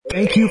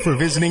Thank you for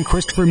visiting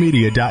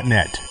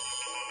ChristopherMedia.net.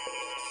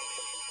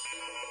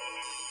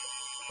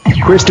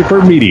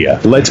 Christopher Media,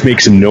 let's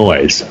make some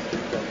noise.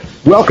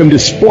 Welcome to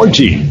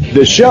Sporgy,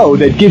 the show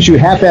that gives you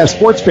half-ass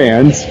sports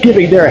fans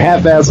giving their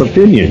half-ass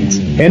opinions.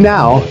 And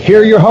now,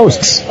 here are your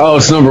hosts. Oh,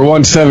 it's number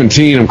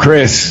 117. I'm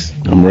Chris.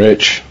 I'm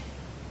Rich.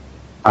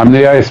 I'm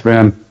the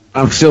Iceman.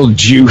 I'm still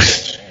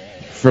juiced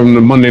from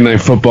the Monday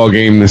Night Football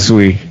game this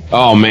week.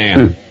 Oh,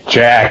 man.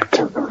 Jacked.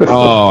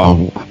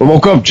 Oh, I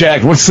woke up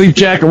jacked. What's sleep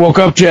jacked? I woke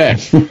up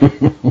jacked.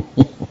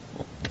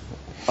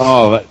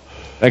 Oh,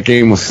 that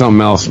game was something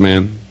else,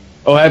 man.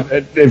 Oh,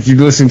 if you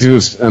listen to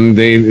us on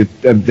the day,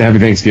 happy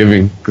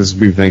Thanksgiving, because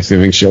it's a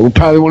Thanksgiving show. We're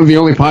probably one of the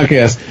only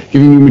podcasts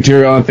giving you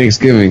material on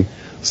Thanksgiving.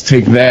 Let's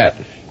take that,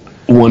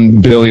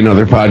 1 billion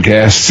other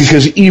podcasts.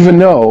 Because even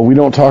though we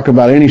don't talk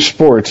about any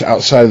sports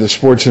outside of the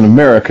sports in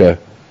America,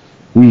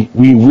 we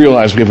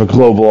realize we have a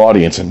global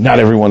audience, and not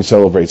everyone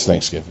celebrates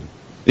Thanksgiving.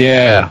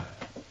 Yeah.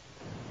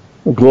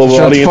 A global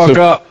Shut audience the fuck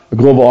up. A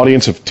global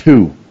audience of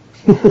 2.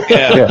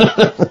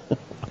 Yeah.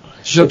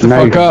 Shut the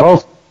now fuck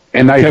up.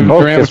 And now you Kevin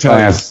both Durant kiss my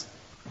ass.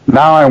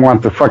 Now I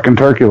want the fucking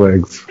turkey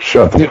legs.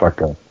 Shut the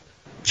fuck up.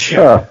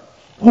 Why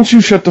don't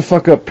you shut the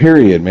fuck up,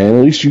 period, man?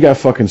 At least you got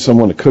fucking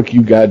someone to cook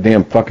you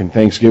goddamn fucking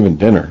Thanksgiving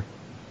dinner.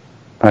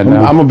 I know.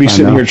 I'm going to be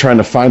sitting here trying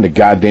to find a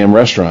goddamn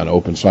restaurant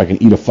open so I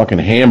can eat a fucking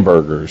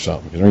hamburger or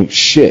something, because there ain't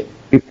shit.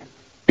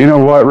 You know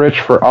what, Rich?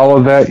 For all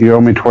of that, you owe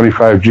me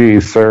 25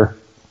 G's, sir.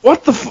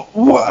 What the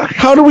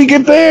how do we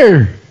get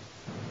there?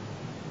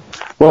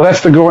 Well,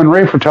 that's the going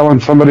rate for telling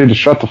somebody to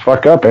shut the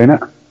fuck up, ain't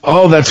it?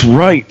 Oh, that's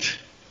right.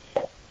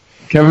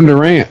 Kevin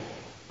Durant.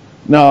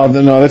 No,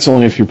 that's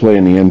only if you play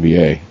in the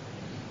NBA.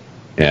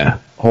 Yeah.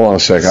 Hold on a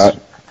sec.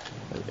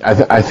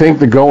 I think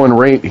the going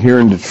rate here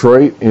in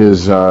Detroit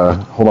is,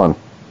 hold on.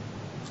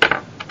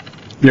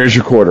 There's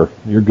your quarter.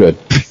 You're good.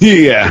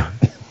 Yeah.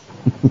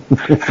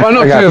 Well,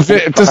 no,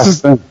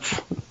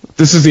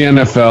 this is the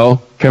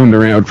NFL. Kevin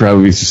Durant would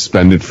probably be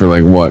suspended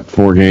for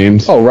 4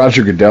 games. Oh,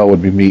 Roger Goodell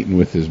would be meeting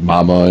with his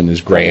mama and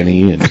his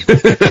granny and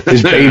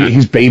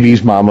his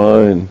baby's mama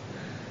and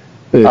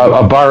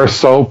a bar of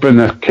soap in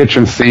the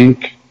kitchen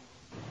sink.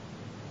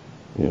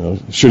 You know,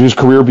 should his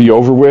career be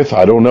over with?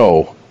 I don't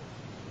know.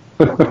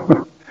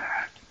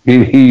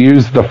 He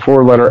used the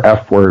 4-letter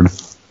F word.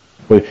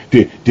 But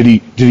did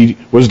he?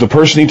 Was the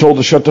person he told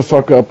to shut the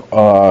fuck up?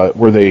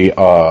 Were they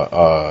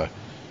a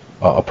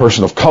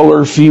person of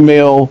color,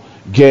 female,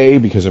 gay?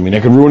 Because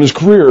that could ruin his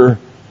career.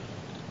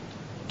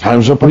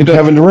 Time's up on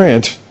Kevin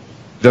Durant.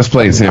 Just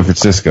play in San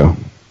Francisco.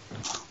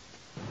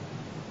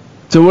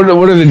 So what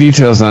are the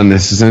details on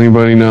this? Does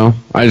anybody know?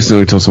 I just know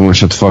he told someone to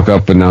shut the fuck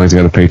up, but now he's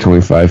got to pay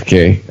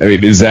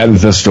 $25,000. Is that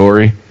the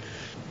story?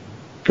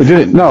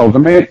 No,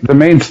 the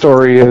main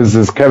story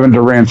is Kevin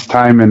Durant's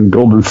time in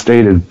Golden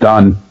State is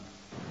done.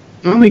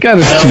 Well, he got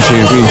his 2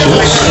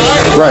 championships.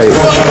 Right,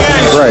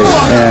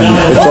 and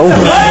it's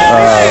over.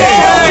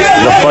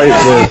 The fight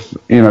with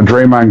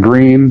Draymond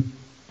Green,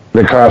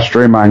 that cost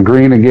Draymond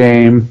Green a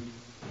game.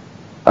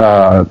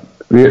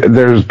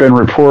 There's been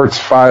reports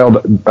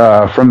filed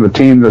from the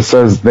team that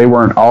says they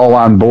weren't all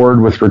on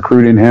board with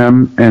recruiting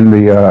him in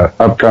the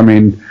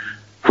upcoming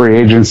free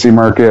agency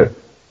market.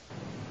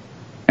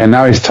 And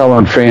now he's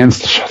telling fans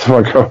to shut the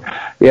fuck up.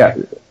 Yeah,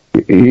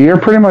 you're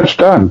pretty much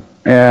done.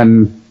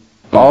 And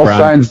all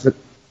signs that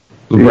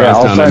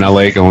LeBron's down in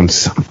LA going,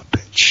 son of a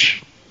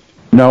bitch.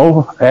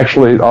 No,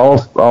 actually,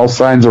 all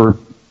signs are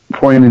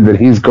pointing that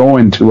he's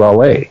going to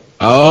LA.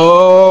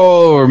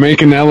 Oh, we're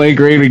making LA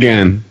great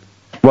again.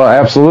 Well,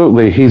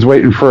 absolutely. He's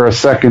waiting for a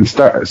second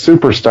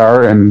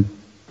superstar, and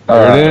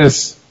there it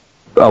is.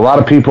 A lot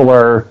of people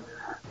are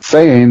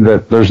saying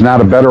that there's not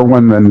a better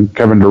one than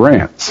Kevin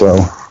Durant. So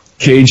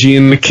KG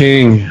and the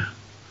King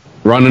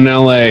running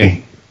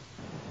LA.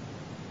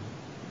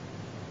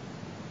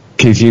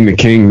 KG and the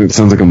King, that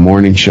sounds like a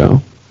morning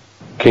show.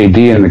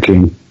 KD and the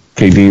King.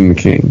 KD and the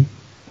King.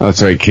 Oh,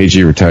 that's right,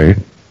 KG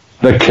retired.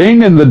 The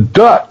King and the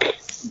Duck.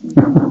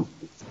 The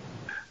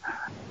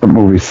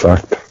movie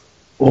sucked.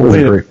 Well, it was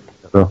great.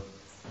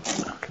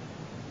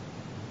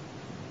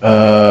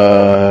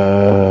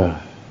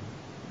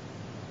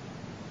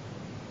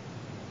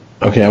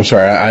 Okay, I'm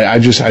sorry.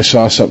 I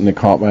saw something that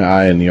caught my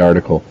eye in the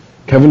article.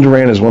 Kevin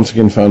Durant has once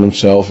again found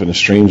himself in a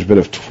strange bit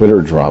of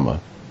Twitter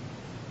drama.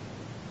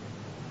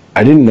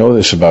 I didn't know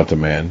this about the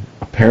man.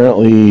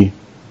 Apparently,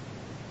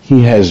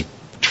 he has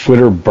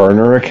Twitter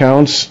burner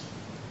accounts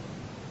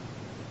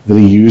that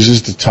he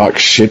uses to talk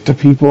shit to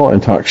people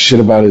and talk shit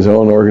about his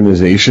own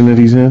organization that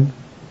he's in.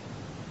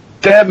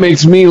 That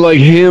makes me like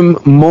him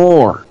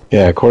more.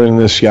 Yeah, according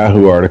to this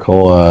Yahoo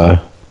article,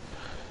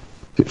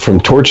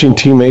 from torching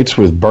teammates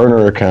with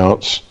burner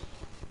accounts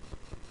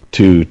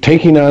to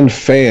taking on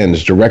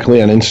fans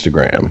directly on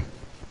Instagram,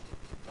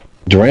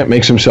 Durant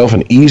makes himself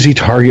an easy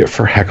target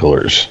for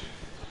hecklers.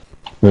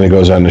 Then it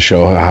goes on to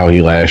show how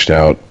he lashed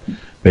out.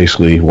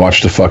 Basically,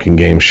 watch the fucking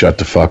game, shut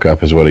the fuck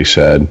up is what he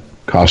said.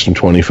 Cost him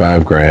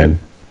 $25,000.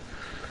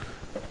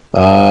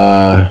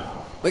 I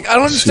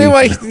don't understand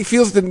why he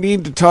feels the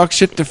need to talk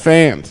shit to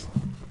fans.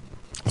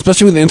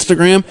 especially with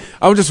Instagram,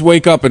 I would just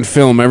wake up and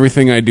film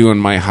everything I do in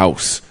my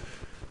house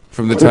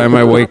from the time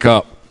I wake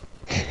up.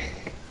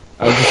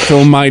 I would just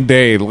film my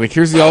day. Like,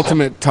 here's the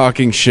ultimate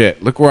talking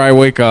shit. Look where I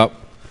wake up.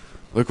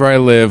 Look where I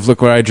live.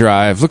 Look where I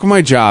drive. Look what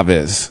my job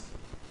is.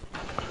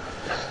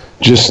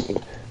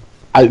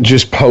 I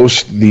just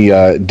post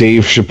the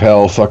Dave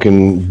Chappelle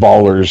fucking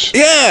ballers.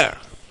 Yeah.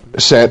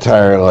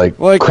 Satire,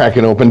 like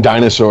cracking open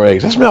dinosaur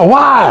eggs. That smell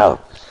wild.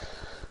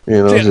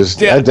 You know,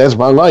 that's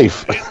my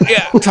life.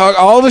 Yeah, talk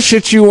all the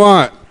shit you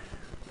want.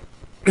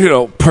 You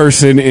know,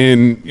 person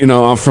in, you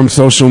know, I'm from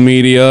social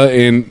media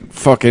in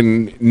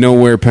fucking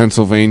nowhere,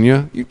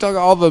 Pennsylvania. You talk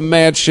all the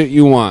mad shit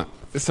you want.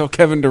 That's how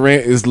Kevin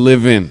Durant is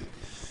living.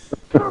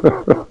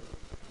 Yeah.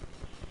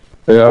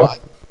 Well,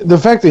 the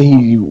fact that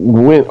he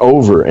went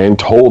over and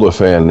told a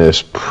fan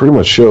this pretty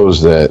much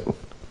shows that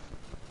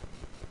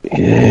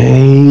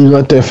he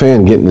let that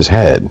fan get in his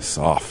head.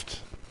 Soft.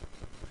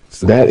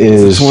 That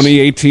is the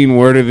 2018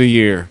 word of the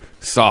year.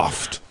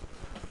 Soft.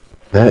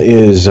 That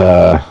is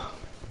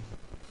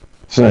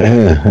it's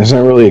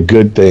not really a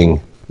good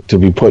thing to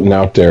be putting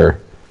out there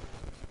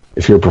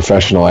if you're a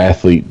professional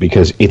athlete,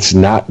 because it's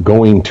not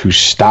going to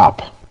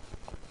stop.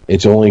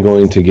 It's only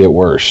going to get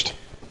worse.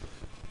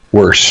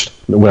 Worse.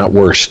 Not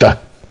worst.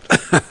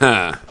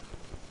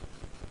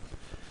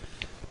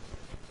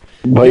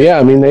 But yeah,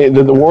 I mean,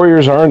 the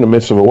Warriors are in the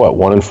midst of a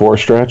 1-4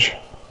 stretch.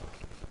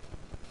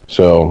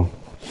 So,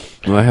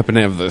 well, I happen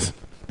to have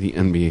the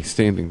NBA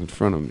standings in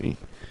front of me.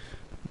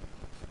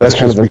 That's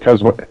just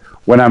because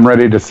when I'm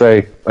ready to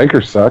say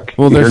Lakers suck,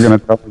 you're going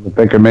to tell me that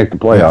they can make the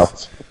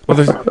playoffs. Well,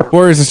 the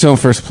Warriors are still in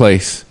first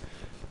place.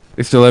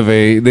 They still won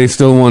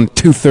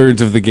 2/3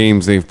 of the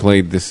games they've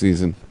played this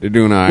season. They're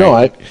doing all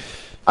right. No,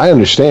 I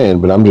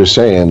understand, but I'm just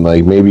saying,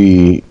 like,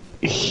 maybe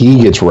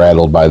he gets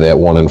rattled by that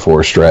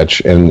 1-4 stretch,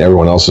 and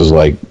everyone else is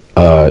like,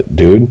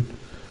 dude,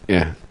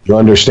 yeah, you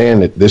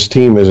understand that this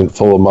team isn't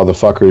full of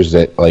motherfuckers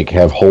that like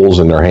have holes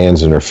in their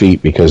hands and their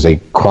feet because they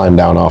climb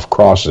down off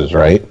crosses,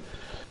 right?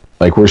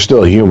 Like, we're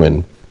still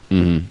human.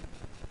 Mm-hmm.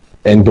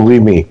 And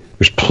believe me,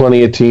 there's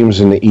plenty of teams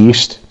in the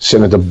East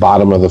sitting at the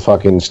bottom of the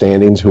fucking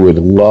standings who would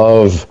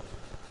love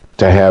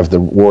to have the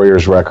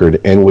Warriors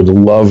record and would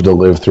love to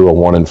live through a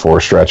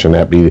 1-4 stretch and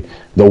that be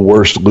the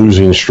worst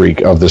losing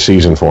streak of the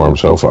season for them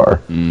so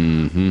far.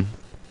 Mm-hmm.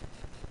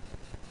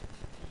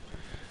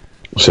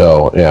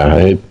 So, yeah,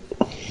 I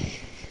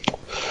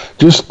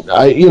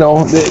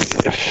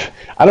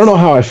don't know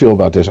how I feel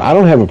about this. I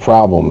don't have a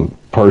problem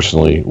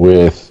personally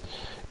with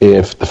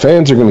if the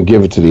fans are going to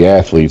give it to the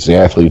athletes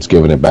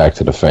giving it back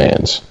to the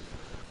fans.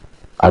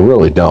 I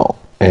really don't.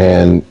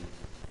 And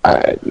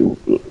but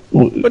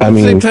at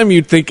the same time,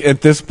 you'd think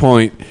at this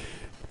point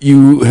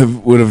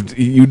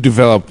you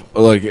develop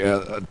like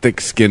a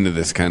thick skin to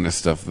this kind of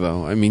stuff,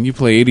 though. I mean, you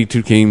play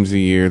 82 games a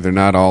year; they're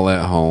not all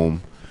at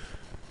home.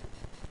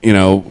 You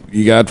know,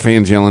 you got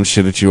fans yelling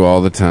shit at you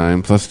all the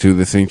time. Plus, two,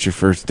 this ain't your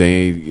first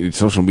day.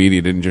 Social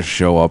media didn't just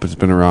show up; it's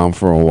been around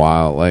for a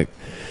while. Like,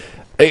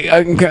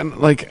 I'm kind of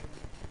like.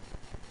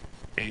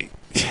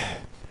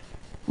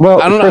 Well,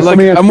 I don't know. Chris, Like,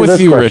 I'm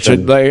with you, question.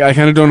 Richard. Like, I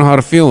kind of don't know how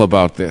to feel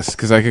about this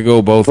because I could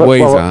go both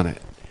ways on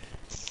it.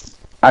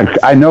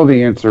 I know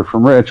the answer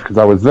from Rich because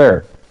I was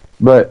there.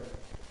 But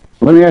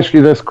let me ask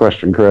you this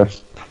question,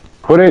 Chris.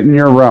 Put it in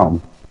your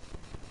realm.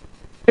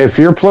 If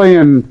you're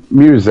playing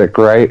music,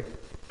 right,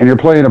 and you're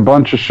playing a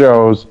bunch of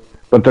shows,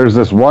 but there's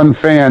this one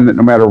fan that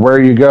no matter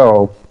where you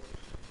go,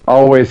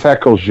 always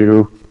heckles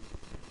you,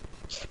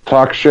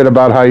 talks shit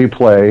about how you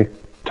play,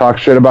 talk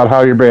shit about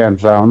how your band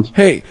sounds.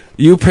 Hey,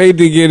 you paid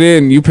to get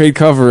in. You paid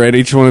cover at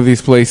each one of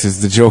these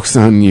places. The joke's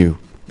on you.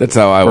 That's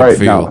how I would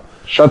feel. Now,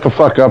 shut the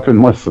fuck up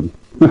and listen.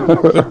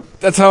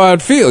 That's how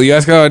I'd feel. You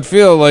ask how I'd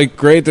feel. Like,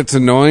 great, that's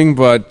annoying,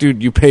 but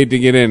dude, you paid to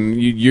get in.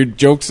 Your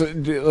jokes,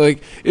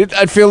 like,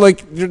 I'd feel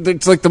like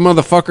it's like the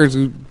motherfuckers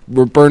who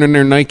were burning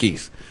their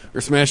Nikes or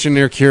smashing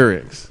their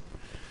Keurigs.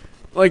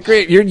 Like,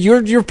 great,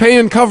 you're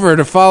paying cover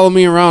to follow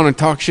me around and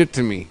talk shit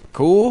to me.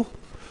 Cool,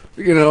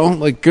 you know,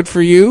 like, good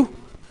for you.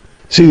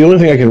 See, the only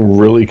thing I can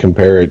really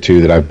compare it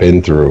to that I've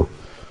been through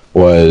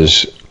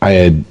was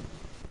I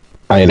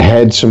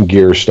had some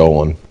gear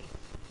stolen,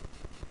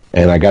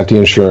 and I got the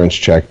insurance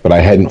check, but I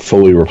hadn't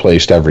fully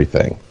replaced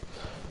everything.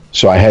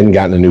 So I hadn't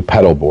gotten a new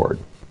pedal board.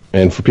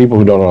 And for people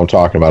who don't know what I'm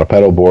talking about, a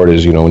pedal board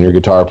is, you know, when you're a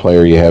guitar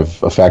player, you have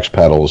effects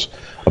pedals.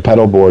 A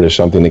pedal board is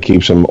something that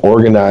keeps them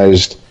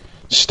organized,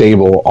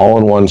 stable, all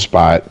in one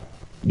spot.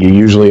 You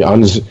usually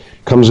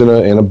comes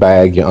in a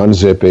bag, you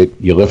unzip it,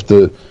 you lift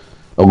the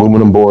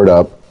aluminum board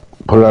up,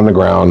 put it on the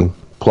ground,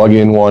 plug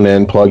in one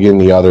end, plug in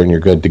the other, and you're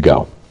good to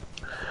go.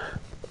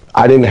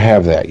 I didn't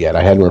have that yet.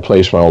 I hadn't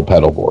replaced my old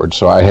pedal board,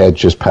 so I had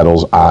just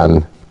pedals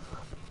on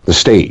the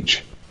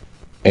stage.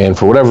 And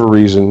for whatever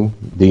reason,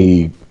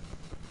 the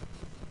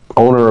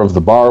owner of the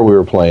bar we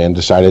were playing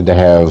decided to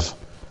have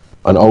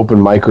an open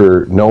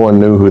micer, no one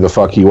knew who the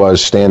fuck he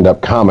was,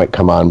 stand-up comic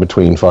come on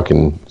between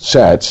fucking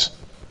sets.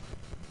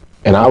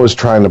 And I was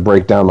trying to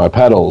break down my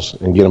pedals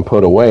and get them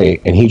put away,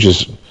 and he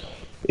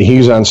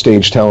was on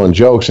stage telling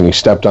jokes, and he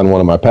stepped on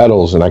one of my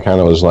pedals, and I kind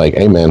of was like,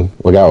 hey man,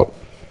 look out.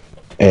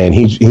 and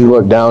he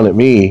looked down at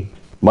me,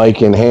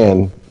 mic in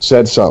hand,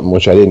 said something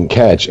which I didn't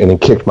catch, and then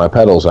kicked my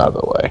pedals out of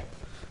the way.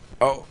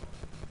 Oh.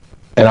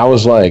 And I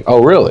was like,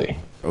 oh, really?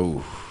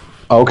 Oh.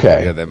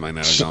 Okay. Yeah, that might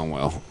not have gone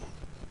well.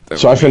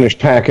 So I finished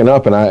packing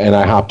up, and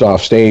I hopped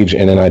off stage,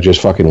 and then I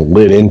just fucking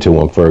lit into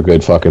him for a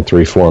good fucking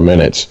 3-4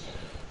 minutes,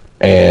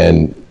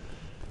 and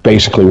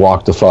basically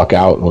walked the fuck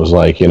out and was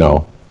like,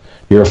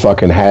 you're a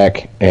fucking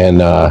hack, and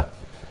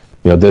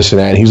this and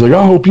that. And he's like,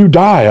 I hope you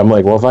die. I'm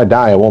like, well, if I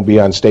die, I won't be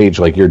on stage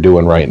like you're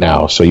doing right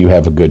now. So you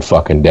have a good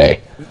fucking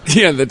day.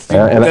 Yeah, that's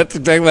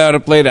exactly how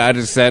it played. I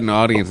just sat in the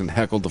audience and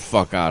heckled the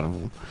fuck out of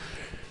him.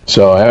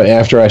 So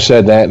after I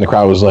said that, and the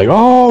crowd was like,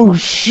 oh,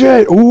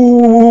 shit,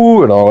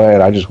 ooh, and all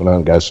that, I just went out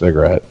and got a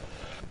cigarette.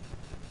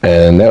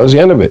 And that was the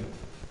end of it.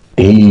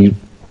 He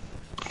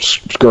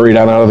scurried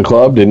on out of the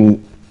club,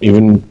 didn't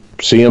even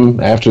see him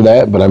after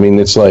that. But, I mean,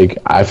 it's like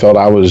I felt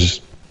I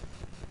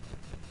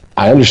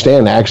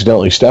understand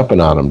accidentally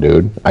stepping on him,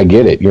 dude. I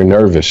get it. You're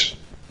nervous.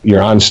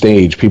 You're on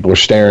stage. People are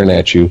staring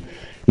at you.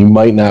 You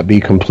might not be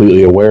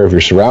completely aware of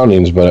your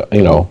surroundings, but,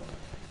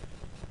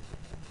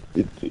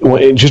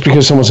 just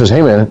because someone says,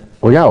 hey, man,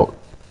 look out.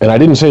 And I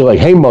didn't say, like,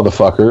 hey,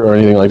 motherfucker, or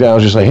anything like that. I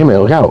was just like, hey, man,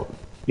 look out.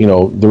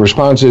 The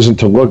response isn't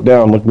to look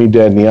down, look me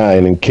dead in the eye,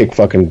 and then kick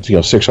fucking,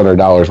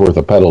 $600 worth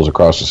of pedals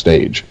across the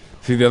stage.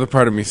 See, the other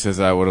part of me says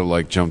I would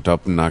have, jumped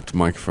up and knocked the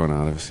microphone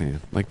out of his hand.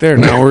 There,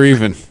 now we're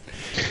even.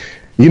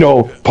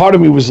 Part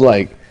of me was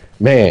like,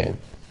 man,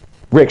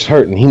 Rick's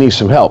hurting. He needs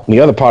some help. And the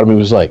other part of me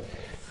was like,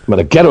 but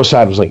the ghetto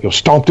side was like, yo,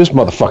 stomp this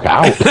motherfucker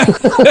out.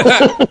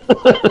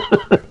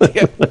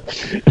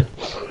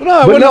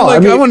 I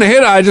wouldn't have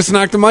hit it. I just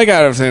knocked the mic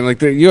out of his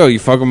hand. Yo, you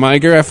fuck with my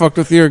gear, I fucked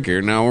with your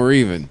gear. Now we're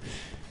even.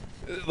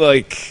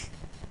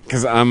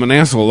 Because I'm an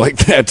asshole like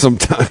that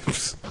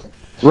sometimes.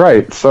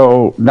 Right.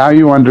 So now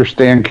you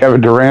understand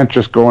Kevin Durant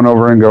just going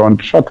over and going,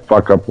 shut the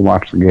fuck up and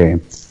watch the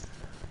game.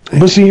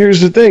 But see,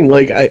 here's the thing.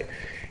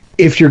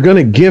 If you're going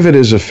to give it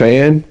as a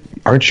fan,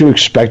 aren't you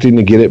expecting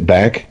to get it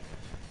back?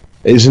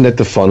 Isn't that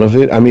the fun of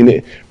it? I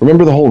mean,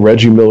 remember the whole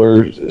Reggie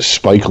Miller,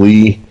 Spike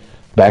Lee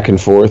back and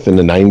forth in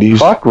the 90s?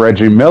 Fuck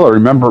Reggie Miller.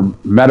 Remember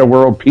Meta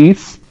World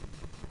Peace?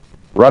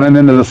 Running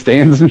into the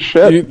stands and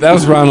shit? That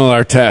was Ronald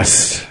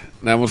Artest.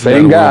 That was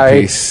Same Meta guy.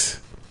 World Peace.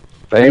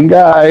 Same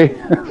guy.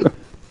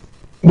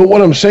 But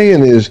what I'm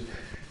saying is,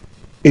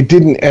 it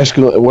didn't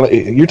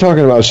escalate. You're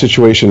talking about a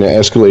situation that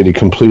escalated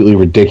completely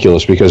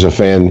ridiculous because a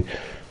fan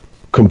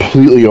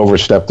completely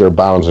overstepped their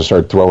bounds and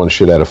started throwing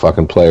shit at a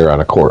fucking player on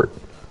a court.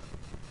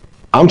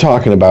 I'm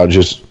talking about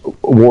just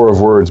war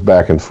of words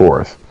back and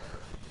forth.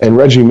 And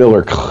Reggie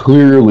Miller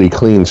clearly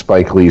cleaned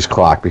Spike Lee's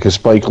clock because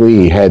Spike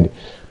Lee had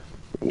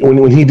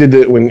when he did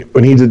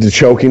the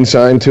choking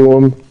sign to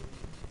him,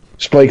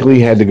 Spike Lee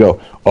had to go,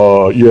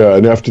 yeah,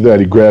 and after that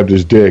he grabbed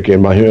his dick,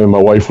 and my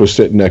wife was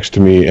sitting next to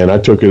me, and I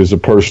took it as a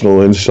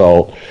personal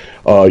insult.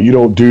 You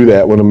don't do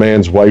that when a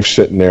man's wife's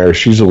sitting there.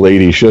 She's a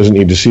lady. She doesn't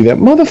need to see that.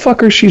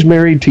 Motherfucker, she's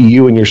married to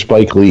you and you're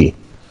Spike Lee.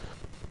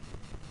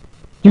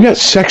 You got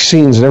sex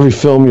scenes in every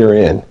film you're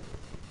in,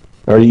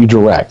 or you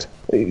direct.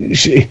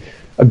 A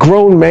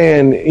grown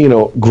man,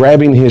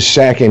 grabbing his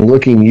sack and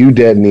looking you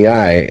dead in the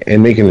eye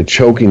and making a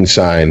choking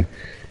sign.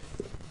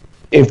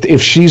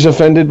 If she's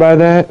offended by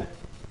that,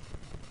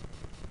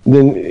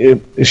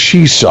 then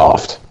she's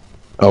soft.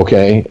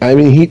 Okay, I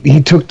mean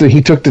he took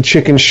the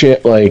chicken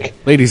shit like.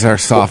 Ladies are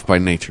soft by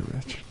nature,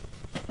 Rich.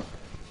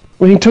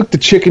 When he took the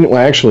chicken, well,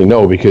 actually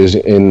no, because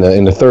in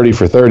the 30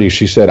 for 30,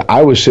 she said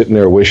I was sitting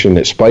there wishing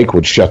that Spike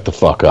would shut the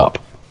fuck up.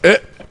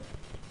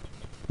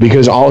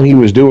 Because all he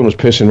was doing was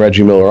pissing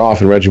Reggie Miller off,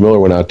 and Reggie Miller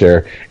went out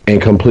there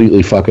and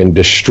completely fucking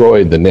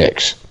destroyed the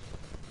Knicks.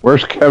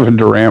 Where's Kevin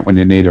Durant when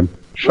you need him?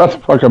 Shut the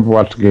fuck up and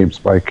watch the game,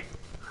 Spike.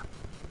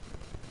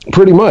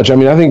 Pretty much. I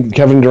mean, I think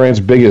Kevin Durant's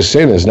biggest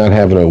sin is not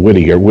having a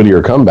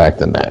wittier comeback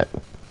than that.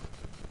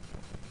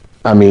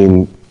 I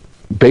mean,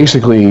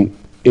 basically,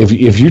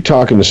 if you're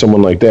talking to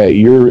someone like that,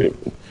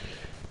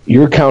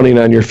 you're counting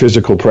on your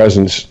physical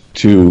presence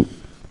to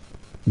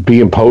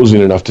be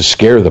imposing enough to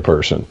scare the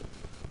person.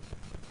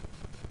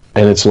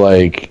 And it's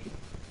like,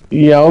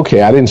 yeah,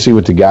 okay, I didn't see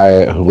what the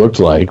guy looked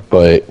like,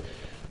 but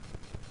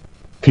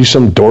if he's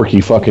some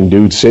dorky fucking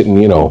dude sitting,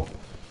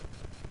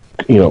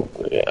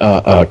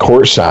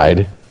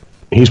 courtside,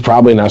 he's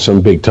probably not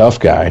some big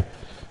tough guy.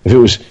 If it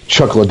was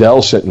Chuck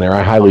Liddell sitting there,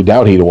 I highly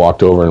doubt he'd have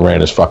walked over and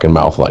ran his fucking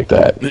mouth like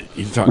that.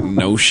 You're talking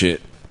no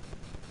shit.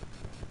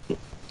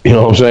 You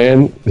know what I'm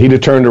saying? He'd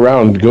have turned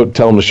around and go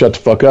tell him to shut the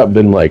fuck up,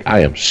 been like,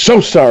 I am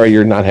so sorry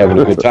you're not having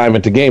a good time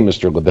at the game,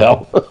 Mr.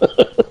 Liddell.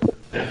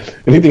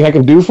 Anything I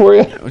can do for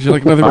you? Would you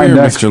like another My beer,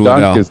 next Mr.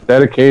 dunk Liddell? is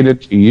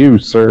dedicated to you,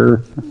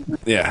 sir.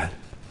 Yeah.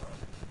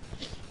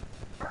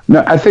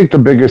 No, I think the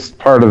biggest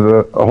part of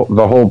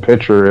the whole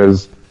picture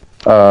is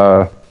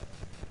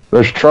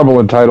there's trouble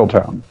in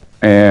Titletown,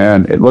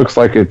 and it looks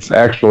like it's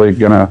actually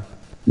gonna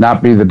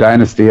not be the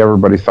dynasty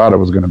everybody thought it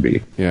was gonna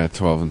be. Yeah,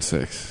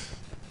 12-6.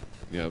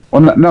 Yep.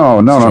 Well,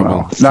 no,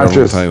 not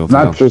just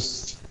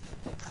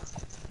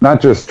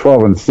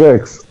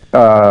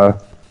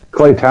 12-6.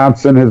 Klay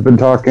Thompson has been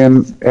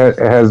talking,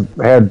 has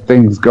had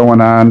things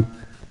going on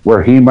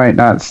where he might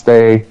not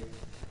stay.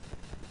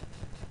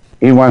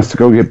 He wants to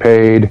go get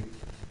paid.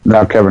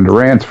 Now Kevin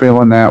Durant's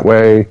feeling that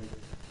way.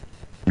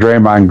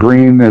 Draymond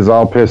Green is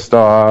all pissed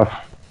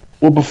off.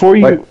 Well,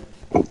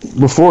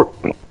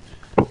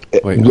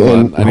 Wait,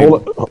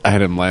 hold on. I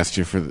had him last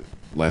week for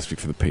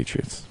the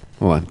Patriots.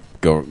 Hold on.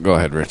 Go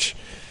ahead, Rich.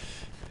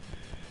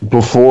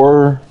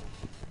 Before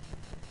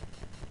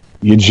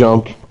you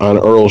jump on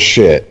Earl's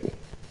shit,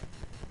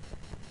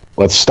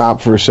 let's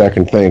stop for a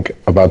second, think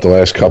about the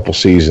last couple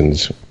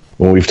seasons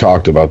when we've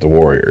talked about the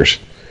Warriors.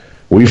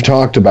 We've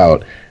talked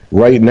about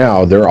right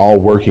now they're all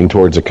working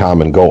towards a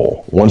common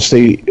goal. Once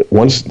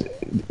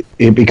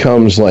it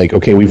becomes like,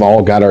 okay, we've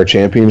all got our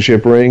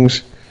championship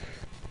rings,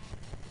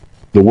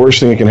 the worst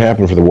thing that can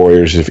happen for the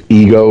Warriors is if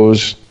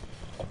egos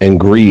and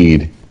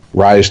greed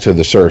rise to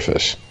the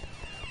surface.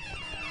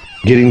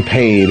 Getting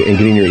paid and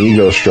getting your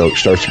ego stroked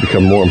starts to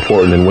become more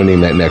important than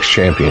winning that next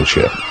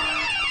championship.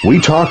 We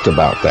talked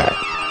about that.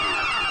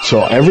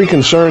 So every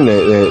concern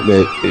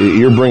that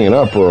you're bringing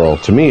up, Earl,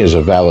 to me is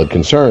a valid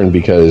concern,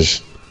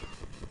 because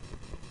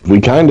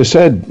we kind of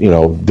said,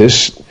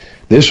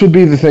 this would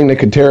be the thing that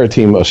could tear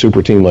a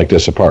super team like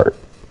this apart.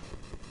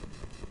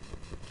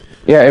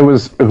 Yeah, it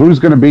was who's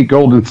going to beat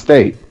Golden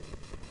State?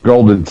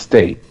 Golden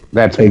State.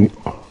 That's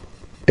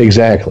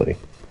exactly.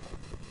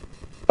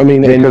 I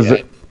mean, because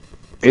it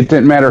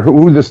didn't matter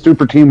who the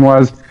super team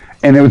was,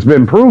 and it's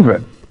been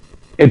proven.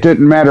 It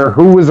didn't matter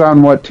who was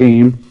on what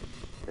team,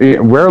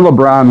 where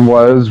LeBron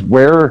was,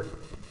 where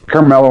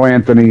Carmelo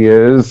Anthony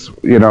is,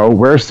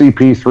 where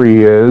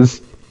CP3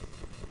 is,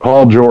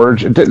 Paul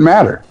George. It didn't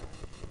matter.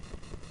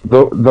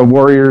 The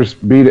Warriors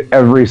beat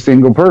every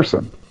single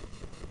person.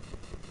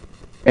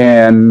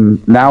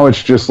 And now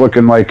it's just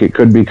looking like it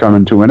could be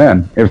coming to an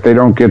end if they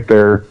don't get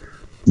their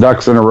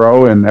ducks in a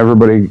row and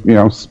everybody,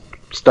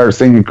 start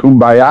singing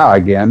Kumbaya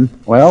again.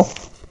 Well,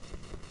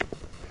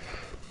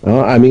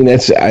 I mean,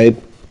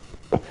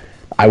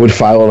 I would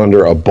file it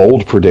under a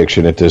bold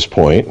prediction at this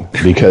point,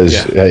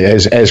 because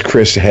as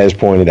Chris has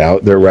pointed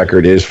out, their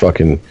record is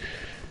fucking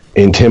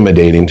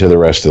intimidating to the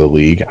rest of the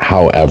league.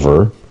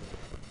 However,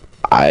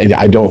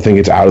 I don't think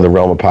it's out of the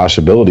realm of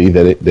possibility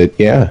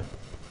that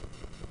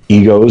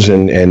egos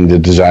and the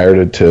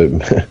desire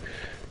to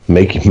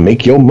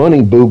make your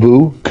money,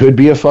 boo-boo, could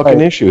be a fucking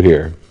issue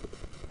here.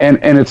 And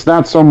it's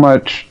not so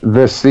much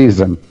this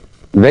season.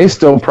 They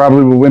still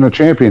probably will win a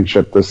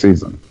championship this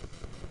season,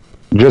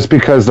 just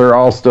because they're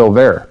all still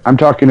there. I'm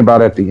talking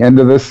about at the end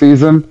of this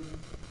season,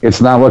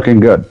 it's not looking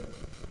good.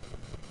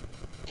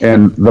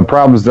 And the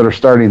problems that are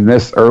starting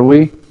this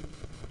early,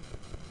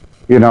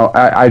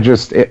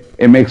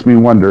 it makes me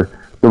wonder.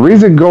 The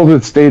reason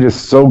Golden State is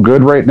so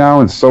good right now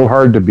and so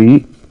hard to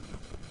beat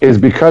is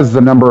because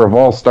the number of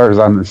all-stars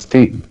on this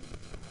team.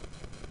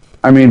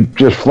 I mean,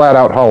 just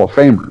flat-out Hall of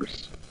Famers.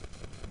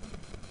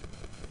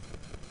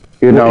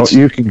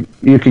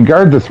 You can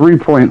guard the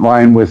three-point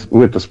line with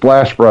the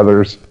Splash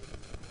Brothers,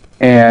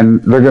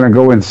 and they're going to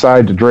go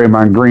inside to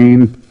Draymond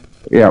Green,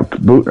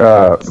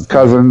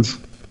 Cousins,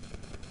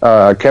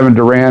 Kevin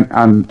Durant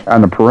on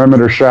the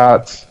perimeter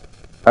shots.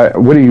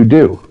 What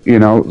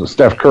do?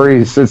 Steph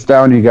Curry sits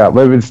down. You got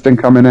Livingston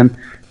coming in.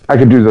 I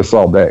could do this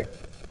all day.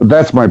 But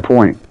that's my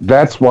point.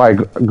 That's why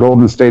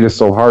Golden State is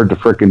so hard to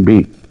frickin'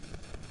 beat.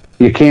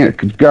 You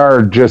can't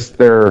guard just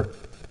their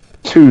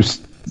 2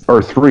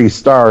 or 3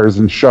 stars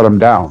and shut them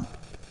down.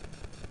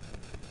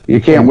 You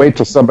can't wait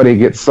till somebody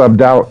gets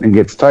subbed out and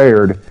gets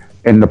tired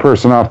and the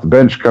person off the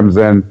bench comes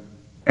in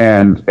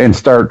and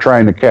start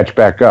trying to catch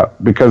back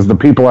up, because the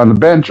people on the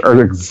bench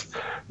are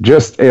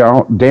just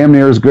damn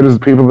near as good as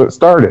the people that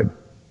started.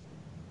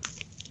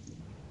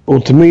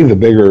 Well, to me, the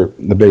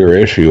bigger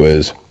issue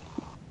is,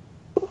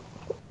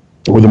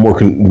 or the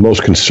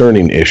most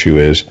concerning issue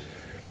is,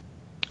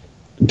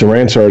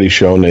 Durant's already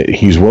shown that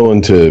he's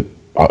willing to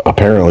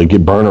apparently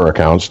get burner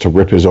accounts to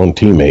rip his own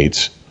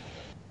teammates.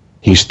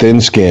 He's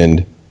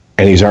thin-skinned,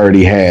 and he's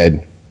already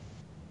had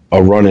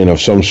a run-in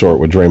of some sort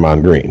with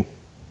Draymond Green.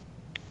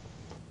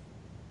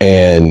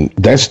 And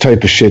that's the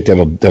type of shit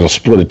that'll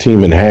split a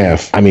team in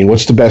half. I mean,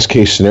 what's the best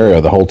case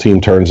scenario? The whole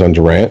team turns on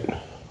Durant?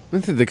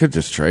 I think they could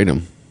just trade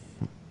him.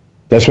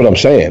 That's what I'm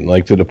saying.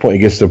 Like, it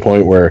gets to the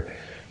point where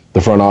the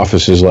front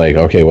office is like,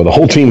 okay, well, the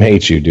whole team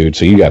hates you, dude,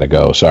 so you got to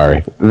go.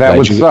 Sorry. That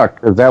would suck,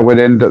 because that would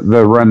end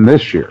the run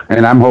this year.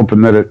 And I'm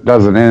hoping that it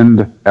doesn't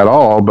end at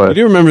all. But I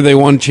do remember they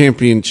won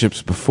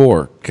championships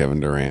before Kevin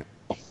Durant,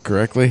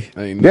 correctly?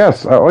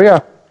 Yes. Oh, yeah.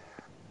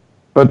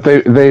 But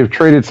they've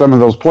traded some of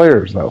those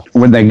players, though,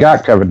 when they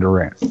got Kevin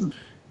Durant.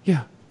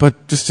 Yeah, but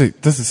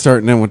it doesn't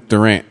start and end with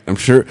Durant. I'm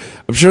sure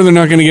they're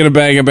not going to get a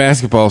bag of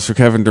basketballs for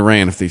Kevin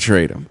Durant if they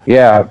trade him.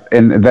 Yeah,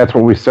 and that's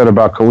what we said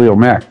about Khalil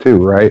Mack, too,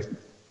 right?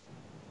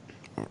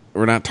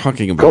 We're not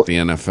talking about the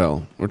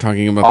NFL. We're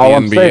talking about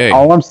the NBA.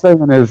 All I'm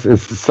saying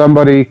is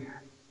somebody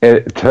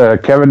to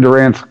Kevin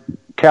Durant's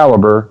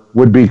caliber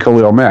would be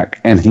Khalil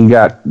Mack, and he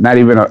got not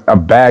even a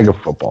bag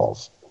of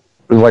footballs.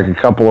 It was like a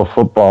couple of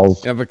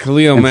footballs. Yeah, but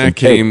Khalil Mack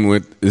came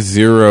with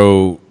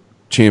 0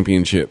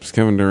 championships.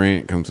 Kevin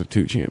Durant comes with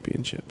 2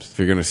 championships. If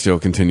you're going to still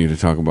continue to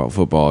talk about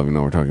football, even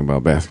though we're talking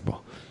about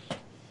basketball.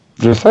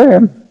 Just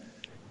saying.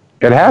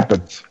 It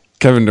happens.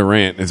 Kevin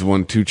Durant has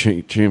won 2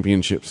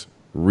 championships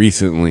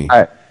recently.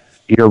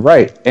 You're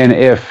right. And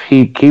if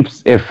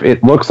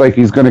it looks like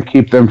he's going to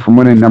keep them from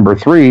winning number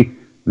 3,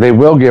 they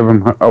will give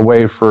him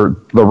away for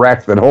the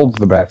rack that holds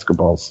the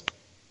basketballs.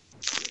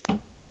 I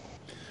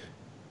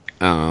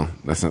don't know.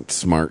 That's not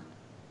smart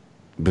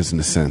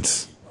business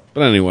sense.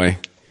 But anyway.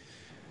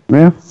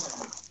 Yeah.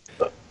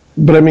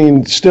 But I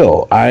mean,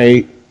 still,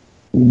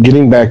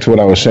 getting back to what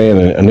I was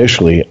saying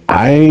initially,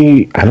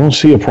 I don't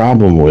see a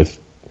problem with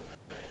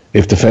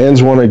if the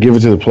fans want to give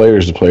it to the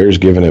players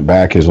giving it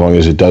back as long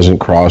as it doesn't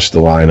cross the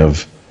line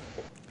of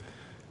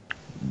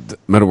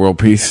Meta World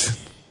Peace.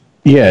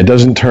 Yeah, it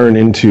doesn't turn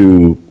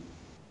into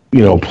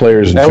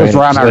players and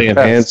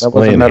fans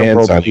laying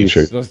hands on each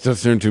other. Let's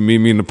just turn to meet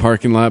me in the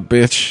parking lot,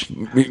 bitch.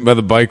 Meet by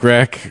the bike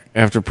rack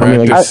after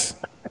practice.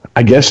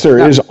 I guess there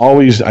is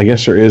always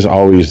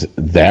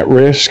that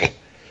risk.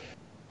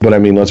 But I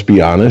mean, let's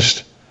be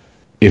honest.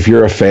 If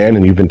you're a fan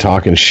and you've been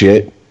talking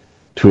shit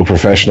to a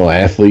professional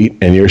athlete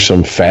and you're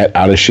some fat,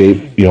 out of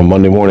shape,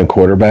 Monday morning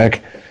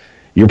quarterback,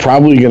 you're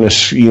probably going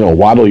to,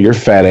 waddle your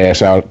fat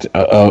ass out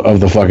of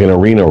the fucking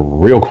arena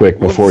real quick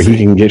before he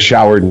can get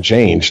showered and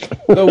changed.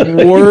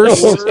 The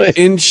worst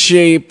in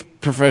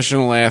shape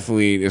professional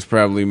athlete is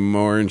probably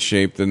more in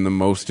shape than the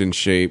most in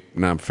shape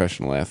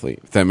non-professional athlete,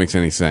 if that makes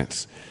any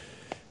sense.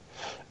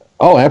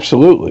 Oh,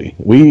 absolutely.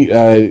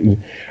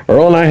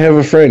 Earl and I have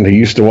a friend who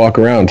used to walk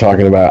around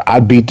talking about, I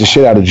beat the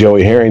shit out of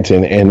Joey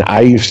Harrington, and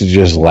I used to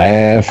just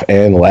laugh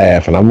and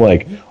laugh. And I'm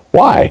like,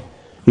 why?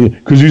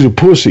 Because he's a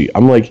pussy.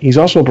 I'm like, he's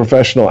also a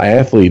professional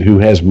athlete who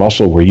has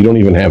muscle where you don't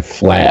even have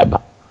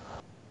flab.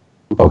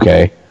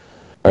 Okay?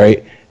 All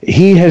right?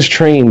 He has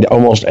trained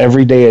almost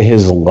every day of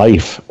his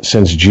life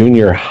since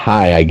junior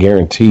high, I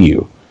guarantee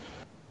you.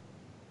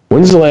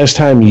 When's the last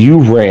time you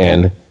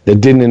ran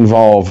that didn't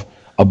involve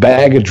a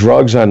bag of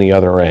drugs on the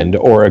other end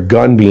or a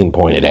gun being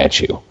pointed at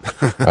you?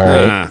 All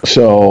right?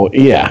 So,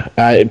 yeah,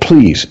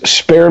 please,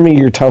 spare me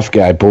your tough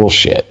guy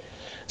bullshit.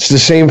 It's the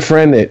same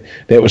friend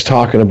that was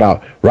talking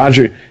about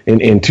Roger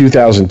in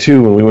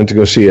 2002 when we went to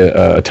go see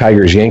a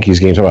Tigers-Yankees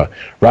game. Talking about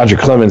Roger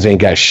Clemens ain't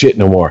got shit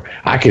no more.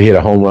 I could hit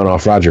a home run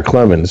off Roger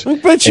Clemens. I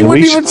bet you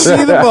wouldn't even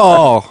see the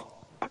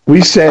ball.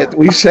 We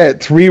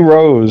sat 3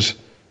 rows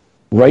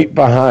right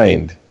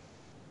behind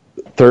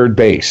third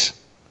base.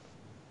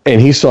 And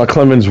he saw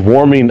Clemens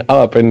warming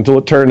up and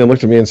turned and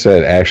looked at me and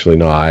said, actually,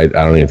 no, I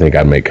don't even think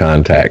I'd make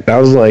contact. I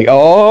was like,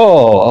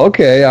 oh,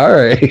 okay, all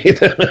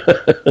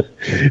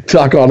right.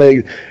 Talk all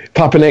day,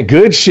 popping that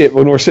good shit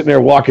when we're sitting there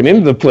walking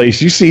into the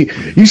place. You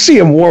see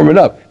him warming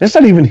up. That's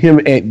not even him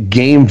at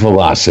game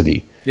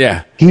velocity.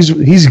 Yeah. He's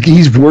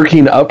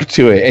working up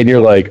to it, and you're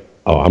like,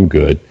 oh, I'm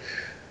good.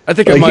 I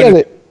think I might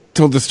have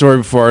told the story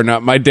before or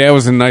not. My dad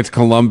was in Knights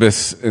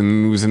Columbus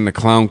and was in the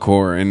clown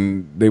corps,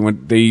 and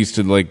they used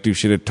to do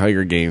shit at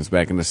Tiger games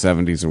back in the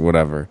 70s or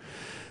whatever.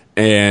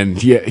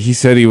 And he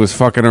said he was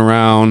fucking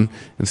around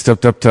and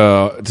stepped up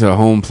to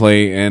home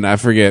plate, and I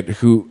forget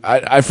who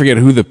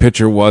the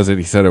pitcher was that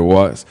he said it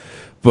was,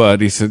 but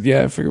he said,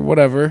 yeah, I figured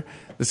whatever.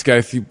 This guy,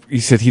 he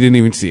said he didn't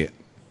even see it.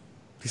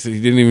 He said he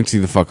didn't even see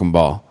the fucking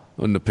ball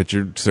when the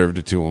pitcher served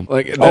it to him.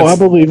 I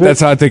believe it.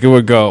 That's how I think it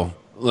would go.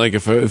 Like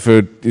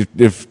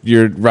if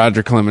your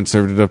Roger Clemens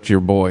served it up to your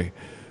boy,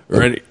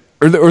 or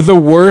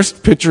the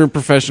worst pitcher in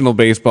professional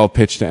baseball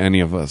pitched to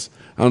any of us,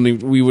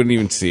 we wouldn't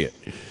even see it.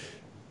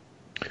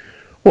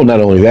 Well,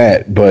 not only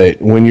that,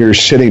 but when you're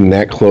sitting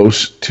that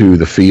close to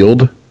the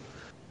field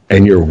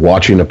and you're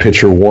watching a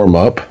pitcher warm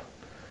up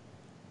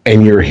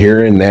and you're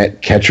hearing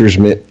that catcher's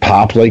mitt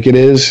pop like it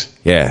is,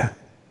 yeah,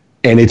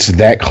 and it's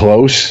that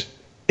close,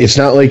 it's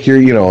not like you're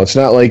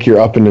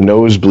up in the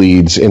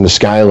nosebleeds in the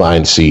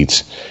skyline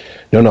seats.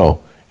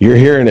 No. You're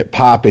hearing it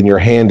pop and your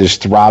hand is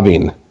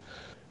throbbing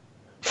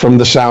from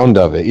the sound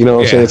of it. You know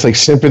what I'm saying? It's like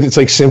sympathy. It's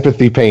like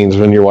sympathy pains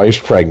when your wife's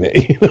pregnant.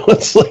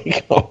 It's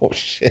like, oh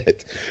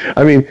shit.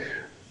 I mean,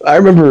 I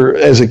remember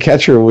as a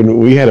catcher when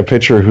we had a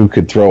pitcher who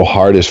could throw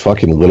hard as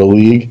fucking Little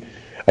League.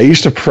 I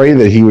used to pray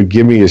that he would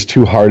give me his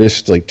 3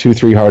 hardest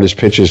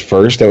pitches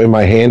first. That way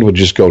my hand would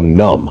just go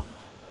numb.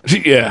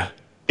 Yeah.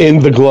 In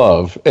the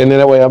glove, and then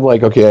that way I'm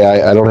like,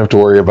 okay, I don't have to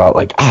worry about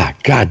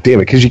god damn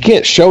it, because you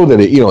can't show that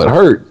it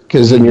hurt,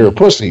 because then you're a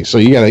pussy. So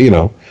you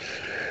gotta,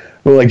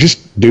 well,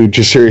 just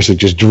seriously,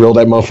 just drill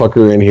that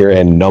motherfucker in here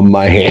and numb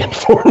my hand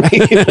for me.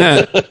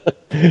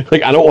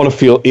 I don't want to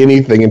feel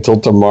anything until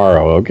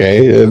tomorrow.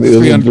 Okay,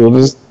 it'll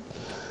just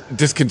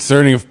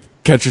disconcerting if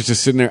catchers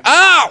just sitting there,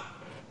 ow,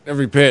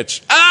 every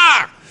pitch,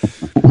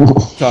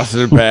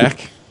 tosses it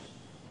back.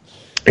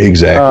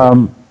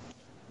 Exactly.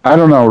 I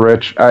don't know,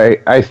 Rich.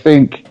 I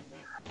think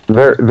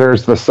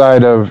there's the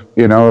side of,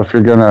 if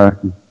you're going to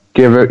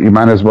give it, you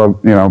might as well,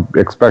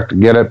 expect to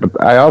get it. But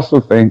I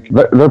also think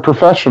they're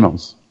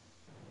professionals.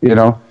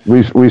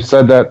 We've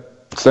said that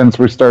since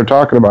we started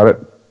talking about it.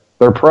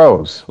 They're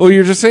pros. Well,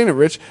 you're just saying it,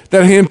 Rich.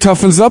 That hand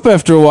toughens up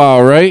after a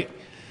while, right?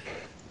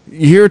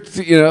 You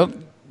hear,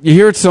 you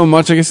hear it so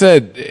much. Like I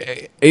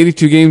said,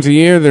 82 games a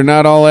year. They're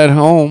not all at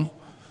home.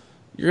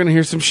 You're going to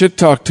hear some shit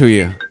talk to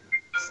you.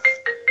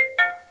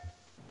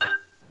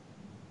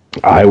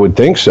 I would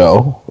think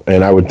so.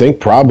 And I would think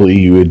probably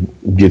you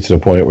would get to the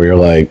point where you're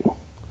like,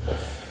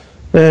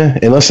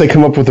 unless they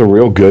come up with a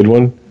real good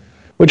one,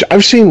 which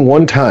I've seen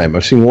one time.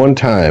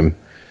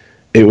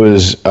 It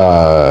was,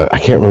 I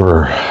can't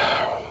remember.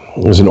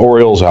 It was an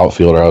Orioles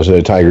outfielder. I was at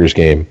a Tigers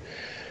game.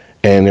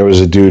 And there was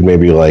a dude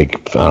maybe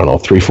like, I don't know,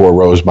 3-4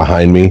 rows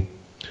behind me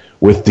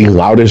with the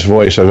loudest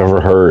voice I've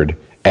ever heard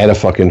at a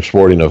fucking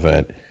sporting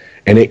event.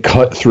 And it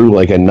cut through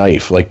like a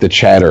knife, like the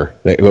chatter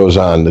that goes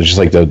on. There's just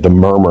like the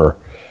murmur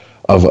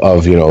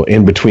of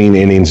in between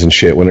innings and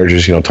shit when they're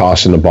just,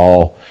 tossing the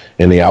ball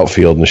in the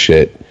outfield and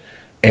shit.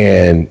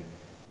 And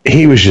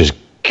he was just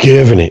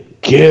giving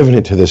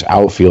it to this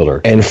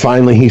outfielder. And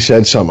finally he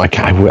said something.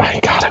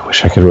 I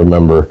wish I could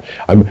remember.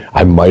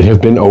 I might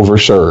have been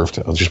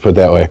overserved. I'll just put it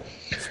that way.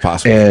 It's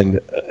possible. And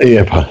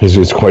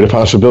it's quite a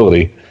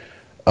possibility.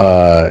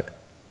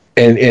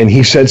 And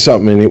he said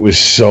something, and it was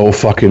so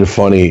fucking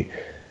funny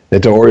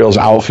that the Orioles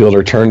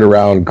outfielder turned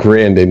around,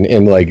 grinned,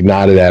 and like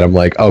nodded at him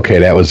like, okay,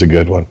 that was a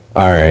good one.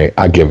 All right,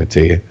 I'll give it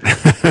to you.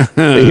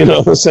 You know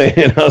what I'm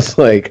saying? I was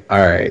like, all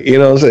right. You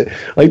know what I'm saying?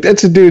 Like,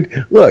 that's a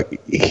dude. Look,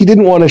 he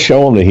didn't want to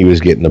show him that he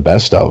was getting the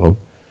best of him.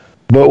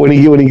 But when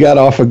he got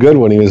off a good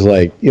one, he was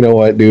like, you know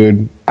what,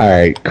 dude? All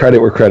right, credit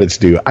where credit's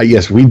due.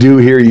 Yes, we do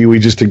hear you. We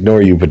just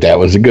ignore you. But that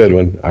was a good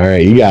one. All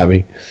right, you got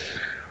me.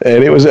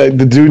 And it was the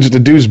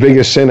dude's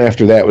biggest sin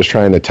after that was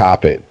trying to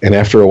top it. And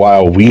after a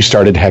while, we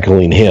started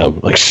heckling him.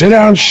 Like, sit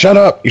down, shut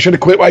up. You should have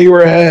quit while you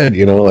were ahead.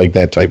 Like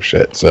that type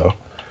shit. So,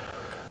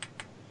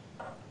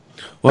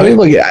 well, I mean,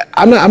 look,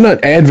 I'm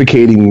not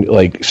advocating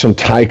like some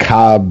Ty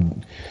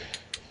Cobb,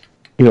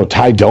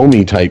 Ty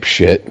Domi type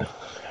shit.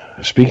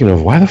 Speaking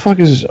of, why the fuck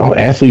is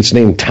athletes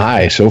named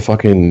Ty so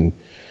fucking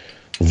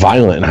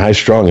violent and high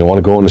strung and want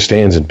to go in the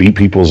stands and beat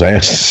people's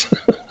asses?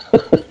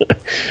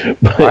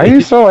 Why are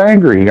you so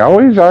angry?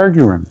 Always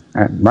arguing.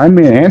 Remind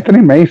me of Anthony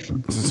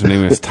Mason. His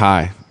name is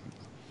Ty.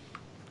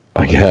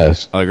 I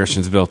guess.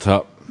 Aggression's built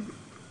up.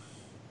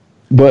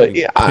 But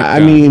I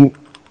mean,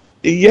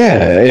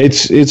 yeah,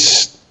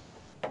 it's.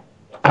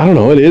 I don't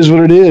know. It is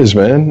what it is,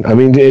 man. I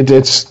mean,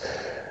 it's.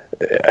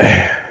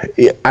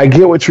 I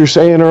get what you're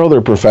saying, Earl.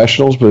 They're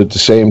professionals, but at the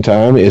same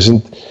time,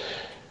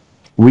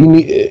 we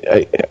need?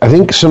 I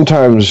think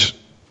sometimes,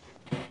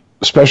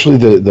 especially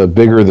the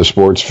bigger the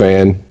sports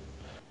fan,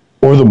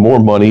 or the more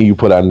money you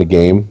put on the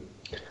game,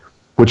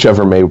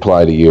 whichever may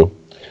apply to you,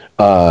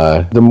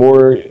 the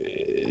more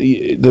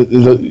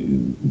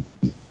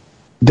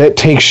that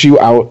takes you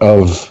out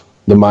of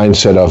the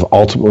mindset of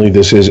ultimately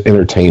this is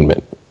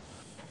entertainment.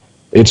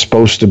 It's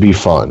supposed to be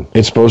fun.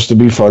 It's supposed to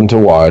be fun to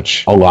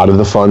watch. A lot of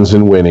the fun's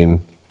in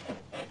winning.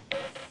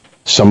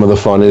 Some of the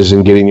fun is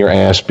in getting your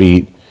ass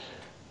beat,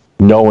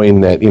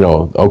 knowing that,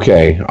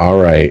 okay, all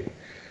right,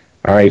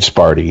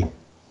 Sparty.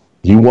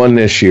 You won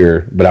this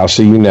year, but I'll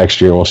see you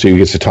next year, and we'll see who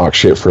gets to talk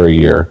shit for a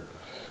year.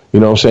 You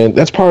know what I'm saying?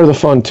 That's part of the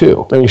fun,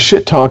 too. I mean,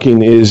 shit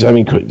talking is,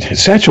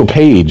 Satchel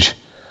Paige,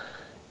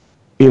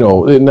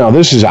 now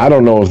this is, I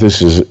don't know if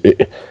this is,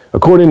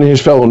 according to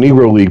his fellow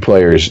Negro League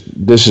players,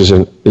 this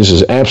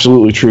is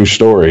absolutely true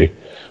story.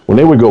 When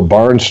they would go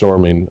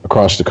barnstorming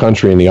across the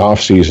country in the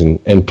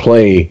offseason and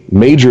play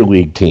major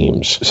league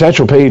teams,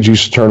 Satchel Paige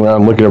used to turn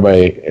around and look at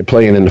everybody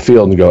playing in the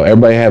field and go,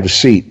 everybody have a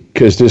seat,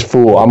 because this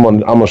fool, I'm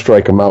gonna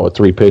strike him out with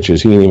 3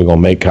 pitches. He ain't even gonna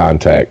make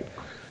contact.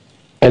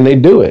 And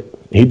they'd do it.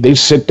 They'd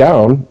sit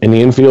down in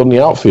the infield and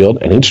the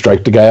outfield, and he'd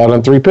strike the guy out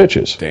on 3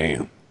 pitches.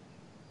 Damn.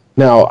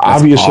 Now,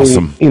 that's obviously,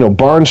 awesome.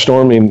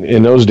 Barnstorming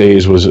in those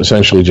days was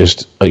essentially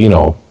just,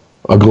 a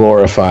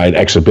glorified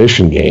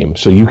exhibition game.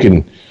 So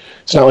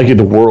it's not like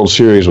the World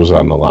Series was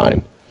on the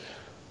line.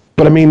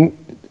 But, I mean,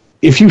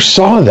 if you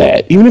saw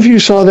that, even if you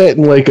saw that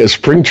in like a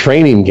spring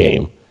training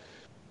game,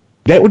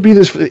 that would be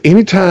this,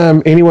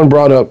 anytime anyone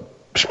brought up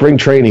spring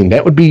training,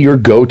 that would be your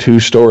go-to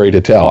story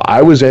to tell.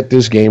 I was at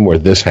this game where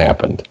this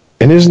happened.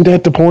 And isn't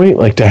that the point?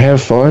 Like, to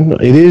have fun?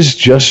 It is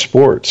just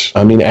sports.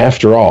 I mean,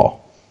 after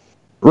all.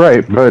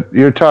 Right, but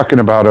you're talking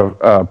about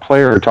a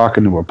player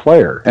talking to a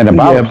player and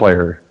about a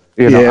player.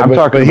 I'm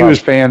talking about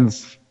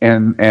fans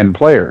and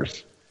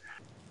players.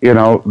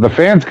 The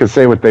fans could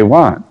say what they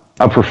want.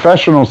 A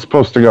professional's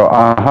supposed to go,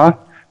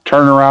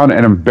 turn around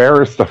and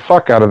embarrass the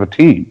fuck out of the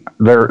team,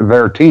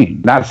 their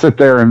team, not sit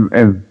there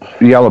and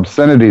yell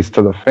obscenities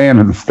to the fan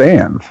in the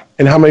stands.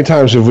 And how many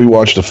times have we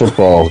watched a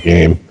football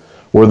game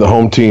where the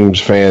home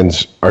team's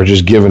fans are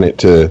just giving it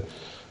to,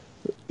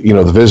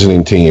 the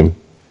visiting team,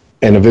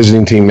 and the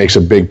visiting team makes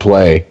a big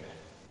play,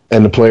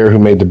 and the player who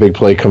made the big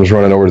play comes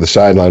running over to the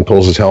sideline,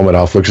 pulls his helmet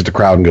off, looks at the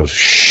crowd and goes,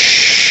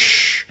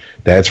 shh,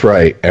 that's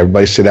right.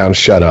 Everybody sit down and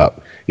shut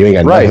up. You ain't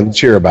got nothing to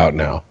cheer about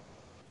now.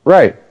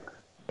 Right.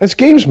 That's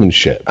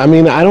gamesmanship. I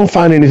mean, I don't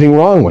find anything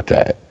wrong with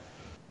that.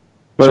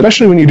 But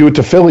especially when you do it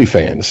to Philly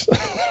fans,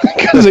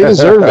 because they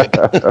deserve it.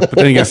 But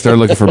then you got to start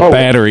looking for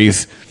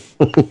batteries.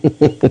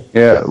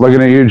 Yeah,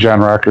 looking at you,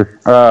 John Rocker.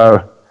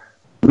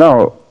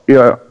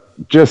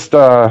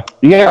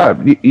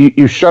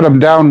 you shut them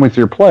down with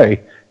your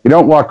play. You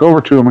don't walk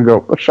over to them and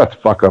go, "Let's shut the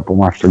fuck up and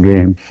watch the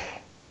game."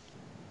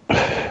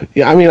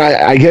 Yeah, I mean,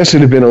 I guess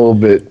it'd have been a little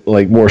bit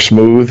like more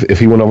smooth if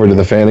he went over to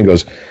the fan and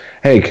goes,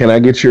 "Hey, can I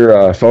get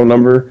your phone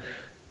number?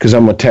 Because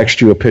I'm gonna text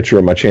you a picture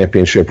of my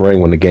championship ring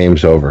when the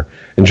game's over.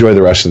 Enjoy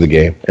the rest of the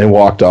game," and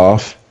walked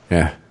off.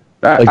 Yeah.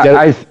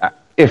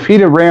 If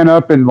he'd have ran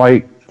up and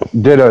like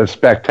did a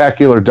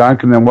spectacular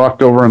dunk and then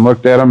walked over and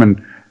looked at him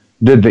and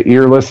did the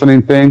ear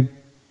listening thing,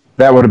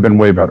 that would have been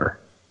way better.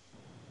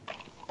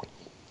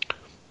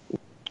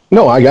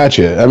 No, I got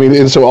you. I mean,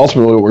 and so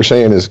ultimately what we're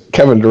saying is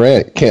Kevin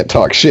Durant can't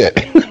talk shit.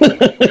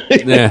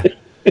 Yeah.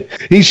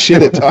 He's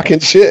shit at talking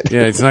shit.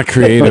 Yeah, it's not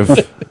creative.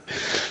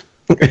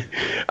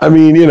 I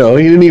mean, he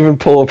didn't even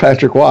pull a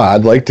Patrick Waugh.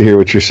 I'd like to hear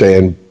what you're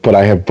saying, but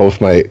I have both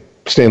my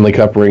Stanley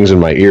Cup rings in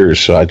my ears,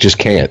 so I just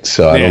can't.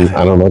 So I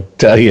don't know what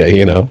to tell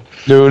you,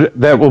 Dude,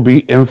 that will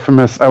be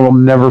infamous. I will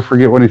never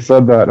forget when he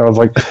said that. I was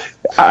like,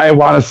 I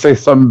want to say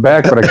something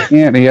back, but I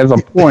can't. He has a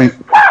point.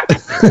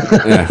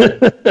 Yeah.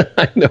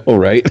 I know,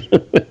 right?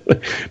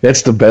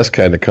 That's the best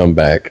kind of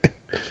comeback.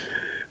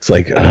 It's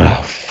like,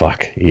 oh,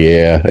 fuck,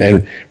 yeah.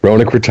 And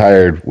Roenick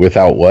retired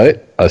without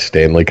what? A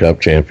Stanley Cup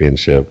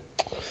championship.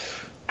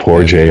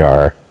 Poor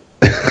JR.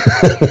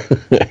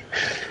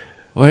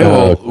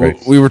 Well,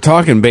 we were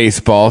talking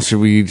baseball. Should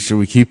we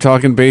keep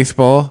talking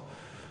baseball?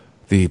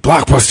 The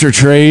blockbuster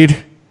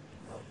trade.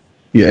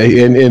 Yeah,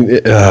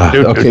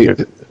 okay.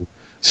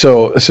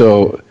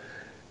 So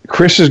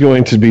Chris is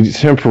going to be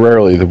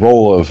temporarily, the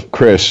role of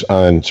Chris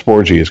on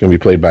Sporgy is going to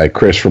be played by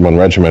Chris from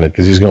Unregimented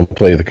because he's going to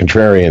play the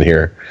contrarian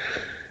here.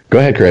 Go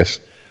ahead, Chris.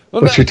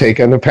 What's your take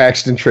on the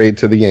Paxton trade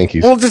to the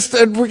Yankees? Well, just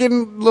we're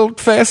getting a little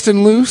fast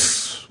and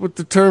loose with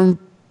the term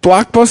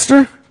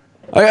blockbuster.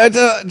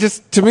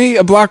 Just to me,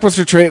 a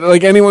blockbuster trade,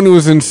 like anyone who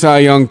was in Cy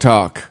Young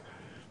talk,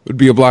 would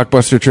be a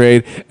blockbuster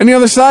trade. And the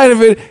other side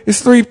of it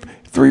is three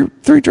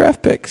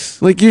draft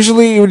picks. Like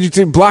usually, would you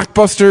say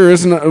blockbuster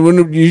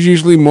wouldn't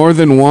usually more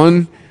than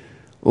one,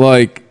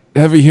 like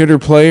heavy hitter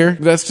player?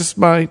 That's just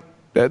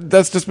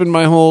been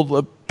my whole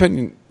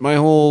opinion, my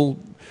whole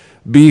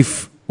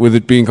beef with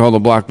it being called a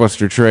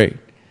blockbuster trade.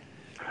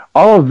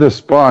 All of this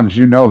spawns,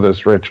 you know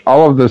this, Rich.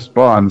 All of this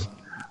spawns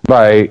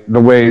by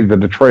the way the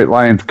Detroit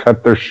Lions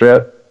cut their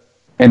shit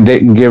and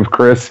didn't give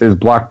Chris his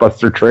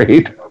blockbuster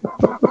trade.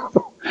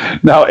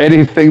 Now,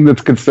 anything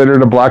that's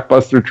considered a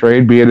blockbuster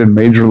trade, be it in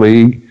Major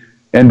League,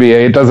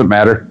 NBA, it doesn't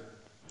matter.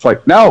 It's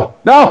like, no,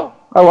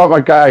 I want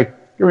my guy.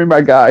 Give me my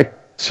guy.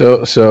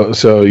 So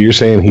you're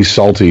saying he's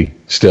salty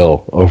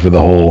still over the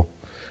whole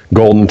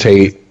Golden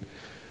Tate,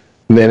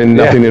 and then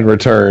nothing in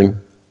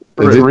return.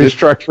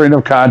 Restructuring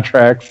of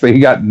contracts. So he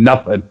got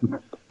nothing.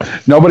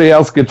 Nobody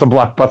else gets a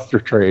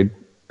blockbuster trade.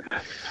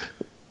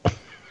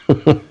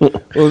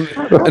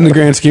 Well, in the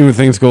grand scheme of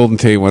things, Golden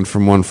Tate went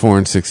from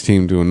 1-4-6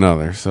 team to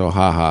another. So,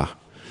 haha.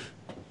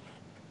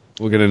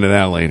 We'll get into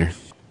that later.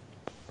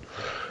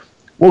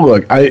 Well,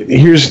 look,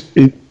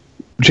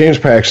 James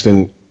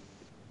Paxton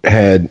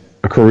had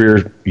a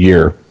career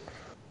year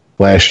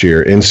last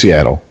year in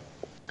Seattle.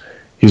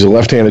 He's a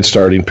left-handed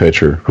starting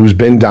pitcher who's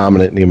been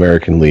dominant in the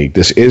American League.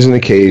 This isn't a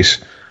case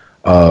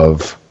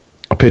of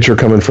a pitcher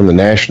coming from the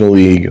National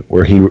League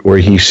where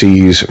he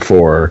sees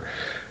for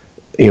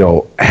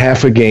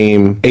half a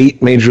game,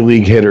 8 major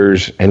league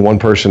hitters, and one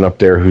person up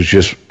there who's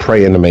just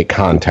praying to make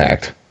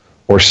contact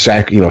or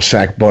sack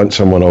bunt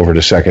someone over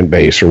to second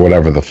base or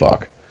whatever the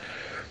fuck.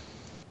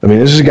 I mean,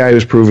 this is a guy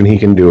who's proven he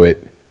can do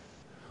it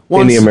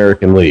in the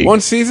American League.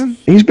 One season?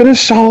 He's been a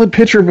solid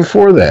pitcher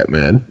before that,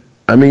 man.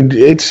 I mean,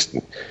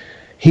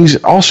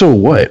 he's also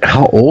what?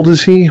 How old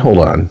is he? Hold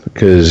on,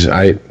 because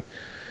to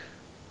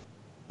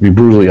be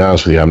brutally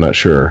honest with you, I'm not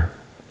sure.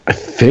 I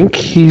think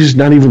he's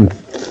not even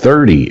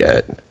 30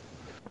 yet.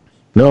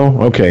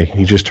 No? Okay,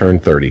 he just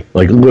turned 30.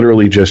 Like,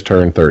 literally just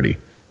turned 30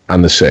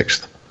 on the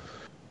 6th.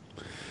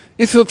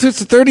 It's a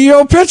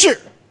 30-year-old pitcher.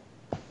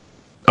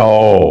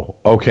 Oh,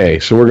 okay.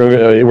 So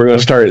we're gonna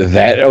start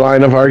that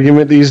line of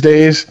argument these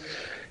days?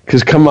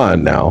 Because come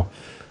on now.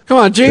 Come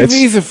on,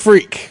 JV's a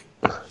freak.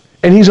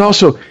 And he's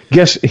also,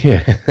 guess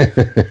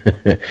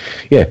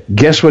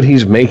what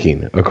he's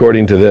making,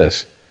 according to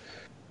this.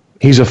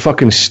 He's a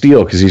fucking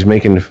steal because he's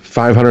making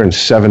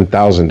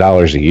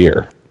 $507,000 a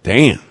year.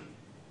 Damn.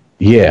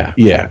 Yeah.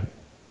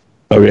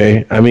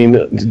 Okay. I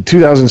mean,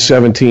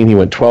 2017 he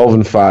went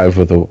 12-5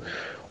 with a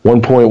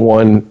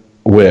 1.1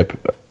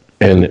 WHIP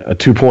and a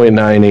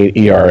 2.98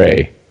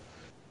 ERA.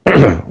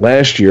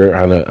 Last year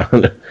on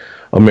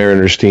a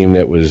Mariners team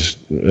that was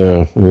he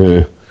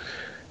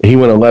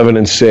went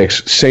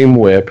 11-6, same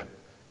WHIP.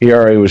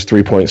 ERA was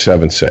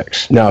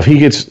 3.76. Now, if he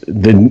gets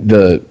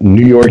the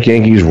New York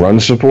Yankees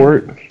run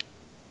support,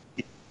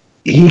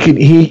 he could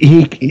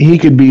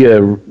be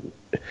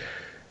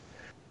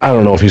I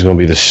don't know if he's going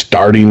to be the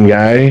starting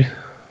guy,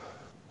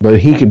 but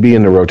he could be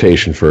in the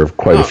rotation for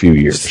quite a few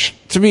years.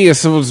 To me, as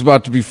someone's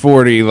about to be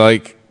 40,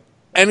 like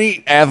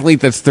any athlete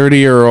that's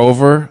 30 or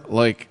over,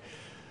 like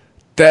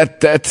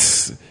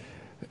that's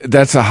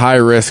a high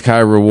risk, high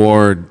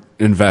reward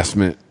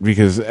investment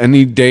because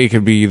any day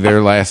could be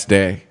their last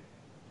day.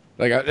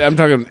 Like I'm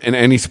talking in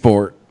any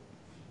sport.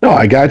 No,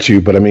 I got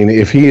you, but I mean,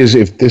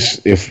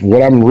 if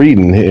what I'm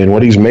reading and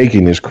what he's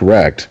making is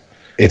correct,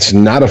 it's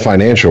not a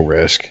financial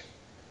risk.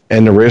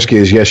 And the risk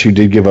is, yes, you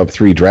did give up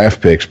 3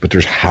 draft picks, but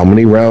there's how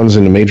many rounds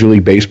in the Major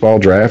League Baseball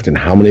draft, and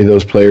how many of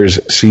those players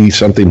see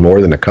something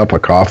more than a cup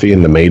of coffee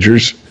in the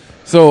majors?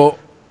 So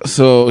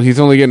he's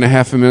only getting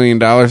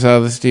 $500,000 out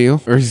of this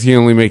deal, or is he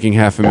only making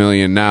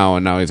 $500,000 now,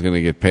 and now he's going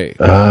to get paid?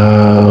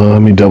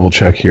 Let me double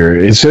check here.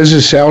 It says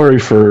his salary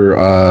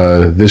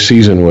for this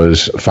season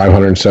was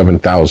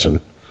 $507,000.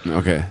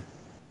 Okay.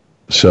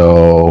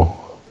 So,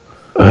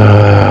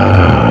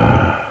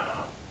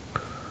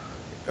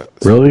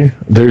 really?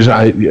 There's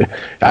I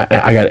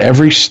got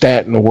every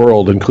stat in the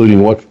world,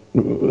 including what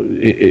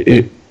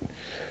if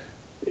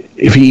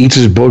he eats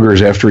his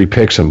boogers after he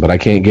picks them, but I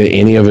can't get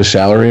any of his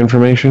salary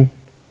information.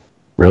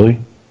 Really?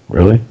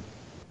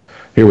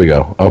 Here we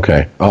go.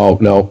 Okay. Oh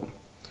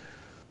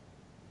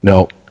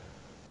no,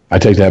 I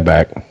take that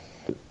back.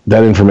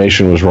 That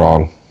information was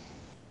wrong.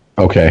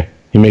 Okay,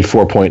 he made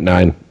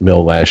 $4.9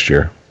 million last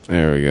year.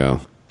 There we go.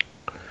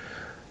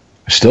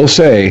 Still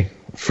say,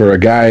 for a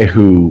guy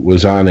who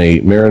was on a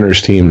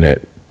Mariners team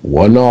that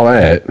wasn't all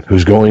that,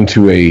 who's going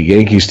to a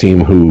Yankees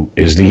team who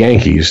is the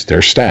Yankees,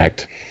 they're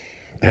stacked,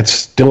 that's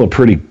still a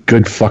pretty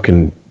good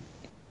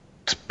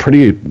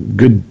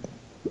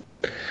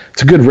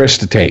it's a good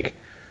risk to take.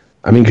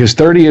 I mean, because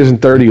 30 isn't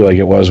 30 like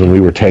it was when we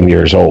were 10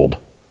 years old.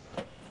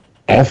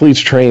 Athletes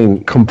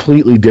train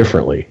completely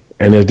differently.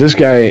 And if this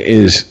guy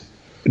is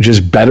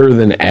just better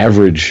than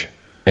average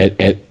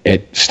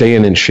at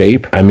staying in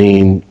shape, I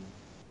mean,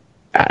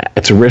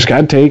 it's a risk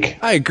I'd take.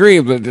 I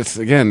agree, but it's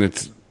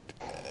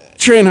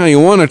train how you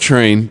want to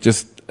train.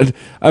 Just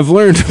I've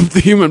learned of the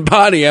human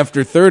body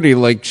after 30,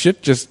 like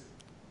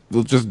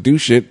we'll just do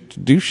shit.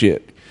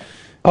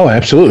 Oh,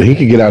 absolutely. He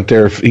can get out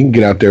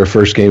there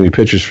first game he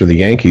pitches for the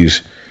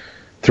Yankees,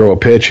 throw a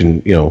pitch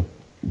and,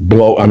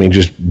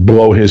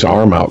 blow his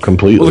arm out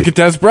completely. Well, look at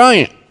Des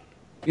Bryant.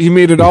 He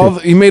made it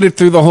he made it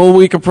through the whole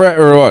week of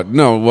practice, or what?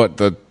 No,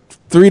 the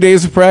 3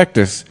 days of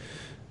practice.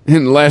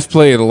 In the last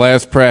play of the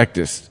last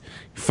practice.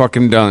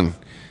 Fucking done.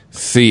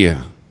 See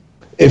ya.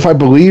 If I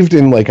believed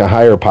in like a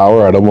higher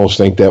power, I'd almost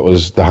think that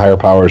was the higher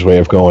power's way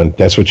of going,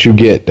 that's what you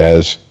get,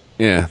 Des.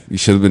 Yeah, you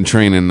should have been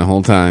training the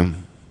whole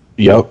time.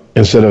 Yep.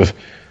 Instead of,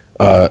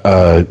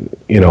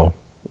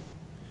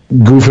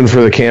 goofing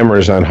for the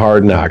cameras on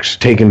Hard Knocks,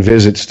 taking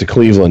visits to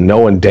Cleveland,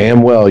 knowing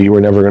damn well you were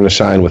never going to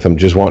sign with them,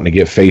 just wanting to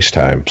get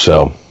FaceTime.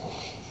 So,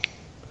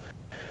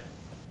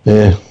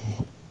 yeah.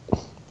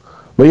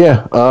 But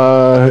yeah.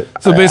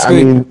 So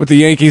basically, with the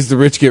Yankees, the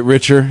rich get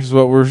richer is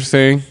what we're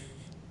saying.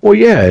 Well,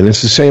 yeah, and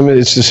it's the same.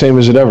 It's the same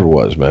as it ever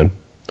was, man.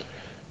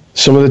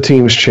 Some of the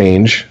teams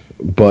change,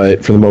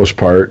 but for the most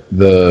part,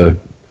 the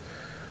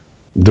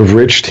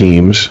rich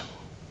teams,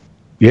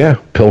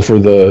 pilfer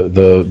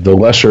the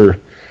lesser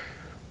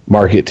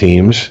market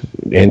teams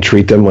and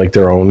treat them like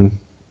their own,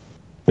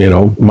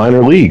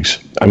 minor leagues.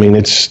 I mean,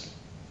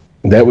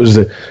 that was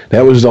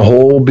the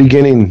whole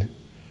beginning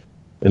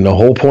and the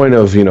whole point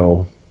of,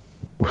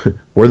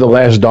 we're the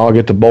last dog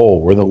at the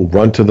bowl. We're the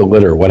runt to the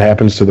litter. What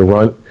happens to the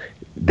runt?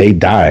 They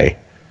die.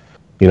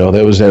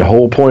 That was that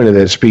whole point of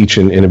that speech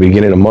in the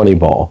beginning of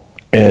Moneyball.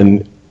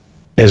 And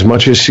as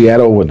much as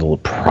Seattle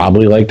would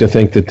probably like to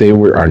think that they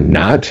are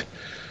not,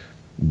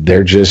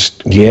 they're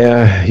just,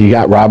 you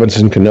got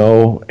Robinson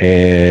Cano,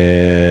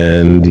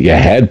 and you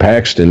had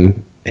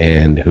Paxton,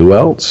 and who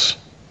else?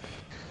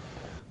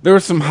 There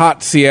was some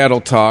hot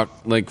Seattle talk,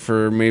 like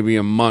for maybe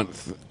a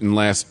month in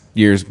last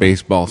year's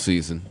baseball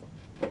season.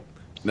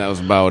 That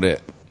was about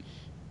it.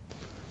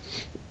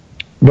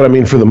 But I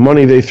mean, for the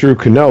money they threw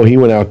Cano, he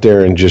went out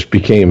there and just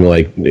became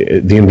like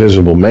the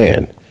invisible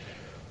man.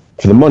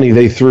 For the money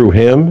they threw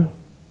him,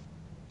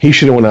 he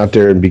should have went out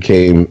there and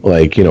became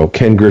like,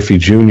 Ken Griffey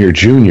Jr.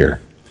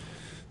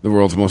 The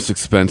world's most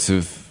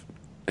expensive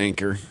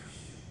anchor.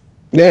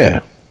 Yeah.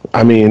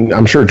 I mean,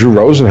 I'm sure Drew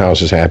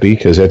Rosenhaus is happy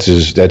because that's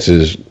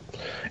his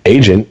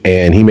agent,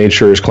 and he made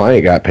sure his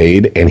client got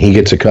paid, and he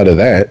gets a cut of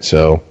that,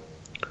 so.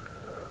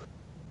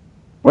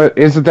 What,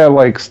 isn't that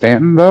like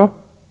Stanton, though?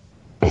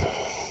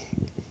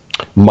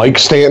 Mike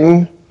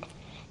Stanton?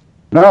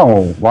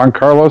 No, Juan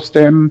Carlos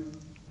Stanton?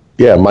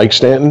 Yeah, Mike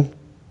Stanton.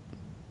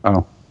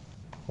 Oh.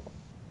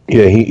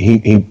 Yeah,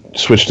 he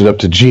switched it up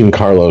to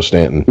Giancarlo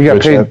Stanton. He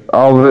got paid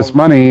all of this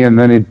money, and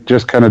then he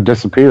just kind of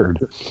disappeared.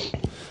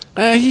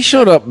 He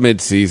showed up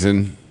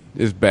mid-season.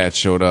 His bat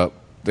showed up.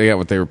 They got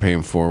what they were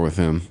paying for with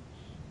him.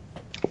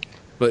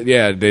 But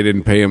yeah, they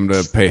didn't pay him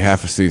to pay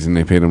half a season.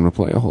 They paid him to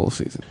play a whole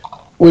season.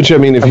 Which, I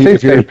mean, I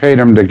think they paid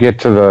him to get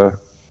to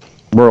the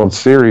World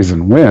Series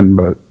and win,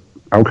 but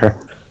okay.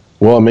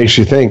 Well, it makes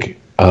you think.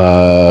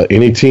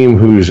 Any team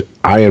who's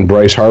eyeing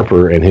Bryce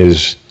Harper and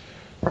his,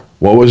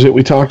 what was it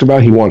we talked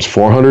about? He wants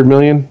 $400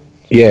 million.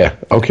 Yeah.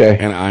 Okay.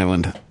 An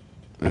island.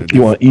 And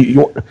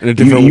a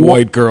different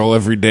white girl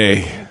every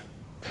day.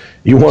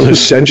 You want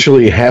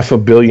essentially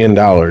 $500 million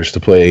to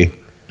play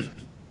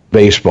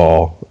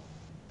baseball.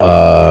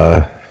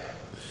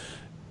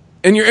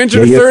 And you're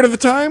injured a third of the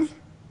time?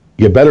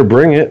 You better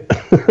bring it.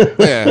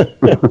 Yeah.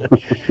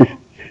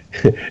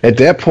 At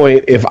that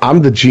point, if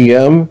I'm the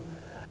GM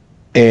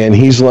and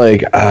he's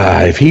like,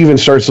 if he even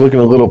starts looking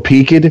a little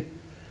peaked,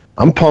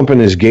 I'm pumping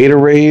his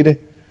Gatorade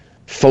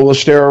full of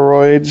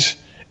steroids,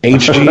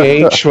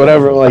 HGH,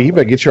 whatever. Like, you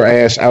better get your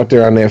ass out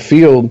there on that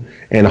field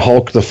and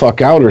Hulk the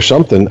fuck out or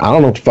something. I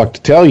don't know what the fuck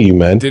to tell you,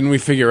 man. Didn't we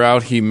figure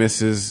out he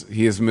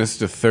has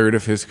missed a third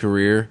of his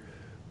career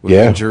with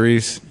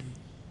injuries?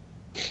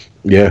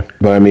 Yeah,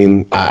 but I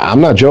mean,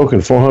 I'm not joking.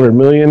 $400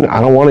 million.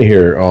 I don't want to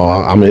hear,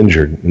 "Oh, I'm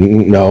injured."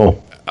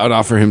 No, I'd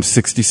offer him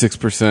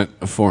 66%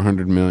 of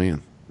 $400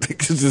 million.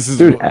 Because this is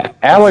dude.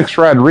 Alex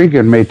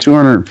Rodriguez made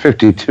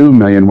 $252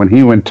 million when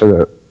he went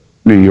to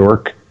New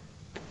York.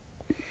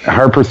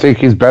 Harper think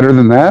he's better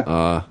than that?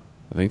 I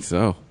think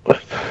so.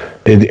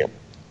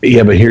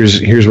 Yeah, but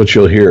here's what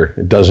you'll hear.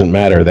 It doesn't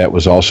matter. That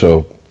was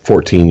also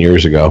 14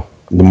 years ago.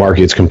 The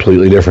market's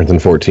completely different than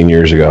 14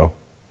 years ago.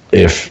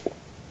 If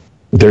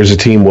there's a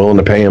team willing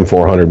to pay him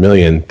 $400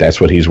 million,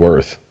 that's what he's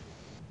worth.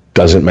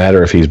 Doesn't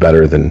matter if he's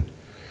better than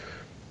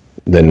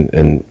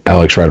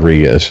Alex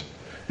Rodriguez.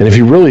 And if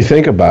you really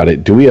think about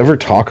it, do we ever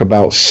talk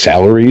about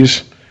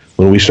salaries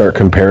when we start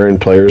comparing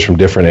players from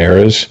different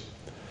eras?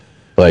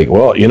 Like,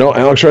 well,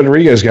 Alex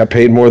Rodriguez got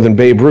paid more than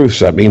Babe Ruth,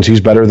 so that means he's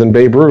better than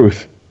Babe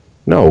Ruth.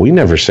 No, we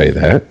never say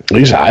that. At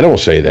least I don't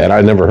say that. I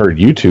never heard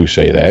you two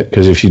say that,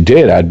 because if you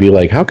did, I'd be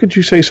like, how could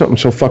you say something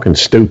so fucking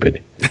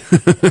stupid?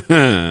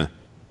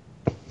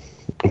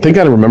 I think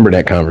I remember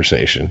that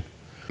conversation.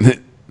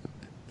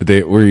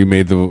 Where you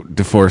made the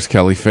DeForest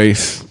Kelly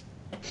face?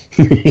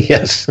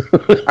 Yes.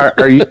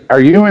 Are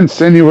you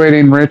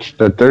insinuating, Rich,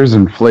 that there's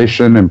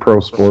inflation in pro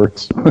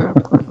sports?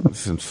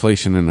 There's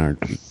inflation in our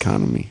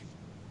economy.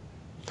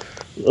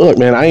 Look,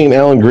 man, I ain't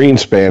Alan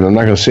Greenspan. I'm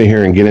not going to sit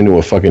here and get into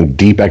a fucking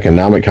deep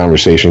economic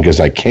conversation because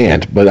I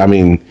can't. But, I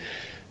mean,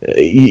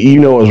 you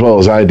know as well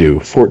as I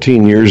do,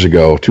 14 years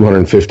ago,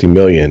 $250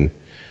 million.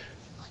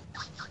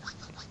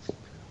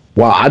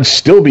 Wow, I'd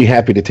still be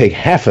happy to take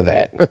half of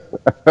that.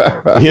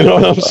 You know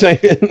what I'm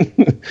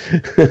saying?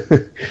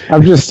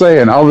 I'm just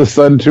saying, all of a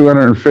sudden,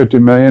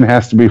 $250 million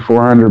has to be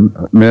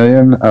 $400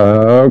 million.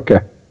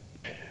 Okay.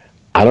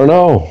 I don't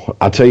know.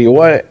 I'll tell you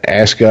what.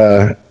 Ask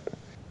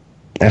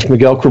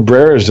Miguel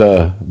Cabrera's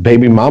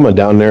baby mama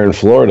down there in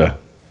Florida,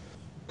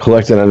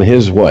 collected on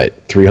his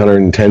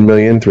 $310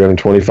 million,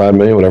 $325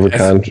 million, whatever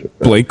kind.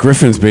 Blake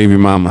Griffin's baby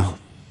mama.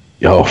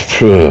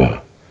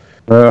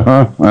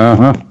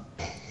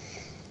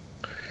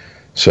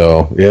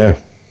 So yeah,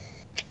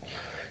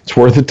 it's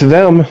worth it to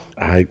them.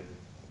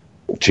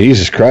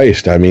 Jesus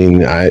Christ. I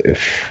mean, I'd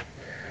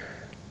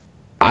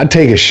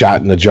take a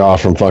shot in the jaw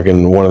from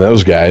fucking one of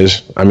those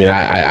guys. I mean,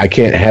 I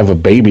can't have a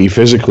baby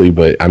physically,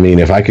 but I mean,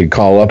 if I could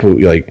call up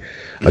like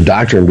a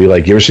doctor and be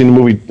like, "You ever seen the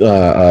movie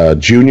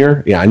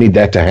Junior? Yeah, I need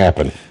that to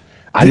happen.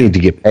 I need to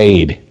get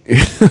paid."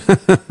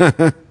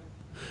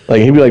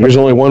 Like, he'd be like, "There's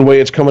only one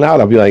way it's coming out."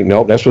 I'll be like,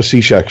 "Nope, that's what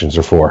C-sections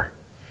are for."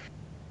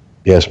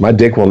 Yes, my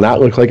dick will not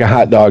look like a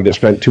hot dog that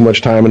spent too much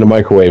time in the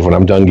microwave when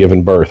I'm done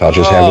giving birth. I'll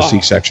just have a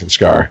C-section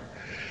scar.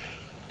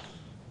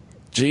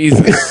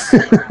 Jesus.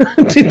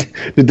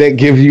 Did that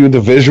give you the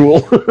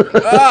visual?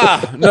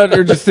 No,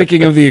 they're just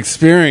thinking of the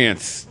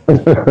experience.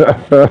 I'd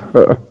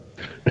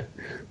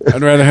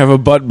rather have a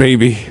butt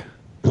baby.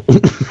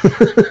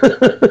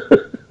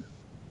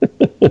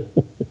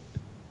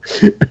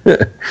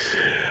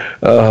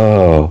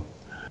 Oh.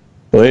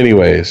 Well,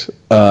 anyways,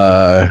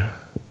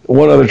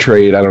 one other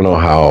trade, I don't know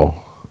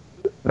how.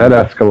 That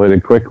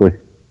escalated quickly.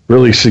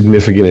 Really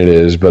significant it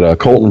is, but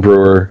Colton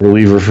Brewer,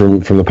 reliever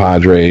from the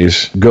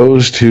Padres,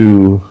 goes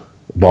to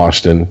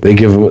Boston. They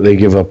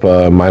give up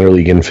a minor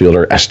league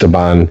infielder,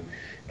 Esteban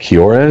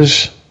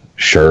Quiroz.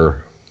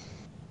 Sure.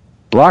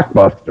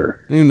 Blockbuster.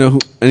 I don't even know who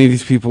any of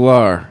these people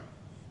are.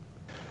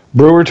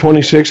 Brewer,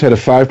 26, had a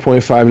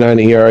 5.59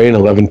 ERA in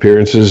 11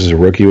 appearances as a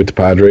rookie with the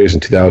Padres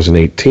in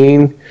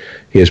 2018.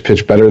 He has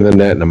pitched better than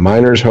that in the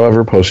minors,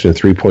 however, posting a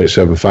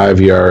 3.75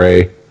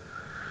 ERA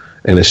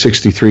and a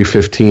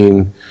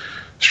 63.15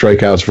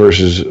 strikeouts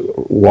versus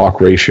walk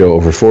ratio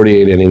over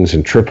 48 innings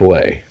in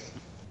AAA.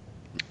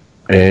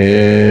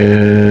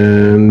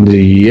 And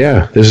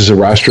yeah, this is a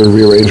roster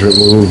rearrangement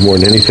move more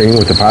than anything,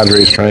 with the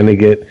Padres trying to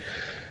get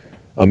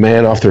a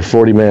man off their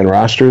 40-man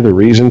roster. The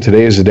reason: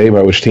 today is the day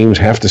by which teams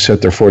have to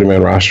set their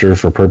 40-man roster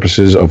for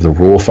purposes of the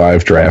Rule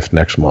 5 draft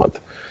next month.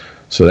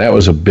 So that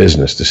was a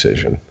business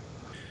decision.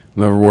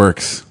 Never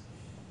works.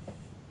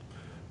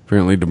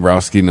 Apparently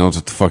Dombrowski knows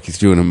what the fuck he's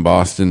doing in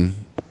Boston.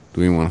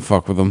 Do we want to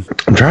fuck with him?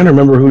 I'm trying to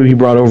remember who he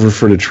brought over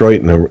for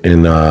Detroit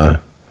in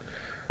a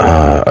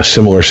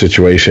similar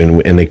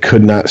situation, and they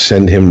could not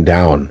send him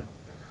down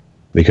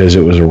because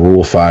it was a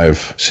Rule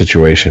 5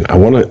 situation. I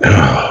want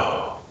to...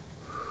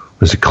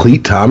 Was it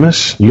Cleat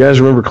Thomas? You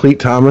guys remember Cleat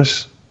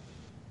Thomas?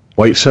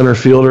 White center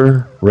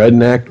fielder,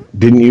 redneck,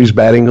 didn't use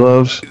batting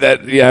gloves?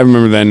 Yeah, I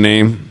remember that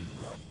name.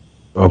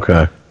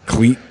 Okay.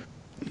 Cleat.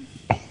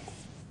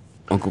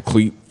 Uncle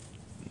Cleat.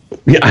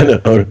 Yeah, I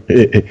know.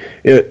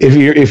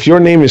 If your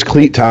name is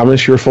Cleat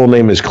Thomas, your full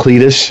name is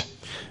Cletus.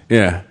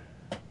 Yeah.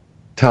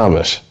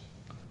 Thomas.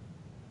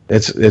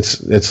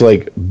 It's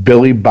like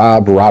Billy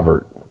Bob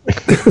Robert.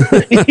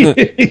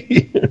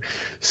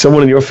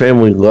 Someone in your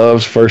family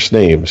loves first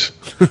names.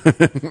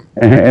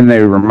 And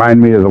they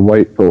remind me of the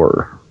White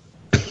Thor.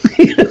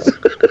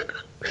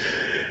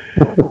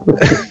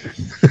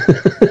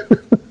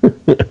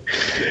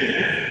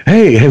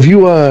 Hey, have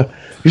you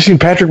seen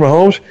Patrick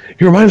Mahomes?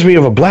 He reminds me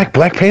of a Black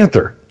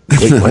Panther.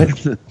 Wait,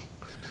 what?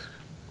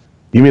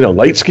 You mean a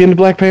light-skinned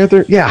Black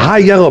Panther? Yeah, high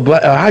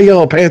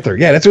yellow panther.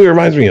 Yeah, that's who he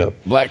reminds me of.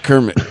 Black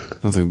Kermit.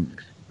 Something.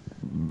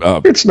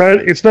 It's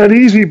not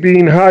easy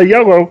being high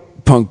yellow.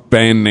 Punk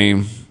band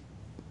name,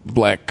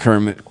 Black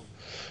Kermit.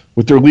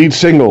 With their lead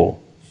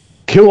single,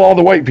 "Kill All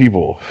the White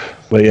People."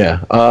 But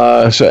yeah,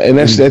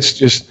 that's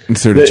just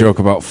insert a joke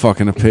about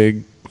fucking a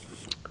pig.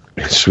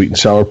 Sweet and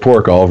sour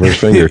pork all over his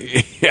finger.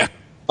 Yeah.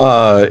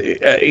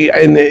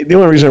 And the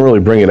only reason I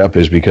really bring it up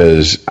is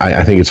because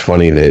I think it's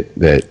funny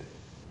that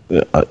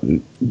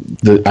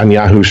on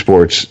Yahoo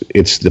Sports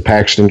it's the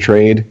Paxton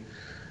trade,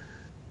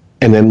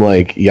 and then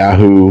like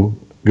Yahoo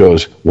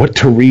goes, "What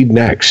to read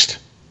next?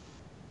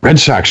 Red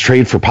Sox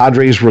trade for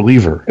Padres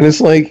reliever." And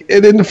it's like,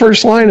 and then the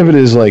first line of it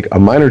is like, "A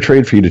minor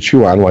trade for you to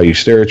chew on while you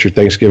stare at your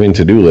Thanksgiving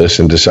to-do list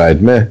and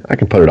decide, meh, I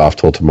can put it off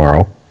till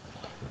tomorrow."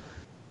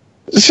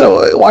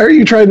 So why are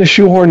you trying to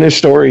shoehorn this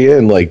story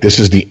in like this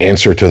is the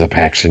answer to the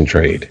Paxton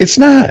trade? It's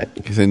not.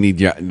 Because they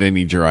need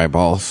your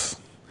eyeballs.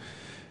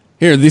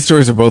 Here, these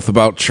stories are both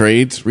about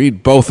trades.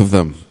 Read both of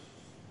them.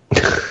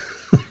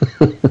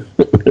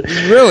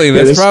 Really,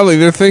 that's probably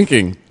their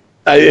thinking.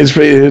 It's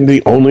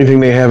the only thing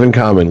they have in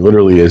common,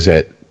 literally, is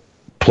that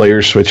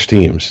players switch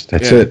teams.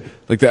 That's it.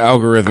 Like the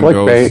algorithm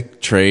goes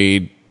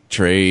trade.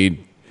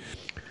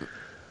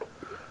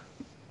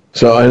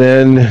 So, and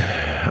then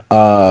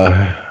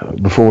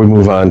before we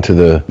move on to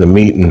the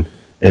meat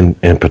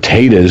and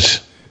potatoes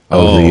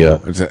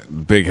it's a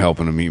big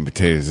helping of meat and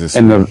potatoes this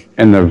and week.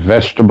 the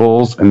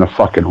vegetables and the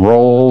fucking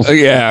rolls.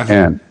 Yeah,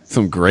 and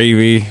some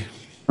gravy.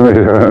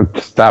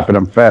 Stop it!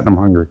 I'm fat and I'm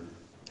hungry.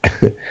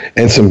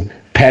 And some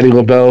Patty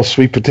LaBelle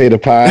sweet potato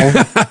pie.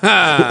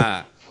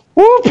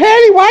 Ooh,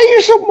 Patty, why are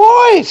you so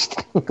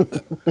moist?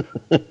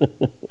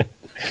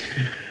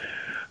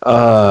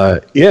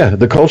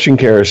 The coaching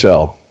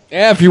carousel.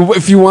 Yeah, if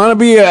you want to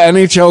be an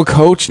NHL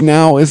coach,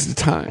 now is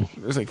the time.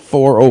 There's like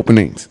 4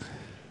 openings.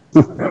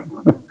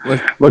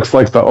 Looks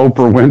like the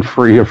Oprah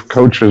Winfrey of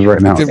coaches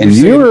right now. And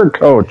you're a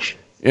coach.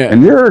 Yeah.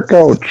 And you're a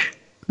coach.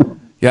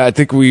 Yeah, I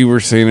think we were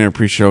saying in our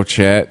pre-show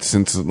chat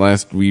since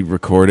last we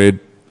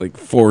recorded, like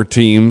 4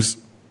 teams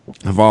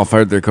have all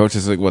fired their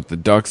coaches. Like what, the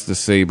Ducks, the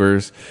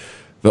Sabres,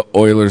 the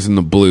Oilers, and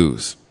the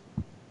Blues.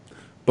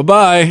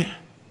 Bye-bye.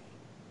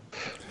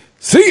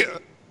 See ya.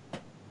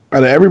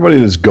 Out of everybody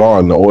that's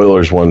gone, the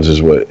Oilers ones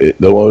is what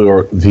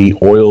the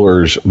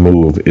Oilers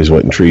move is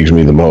what intrigues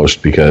me the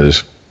most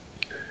because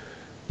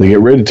they get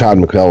rid of Todd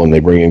McClellan,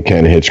 they bring in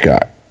Ken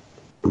Hitchcock.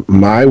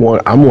 I'm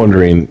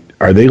wondering,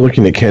 are they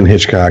looking at Ken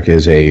Hitchcock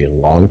as a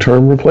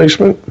long-term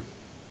replacement?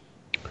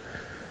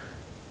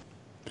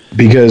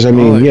 Because I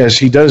mean, yes,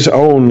 he does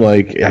own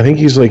I think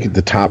he's like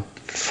the top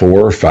 4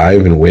 or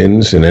 5 in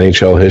wins in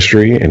NHL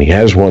history, and he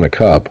has won a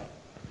cup.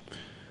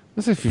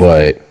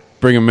 But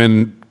bring him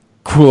in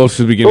close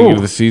to the beginning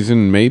of the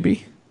season,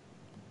 maybe.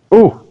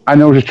 Oh, I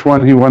know which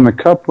one he won the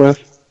cup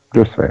with.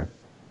 Just saying.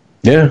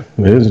 Yeah,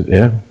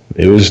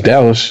 it was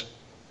Dallas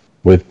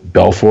with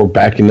Belfour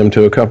backing them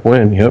to a cup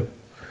win. Yep.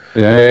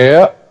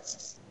 Yeah.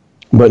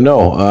 But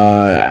no,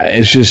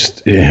 it's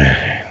just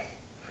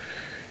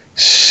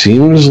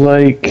seems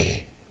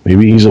like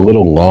maybe he's a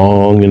little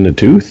long in the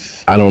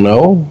tooth. I don't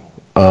know.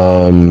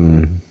 I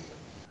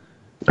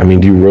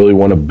mean, do you really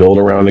want to build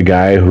around a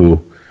guy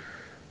who?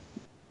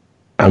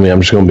 I mean,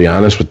 I'm just going to be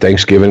honest. With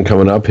Thanksgiving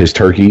coming up, his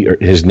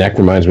neck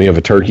reminds me of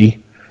a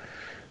turkey,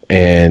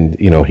 and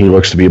he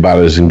looks to be about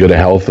as in good a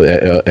health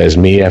as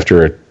me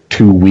after a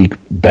 2-week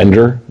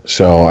bender.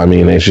 So, I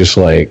mean, it's just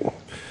like.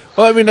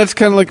 Well, I mean, that's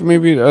kind of like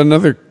maybe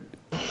another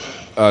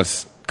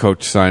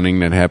coach signing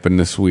that happened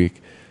this week.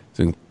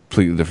 It's a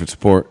completely different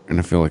sport, and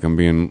I feel like I'm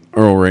being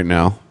Earl right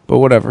now. But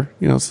whatever,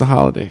 it's the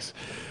holidays.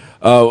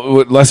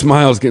 Les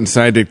Miles getting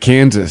signed at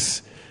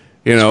Kansas.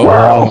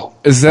 Wow.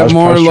 Is that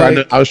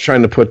I was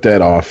trying to put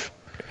that off.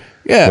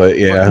 Yeah. But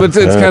yeah. But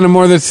it's kind of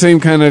more the same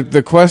kind of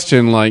the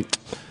question,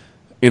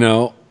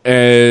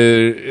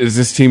 is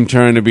this team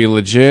trying to be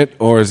legit,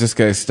 or is this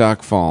guy's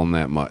stock falling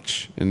that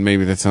much? And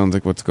maybe that sounds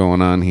like what's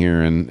going on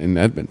here in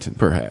Edmonton,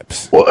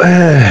 perhaps. Well,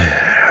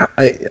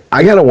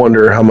 I got to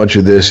wonder how much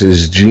of this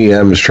is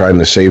GMs trying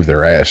to save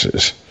their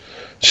asses,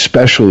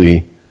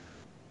 especially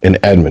in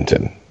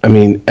Edmonton. I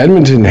mean,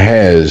 Edmonton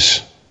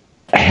has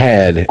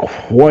had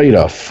quite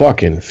a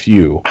fucking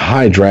few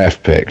high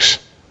draft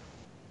picks.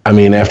 I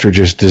mean, after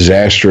just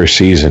disastrous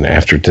season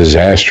after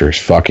disastrous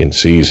fucking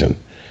season.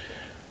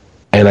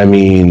 And I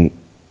mean,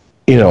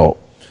 weren't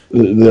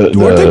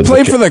they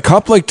played for the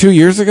Cup like 2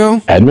 years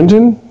ago?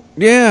 Edmonton?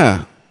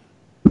 Yeah.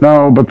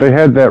 No, but they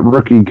had that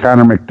rookie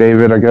Connor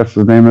McDavid, I guess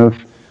his name is.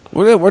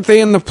 Weren't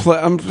they in the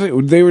play?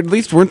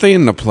 Weren't they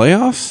in the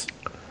playoffs?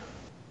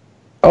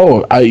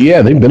 Oh,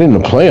 yeah, they've been in the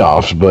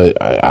playoffs,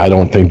 but I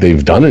don't think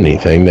they've done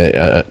anything.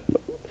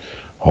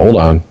 Hold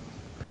on.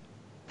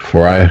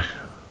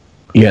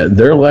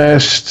 Their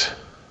last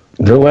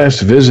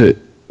visit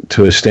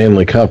to a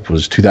Stanley Cup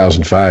was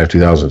 2005,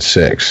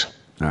 2006.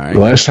 All right. The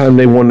last time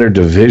they won their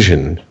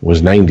division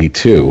was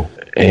 92.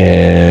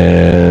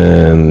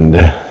 And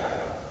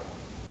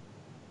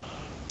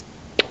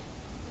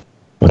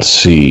let's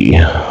see.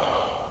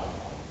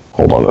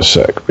 Hold on a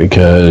sec,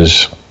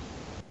 because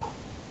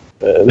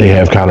they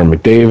have Connor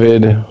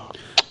McDavid.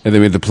 And they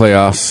made the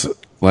playoffs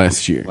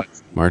last year,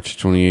 March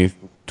 28th,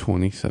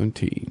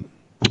 2017.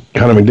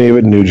 Connor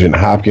McDavid, Nugent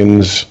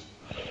Hopkins.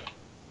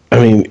 I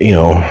mean,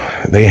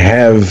 they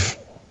have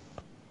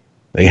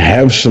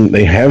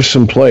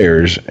some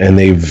players, and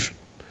they've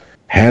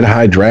had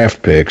high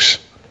draft picks,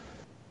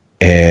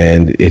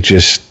 and it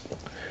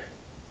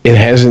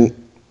hasn't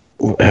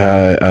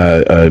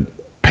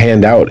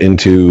panned out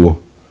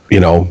into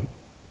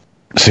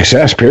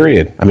success.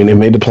 Period. I mean, they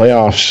made the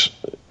playoffs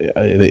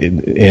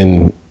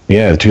in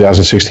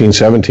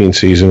 2016-17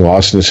 season,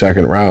 lost in the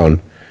second round.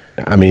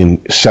 I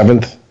mean,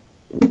 seventh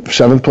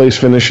place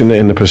finish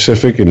in the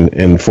Pacific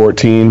in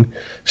 14,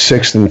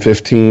 sixth in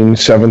 15,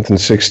 seventh in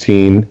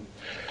 16,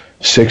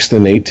 sixth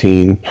in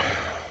 18.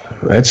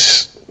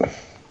 That's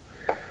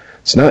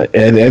not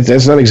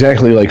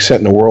exactly like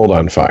setting the world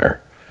on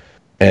fire.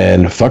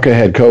 And fuck a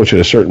head coach at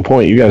a certain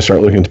point. You got to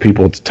start looking at the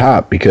people at the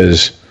top,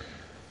 because,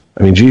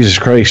 I mean, Jesus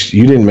Christ,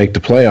 you didn't make the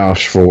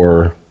playoffs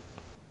for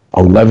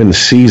 11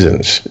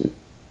 seasons.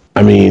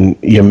 I mean,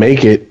 you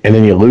make it, and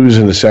then you lose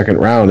in the second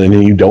round, and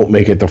then you don't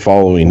make it the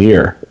following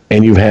year.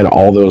 And you've had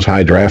all those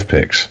high draft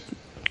picks.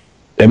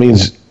 That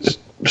means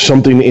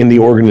something in the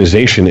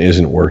organization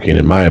isn't working,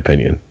 in my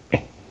opinion.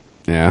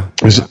 Yeah.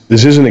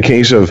 This isn't a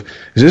case of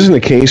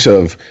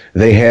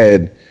they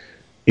had,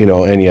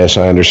 and yes,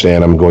 I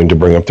understand I'm going to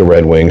bring up the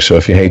Red Wings. So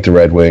if you hate the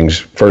Red Wings,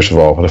 first of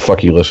all, what the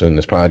fuck you listen to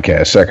this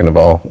podcast? Second of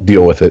all,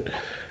 deal with it.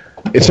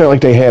 It's not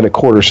like they had a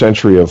quarter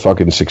century of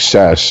fucking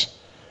success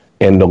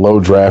and the low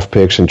draft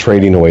picks and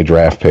trading away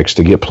draft picks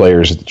to get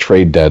players at the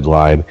trade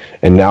deadline,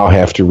 and now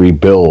have to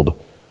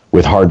rebuild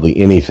with hardly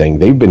anything.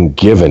 They've been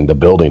given the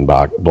building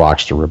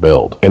blocks to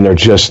rebuild, and they're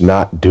just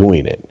not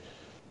doing it.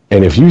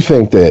 And if you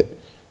think that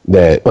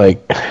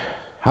like,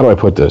 how do I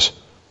put this?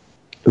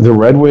 The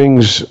Red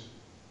Wings'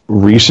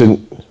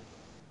 recent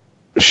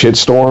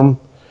shitstorm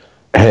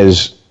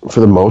has, for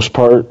the most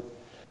part,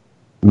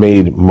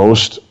 made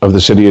most of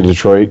the city of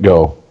Detroit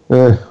go,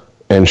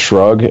 and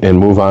shrug and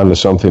move on to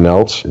something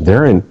else.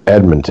 They're in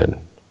Edmonton.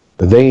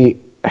 They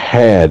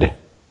had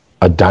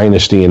a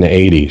dynasty in the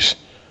 80s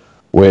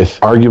with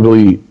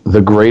arguably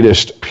the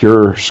greatest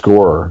pure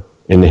scorer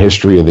in the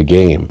history of the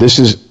game.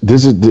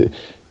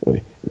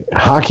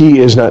 Hockey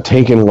is not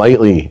taken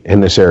lightly in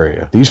this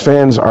area. These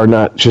fans are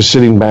not just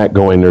sitting back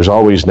going, there's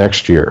always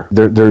next year.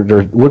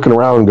 They're looking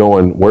around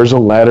going, where's a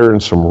ladder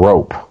and some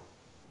rope?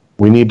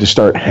 We need to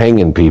start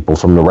hanging people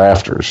from the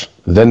rafters.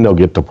 Then they'll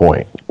get the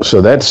point.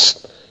 So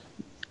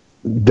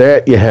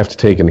that you have to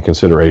take into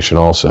consideration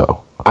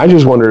also. I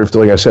just wonder if,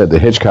 like I said, the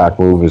Hitchcock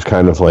move is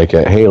kind of like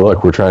hey,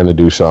 look, we're trying to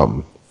do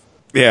something.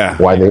 Yeah.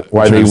 Why they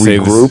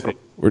regroup?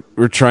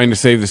 We're trying to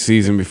save the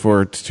season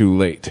before it's too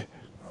late.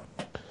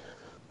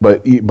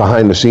 But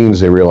behind the scenes,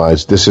 they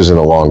realize this isn't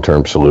a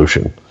long-term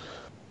solution.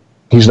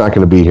 He's not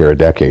going to be here a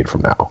decade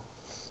from now.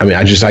 I mean,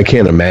 I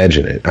can't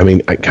imagine it. I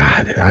mean,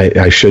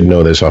 I should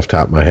know this off the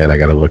top of my head. I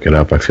got to look it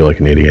up. I feel like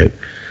an idiot.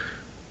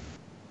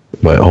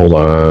 But hold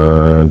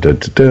on.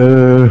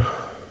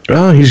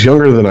 Oh, he's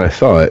younger than I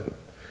thought.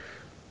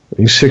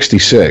 He's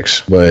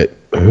 66. But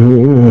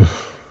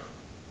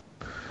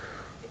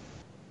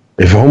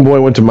if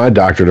homeboy went to my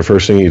doctor, the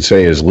first thing he'd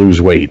say is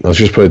lose weight. Let's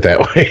just put it that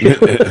way.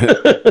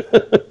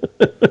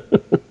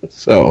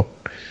 So,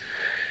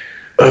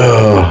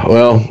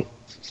 well,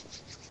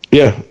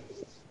 yeah.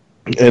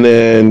 And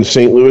then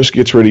St. Louis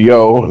gets rid of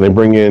Yo, and they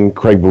bring in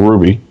Craig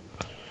Berube,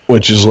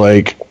 which is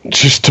like,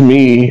 just to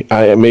me,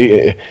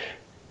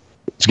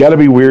 it's got to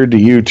be weird to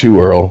you too,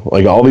 Earl.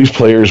 Like, all these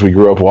players we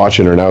grew up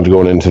watching are now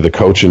going into the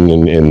coaching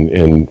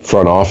and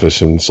front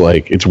office, and it's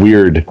like, it's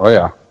weird. Oh,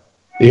 yeah.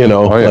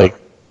 Like,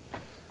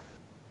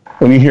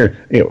 when you hear,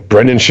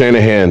 Brendan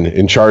Shanahan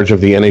in charge of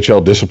the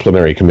NHL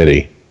disciplinary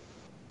committee,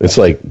 it's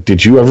like,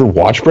 did you ever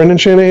watch Brendan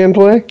Shanahan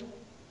play?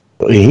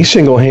 He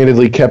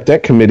single-handedly kept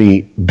that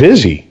committee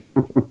busy.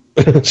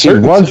 He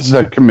was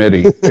the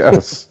committee,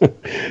 yes.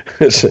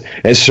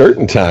 At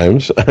certain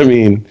times. I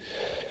mean,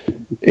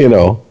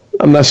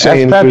 I'm not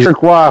saying... Ask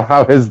Patrick Waugh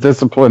how his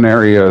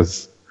disciplinary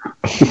is.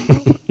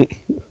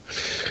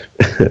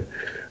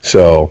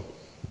 So,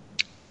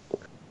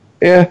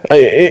 yeah,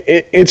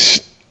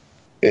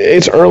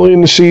 it's early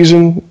in the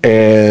season,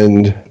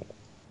 and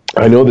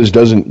I know this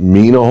doesn't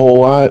mean a whole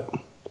lot,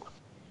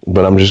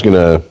 but I'm just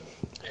gonna.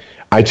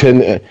 I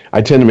tend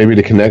to maybe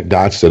to connect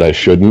dots that I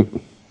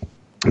shouldn't.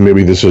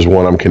 Maybe this is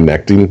one I'm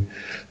connecting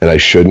that I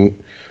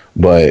shouldn't,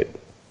 but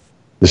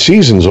the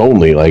season's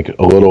only like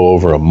a little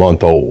over a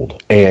month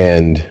old,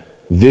 and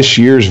this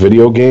year's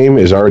video game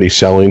is already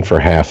selling for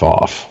half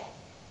off.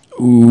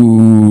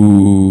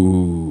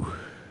 Ooh.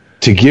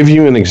 To give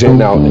you an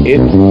example,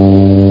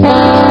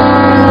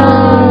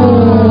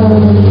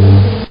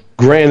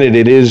 granted,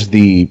 it is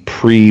the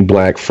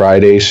pre-Black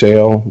Friday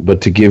sale,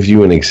 but to give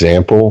you an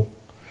example,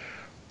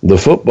 the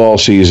football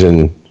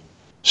season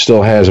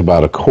still has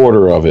about a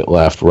quarter of it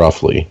left,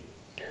 roughly.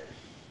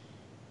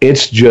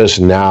 It's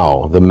just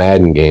now the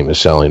Madden game is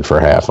selling for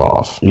half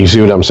off. You see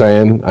what I'm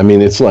saying? I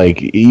mean, it's like,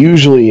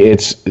 usually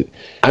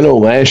I know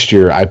last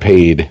year I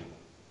paid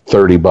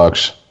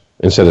 $30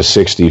 instead of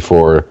 $60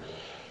 for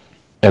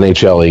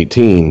NHL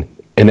 18,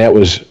 and that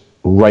was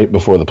right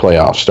before the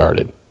playoffs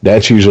started.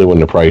 That's usually when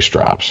the price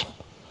drops.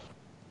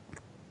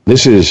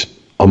 This is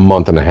a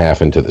month and a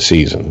half into the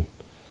season.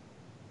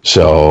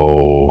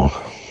 So,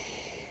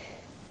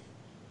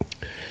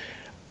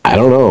 I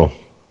don't know.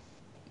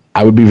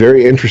 I would be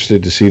very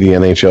interested to see the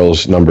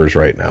NHL's numbers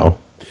right now.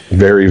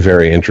 Very,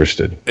 very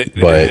interested.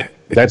 But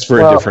that's for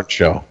a different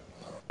show.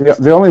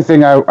 The only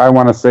thing I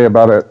want to say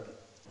about it,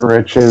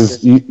 Rich,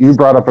 is you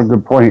brought up a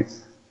good point.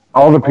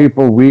 All the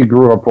people we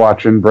grew up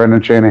watching,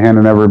 Brendan Shanahan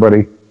and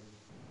everybody,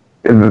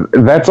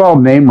 that's all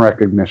name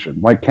recognition.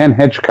 Like Ken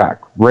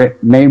Hitchcock,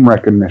 name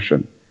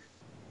recognition.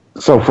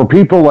 So for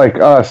people like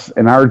us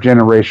in our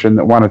generation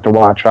that wanted to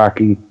watch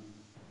hockey,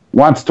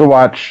 wants to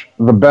watch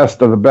the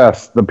best of the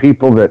best, the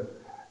people that,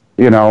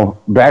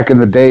 back in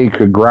the day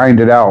could grind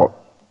it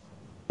out.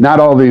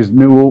 Not all these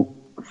new,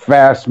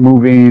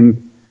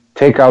 fast-moving,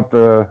 take out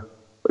the,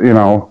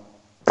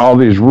 all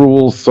these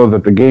rules so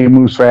that the game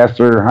moves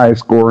faster,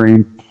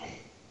 high-scoring.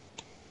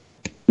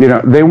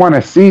 They want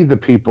to see the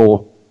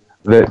people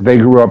that they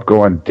grew up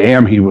going,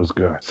 damn, he was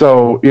good.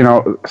 So,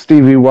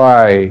 Stevie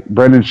Y,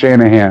 Brendan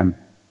Shanahan,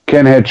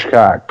 Ken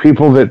Hitchcock,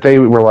 people that they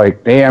were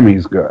like, damn,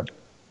 he's good.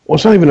 Well,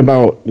 it's not even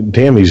about,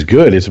 damn, he's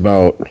good. It's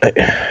about,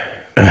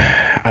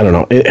 I don't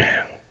know.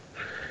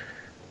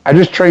 I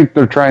just think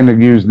they're trying to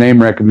use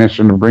name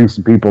recognition to bring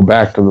some people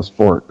back to the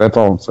sport. That's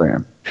all I'm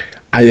saying.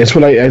 I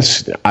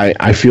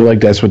feel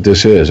like that's what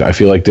this is. I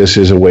feel like this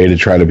is a way to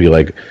try to be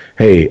like,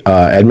 hey,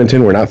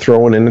 Edmonton, we're not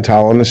throwing in the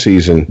towel on the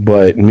season,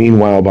 but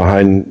meanwhile,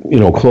 behind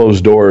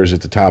closed doors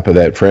at the top of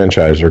that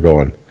franchise, they're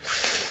going,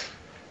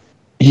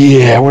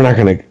 yeah, we're not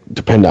going to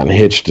depend on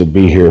Hitch to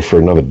be here for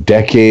another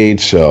decade,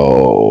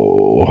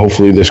 so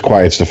hopefully this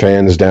quiets the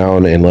fans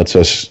down and lets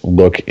us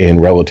look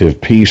in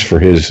relative peace for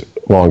his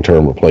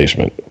long-term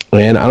replacement.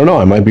 And I don't know,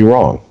 I might be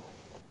wrong.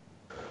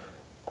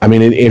 I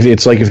mean, if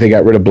it's like if they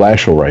got rid of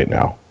Blashill right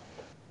now.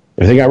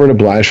 If they got rid of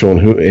Blashill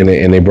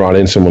and they brought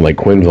in someone like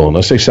Quenneville,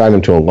 unless they signed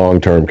him to a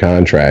long-term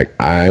contract,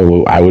 I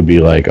would be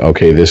like,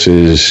 okay, this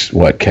is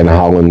what Ken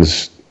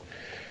Holland's,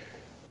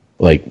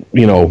 like,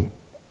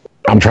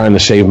 I'm trying to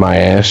save my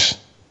ass.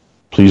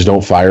 Please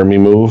don't fire me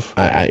move.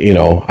 I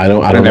don't and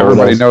know.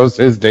 Everybody knows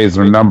his days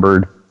are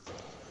numbered.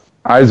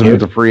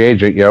 Yzerman's a free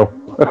agent, yo.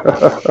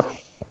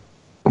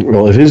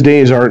 Well, if his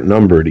days aren't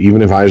numbered,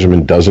 even if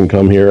Yzerman doesn't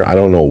come here, I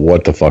don't know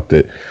what the fuck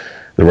that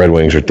the Red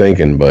Wings are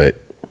thinking. But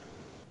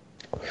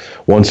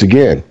once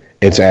again,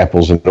 it's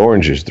apples and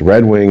oranges. The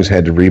Red Wings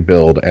had to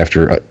rebuild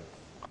after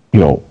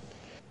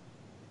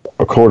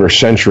a quarter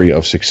century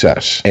of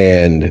success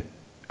and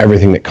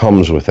everything that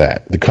comes with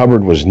that. The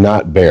cupboard was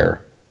not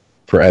bare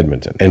for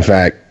Edmonton. In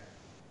fact,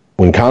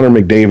 when Connor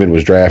McDavid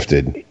was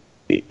drafted,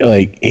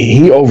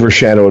 he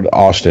overshadowed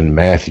Austin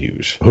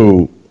Matthews,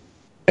 who,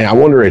 and I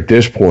wonder at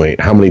this point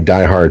how many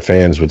diehard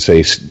fans would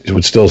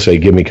still say,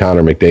 give me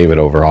Connor McDavid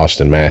over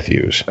Austin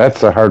Matthews.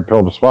 That's a hard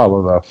pill to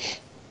swallow, though.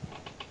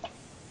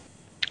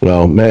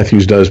 Well,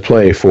 Matthews does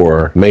play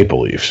for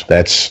Maple Leafs.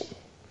 That's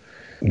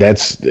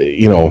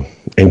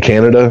in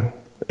Canada,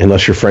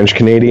 unless you're French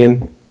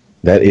Canadian,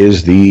 that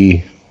is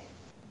the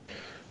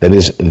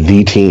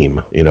team,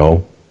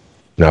 Now,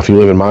 if you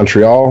live in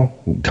Montreal,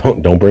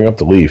 don't bring up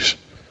the Leafs.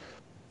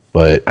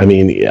 But I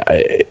mean,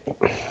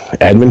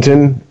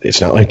 Edmonton,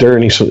 it's not like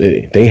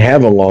they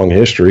have a long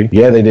history.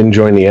 Yeah, they didn't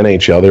join the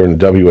NHL; they were in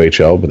the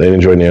WHL, but they didn't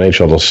join the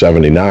NHL until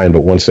 '79.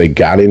 But once they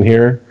got in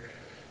here,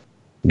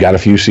 got a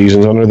few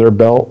seasons under their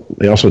belt,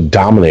 they also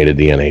dominated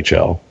the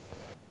NHL.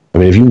 I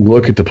mean, if you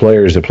look at the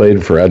players that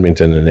played for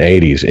Edmonton in the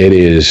 '80s, it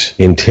is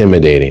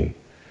intimidating.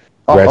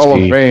 Gretzky,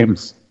 Hall of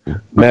Fames.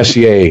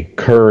 Messier,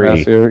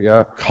 Curry,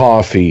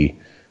 Coffey,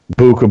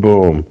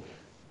 Bukaboom,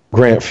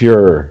 Grant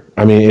Fuhrer.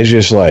 I mean, it's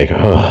just like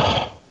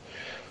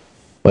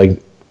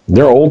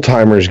their old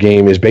timers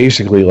game is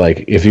basically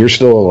like, if you're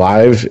still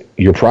alive,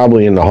 you're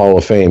probably in the Hall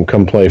of Fame.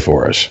 Come play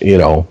for us.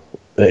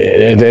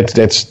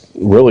 That's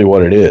really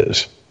what it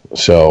is.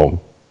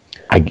 So,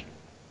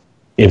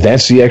 if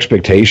that's the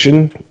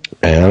expectation,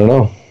 I don't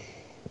know.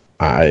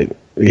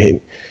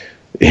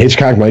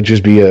 Hitchcock might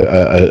just be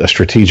a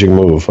strategic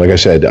move. Like I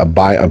said, a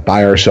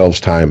buy ourselves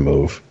time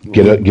move.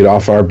 Get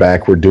off our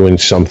back. We're doing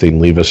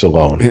something. Leave us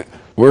alone.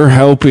 We're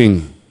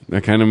helping.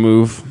 That kind of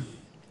move.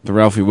 The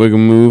Ralphie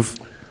Wiggum move.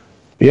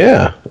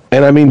 Yeah.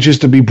 And I mean,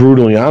 just to be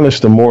brutally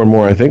honest, the more and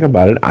more I think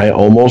about it, I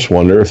almost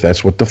wonder if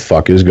that's what the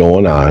fuck is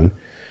going on,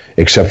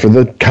 except for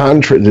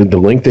the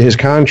link to his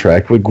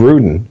contract with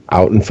Gruden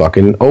out in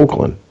fucking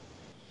Oakland.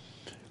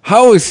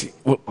 How is he?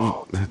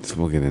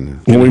 We'll get into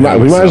it. We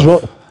might as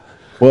well.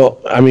 Well,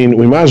 I mean,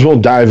 we might as well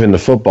dive into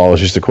football.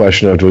 It's just a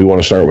question of, do we want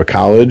to start with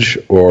college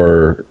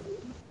or?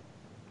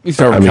 We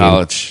start with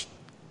college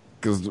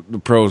because the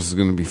pros is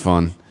going to be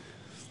fun.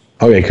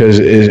 Okay, because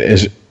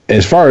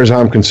as far as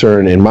I'm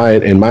concerned, in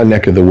my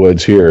neck of the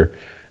woods here,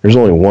 there's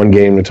only one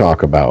game to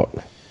talk about.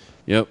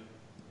 Yep.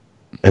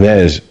 And that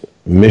is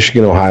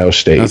Michigan, Ohio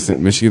State. That's it.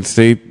 Michigan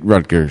State,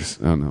 Rutgers.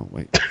 Oh, no,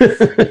 wait.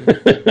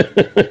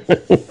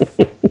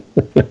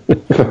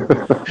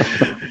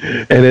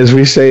 And as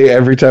we say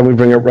every time we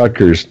bring up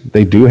Rutgers,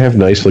 they do have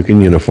nice-looking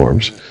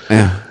uniforms.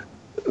 Yeah.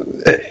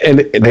 And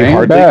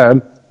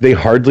they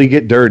hardly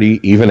get dirty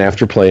even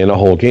after playing a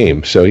whole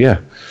game. So, yeah.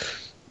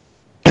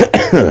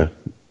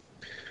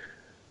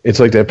 It's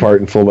like that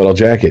part in Full Metal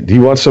Jacket. Do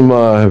you want some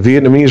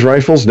Vietnamese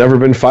rifles? Never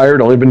been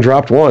fired, only been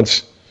dropped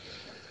once.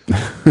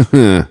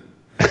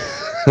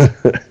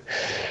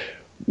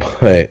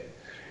 But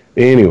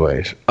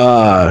anyways,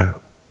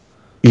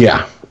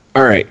 yeah.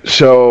 All right.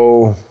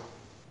 So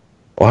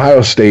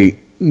Ohio State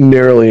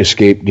narrowly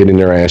escaped getting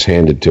their ass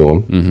handed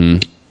to them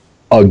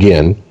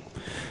again.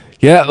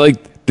 Yeah,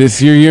 like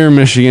this year in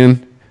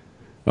Michigan,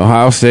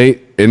 Ohio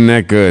State isn't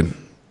that good.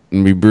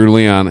 And be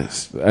brutally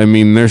honest. I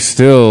mean, they're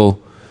still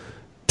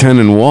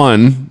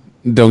 10-1.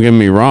 Don't get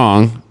me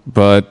wrong,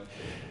 but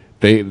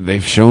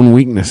they've shown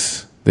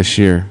weakness this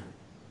year.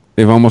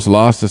 They've almost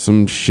lost to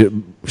some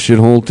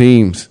shithole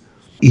teams.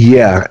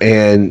 Yeah,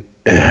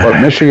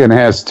 but Michigan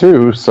has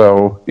too,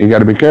 so you got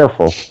to be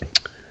careful.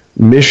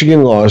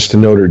 Michigan lost to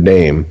Notre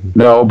Dame.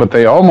 No, but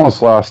they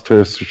almost lost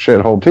to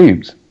shithole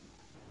teams.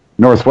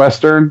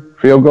 Northwestern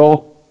field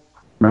goal.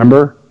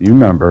 Remember? You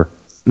remember?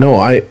 No,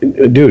 I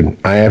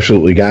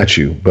absolutely got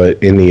you.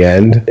 But in the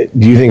end,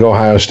 do you think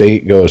Ohio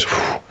State goes,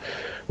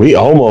 we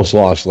almost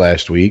lost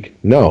last week?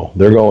 No,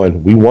 they're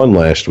going, we won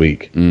last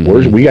week.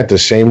 We got the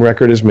same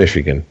record as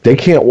Michigan. They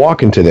can't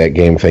walk into that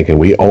game thinking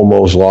we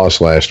almost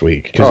lost last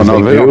week. Oh,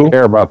 no, they don't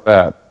care about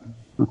that.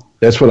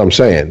 That's what I'm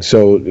saying.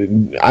 So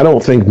I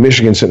don't think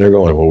Michigan's sitting there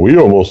going, well, we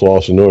almost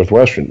lost to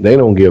Northwestern. They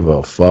don't give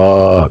a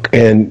fuck.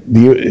 And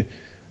the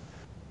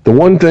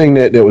one thing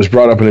that was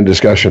brought up in a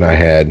discussion I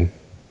had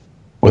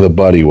with a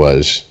buddy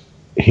was,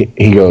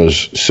 he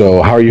goes,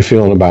 so how are you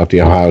feeling about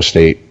the Ohio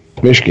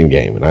State-Michigan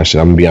game? And I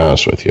said, I'm going to be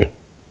honest with you.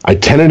 I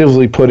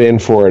tentatively put in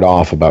for it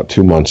off about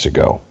 2 months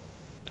ago.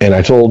 And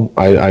I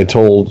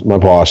told my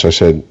boss, I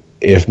said,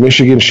 if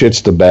Michigan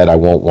shits the bed, I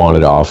won't want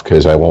it off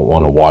because I won't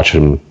want to watch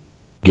them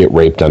get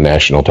raped on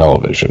national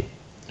television.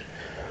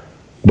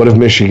 But if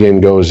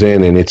Michigan goes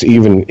in and it's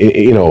even,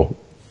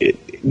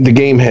 the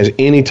game has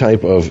any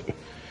type of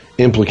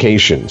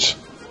implications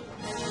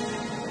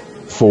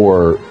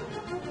for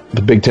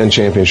the Big Ten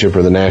championship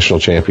or the national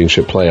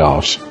championship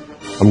playoffs,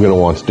 I'm going to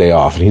want the day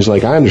off. And he's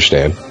like, I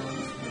understand.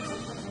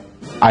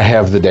 I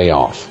have the day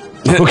off.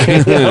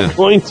 Okay, I'm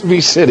going to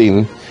be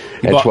sitting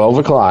at 12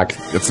 o'clock.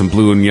 Got some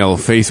blue and yellow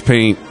face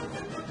paint.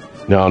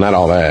 No, not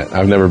all that.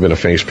 I've never been a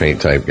face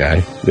paint type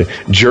guy.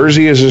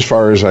 Jersey is as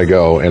far as I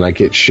go, and I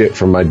get shit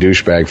from my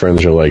douchebag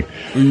friends who are like,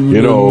 the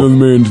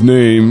man's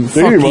name.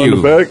 Fuck you. On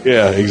the back.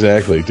 Yeah,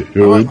 exactly.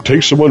 It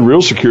takes someone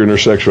real secure in their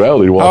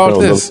sexuality to walk around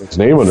with his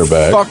name on their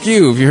back. Fuck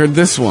you. Have you heard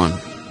this one?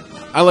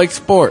 I like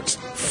sports.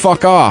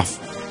 Fuck off.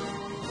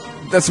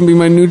 That's going to be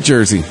my new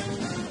jersey.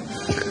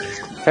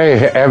 Hey,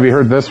 have you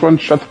heard this one?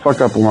 Shut the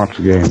fuck up and watch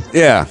the game.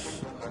 Yeah.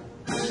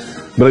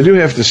 But I do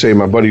have to say,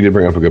 my buddy did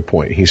bring up a good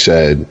point. He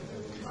said,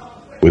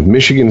 with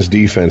Michigan's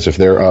defense, if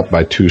they're up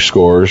by 2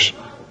 scores,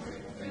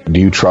 do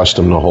you trust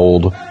them to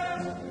hold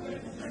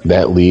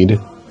that lead?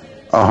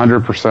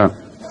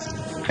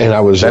 100%. And I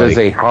was that is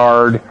a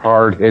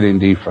hard hitting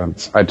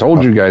defense. I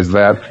told you guys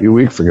that a few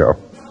weeks ago.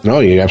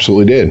 No, you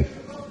absolutely did.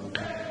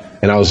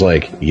 And I was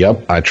like,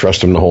 yep, I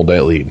trust them to hold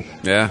that lead.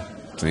 Yeah,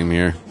 same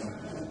here.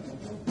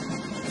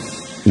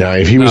 Now,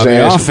 if he was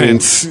asking,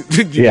 offense,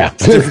 yeah,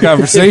 different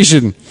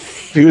conversation.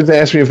 If he was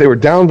asking me if they were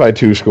down by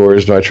 2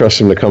 scores, do I trust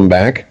them to come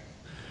back?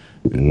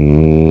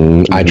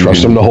 I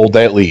trust them to hold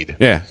that lead.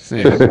 Yeah.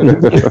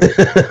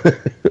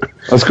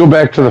 Let's go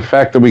back to the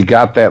fact that we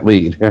got that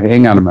lead.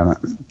 Hang on a minute.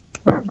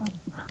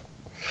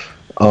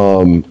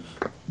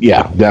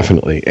 Yeah,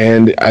 definitely.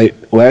 And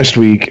last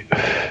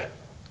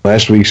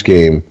week's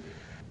game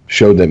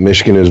showed that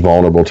Michigan is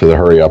vulnerable to the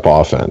hurry-up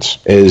offense.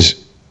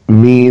 As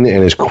mean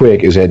and as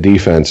quick as that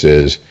defense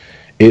is,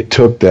 it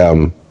took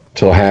them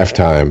till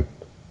halftime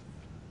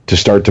to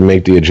start to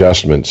make the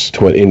adjustments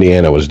to what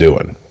Indiana was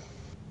doing.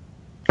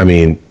 I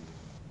mean,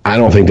 I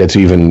don't think that's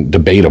even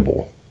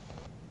debatable.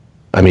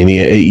 I mean,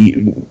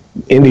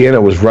 Indiana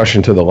was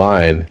rushing to the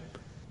line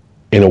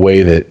in a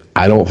way that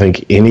I don't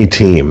think any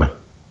team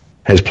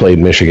has played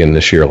Michigan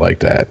this year like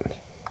that.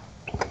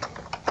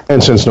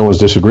 And since no one's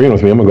disagreeing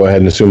with me, I'm going to go ahead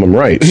and assume I'm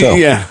right. So.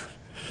 Yeah.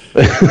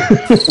 I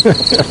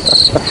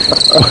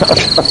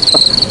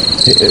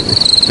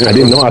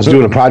didn't know I was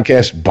doing a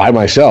podcast by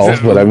myself,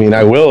 but I mean,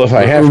 I will if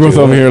I have to. We're both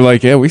over here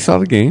like, yeah, we saw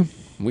the game.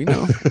 We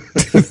know.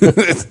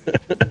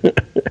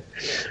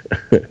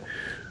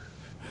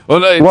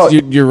 Well,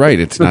 you're right.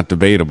 It's not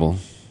debatable.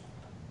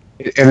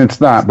 and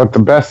it's not. But the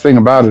best thing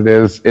about it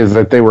is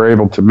that they were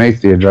able to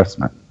make the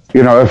adjustment.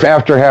 You know, if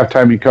after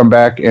halftime you come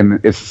back and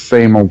it's the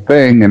same old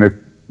thing and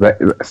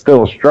it's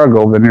still a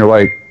struggle, then you're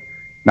like,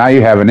 now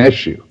you have an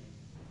issue.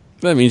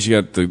 That means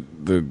you got the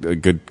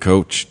good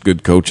coach,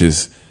 good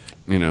coaches,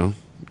 you know,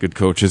 good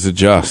coaches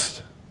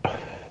adjust.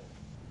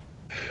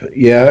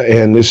 Yeah,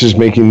 and this is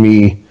making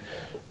me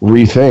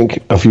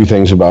rethink a few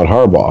things about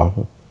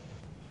Harbaugh.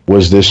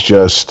 Was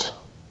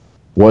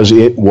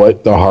it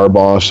what the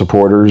Harbaugh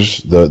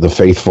supporters, the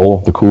faithful,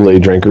 the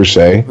Kool-Aid drinkers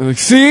say? Like,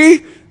 see?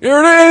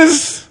 Here it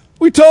is.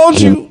 We told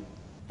you.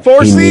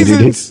 4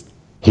 seasons.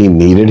 He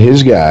needed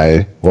his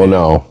guy. Well,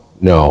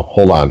 no,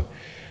 hold on.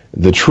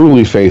 The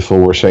truly faithful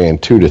were saying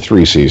 2 to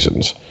 3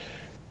 seasons.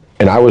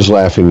 And I was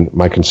laughing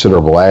my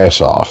considerable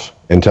ass off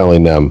and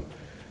telling them,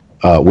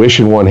 wish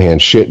in one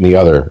hand, shit in the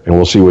other, and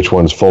we'll see which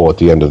one's full at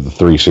the end of the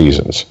 3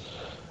 seasons.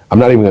 I'm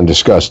not even going to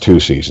discuss 2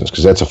 seasons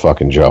because that's a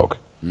fucking joke.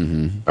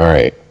 Mm-hmm. All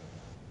right.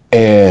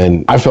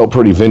 And I felt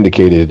pretty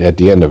vindicated at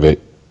the end of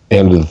it,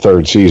 end of the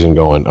 3rd season,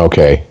 going,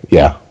 okay,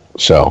 yeah,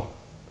 so.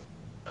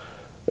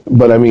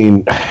 But I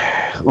mean,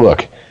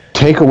 look,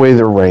 take away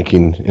their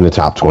ranking in the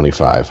top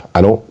 25.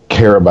 I don't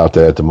care about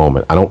that at the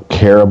moment. I don't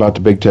care about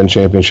the Big Ten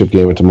championship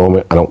game at the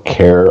moment. I don't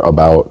care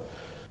about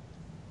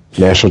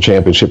national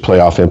championship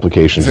playoff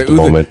implications at the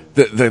moment.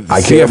 The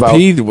I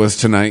CFP was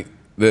tonight.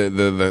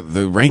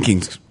 The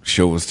rankings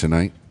show was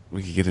tonight.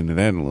 We could get into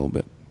that in a little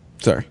bit.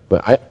 Sorry.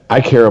 But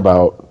I care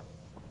about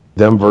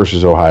them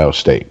versus Ohio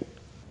State.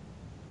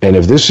 And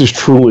if this is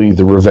truly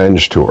the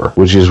revenge tour,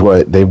 which is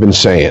what they've been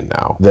saying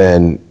now,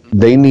 then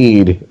they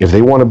need, if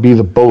they want to be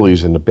the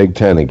bullies in the Big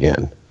Ten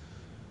again,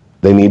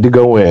 they need to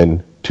go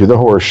in to the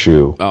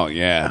horseshoe. Oh,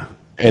 yeah.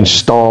 And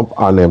stomp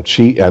on them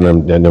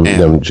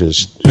them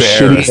just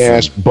shitty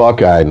ass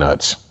Buckeye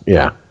nuts.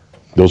 Yeah.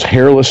 Those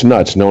hairless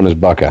nuts known as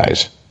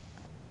Buckeyes.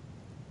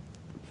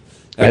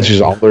 That's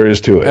just all there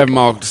is to it. Have them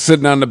all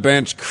sitting on the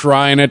bench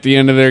crying at the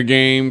end of their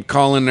game,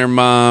 calling their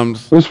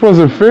moms. This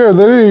wasn't fair.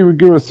 They didn't even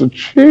give us a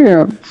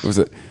chance. Was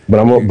it? But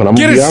I'm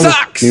get his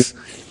socks.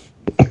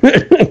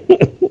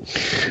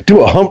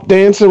 Do a hump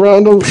dance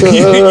around them.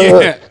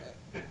 Yeah.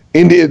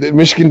 The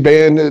Michigan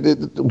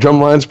band, drum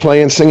lines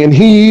playing, singing,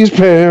 he's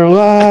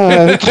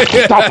paralyzed.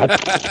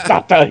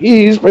 Stop,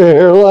 he's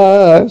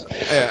paralyzed.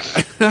 Yeah.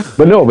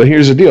 But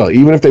here's the deal.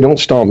 Even if they don't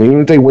stomp me,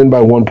 even if they win by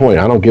 1 point,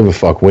 I don't give a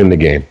fuck. Win the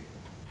game.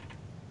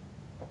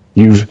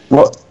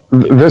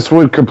 This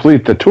would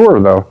complete the tour,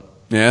 though.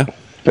 Yeah.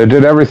 They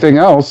did everything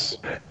else.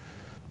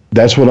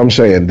 That's what I'm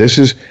saying. This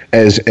is,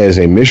 as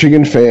a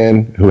Michigan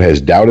fan who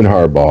has doubted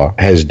Harbaugh,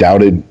 has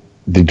doubted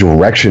the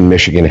direction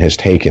Michigan has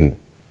taken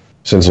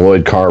since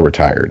Lloyd Carr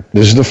retired.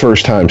 This is the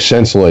first time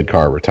since Lloyd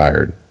Carr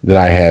retired that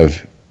I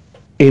have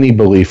any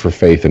belief or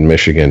faith in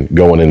Michigan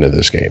going into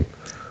this game.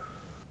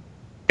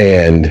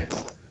 And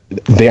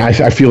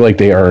I feel like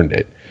they earned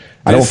it.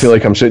 I don't feel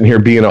like I'm sitting here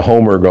being a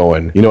homer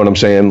going, you know what I'm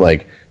saying?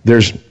 Like,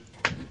 they're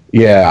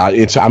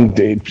going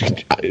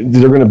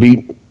to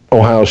beat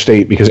Ohio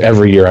State because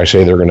every year I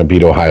say they're going to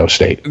beat Ohio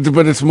State.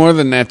 But it's more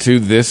than that, too.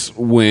 This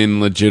win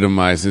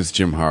legitimizes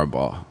Jim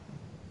Harbaugh.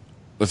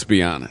 Let's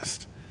be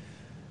honest.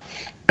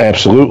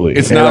 Absolutely.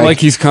 It's not like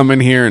he's come in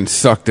here and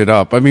sucked it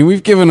up. I mean,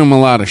 we've given him a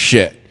lot of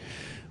shit.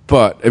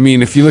 But, I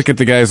mean, if you look at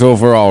the guy's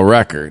overall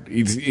record,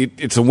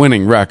 it's a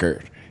winning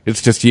record.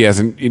 It's just he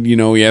hasn't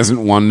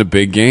won the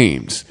big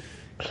games.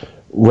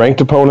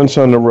 Ranked opponents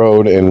on the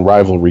road and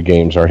rivalry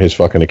games are his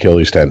fucking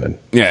Achilles tendon.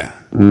 Yeah.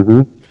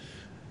 Mm-hmm.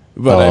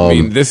 But, I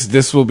mean,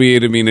 this will be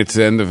it. I mean, it's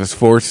the end of his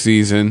 4th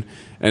season,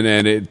 and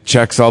then it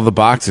checks all the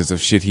boxes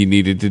of shit he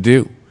needed to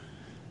do.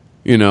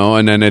 You know,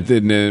 and then it's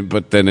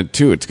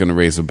going to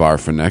raise the bar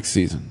for next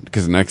season.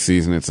 Because next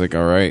season, it's like,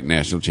 all right,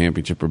 national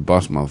championship or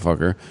bust,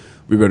 motherfucker.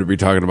 We better be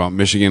talking about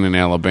Michigan and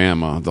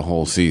Alabama the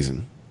whole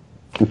season.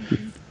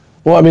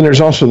 Well, I mean, there's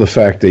also the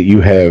fact that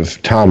you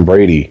have Tom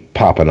Brady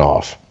popping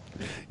off.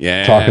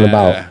 Yeah.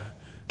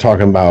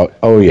 Talking about,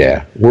 oh,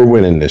 yeah, we're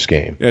winning this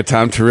game. Yeah,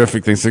 Tom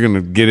Terrific thinks they're going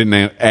to get it in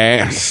their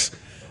ass.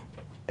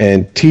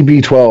 And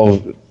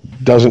TB12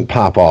 doesn't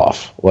pop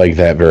off like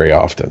that very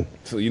often.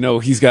 So,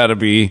 he's got to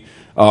be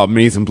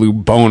maize and blue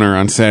boner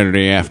on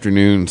Saturday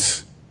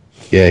afternoons.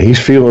 Yeah, he's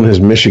feeling his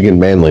Michigan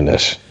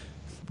manliness.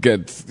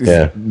 Got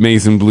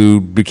maize and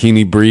blue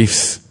bikini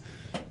briefs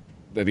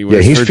that he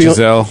wears for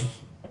Giselle.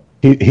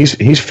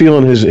 He's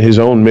feeling his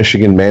own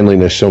Michigan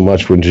manliness so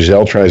much when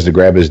Giselle tries to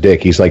grab his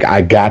dick. He's like,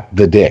 I got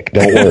the dick.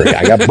 Don't worry.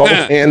 I got both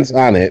hands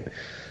on it.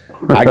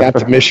 I got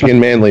the Michigan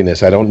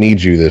manliness. I don't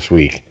need you this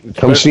week.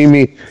 Come see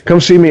me at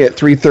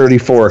 3:30,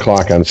 4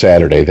 o'clock on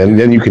Saturday.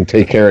 Then you can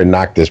take care and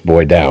knock this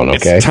boy down,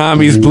 okay? It's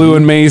Tommy's blue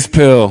and maize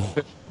pill.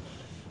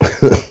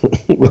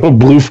 Little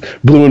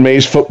blue and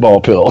maize football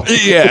pill.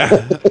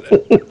 Yeah.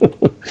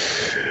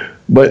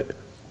 But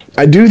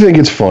I do think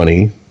it's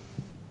funny.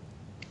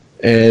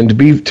 And to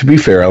be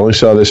fair, I only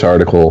saw this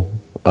article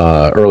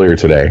earlier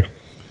today.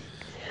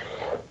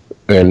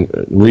 And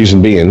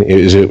reason being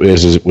is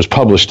it was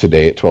published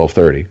today at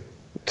 12:30.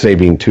 Today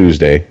being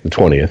Tuesday, the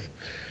 20th.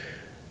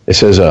 It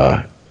says,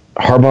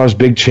 Harbaugh's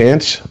big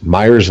chance,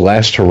 Meyer's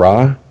last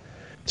hurrah.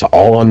 It's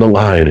all on the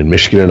line in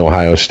Michigan and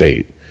Ohio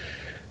State.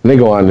 And they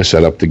go on to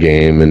set up the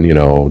game, and,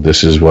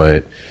 this is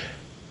what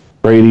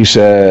Brady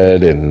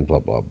said, and blah,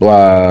 blah,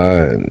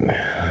 blah. And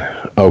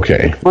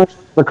okay.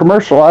 The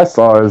commercial I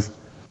saw is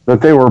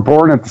that they were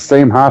born at the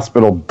same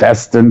hospital,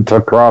 destined to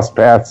cross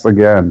paths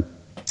again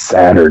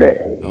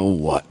Saturday. Oh,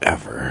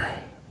 whatever.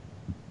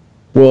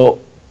 Well,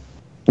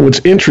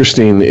 what's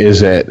interesting is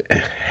that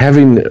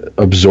having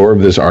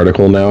absorbed this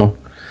article now,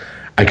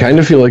 I kind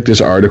of feel like this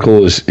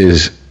article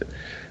is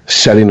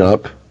setting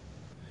up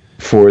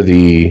for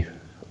the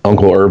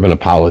Uncle Urban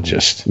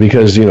apologist,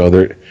 because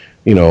they're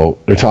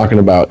talking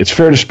about it's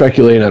fair to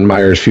speculate on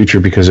Meyer's future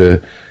because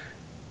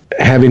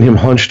having him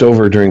hunched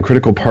over during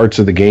critical parts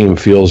of the game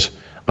feels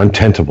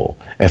untenable.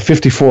 At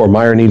 54,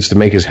 Meyer needs to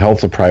make his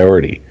health a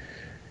priority.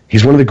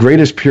 He's one of the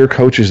greatest pure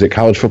coaches that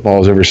college football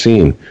has ever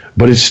seen,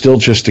 but it's still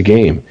just a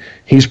game.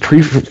 He's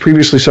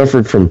previously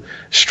suffered from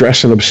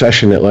stress and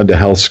obsession that led to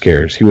health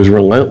scares. He was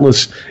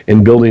relentless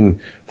in building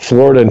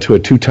Florida into a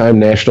 2-time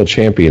national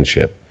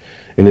championship.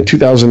 In the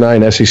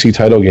 2009 SEC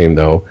title game,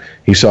 though,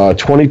 he saw a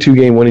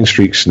 22-game winning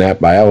streak snapped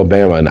by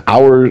Alabama, and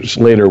hours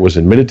later was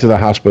admitted to the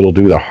hospital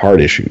due to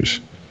heart issues.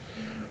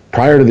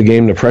 Prior to the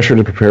game, the pressure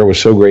to prepare was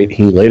so great,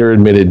 he later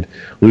admitted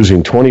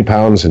losing 20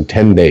 pounds in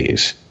 10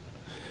 days.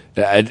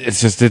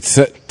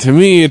 To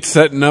me, it's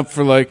setting up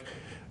for,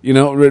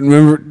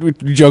 remember,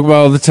 we joke about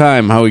all the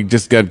time how he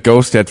just got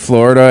ghosted at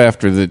Florida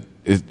after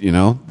his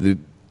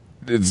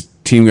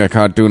team got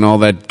caught doing all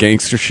that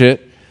gangster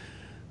shit.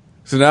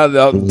 So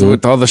now,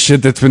 with all the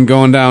shit that's been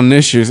going down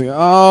this year, it's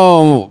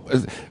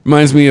it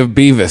reminds me of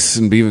Beavis.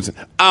 And Beavis,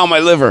 my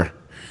liver.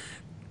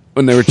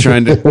 When they were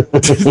trying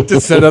to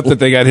set up that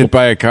they got hit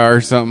by a car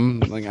or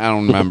something. I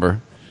don't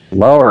remember.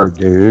 Lower,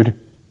 dude.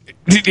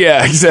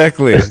 Yeah,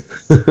 exactly.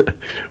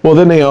 Well,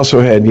 then they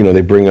also had,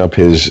 they bring up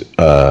his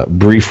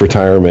brief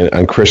retirement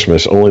on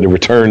Christmas, only to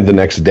return the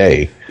next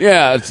day.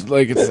 Yeah, it's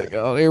like,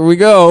 oh, here we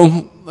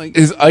go.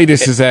 His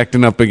itis is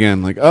acting up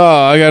again. I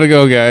gotta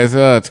go, guys.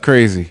 Oh, it's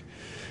crazy.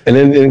 And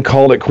then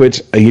called it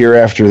quits a year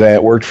after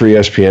that, worked for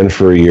ESPN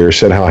for a year,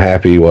 said how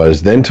happy he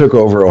was, then took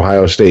over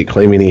Ohio State,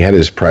 claiming he had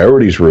his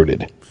priorities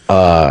rooted.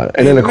 And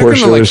then, of course,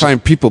 they're going to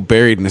find people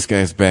buried in this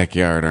guy's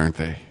backyard, aren't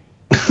they?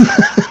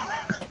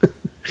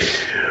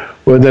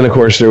 Well, then, of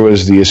course, there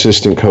was the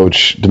assistant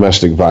coach,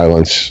 domestic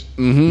violence,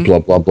 blah,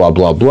 blah, blah,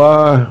 blah,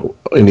 blah,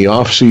 in the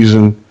off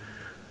season.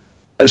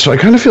 So I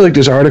kind of feel like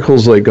this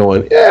article's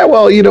going, yeah,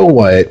 well, you know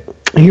what?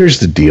 Here's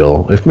the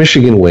deal. If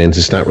Michigan wins,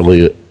 it's not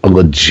really a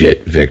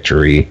legit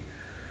victory.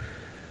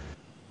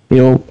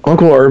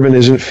 Uncle Urban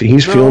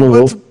he's feeling a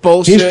little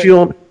bullshit.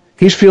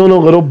 He's feeling a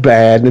little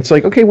bad, and it's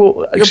okay,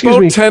 well, excuse me.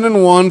 You're both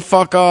 10-1,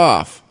 fuck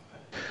off.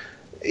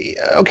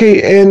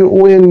 Okay, and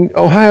when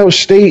Ohio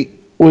State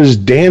was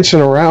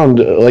dancing around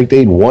like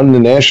they'd won the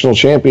national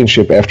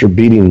championship after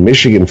beating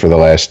Michigan for the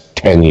last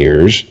 10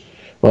 years,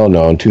 well,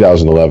 no, in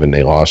 2011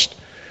 they lost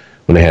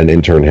when they had an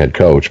intern head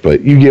coach,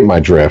 but you get my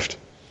drift.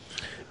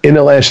 In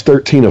the last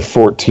 13 of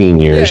 14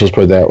 years, let's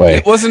put it that way.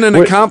 It wasn't an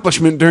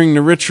accomplishment during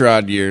the Rich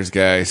Rod years,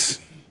 guys.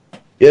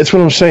 That's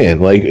what I'm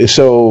saying.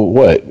 So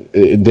what?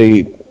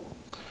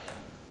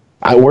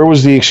 Where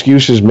was the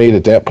excuses made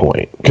at that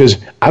point? Because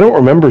I don't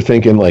remember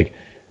thinking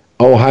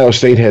Ohio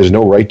State has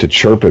no right to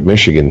chirp at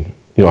Michigan.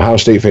 Ohio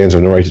State fans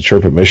have no right to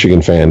chirp at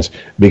Michigan fans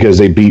because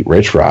they beat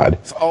Rich Rod.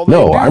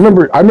 No, I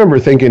remember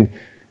thinking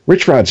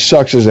Rich Rod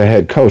sucks as a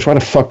head coach. Why the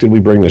fuck did we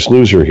bring this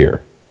loser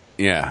here?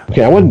 Yeah.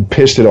 Okay, I wasn't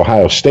pissed at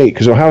Ohio State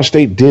because Ohio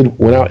State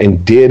went out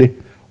and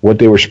did what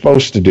they were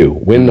supposed to do,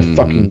 win the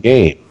fucking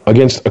game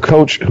against a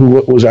coach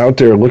who was out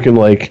there looking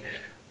like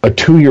a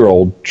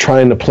 2-year-old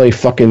trying to play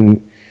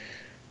fucking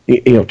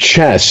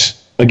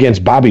chess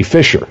against Bobby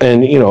Fischer.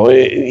 And,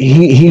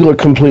 he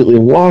looked completely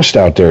lost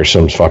out there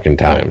some fucking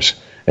times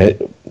in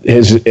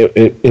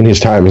his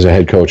time as a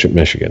head coach at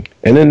Michigan.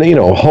 And then,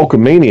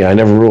 Hulkamania I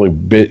never really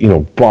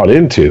bought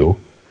into,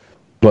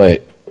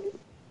 but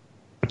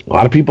a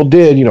lot of people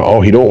did, he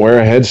don't wear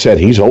a headset.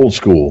 He's old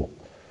school.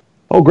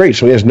 Oh, great.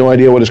 So he has no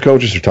idea what his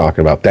coaches are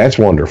talking about. That's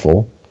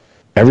wonderful.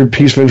 Every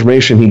piece of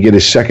information he get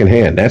is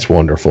secondhand. That's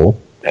wonderful.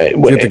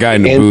 Get the guy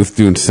in the booth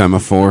doing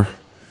semaphore.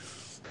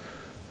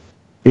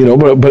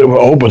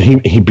 But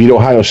he beat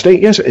Ohio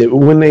State. Yes,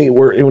 when they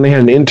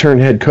had an intern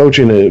head coach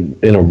in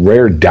a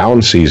rare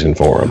down season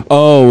for him.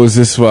 Oh, was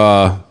this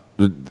the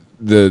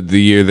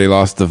year they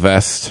lost the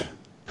vest?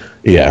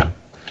 Yeah.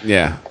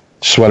 Yeah.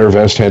 Sweater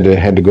vest had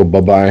to go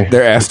bye-bye.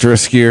 Their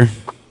asterisk year.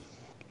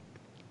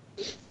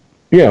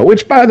 Yeah,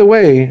 which, by the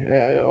way,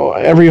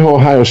 every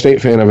Ohio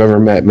State fan I've ever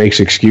met makes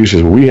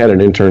excuses. We had an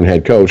intern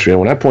head coach, and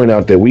when I point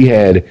out that we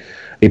had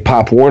a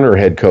Pop Warner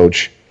head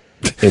coach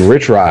in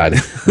Rich Rod,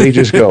 they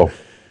just go,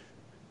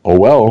 oh,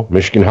 well,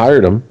 Michigan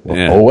hired him.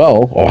 Yeah. Oh,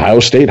 well, Ohio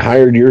State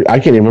hired I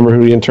can't even remember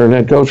who the intern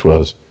head coach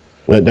was.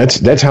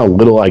 That's how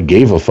little I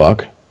gave a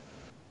fuck.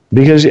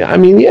 Because, I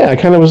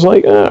kind of was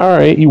like, all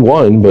right, you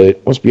won,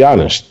 but let's be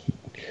honest.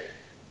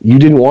 You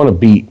didn't want to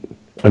beat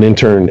an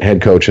intern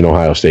head coach in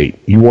Ohio State.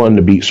 You wanted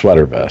to beat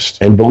Sweater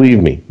Vest. And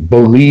believe me,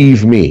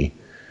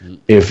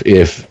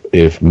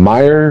 if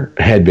Meyer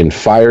had been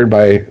fired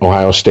by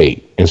Ohio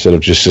State instead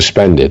of just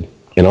suspended,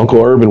 and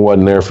Uncle Urban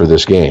wasn't there for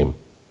this game,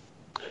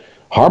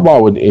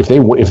 Harbaugh would, if they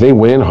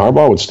win,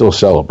 Harbaugh would still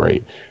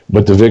celebrate,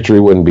 but the victory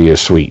wouldn't be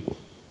as sweet.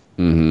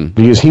 Mm-hmm.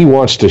 Because he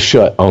wants to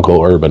shut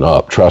Uncle Urban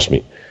up. Trust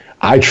me,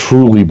 I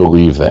truly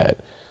believe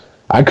that.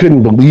 I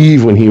couldn't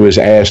believe when he was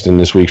asked in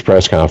this week's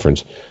press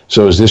conference,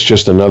 so is this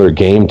just another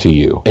game to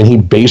you? And he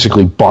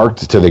basically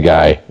barked to the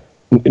guy,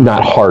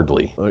 not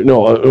hardly. No,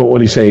 what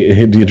did he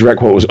say? The direct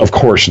quote was, "Of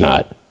course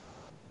not."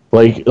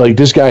 Like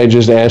this guy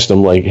just asked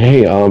him, like,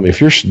 "Hey,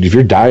 if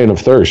you're dying of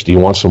thirst, do you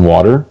want some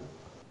water?"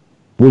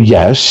 Well,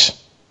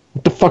 yes.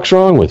 What the fuck's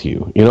wrong with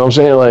you? You know what I'm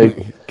saying?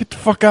 Like, get the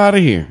fuck out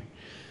of here.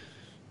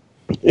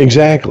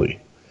 Exactly.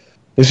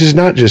 This is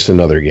not just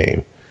another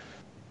game.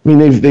 I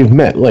mean, they've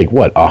met,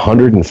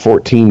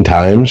 114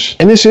 times?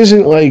 And this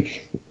isn't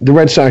like the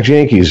Red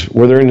Sox-Yankees,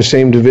 where they're in the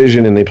same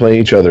division and they play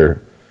each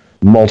other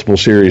multiple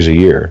series a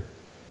year.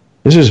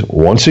 This is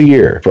once a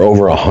year. For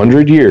over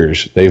 100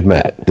 years, they've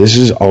met. This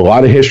is a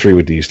lot of history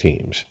with these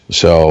teams.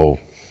 So,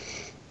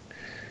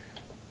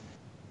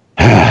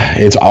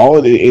 it's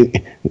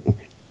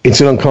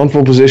an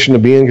uncomfortable position to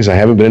be in because I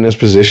haven't been in this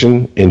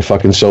position in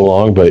fucking so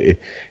long, but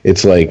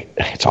it's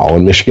all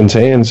in Michigan's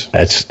hands.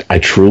 I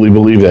truly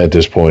believe that at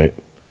this point.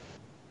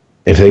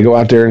 If they go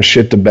out there and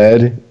shit the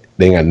bed,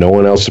 they got no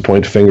one else to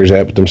point the fingers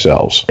at but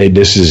themselves. I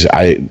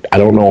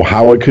don't know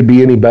how it could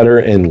be any better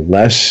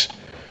unless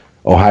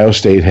Ohio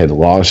State had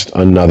lost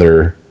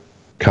another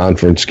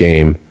conference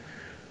game,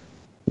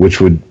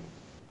 which would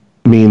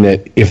mean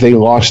that if they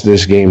lost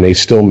this game, they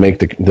still make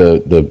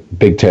the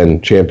Big Ten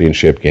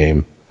championship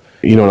game.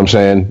 You know what I'm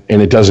saying? And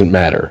it doesn't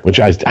matter, which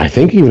I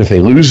think even if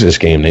they lose this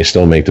game, they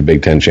still make the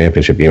Big Ten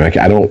championship game.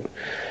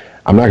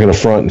 I'm not going to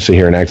front and sit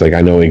here and act like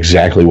I know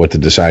exactly what the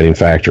deciding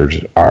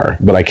factors are,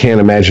 but I can't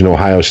imagine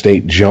Ohio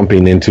State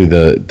jumping into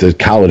the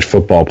college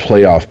football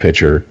playoff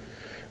picture,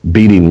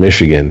 beating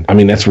Michigan. I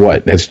mean, that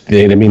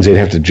means they'd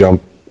have to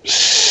jump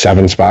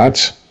 7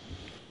 spots,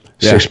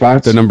 6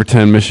 spots. They're number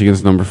 10,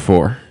 Michigan's number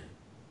 4.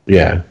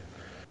 Yeah,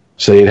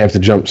 so you'd have to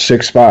jump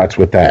 6 spots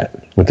with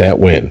that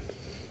win.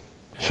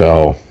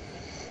 So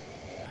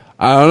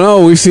I don't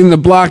know. We've seen the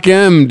Block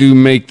M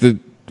make the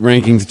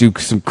rankings do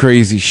some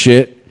crazy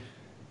shit.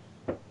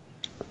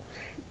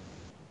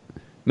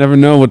 Never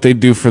know what they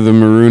do for the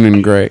maroon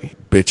and gray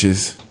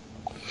bitches.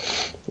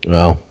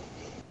 Well,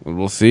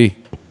 we'll see.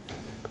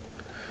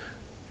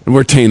 And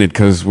we're tainted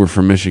because we're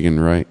from Michigan,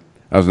 right?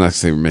 I was not going to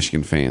say we're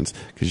Michigan fans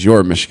because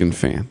you're a Michigan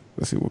fan.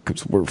 Let's see,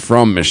 we're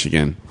from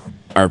Michigan.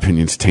 Our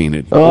opinion's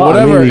tainted. Oh,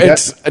 whatever.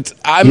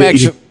 I mean,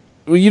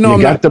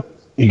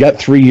 you got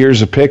 3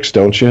 years of picks,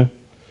 don't you?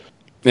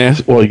 Yeah.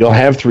 Well, you'll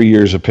have 3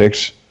 years of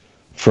picks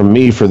from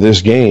me for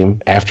this game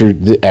after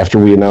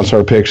we announce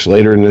our picks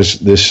later in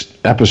this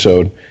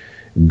episode.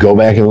 Go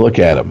back and look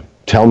at them.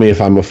 Tell me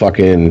if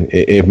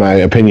if my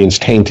opinion's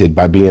tainted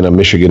by being a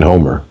Michigan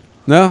homer.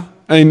 No,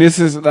 I mean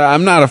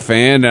I'm not a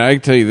fan. I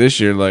can tell you this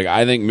year,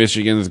 I think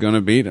Michigan is going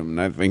to beat them,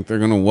 and I think they're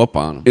going to whoop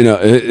on them. You know,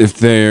 if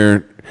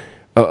they're,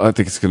 I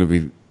think it's going to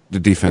be the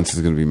defense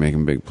is going to be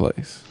making big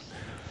plays.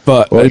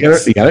 But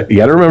you got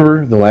to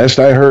remember, the last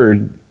I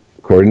heard,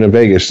 according to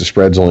Vegas, the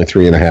spread's only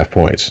 3.5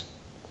 points.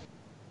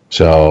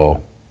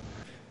 So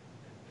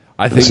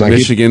I think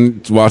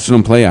Michigan, watching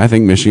them play, I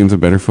think Michigan's a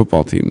better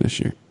football team this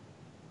year.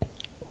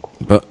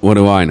 But what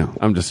do I know?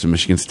 I'm just a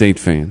Michigan State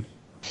fan.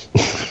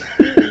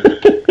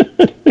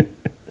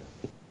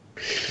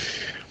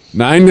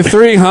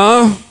 9-3,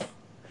 huh?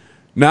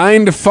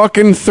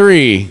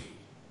 9-3.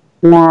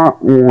 Wah,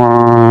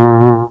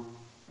 wah.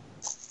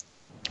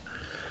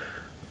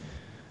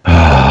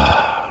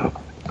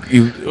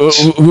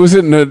 Who was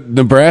it?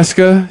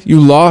 Nebraska? You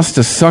lost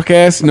to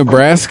suck-ass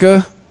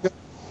Nebraska?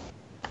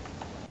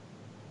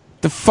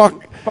 The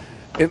fuck?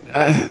 You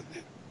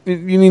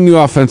need a new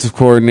offensive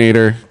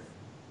coordinator.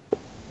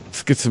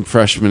 Let's get some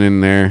freshmen in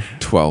there.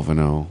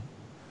 12-0.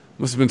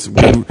 Must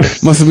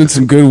have been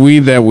some good weed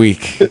that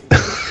week.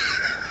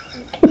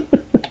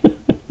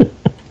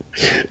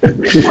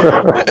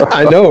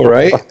 I know,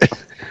 right?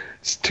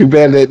 It's too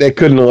bad that they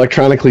couldn't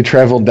electronically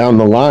travel down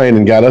the line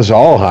and got us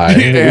all high.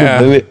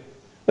 Yeah.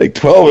 Like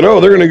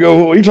 12-0, they're going to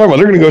go. What are you talking about?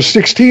 They're going to go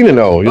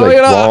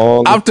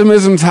 16-0.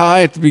 Optimism's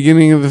high at the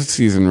beginning of the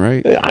season,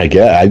 right? I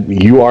guess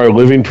you are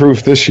living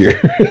proof this year.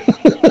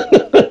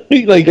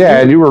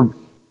 And you were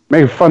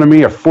making fun of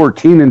me at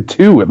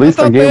 14-2. At least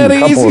I gave them a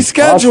couple easy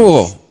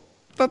schedule.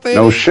 Thought they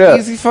had shit.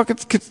 Easy fucking.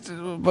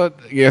 But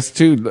yes,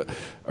 too.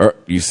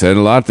 You said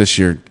a lot this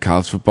year.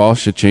 College football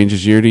shit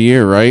changes year to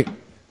year, right?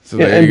 So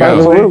there you go.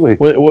 Absolutely.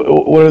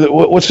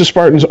 What's the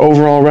Spartans'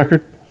 overall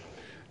record?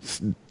 It's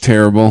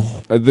terrible.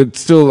 It's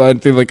still, I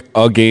think,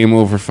 a game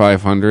over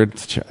 500.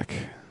 Let's check.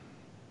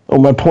 Well,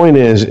 my point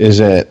is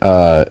that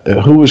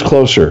who was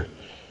closer,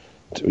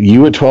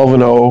 you at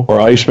 12-0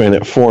 or Iceman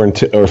at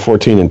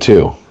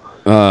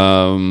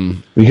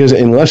 14-2? Because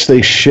unless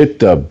they shit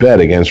the bed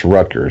against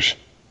Rutgers,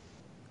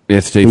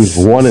 State's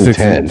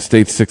 1-10.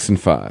 State's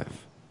 6-5.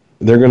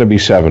 they're going to be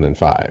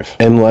 7-5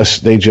 unless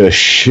they just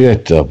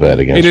shit the bed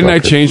against. Hey, didn't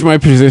Rutgers. I change my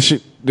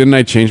position? Didn't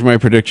I change my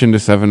prediction to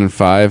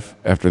 7-5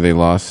 after they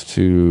lost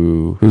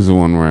to who's the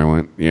one where I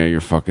went? Yeah, you're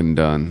fucking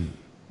done.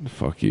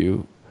 Fuck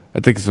you. I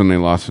think it's when they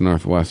lost to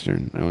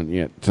Northwestern. I went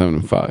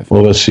 7-5.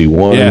 Well, let's see.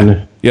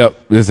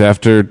 Yep. This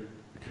after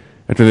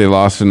they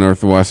lost to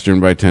Northwestern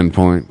by 10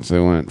 points. They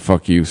went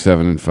fuck you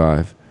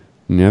 7-5.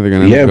 And yeah, they're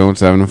gonna end up going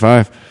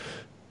 7-5.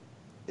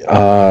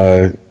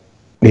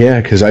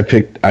 Yeah, because I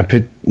picked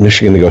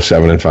Michigan to go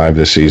 7-5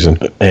 this season,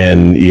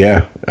 and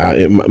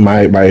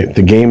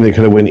the game that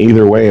could have went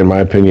either way, in my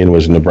opinion,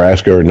 was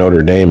Nebraska or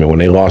Notre Dame. And when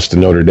they lost to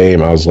Notre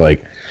Dame, I was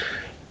like,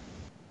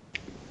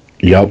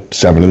 "Yep,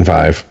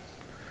 7-5,"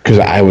 because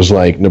I was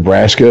like,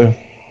 Nebraska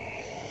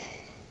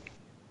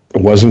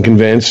wasn't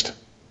convinced.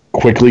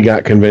 Quickly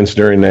got convinced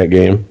during that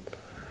game.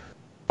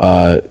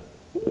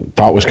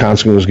 Thought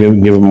Wisconsin was going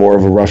to give them more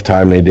of a rough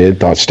time. They did.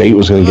 Thought State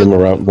was going to give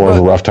them more of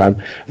a rough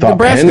time. Thought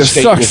Nebraska Penn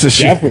State sucks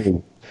this year.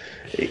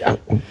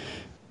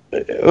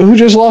 Who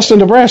just lost to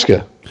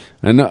Nebraska?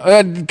 I know,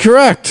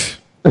 correct.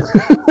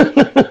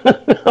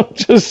 I'm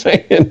just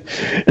saying.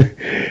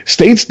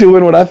 State's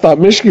doing what I thought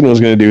Michigan was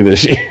going to do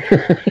this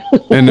year.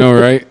 I know,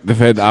 right? They've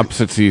had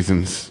opposite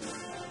seasons.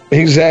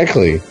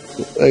 Exactly.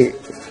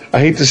 I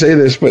hate to say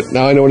this, but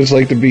now I know what it's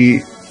like to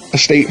be a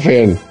State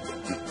fan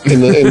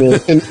in the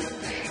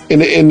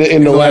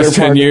latter last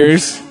 10 part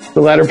years.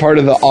 The latter part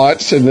of the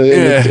aughts in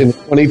the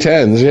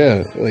 2010s,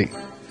 yeah. Like,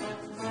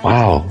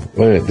 wow,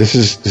 wait a minute, this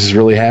is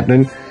really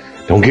happening.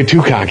 Don't get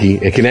too cocky;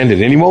 it can end at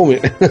any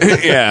moment.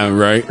 Yeah,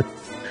 right.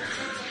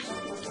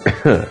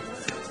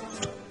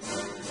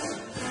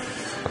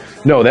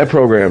 No, that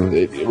program.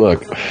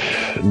 Look,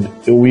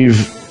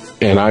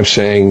 I've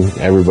sang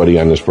everybody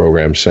on this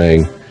program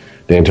sang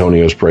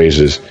D'Antonio's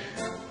praises.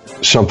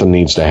 Something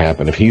needs to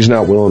happen. If he's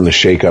not willing to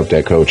shake up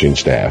that coaching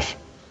staff,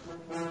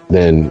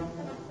 then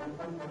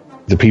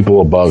the people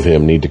above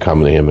him need to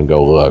come to him and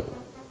go, look,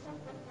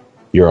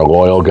 you're a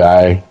loyal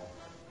guy.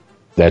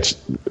 That's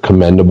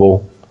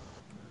commendable.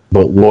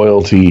 But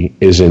loyalty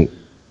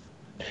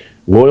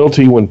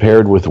when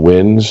paired with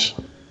wins,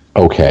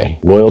 okay.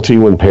 Loyalty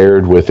when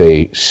paired with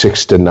a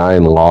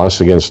 6-9 loss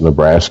against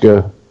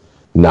Nebraska,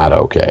 not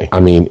okay. I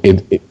mean,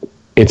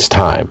 it's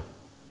time.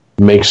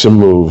 Make some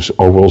moves,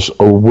 or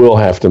we'll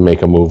have to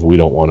make a move we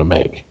don't want to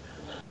make.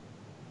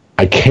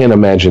 I can't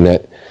imagine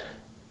that.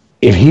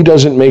 If he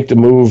doesn't make the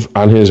move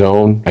on his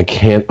own, I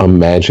can't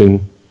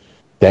imagine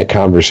that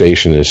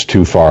conversation is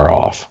too far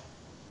off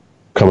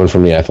coming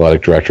from the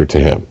athletic director to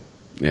him.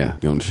 Yeah,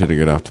 you should have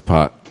got off the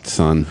pot,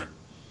 son.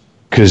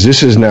 Because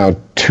this is now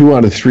 2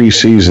 out of 3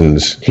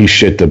 seasons he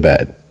shit the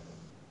bed.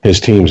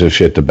 His teams have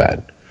shit the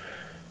bed.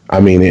 I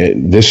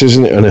mean, this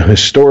isn't a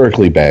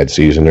historically bad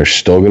season. They're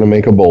still going to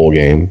make a bowl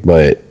game,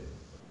 but,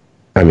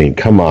 I mean,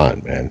 come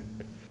on, man.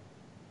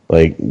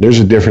 Like, there's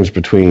a difference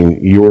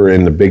between you were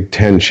in the Big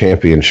Ten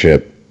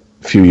championship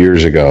a few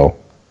years ago,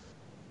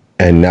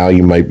 and now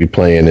you might be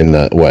playing in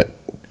the,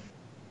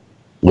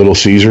 Little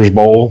Caesars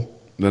Bowl?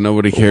 The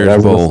Nobody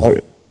Cares Bowl.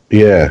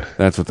 Yeah.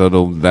 That's what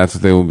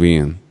they will be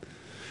in.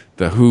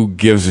 The Who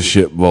Gives a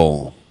Shit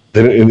Bowl.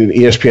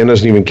 ESPN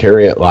doesn't even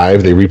carry it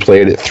live. They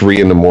replay it at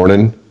 3 a.m.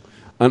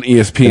 On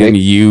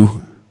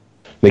ESPN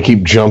They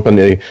keep jumping.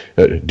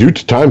 Due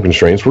to time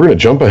constraints, we're going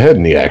to jump ahead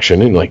in the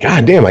action. And like,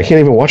 God damn, I can't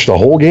even watch the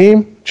whole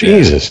game?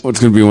 Jesus. Yeah. Well, it's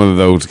going to be one of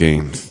those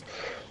games.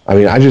 I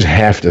mean, I just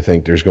have to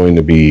think there's going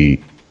to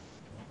be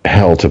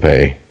hell to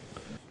pay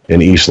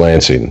in East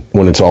Lansing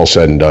when it's all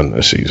said and done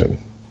this season.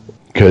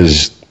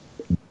 Because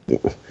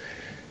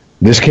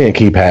this can't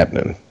keep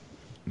happening.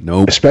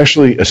 Nope.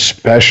 Especially,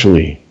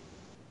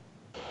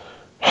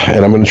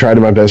 and I'm going to try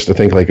to my best to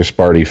think like a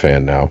Sparty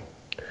fan now.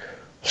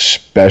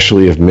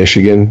 Especially if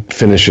Michigan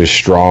finishes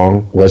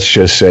strong, let's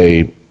just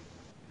say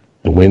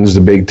wins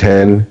the Big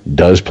Ten,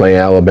 does play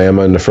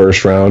Alabama in the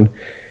first round,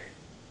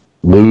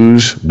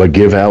 lose, but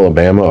give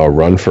Alabama a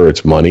run for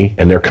its money,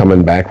 and they're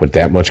coming back with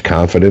that much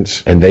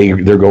confidence, and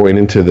they're going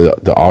into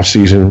the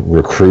offseason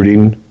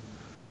recruiting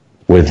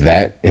with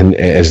that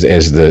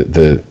as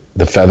the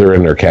feather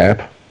in their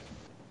cap.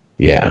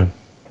 Yeah.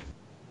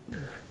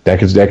 That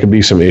could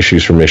be some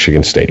issues for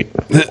Michigan State.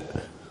 A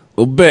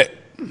little bit.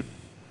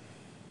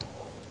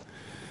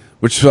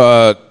 Which,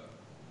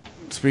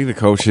 speaking of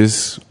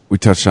coaches, we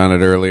touched on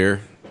it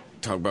earlier.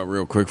 Talk about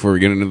real quick before we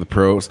get into the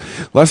pros.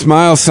 Les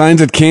Miles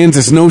signs at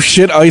Kansas. No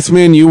shit,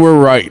 Iceman, you were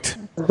right.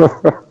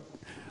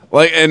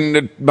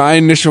 And my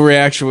initial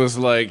reaction was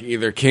like,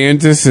 either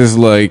Kansas is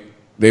like,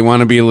 they want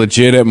to be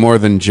legit at more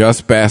than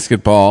just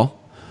basketball,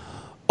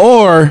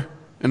 or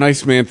an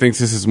Iceman thinks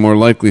this is a more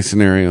likely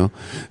scenario.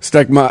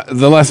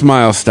 The Les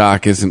Miles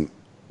stock isn't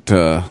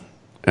at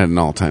an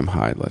all-time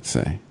high, let's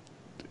say.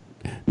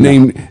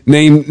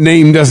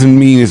 Name doesn't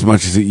mean as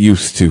much as it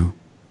used to.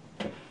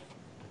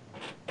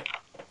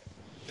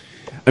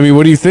 I mean,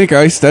 what do you think,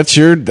 Ice? That's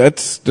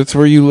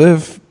where you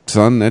live,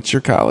 son. That's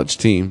your college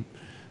team.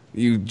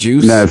 You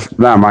juice? That's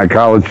not my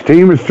college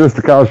team. It's just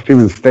the college team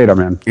in the state I'm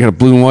in. You got a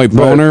blue and white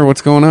boner?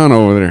 What's going on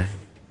over there?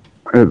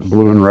 It's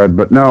blue and red,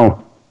 but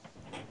no.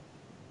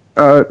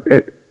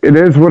 It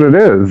is what it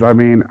is. I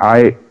mean,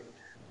 I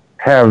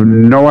have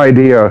no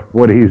idea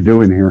what he's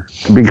doing here.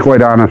 To be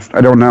quite honest,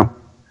 I don't know.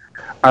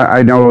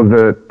 I know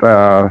that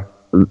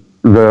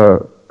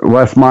the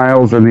Les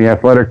Miles and the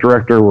athletic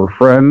director were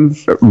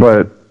friends,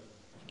 but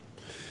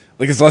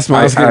like, is Les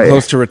Miles getting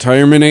close to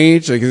retirement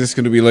age? Like, is this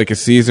going to be like a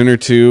season or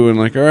two? And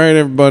like, all right,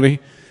 everybody,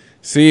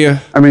 see ya.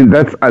 I mean,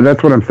 that's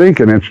what I'm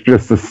thinking. It's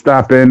just to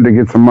stop in to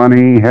get some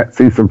money,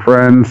 see some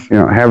friends,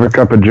 have a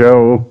cup of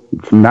Joe,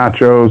 some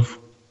nachos.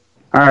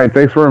 All right,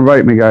 thanks for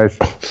inviting me, guys.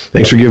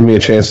 Thanks for giving me a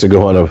chance to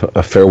go on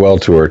a farewell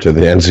tour to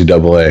the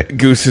NCAA.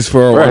 Goose's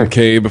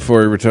 401k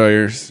before he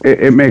retires.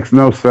 It makes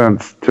no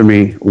sense to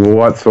me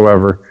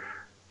whatsoever.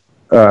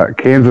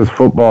 Kansas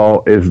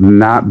football is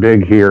not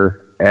big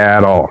here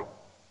at all.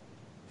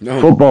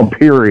 No. Football,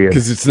 period.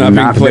 Because it's not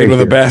being played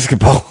with a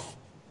basketball.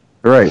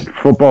 Right.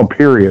 Football,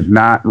 period.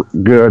 Not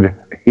good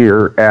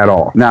here at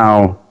all.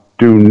 Now,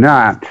 do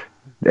not,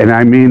 and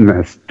I mean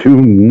this, do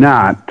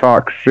not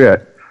talk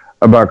shit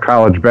about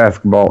college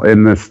basketball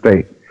in this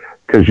state,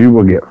 because you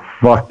will get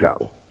fucked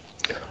up.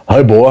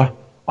 Hey, boy,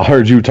 I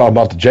heard you talk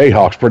about the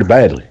Jayhawks pretty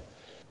badly.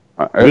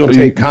 We don't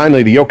take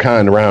kindly to your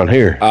kind around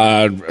here.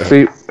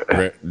 See,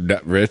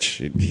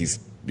 Rich, he's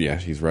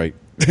right.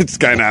 It's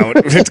kind of how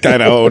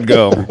it would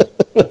go.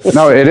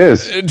 No, it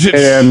is.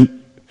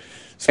 And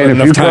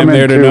enough time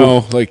there to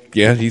know, like,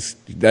 yeah,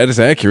 that is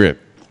accurate.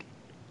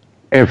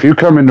 If you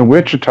come into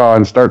Wichita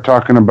and start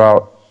talking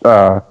about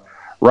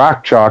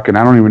rock chalk, and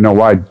I don't even know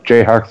why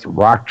Jayhawks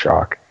rock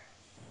chalk,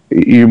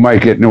 you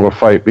might get into a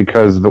fight,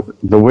 because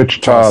the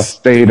Wichita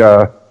State,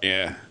 the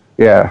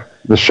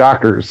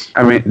Shockers.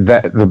 I mean,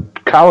 the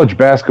college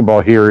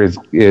basketball here is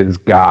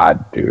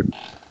God, dude.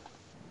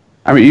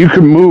 I mean, you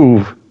can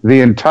move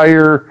the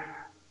entire,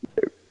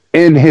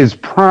 in his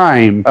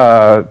prime,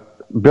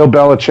 Bill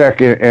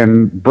Belichick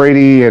and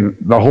Brady and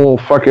the whole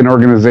fucking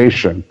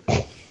organization.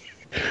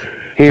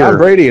 Here. Tom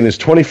Brady in his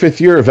 25th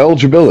year of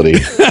eligibility.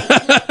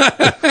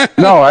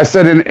 No, I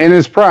said in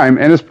his prime.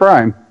 In his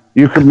prime,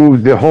 you could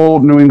move the whole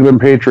New England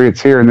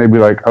Patriots here, and they'd be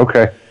like,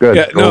 okay,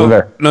 good, go over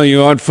there. No,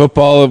 you want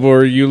football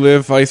where you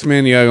live,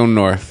 Iceman? You gotta go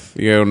north.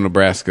 You gotta go to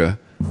Nebraska.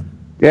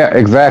 Yeah,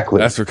 exactly.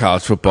 That's where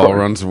college football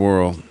runs the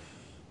world.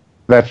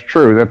 That's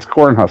true. That's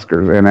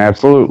Cornhuskers, and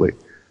absolutely.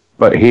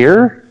 But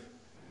here,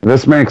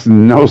 this makes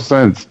no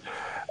sense.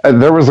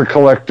 There was a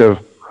collective,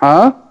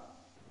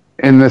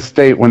 in this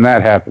state when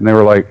that happened. They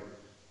were like,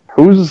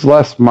 who's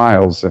Les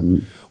Miles?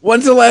 And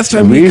when's the last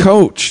time he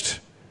coached?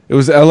 It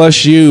was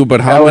LSU,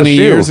 but how many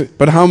years?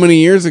 But how many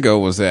years ago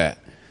was that?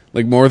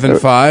 Like more than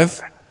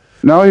 5?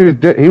 No,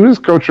 he was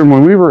coaching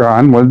when we were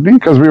on, wasn't he?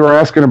 Because we were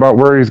asking about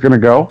where he's going to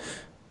go.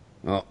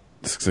 Well,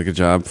 this looks like a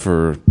job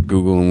for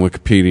Google and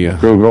Wikipedia.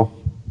 Google.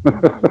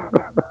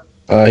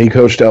 He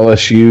coached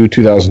LSU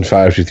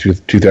 2005 to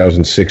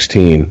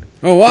 2016.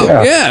 Oh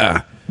wow!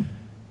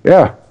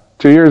 Yeah,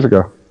 2 years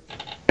ago.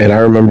 And I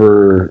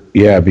remember,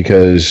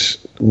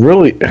 because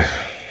really,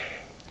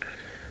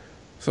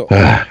 so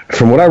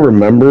from what I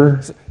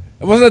remember,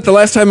 wasn't that the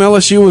last time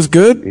LSU was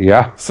good?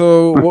 Yeah.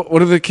 So what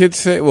do the kids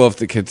say? Well,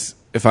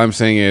 if I'm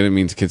saying it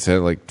means kids said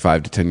it like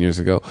 5 to 10 years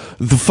ago.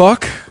 The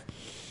fuck?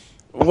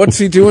 What's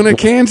he doing at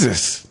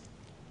Kansas?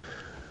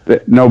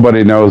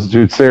 Nobody knows,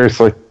 dude.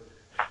 Seriously,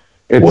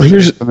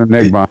 here's an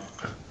enigma.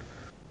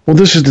 Well,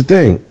 this is the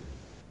thing.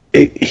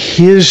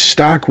 His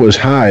stock was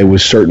high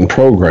with certain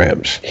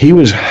programs. He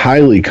was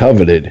highly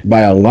coveted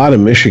by a lot of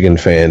Michigan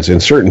fans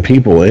and certain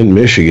people in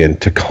Michigan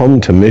to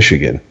come to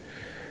Michigan.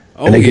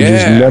 And they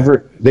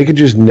could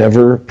just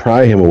never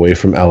pry him away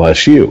from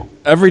LSU.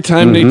 Every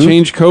time they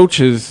change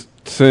coaches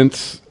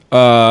since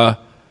what's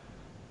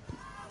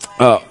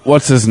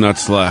his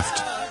nuts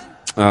left?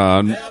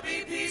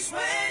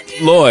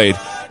 Lloyd.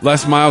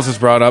 Les Miles is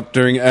brought up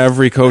during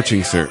every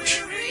coaching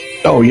search.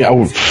 Oh yeah,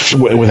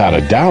 without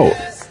a doubt.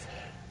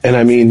 And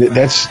I mean,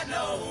 that's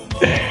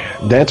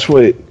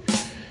what,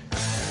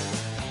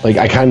 like,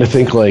 I kind of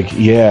think, like,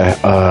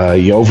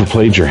 you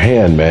overplayed your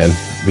hand, man.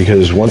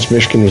 Because once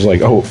Michigan was like,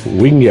 oh,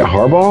 we can get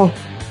Harbaugh?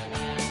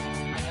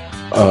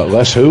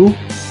 Les who?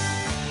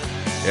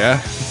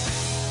 Yeah.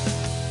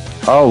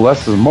 Oh,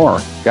 less is more.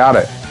 Got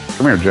it.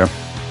 Come here, Jim.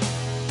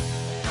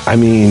 I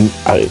mean,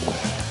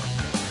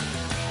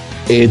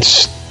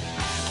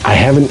 I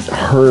haven't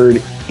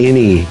heard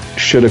any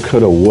shoulda,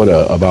 coulda,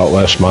 woulda about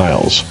Les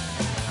Miles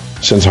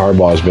since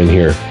Harbaugh's been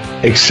here,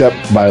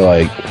 except by,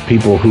 like,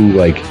 people who,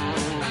 like,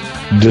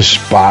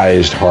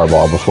 despised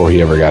Harbaugh before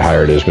he ever got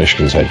hired as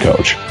Michigan's head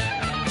coach.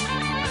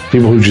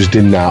 People who just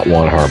did not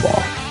want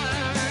Harbaugh.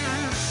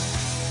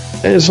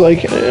 And it's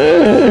like,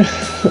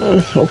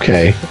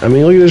 okay. I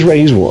mean, look at his rate.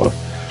 He's what,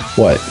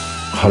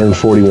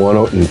 141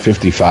 and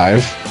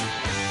 55?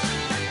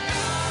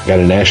 Got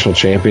a national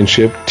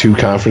championship, 2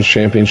 conference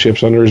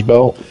championships under his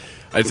belt.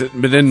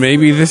 But then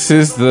maybe this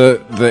is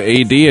the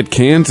AD at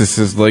Kansas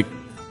is like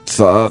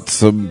saw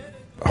some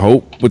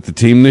hope with the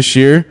team this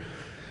year.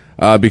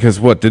 Because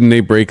didn't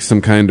they break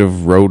some kind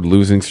of road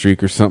losing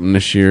streak or something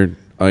this year?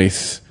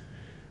 Ice,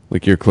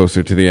 like, you're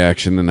closer to the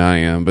action than I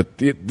am. But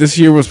this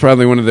year was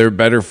probably one of their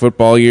better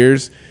football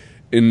years.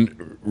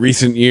 in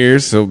recent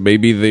years, so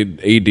maybe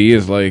the AD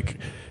is like,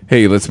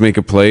 hey, let's make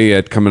a play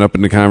at coming up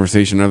in the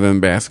conversation other than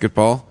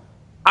basketball.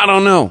 I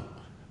don't know.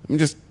 I'm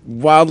just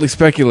wildly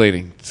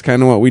speculating. It's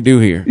kind of what we do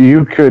here.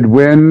 You could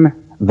win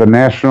the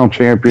national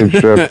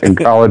championship in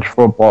college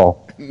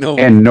football, No.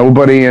 and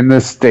nobody in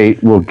this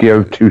state will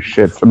give two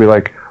shits. They'll be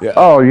like,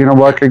 oh, you know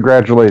what?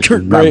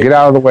 Congratulations. Now Great. get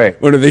out of the way.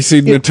 What are they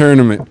seeing in the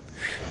tournament?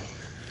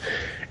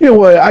 You know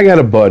what? I got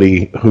a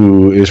buddy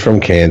who is from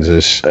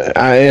Kansas,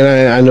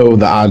 I know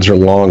the odds are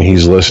long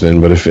he's listening,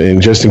 but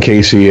just in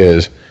case he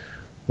is,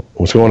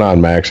 what's going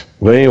on, Max?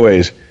 But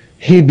anyways,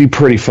 he'd be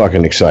pretty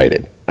fucking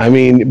excited. I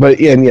mean,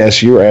 and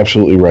yes, you're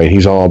absolutely right.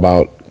 He's all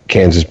about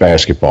Kansas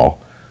basketball.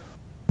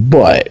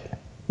 But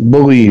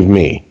believe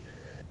me,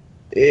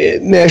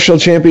 national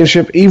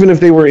championship, even if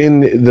they were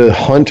in the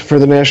hunt for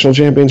the national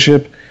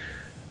championship,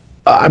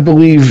 I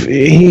believe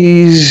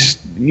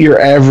he's your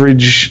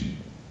average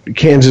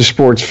Kansas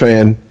sports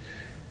fan.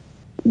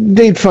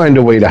 They'd find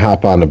a way to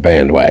hop on the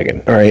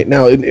bandwagon. All right.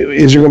 Now,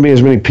 is there going to be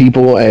as many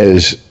people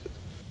as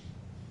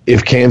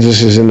if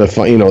Kansas is in the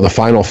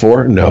Final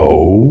Four?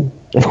 No,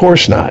 of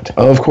course not.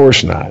 Of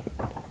course not.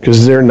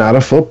 Because they're not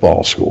a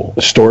football school.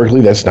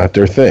 Historically, that's not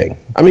their thing.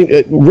 I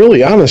mean,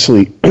 really,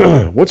 honestly,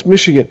 what's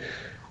Michigan?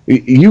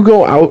 You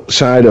go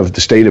outside of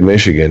the state of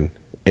Michigan,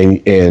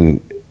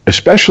 and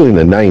especially in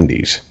the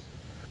 90s,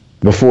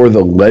 before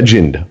the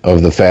legend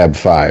of the Fab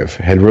Five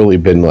had really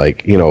been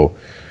like,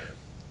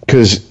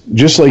 because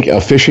just like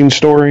a fishing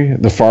story,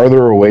 the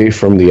farther away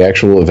from the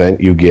actual event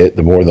you get,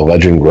 the more the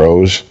legend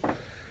grows.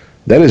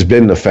 That has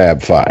been the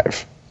Fab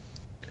Five.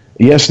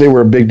 Yes, they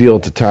were a big deal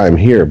at the time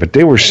here, but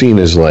they were seen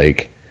as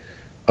like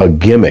a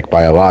gimmick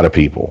by a lot of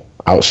people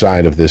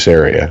outside of this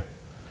area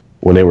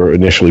when they were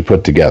initially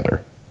put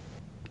together.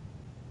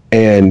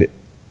 And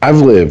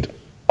I've lived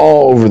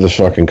all over this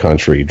fucking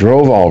country,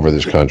 drove all over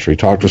this country,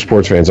 talked to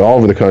sports fans all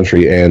over the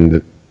country,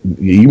 and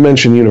you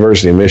mentioned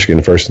University of Michigan,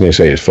 the first thing they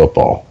say is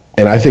football.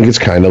 And I think it's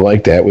kind of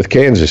like that with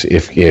Kansas.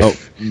 If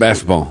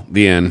Basketball,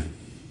 the end.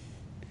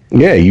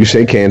 Yeah, you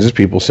say Kansas,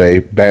 people say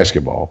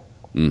basketball.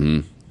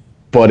 Mm-hmm.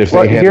 But if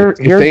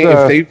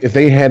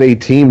they had a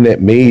team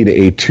that made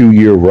a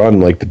 2-year run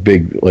like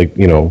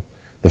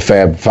the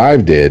Fab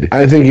Five did,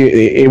 I think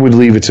it would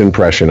leave its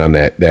impression on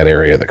that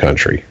area of the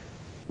country.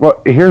 Well,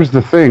 here's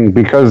the thing,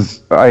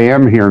 because I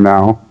am here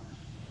now.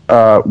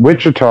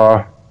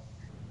 Wichita,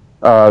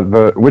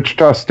 the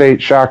Wichita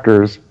State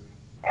Shockers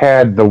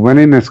had the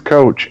winningest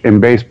coach in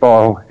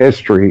baseball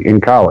history in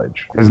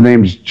college. His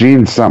name's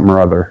Gene something or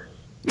other.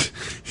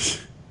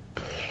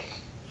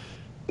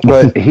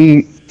 But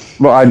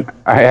I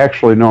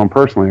actually know him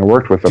personally. I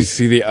worked with him. Do you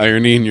see the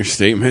irony in your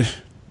statement?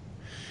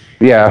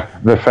 Yeah,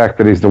 the fact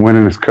that he's the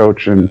winningest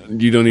coach,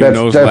 and you don't even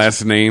know his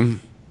last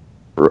name.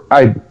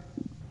 I'm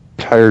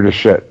tired of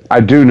shit. I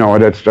do know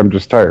it. I'm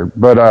just tired.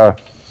 But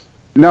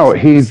no,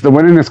 he's the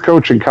winningest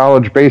coach in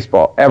college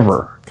baseball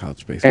ever.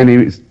 College baseball, and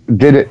he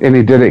did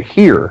it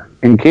here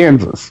in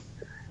Kansas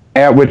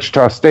at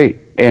Wichita State,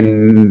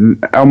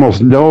 and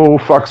almost no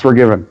fucks were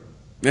given.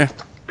 Yeah,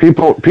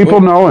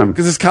 people know him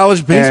because it's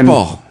college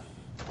baseball.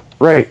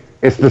 Right.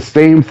 It's the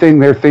same thing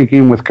they're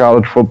thinking with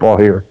college football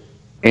here.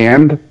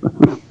 And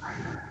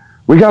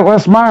we got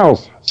Les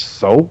Miles.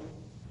 So?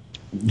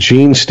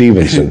 Gene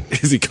Stevenson.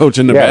 Is he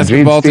coaching the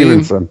basketball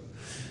team?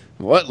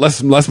 What?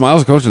 Les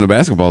Miles coaching the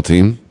basketball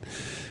team?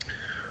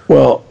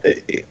 Well,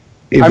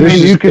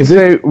 you could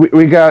say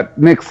we got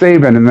Nick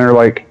Saban, and they're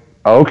like,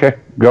 oh, okay,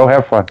 go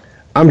have fun.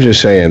 I'm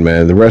just saying,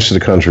 man, the rest of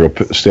the country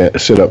will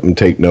sit up and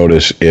take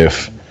notice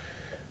if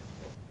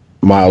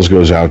Miles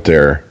goes out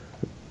there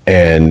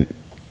and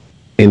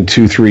in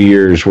 2-3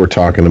 years, we're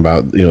talking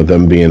about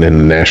them being in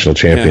the national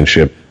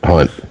championship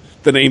hunt.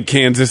 The name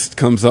Kansas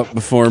comes up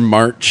before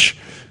March.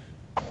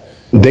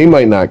 They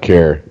might not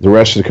care. The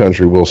rest of the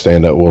country will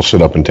stand up. Will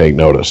sit up and take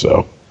notice,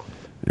 though.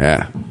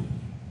 Yeah.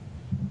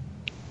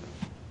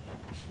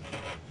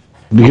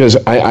 Because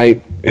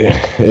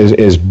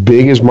as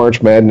big as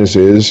March Madness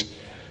is,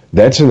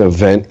 that's an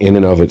event in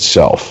and of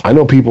itself. I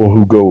know people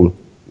who go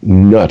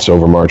nuts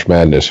over March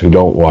Madness who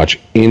don't watch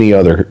any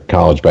other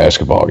college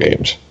basketball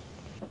games.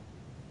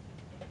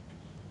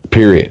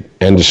 Period.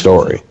 End of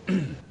story.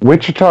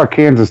 Wichita,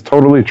 Kansas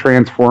totally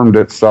transformed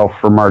itself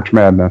for March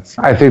Madness.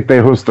 I think they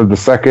hosted the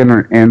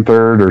second and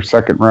third or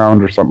second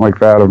round or something like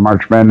that of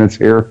March Madness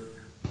here.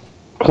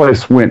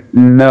 Place went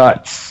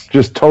nuts.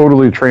 Just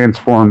totally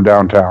transformed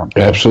downtown.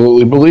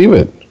 Absolutely believe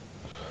it.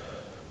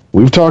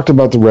 We've talked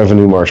about the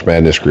revenue March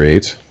Madness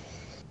creates.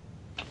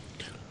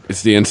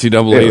 It's the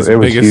NCAA's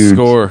biggest huge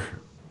score.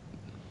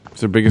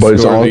 It's their biggest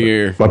score of the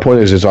year. My point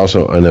is, it's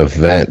also an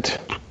event.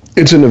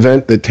 It's an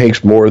event that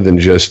takes more than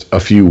just a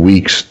few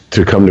weeks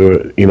to come to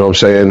it. You know what I'm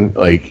saying?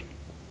 Like,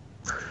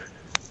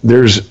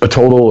 there's a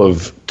total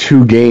of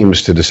 2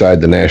 games to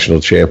decide the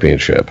national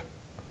championship.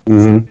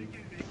 Mm-hmm.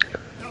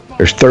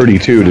 There's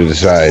 32 to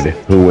decide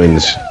who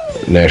wins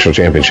national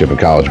championship in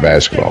college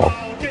basketball.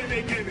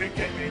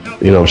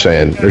 You know what I'm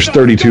saying? There's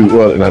 32.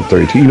 Well, not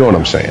 32. You know what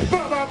I'm saying?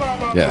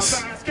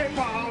 Yes.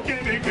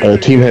 A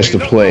team has to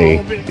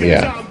play.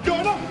 Yeah.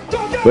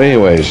 But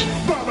anyways,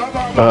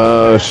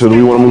 so do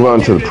we want to move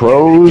on to the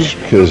pros?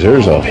 Because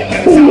there's a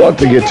whole lot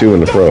to get to in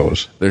the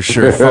pros. There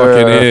sure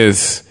fucking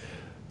is.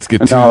 Let's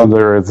get to No,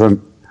 there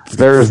isn't.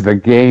 There's the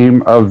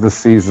game of the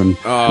season.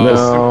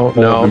 No.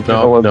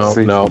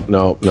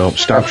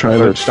 Stop trying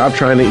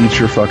to eat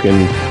your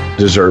fucking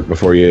dessert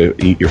before you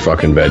eat your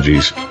fucking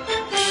veggies.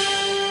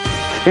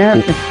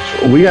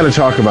 We got to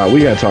talk about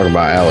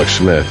Alex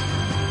Smith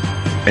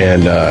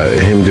and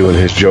him doing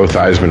his Joe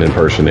Theismann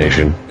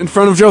impersonation in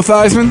front of Joe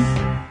Theismann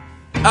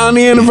on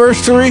the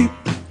anniversary.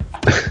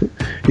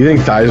 You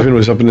think Theismann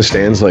was up in the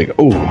stands like,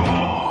 so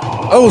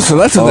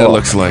that's what that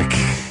looks like.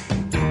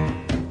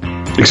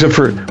 Except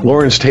for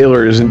Lawrence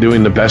Taylor isn't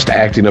doing the best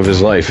acting of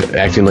his life,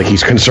 acting like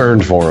he's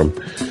concerned for him.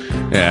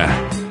 Yeah.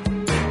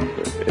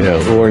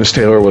 Lawrence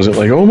Taylor wasn't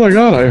like, oh my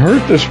God, I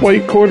hurt this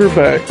white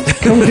quarterback.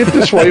 Come get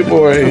this white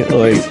boy. It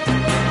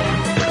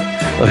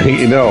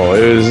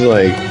was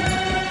like...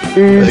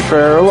 He's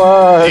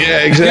paralyzed. Yeah,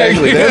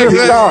 exactly. Get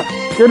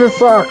his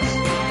socks.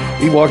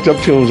 He walked up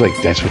to him and was like,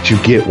 that's what you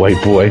get,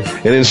 white boy.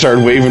 And then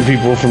started waving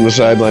people from the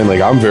sideline like,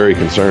 I'm very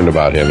concerned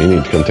about him. You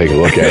need to come take a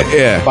look at it.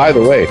 Yeah. By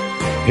the way,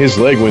 his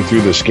leg went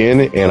through the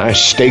skin, and I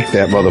staked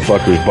that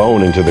motherfucker's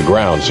bone into the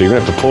ground. So you're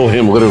going to have to pull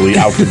him literally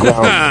out the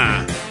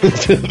ground.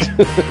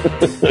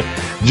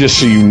 Just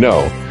so you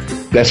know.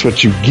 That's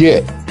what you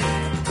get.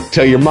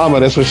 Tell your mama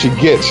that's what you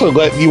get. So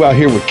let you out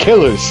here with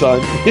killers,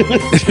 son.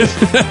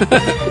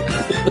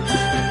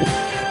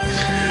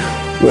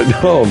 But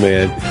no,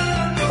 man.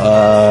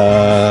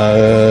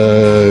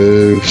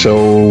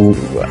 So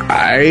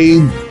I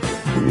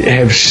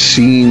have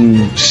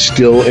seen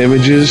still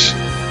images.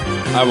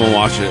 I won't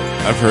watch it.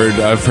 I've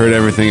heard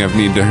everything I've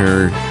need to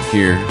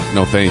hear.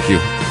 No, thank you.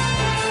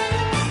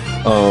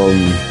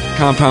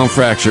 Compound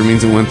fracture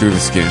means it went through the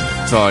skin.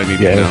 That's all I need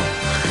to know.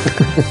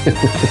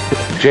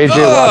 JJ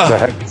Watt's a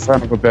heck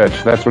son of a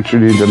bitch. That's what you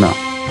need to know.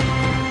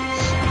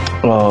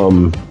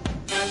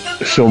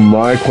 So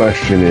my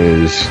question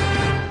is,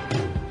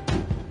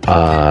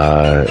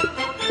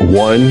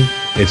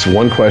 it's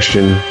one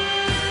question,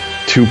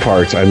 2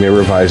 parts. I may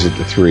revise it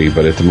to 3,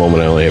 but at the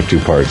moment I only have 2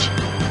 parts.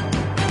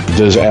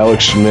 Does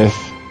Alex Smith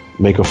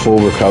make a full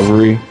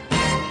recovery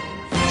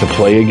to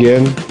play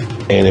again?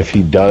 And if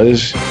he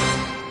does,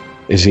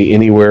 is he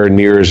anywhere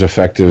near as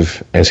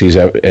effective as he's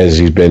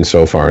been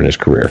so far in his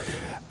career?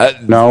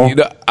 No.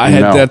 I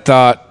had that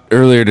thought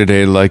earlier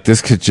today. Like,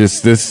 this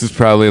is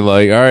probably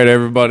like, all right,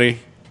 everybody,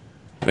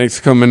 thanks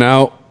for coming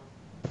out.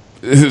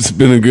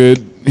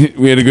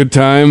 We had a good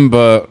time,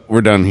 but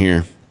we're done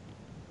here.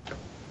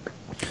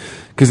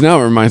 Because now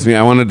it reminds me,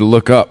 I wanted to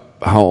look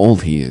up how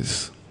old he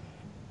is.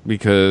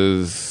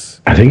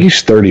 Because I think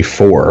he's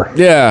 34.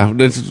 Yeah,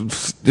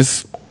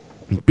 just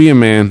be a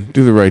man,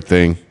 do the right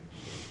thing.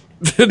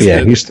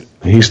 Yeah,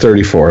 he's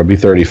 34. He'll be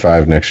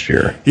 35 next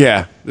year.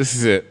 Yeah, this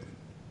is it.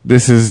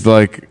 This is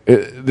like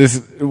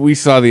this. We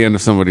saw the end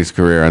of somebody's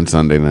career on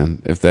Sunday.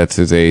 Then, if that's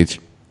his age,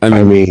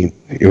 well,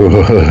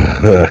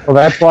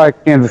 that's why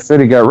Kansas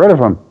City got rid of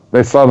him.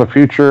 They saw the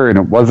future, and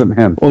it wasn't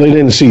him. Well, they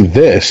didn't see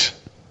this.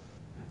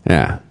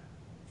 Yeah.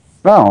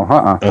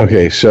 No.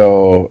 Okay,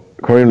 so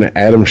according to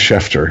Adam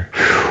Schefter,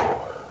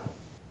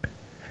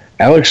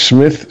 Alex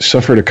Smith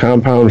suffered a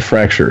compound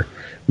fracture,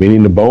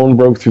 meaning the bone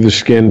broke through the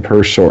skin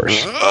per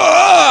source.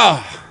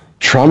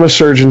 Trauma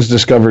surgeons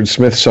discovered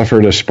Smith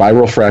suffered a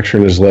spiral fracture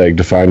in his leg,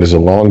 defined as a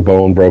long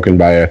bone broken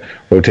by a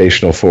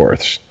rotational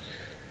force.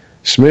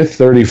 Smith,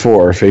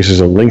 34, faces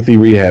a lengthy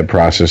rehab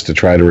process to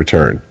try to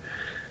return.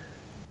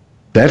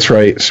 That's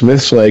right,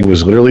 Smith's leg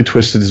was literally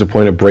twisted to the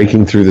point of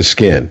breaking through the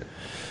skin.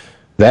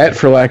 That,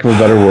 for lack of a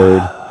better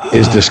word,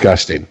 is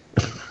disgusting.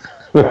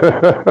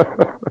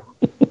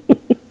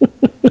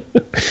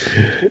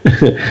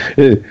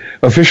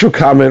 Official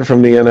comment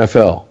from the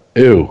NFL.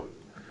 Ew.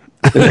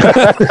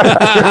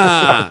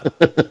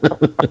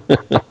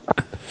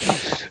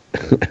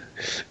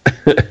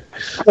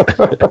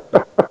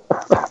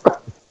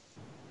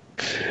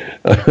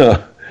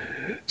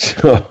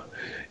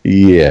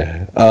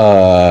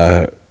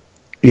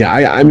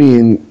 I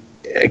mean,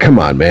 come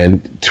on, man.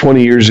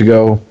 20 years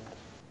ago,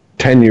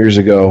 10 years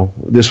ago,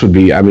 this would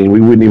be, we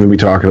wouldn't even be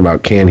talking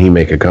about can he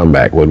make a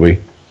comeback, would we?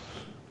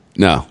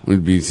 No,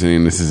 we'd be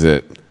saying this is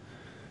it.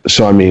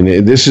 So,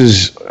 this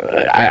is,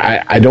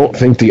 I don't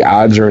think the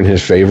odds are in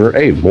his favor.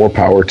 Hey, more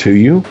power to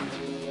you.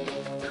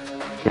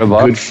 Good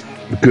luck.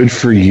 Good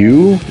for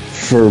you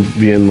for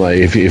being like,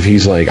 if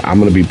he's like, I'm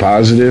going to be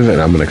positive and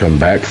I'm going to come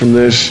back from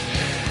this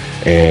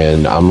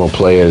and I'm going to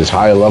play at as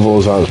high a level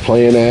as I was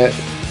playing at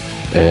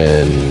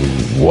and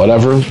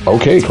whatever.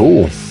 Okay,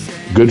 cool.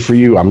 Good for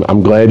you.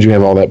 I'm glad you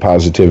have all that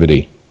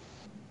positivity.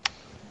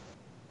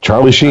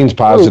 Charlie Sheen's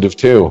positive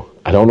too.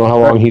 I don't know how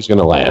long he's going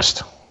to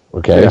last.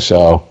 Okay,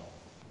 so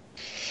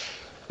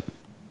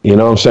you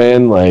know what I'm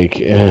saying? Like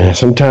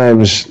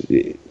sometimes,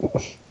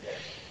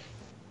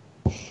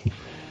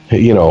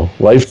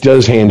 life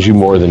does hand you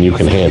more than you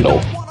can handle.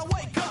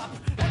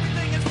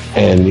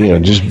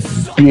 And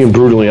just being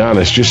brutally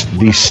honest, just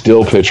the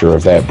still picture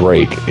of that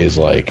break is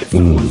like,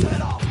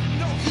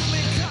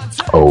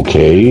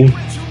 okay.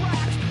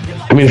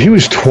 I mean, if he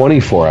was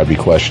 24, I'd be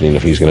questioning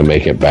if he's going to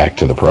make it back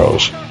to the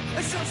pros.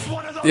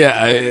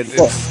 Yeah,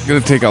 it's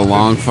going to take a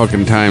long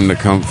fucking time to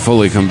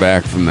fully come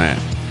back from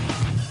that.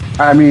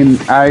 I mean,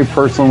 I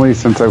personally,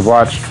 since I've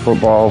watched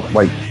football,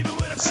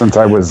 since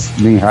I was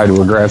knee-high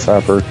to a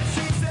grasshopper,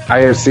 I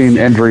have seen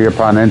injury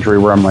upon injury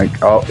where I'm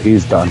like, oh,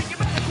 he's done.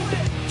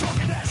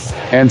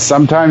 And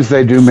sometimes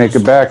they do make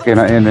it back, and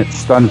it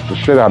stuns the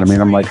shit out of me,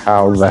 and I'm like,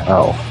 how the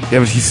hell? Yeah,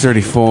 but he's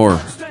 34.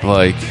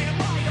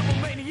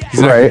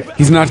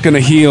 He's not going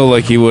to heal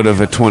like he would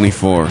have at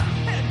 24.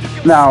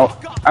 Now,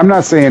 I'm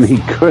not saying he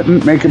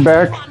couldn't make it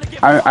back.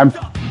 I'm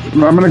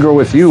going to go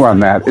with you on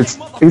that.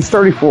 He's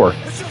 34.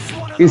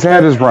 He's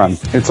had his run.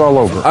 It's all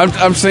over.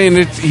 I'm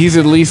saying he's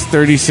at least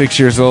 36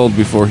 years old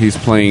before he's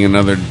playing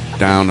another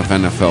down of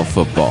NFL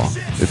football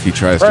if he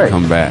tries to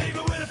come back.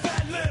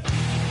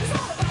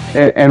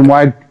 And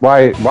why?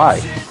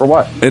 For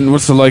what? And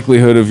what's the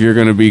likelihood of you're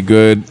going to be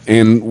good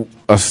and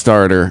a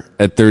starter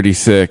at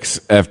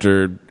 36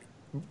 after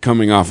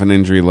coming off an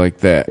injury like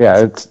that?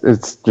 Yeah,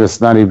 it's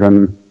just not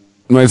even.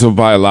 Might as well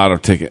buy a lotto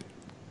ticket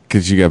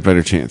because you got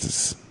better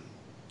chances.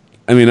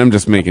 I mean, I'm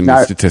just making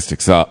these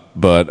statistics up,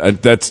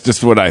 but that's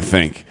just what I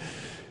think.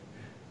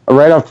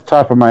 Right off the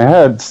top of my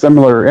head,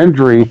 similar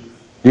injury.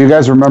 Do you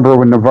guys remember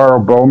when Navarro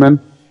Bowman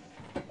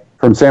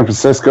from San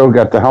Francisco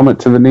got the helmet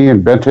to the knee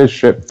and bent his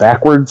shit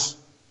backwards?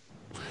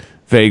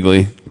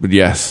 Vaguely, but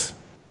yes.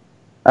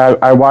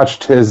 I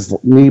watched his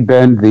knee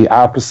bend the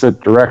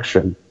opposite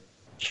direction,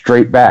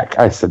 straight back.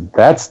 I said,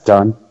 that's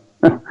done.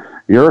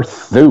 You're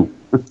through.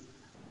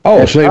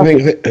 Oh, same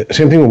thing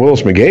with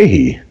Willis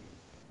McGahee.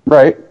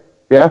 Right,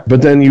 yeah.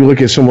 But then you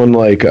look at someone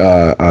like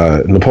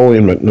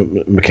Napoleon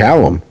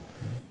McCallum,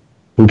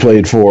 who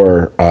played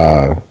for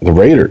the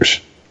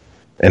Raiders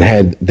and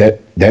had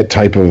that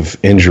type of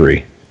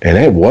injury. And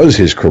that was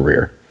his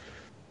career.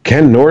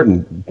 Ken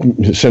Norton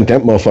sent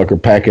that motherfucker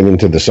packing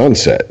into the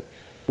sunset.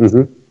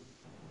 Mm-hmm.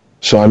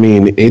 So, I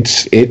mean,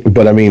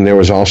 but I mean, there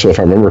was also, if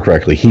I remember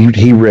correctly,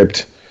 he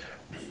ripped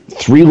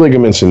 3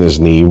 ligaments in his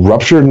knee,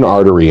 ruptured an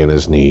artery in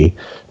his knee,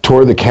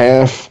 tore the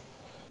calf,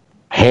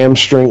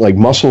 hamstring,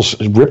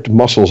 ripped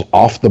muscles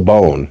off the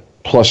bone,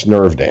 plus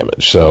nerve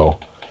damage. So,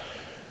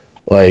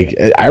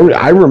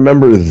 I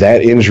remember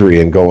that injury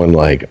and going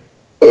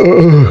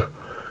ugh.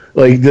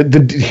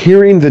 The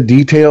hearing the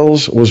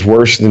details was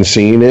worse than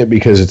seeing it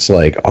because it's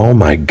like, oh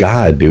my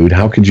God, dude,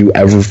 how could you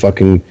ever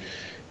fucking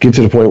get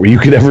to the point where you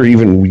could ever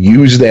even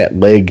use that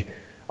leg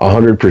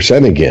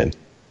 100% again?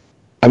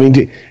 I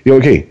mean,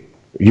 okay,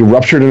 you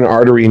ruptured an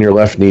artery in your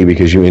left knee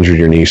because you injured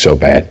your knee so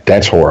bad.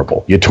 That's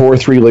horrible. You tore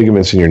 3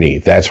 ligaments in your knee.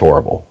 That's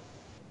horrible.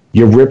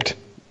 You ripped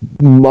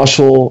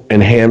muscle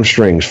and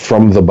hamstrings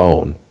from the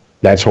bone.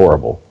 That's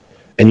horrible.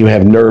 And you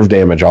have nerve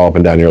damage all up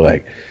and down your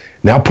leg.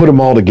 Now put them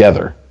all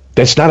together.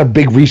 That's not a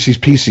big Reese's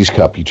Pieces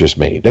cup you just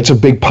made. That's a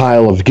big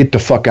pile of get the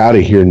fuck out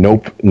of here.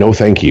 Nope. No,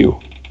 thank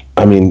you.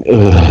 I mean,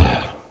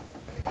 ugh.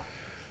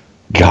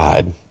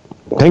 God.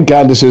 Thank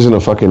God this isn't a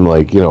fucking,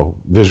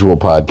 visual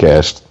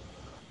podcast.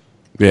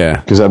 Yeah.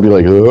 Because I'd be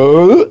like,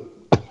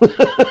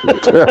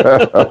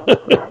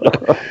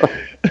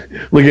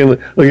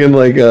 looking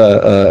like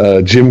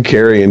Jim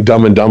Carrey and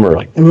Dumb and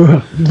Dumber,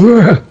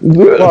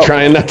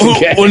 trying not to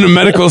get. When the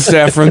medical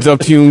staff runs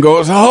up to you and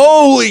goes,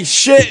 holy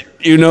shit,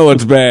 you know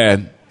it's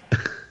bad.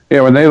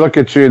 Yeah, when they look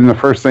at you and the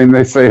first thing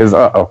they say is,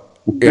 uh-oh.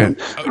 Yeah.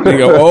 They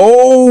go,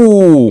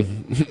 oh.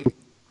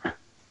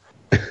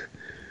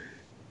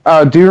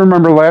 Do you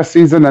remember last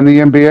season in the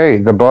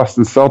NBA, the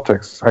Boston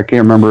Celtics? I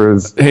can't remember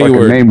his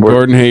fucking name.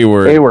 Gordon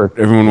Hayward.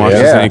 Everyone watched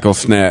his Yeah. ankle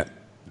snap.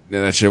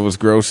 Yeah, that shit was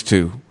gross,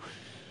 ttoo.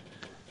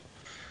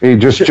 He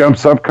just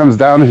jumps up, comes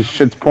down, his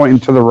shit's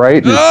pointing to the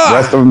right, and the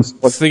rest of him's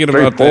thinking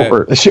about that.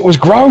 forward. That shit was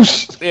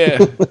gross.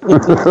 Yeah.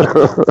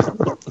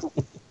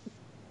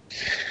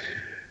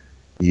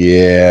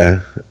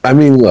 Yeah. I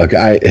mean, look,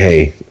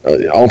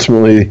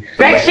 ultimately.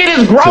 That shit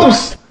is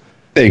gross!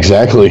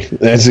 Exactly.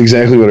 That's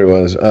exactly what it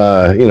was.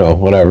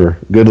 Whatever.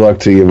 Good luck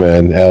to you,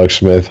 man. Alex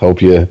Smith.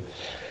 Hope you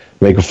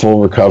make a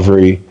full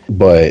recovery.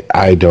 But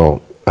I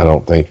don't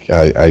think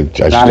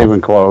Not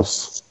even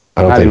close.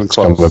 I don't think it's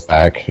coming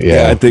back.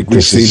 Yeah, I think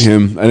we've seen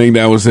him. I think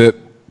that was it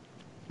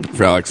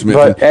for Alex Smith.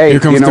 But, hey, here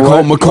comes you know the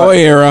Colt what? McCoy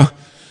era.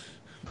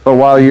 But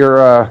while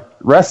you're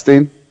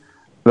resting,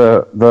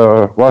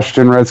 the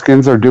Washington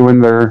Redskins are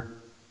doing their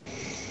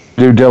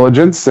due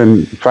diligence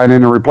and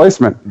finding a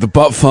replacement. The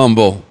butt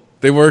fumble.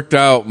 They worked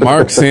out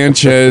Mark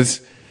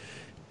Sanchez,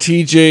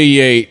 TJ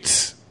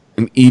Yates,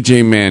 and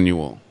EJ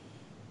Manuel.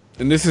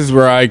 And this is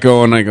where I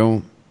go,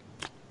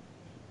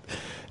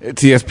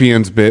 it's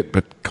ESPN's bit,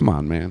 but come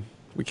on, man.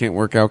 We can't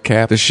work out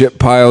Cap. The shit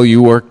pile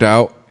you worked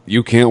out,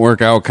 you can't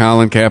work out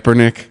Colin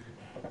Kaepernick.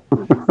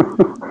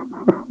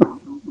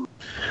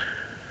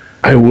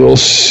 I will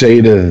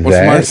say to that.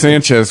 What's Mark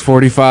Sanchez,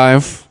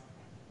 45?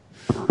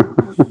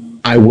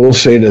 I will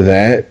say to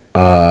that.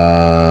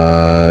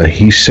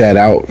 He sat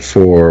out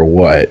for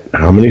what?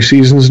 How many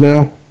seasons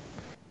now?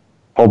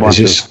 Whole bunch.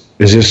 Is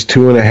this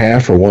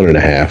 2.5 or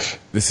 1.5?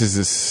 This is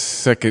his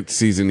second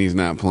season he's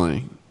not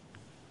playing.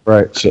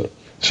 Right. So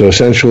So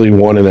essentially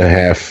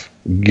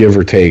 1.5, give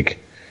or take.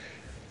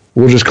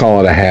 We'll just call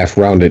it a half,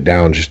 round it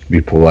down just to be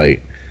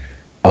polite.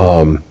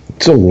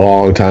 It's a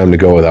long time to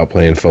go without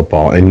playing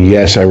football. And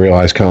yes, I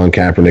realize Colin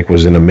Kaepernick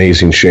was in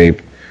amazing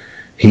shape.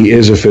 He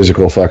is a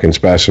physical fucking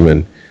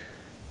specimen.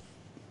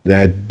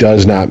 That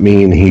does not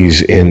mean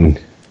he's in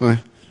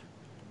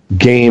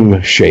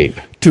game shape.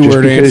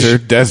 Two-word answer,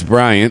 Des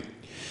Bryant.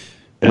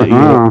 You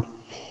know,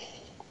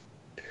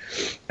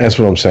 that's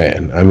what I'm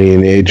saying. I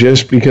mean,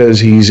 just because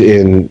he's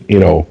in,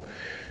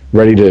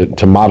 ready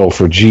to model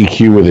for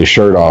GQ with his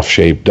shirt off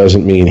shape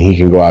doesn't mean he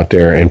can go out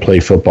there and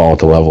play football at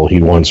the level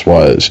he once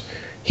was.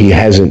 He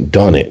hasn't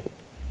done it.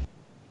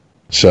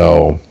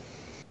 So,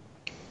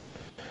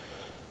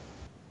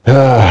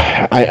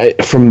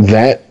 from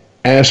that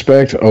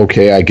aspect,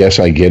 okay, I guess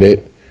I get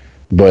it.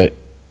 But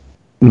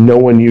no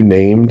one you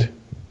named,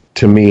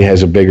 to me,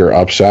 has a bigger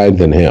upside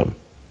than him.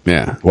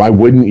 Yeah. Why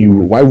wouldn't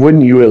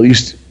you at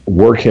least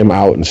work him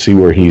out and see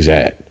where he's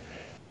at?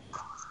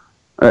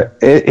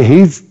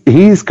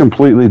 He's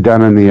completely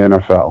done in the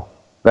NFL.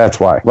 That's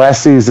why.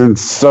 Last season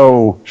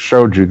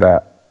showed you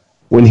that.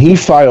 When he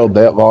filed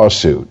that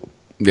lawsuit.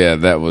 Yeah,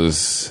 that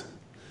was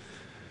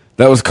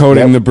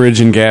coating the bridge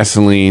in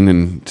gasoline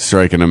and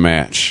striking a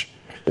match.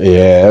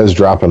 Yeah, that was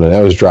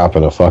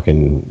dropping a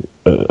fucking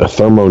a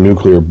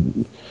thermonuclear,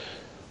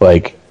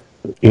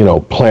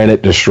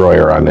 planet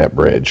destroyer on that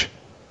bridge.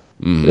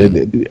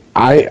 Mm.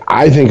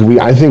 I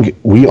think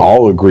we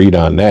all agreed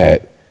on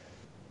that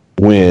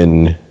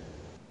when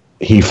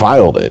he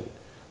filed it.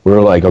 We were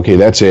like, okay,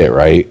 that's it,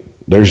 right?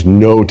 There's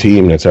no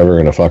team that's ever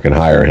going to fucking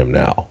hire him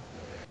now.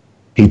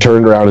 He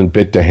turned around and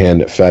bit the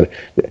hand that fed.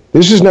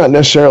 This is not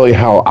necessarily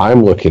how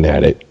I'm looking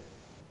at it,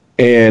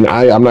 and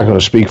I'm not going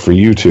to speak for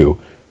you two,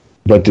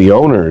 but the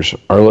owners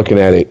are looking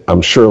at it,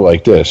 I'm sure,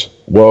 like this.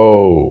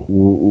 Whoa,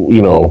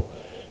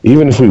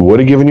 even if we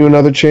would have given you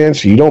another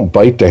chance, you don't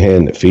bite the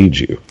hand that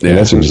feeds you. Yeah. And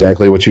that's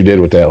exactly what you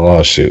did with that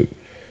lawsuit.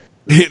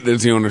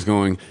 There's the owners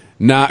going,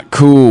 not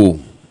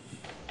cool.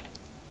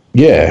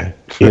 Yeah,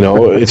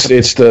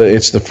 it's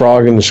the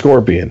frog and the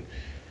scorpion.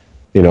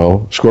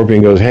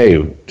 Scorpion goes, hey,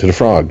 to the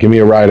frog, give me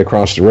a ride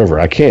across the river.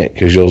 I can't,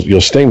 because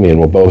you'll sting me and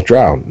we'll both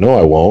drown. No,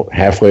 I won't.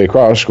 Halfway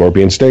across,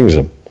 Scorpion stings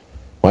him.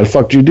 Why the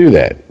fuck did you do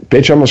that?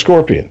 Bitch, I'm a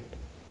scorpion.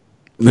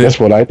 That's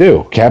what I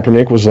do.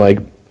 Kaepernick was like,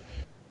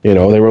 they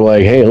were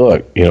like, hey,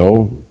 look,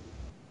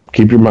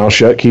 keep your mouth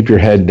shut, keep your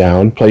head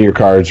down, play your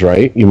cards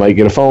right. You might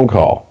get a phone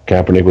call.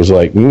 Kaepernick was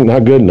like,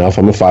 not good enough.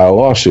 I'm going to file a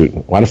lawsuit.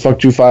 Why the fuck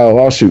did you file a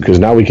lawsuit? Because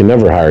now we can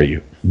never hire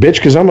you. Bitch,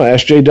 because I'm a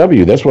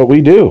SJW. That's what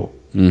we do.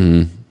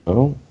 Mm-hmm.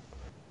 Oh.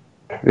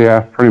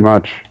 Yeah, pretty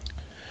much.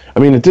 I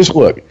mean, at this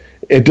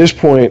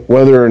point,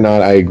 whether or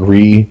not I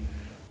agree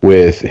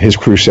with his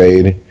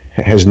crusade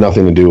has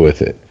nothing to do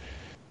with it.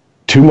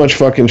 Too much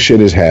fucking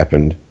shit has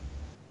happened.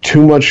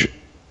 Too much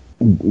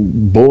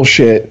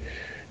bullshit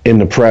in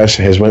the press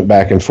has went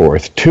back and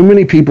forth. Too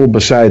many people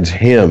besides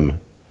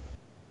him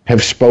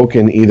have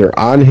spoken either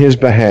on his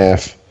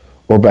behalf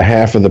or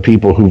behalf of the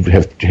people who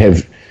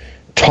have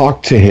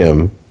talked to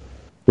him,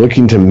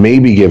 looking to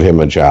maybe give him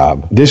a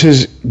job. This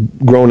has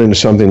grown into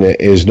something that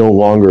is no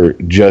longer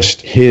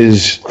just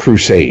his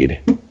crusade.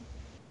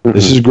 Mm-hmm.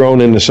 This has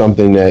grown into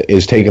something that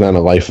is taking on a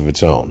life of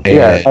its own.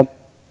 Yeah.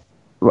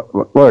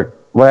 Look,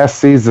 last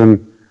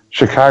season,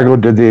 Chicago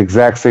did the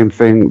exact same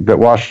thing that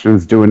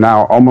Washington's doing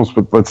now, almost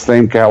with the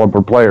same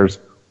caliber players.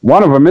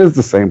 One of them is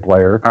the same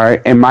player, all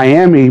right? And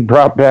Miami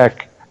brought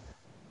back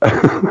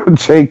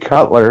Jay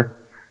Cutler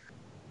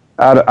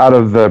out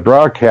of the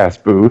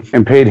broadcast booth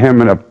and paid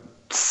him an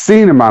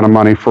obscene amount of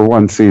money for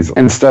one season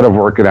instead of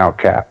working out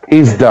cap.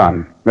 He's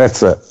done.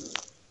 That's it.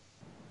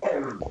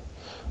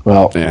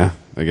 Well, yeah,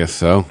 I guess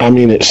so. I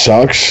mean, it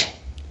sucks.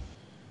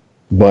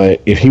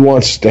 But if he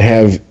wants to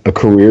have a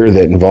career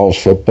that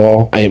involves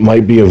football, it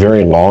might be a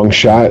very long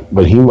shot,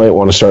 but he might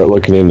want to start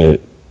looking into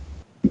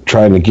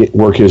trying to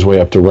work his way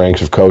up the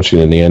ranks of coaching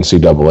in the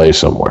NCAA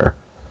somewhere.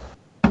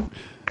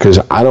 Because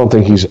I don't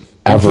think he's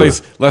ever... He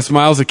plays Les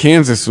Miles at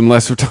Kansas and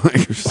lesser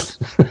Tigers.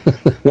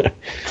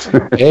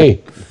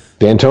 Hey,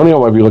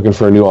 D'Antonio might be looking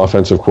for a new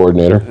offensive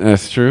coordinator.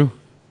 That's true.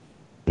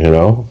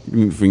 If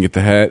we can get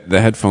the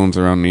headphones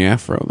around the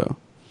afro, though.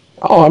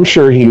 Oh, I'm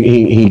sure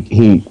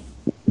he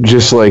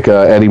just like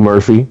Eddie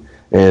Murphy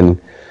and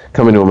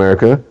Coming to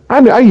America,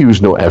 I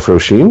use no Afro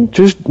Sheen,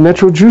 just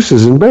natural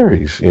juices and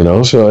berries,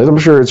 so I'm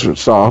sure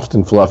it's soft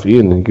and fluffy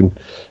and you can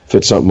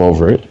fit something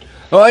over it.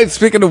 Well,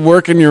 speaking of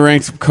working your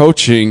ranks of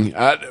coaching,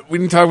 we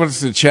didn't talk about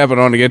this in the chat, but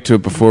I want to get to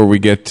it before we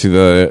get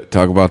to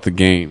talk about the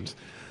games.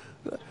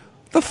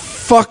 The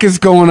fuck is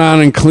going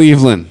on in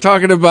Cleveland?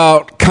 Talking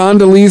about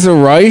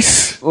Condoleezza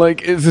Rice,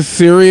 is a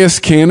serious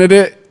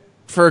candidate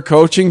for a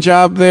coaching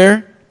job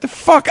there? The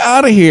fuck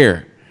out of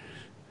here.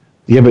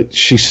 Yeah, but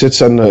she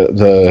sits on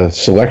the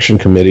selection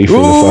committee for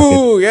the fucking...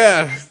 Ooh,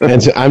 yeah.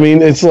 And I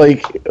mean, it's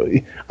like...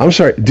 I'm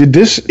sorry,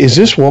 is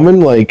this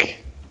woman,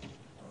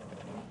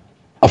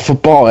 a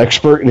football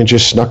expert and it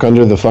just snuck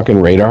under the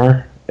fucking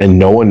radar and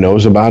no one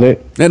knows about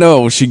it? I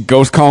know. She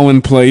ghost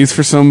calling plays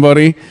for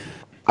somebody.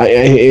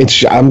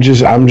 I'm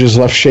just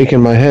left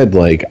shaking my head.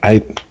 Like,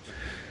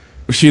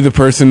 Was she the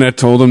person that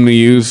told him to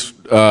use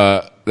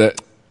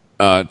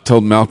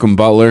told Malcolm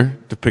Butler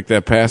to pick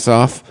that pass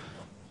off?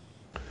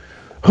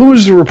 Who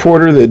was the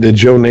reporter that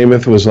Joe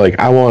Namath was like,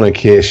 I want to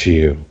kiss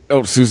you?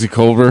 Oh, Susie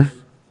Colbert.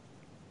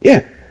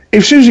 Yeah.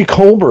 If Susie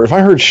Colbert, if I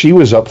heard she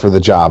was up for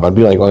the job, I'd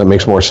be like, well, that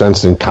makes more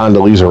sense than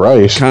Condoleezza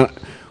Rice.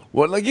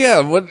 What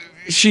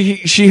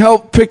she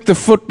helped pick the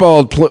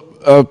football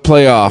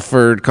playoff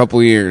for a couple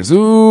of years.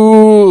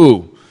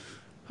 Ooh.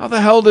 How the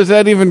hell does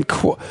that even...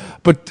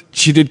 But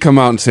she did come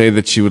out and say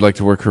that she would like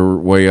to work her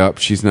way up.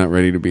 She's not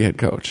ready to be head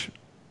coach.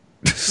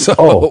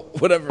 So,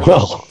 whatever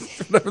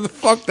the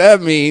fuck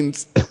that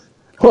means.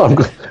 Well,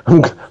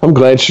 I'm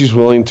glad she's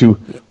willing to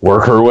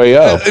work her way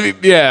up.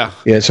 Yeah.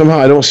 Yeah, somehow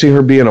I don't see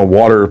her being a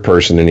water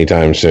person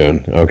anytime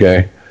soon,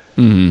 okay?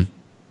 Mm-hmm.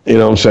 You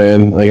know what I'm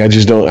saying? Like,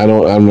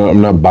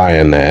 I'm not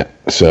buying that.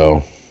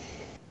 So,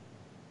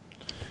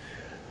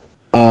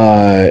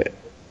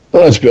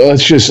 let's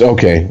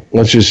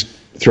just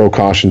throw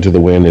caution to the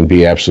wind and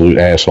be absolute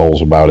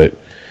assholes about it.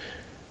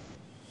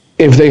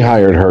 If they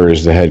hired her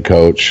as the head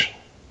coach,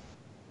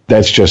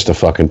 that's just a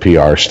fucking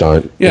PR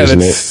stunt,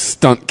 isn't it?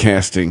 Stunt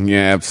casting.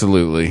 Yeah,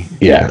 absolutely.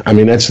 Yeah, I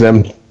mean, that's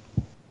them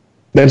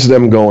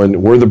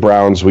going, we're the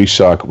Browns, we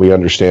suck, we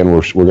understand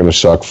we're going to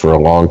suck for a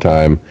long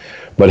time,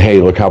 but hey,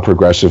 look how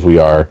progressive we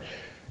are.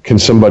 Can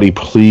somebody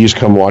please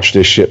come watch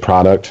this shit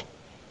product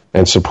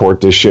and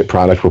support this shit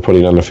product we're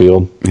putting on the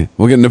field? Yeah,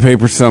 we'll get in the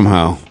paper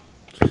somehow.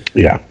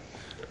 Yeah.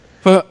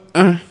 But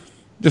I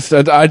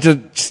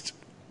just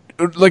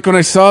like when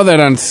I saw that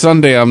on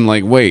Sunday, I'm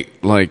like,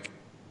 wait, like,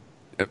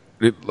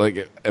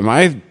 am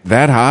I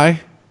that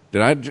high?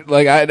 Did I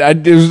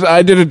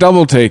did a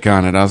double take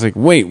on it. I was like,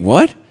 wait,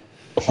 what?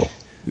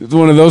 It's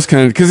one of those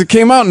kind of, because it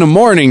came out in the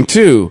morning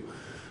too.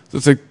 So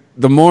it's like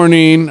the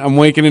morning, I'm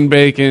waking and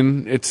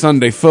baking. It's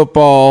Sunday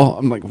football.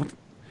 I'm like,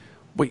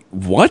 wait,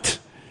 what?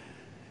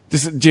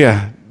 Probably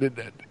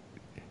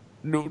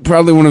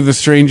one of the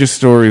strangest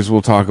stories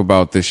we'll talk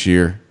about this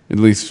year, at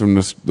least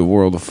from the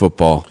world of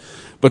football.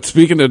 But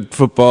speaking of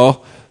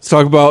football, let's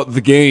talk about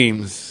the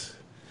games.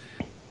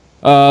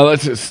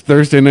 It's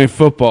Thursday night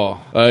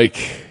football.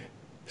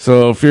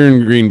 So if you're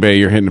in Green Bay,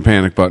 you're hitting the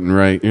panic button,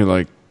 right? You're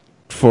like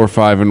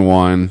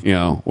 4-5-1. You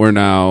know, we're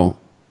now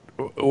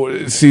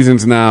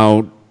season's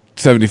now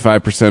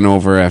 75%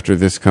 over after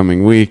this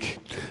coming week.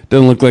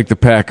 Doesn't look like the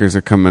Packers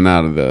are coming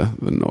out of the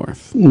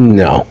North.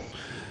 No.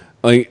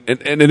 And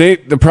it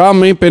ain't, the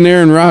problem ain't been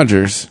Aaron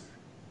Rodgers.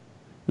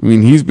 I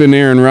mean, he's been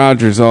Aaron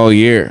Rodgers all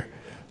year.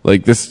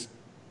 Like this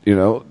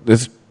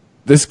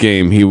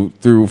game he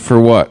threw for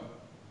what?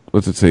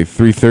 What's it say?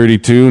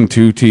 332 and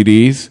 2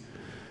 TDs.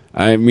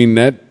 I mean,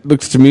 that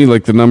looks to me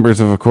like the numbers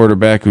of a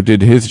quarterback who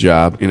did his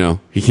job. You know,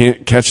 he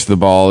can't catch the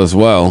ball as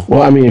well.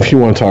 Well, I mean, if you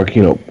want to talk,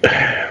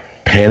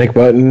 panic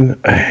button.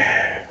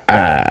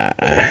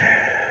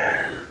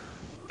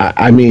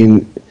 I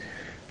mean,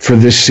 for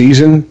this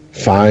season,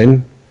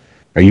 fine.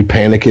 Are you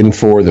panicking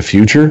for the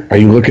future? Are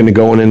you looking to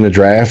going in the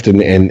draft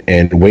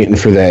and waiting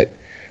for that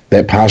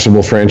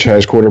possible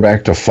franchise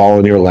quarterback to fall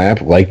in your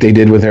lap like they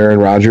did with Aaron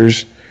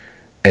Rodgers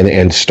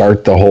and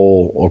start the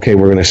whole, okay,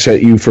 we're going to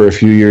set you for a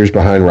few years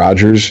behind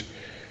Rodgers,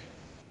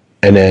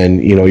 and then,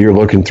 you're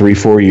looking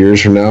 3-4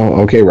 years from now,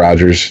 okay,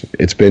 Rodgers,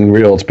 it's been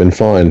real, it's been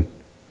fun.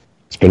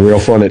 It's been real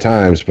fun at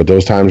times, but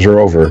those times are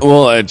over.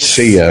 Well,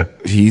 see ya.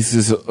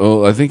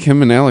 I think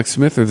him and Alex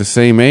Smith are the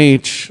same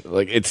age.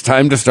 Like, it's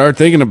time to start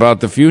thinking about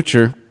the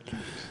future.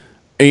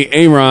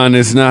 Aaron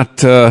is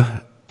not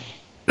a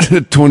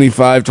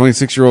 25,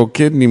 26-year-old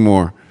kid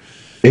anymore.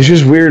 It's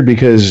just weird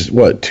because,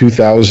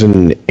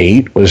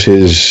 2008 was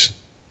his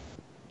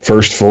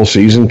first full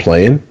season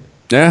playing?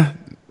 Yeah,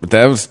 but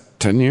that was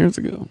 10 years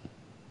ago.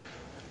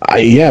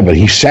 Yeah, but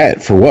he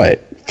sat for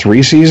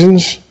 3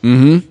 seasons?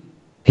 Mm-hmm.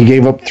 He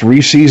gave up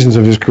 3 seasons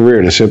of his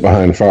career to sit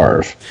behind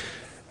Favre.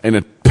 And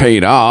it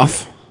paid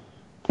off.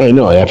 I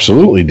know, it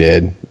absolutely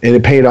did. And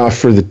it paid off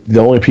for the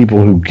only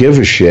people who give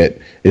a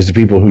shit is the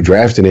people who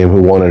drafted him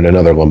who wanted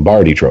another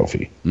Lombardi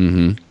trophy.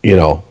 Mm-hmm.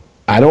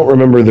 I don't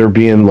remember there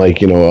being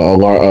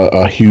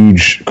a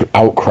huge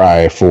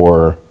outcry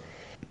for,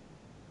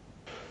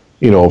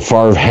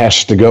 Favre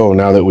has to go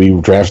now that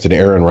we drafted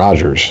Aaron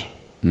Rodgers.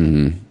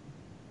 Mm-hmm.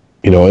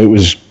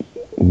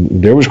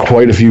 There was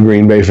quite a few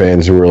Green Bay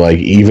fans who were like,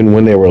 even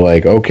when they were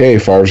like, okay,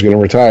 Favre's going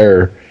to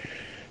retire,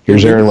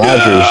 here's Aaron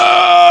Rodgers.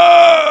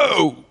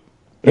 No!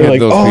 They're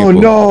like, oh,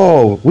 people.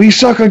 No, we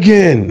suck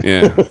again.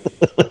 Yeah.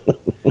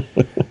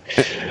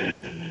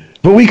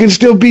 But we can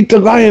still beat the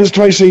Lions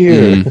twice a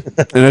year.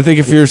 Mm. And I think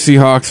if you're a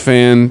Seahawks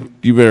fan,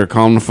 you better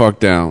calm the fuck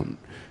down.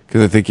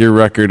 Because I think your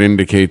record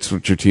indicates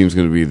what your team's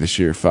going to be this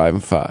year,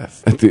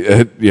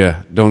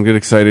 5-5. Don't get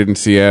excited in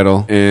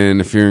Seattle. And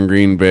if you're in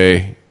Green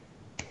Bay,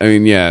 I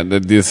mean,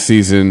 this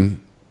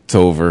season, it's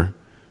over.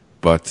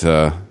 But,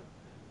 I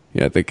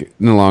think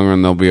in the long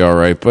run, they'll be all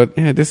right. But,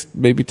 this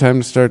may be time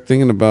to start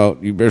thinking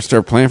about, you better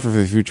start planning for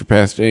the future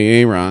past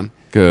Aaron.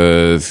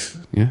 Because,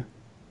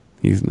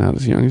 he's not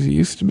as young as he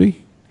used to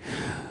be.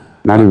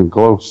 Not even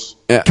close.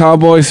 Yeah.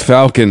 Cowboys,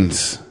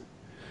 Falcons.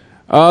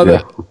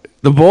 Yeah.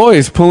 The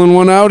boys pulling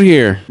one out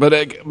here. But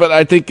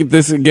I think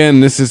this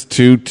is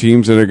two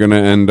teams that are going to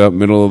end up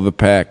middle of the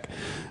pack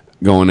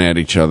going at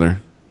each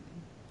other.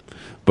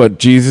 But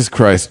Jesus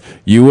Christ,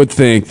 you would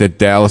think that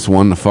Dallas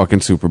won the fucking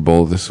Super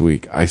Bowl this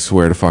week. I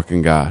swear to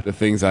fucking God. The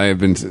things I have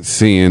been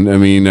seeing, I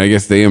mean, I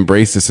guess they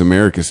embrace this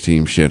America's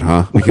team shit,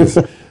 huh? Because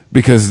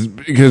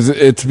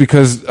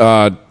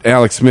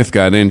Alex Smith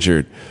got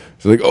injured.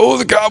 It's like, oh,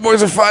 the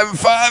Cowboys are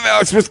 5-5.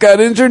 Alex Smith got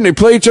injured, and they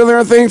play each other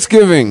on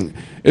Thanksgiving.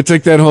 It's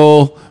like that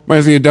whole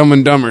reminds me of Dumb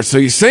and Dumber. So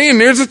you're saying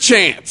there's a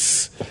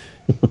chance?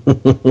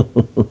 But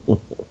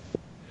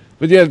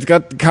yeah, it's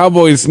got the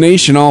Cowboys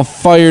Nation all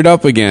fired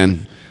up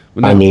again.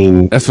 I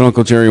mean, that's what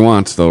Uncle Jerry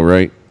wants, though,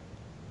 right?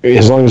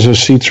 As long as those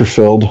seats are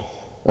filled.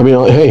 I mean,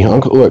 hey,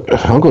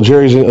 Uncle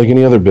Jerry's like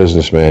any other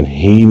businessman.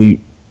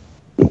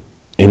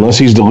 Unless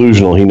he's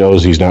delusional, he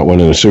knows he's not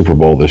winning a Super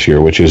Bowl this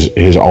year, which is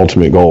his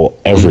ultimate goal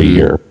every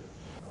year.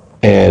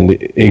 And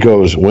it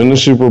goes, win the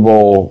Super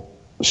Bowl,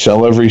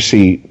 sell every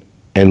seat,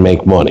 and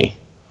make money.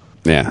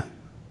 Yeah.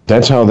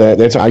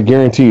 I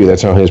guarantee you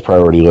that's how his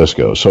priority list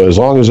goes. So as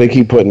long as they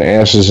keep putting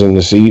asses in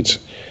the seats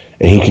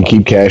and he can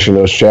keep cashing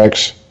those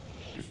checks,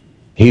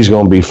 he's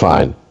going to be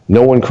fine.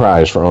 No one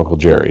cries for Uncle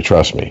Jerry,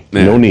 trust me.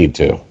 Yeah. No need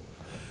to.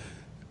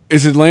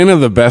 Is Atlanta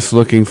the best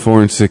looking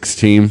 4-6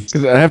 team?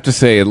 Because I have to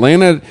say,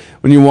 Atlanta,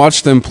 when you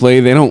watch them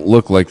play, they don't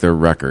look like their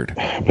record.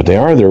 But they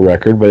are their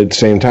record. But at the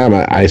same time,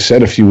 I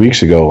said a few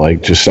weeks ago,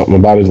 like, just something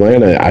about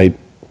Atlanta.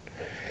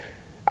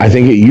 I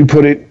think you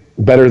put it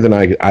better than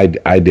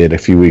I did a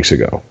few weeks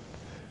ago.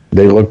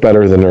 They look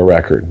better than their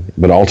record.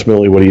 But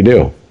ultimately, what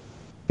do?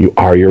 You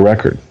are your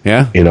record.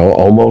 Yeah. You know,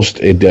 almost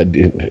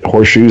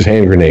horseshoes,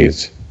 hand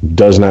grenades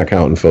does not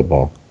count in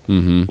football.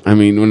 Mm-hmm. I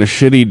mean, when a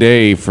shitty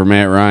day for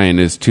Matt Ryan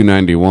is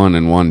 291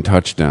 and 1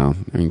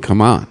 touchdown, I mean,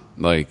 come on.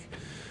 Like,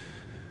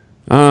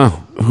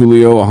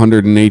 Julio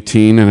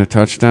 118 and a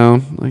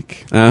touchdown.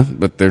 Like,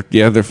 but they're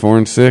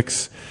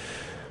 4-6.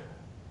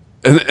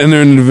 And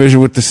they're in the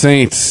division with the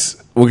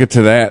Saints. We'll get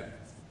to that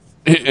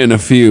in a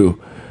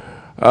few.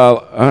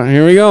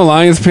 Here we go,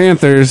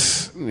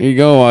 Lions-Panthers. Here you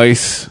go,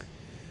 Ice.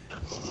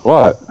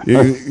 What?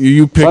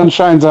 You picked, sun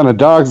shines on a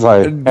dog's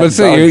eye. But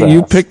say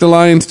you picked the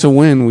Lions to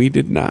win. We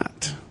did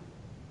not.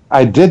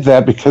 I did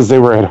that because they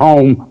were at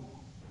home.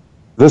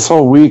 This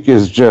whole week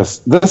is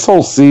just this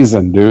whole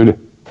season, dude.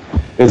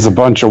 Is a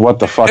bunch of what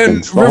the fuck.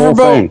 And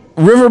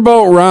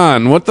Riverboat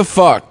Ron, what the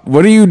fuck?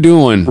 What are you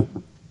doing?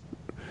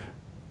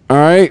 All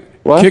right,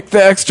 what? Kick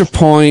the extra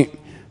point.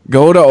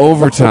 Go to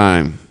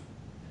overtime.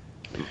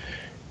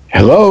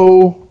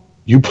 Hello.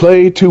 You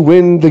play to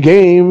win the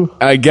game.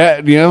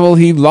 Well,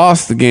 he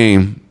lost the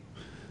game.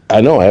 I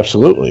know,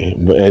 absolutely.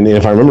 And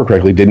if I remember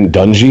correctly, didn't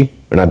Dungy,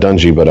 or not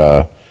Dungy,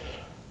 but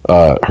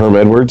Herm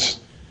Edwards,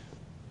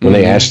 when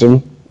they asked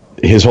him,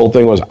 his whole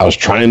thing was, I was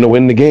trying to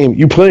win the game.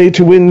 You play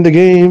to win the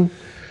game.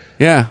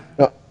 Yeah.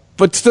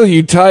 But still,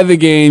 you tie the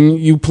game,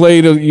 you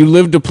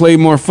live to play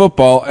more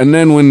football, and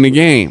then win the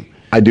game.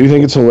 I do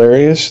think it's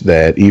hilarious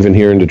that even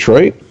here in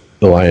Detroit,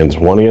 the Lions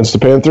won against the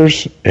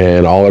Panthers,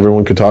 and all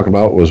everyone could talk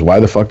about was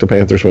why the fuck the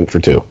Panthers went for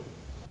 2.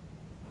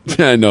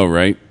 I know,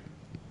 right?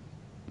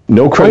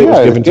 No credit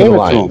was given to the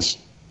Lions.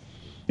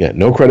 Yeah,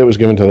 no credit was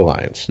given to the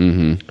Lions.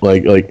 Mm-hmm.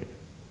 Like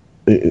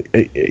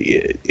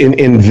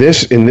in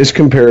this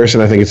comparison,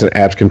 I think it's an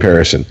apt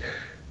comparison.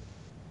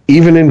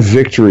 Even in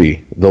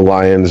victory, the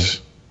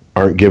Lions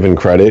aren't given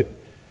credit.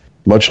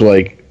 Much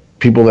like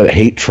people that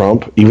hate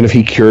Trump, even if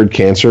he cured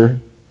cancer,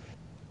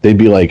 they'd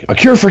be like, a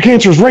cure for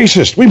cancer is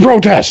racist. We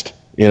protest.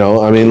 You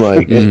know, I mean,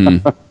 like,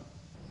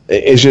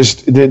 it's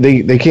just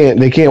they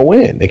can't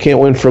win. They can't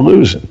win for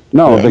losing.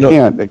 No, they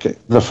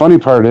can't. The funny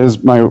part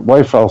is, my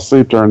wife fell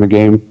asleep during the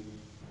game,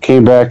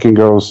 came back and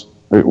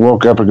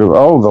woke up and goes,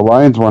 oh, the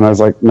Lions won. I was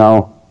like,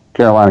 no,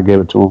 Carolina gave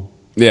it to them.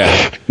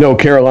 Yeah. No,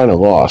 Carolina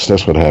lost.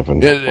 That's what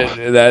happened.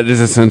 That is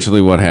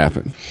essentially what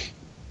happened.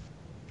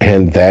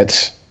 And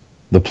that's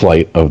the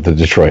plight of the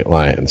Detroit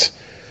Lions.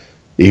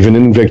 Even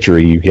in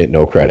victory, you get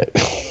no credit.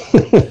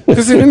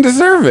 Because they didn't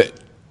deserve it.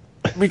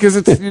 Because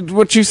it's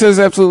what you said is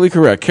absolutely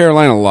correct.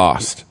 Carolina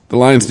lost. The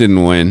Lions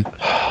didn't win.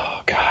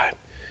 Oh, God.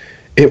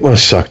 It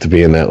must suck to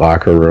be in that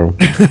locker room.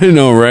 I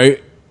know,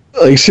 right?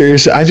 Like,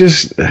 seriously, I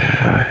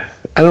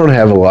don't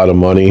have a lot of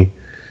money.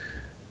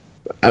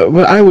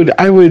 But I would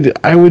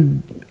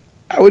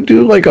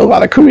do, like, a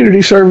lot of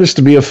community service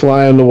to be a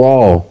fly on the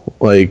wall.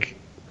 Like,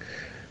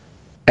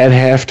 at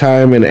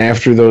halftime and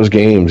after those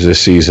games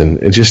this season.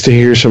 And just to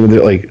hear some of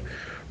the, like,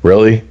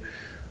 really?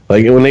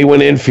 Like, when they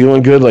went in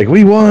feeling good, like,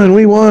 we won. And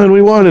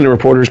the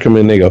reporters come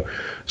in, they go,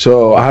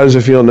 so how does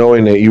it feel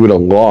knowing that you would have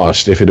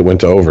lost if it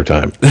went to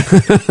overtime?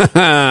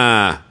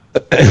 And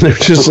they're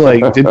just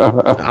like,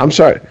 I'm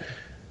sorry.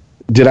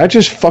 Did I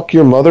just fuck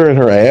your mother in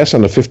her ass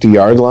on the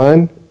 50-yard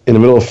line in the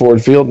middle of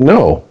Ford Field?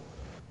 No.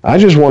 I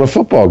just won a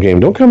football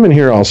game. Don't come in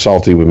here all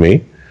salty with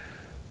me.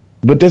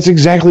 But that's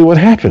exactly what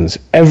happens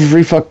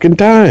every fucking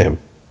time.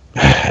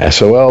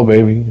 SOL,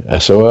 baby.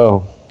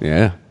 SOL.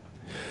 Yeah.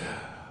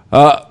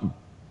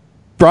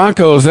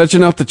 Broncos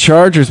edging out the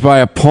Chargers by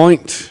a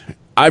point.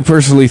 I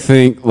personally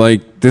think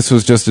like this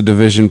was just a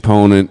division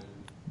opponent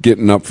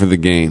getting up for the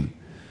game.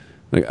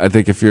 Like I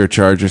think if you're a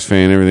Chargers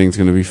fan, everything's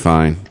going to be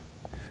fine.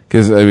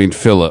 Because I mean,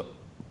 Phillip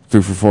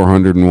threw for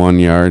 401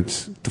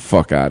 yards. Get the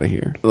fuck out of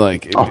here!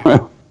 Like, I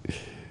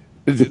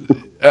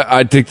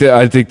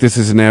think this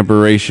is an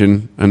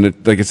aberration, and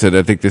like I said,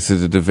 I think this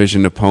is a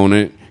division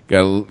opponent.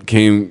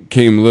 Came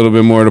a little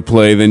bit more to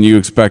play than you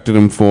expected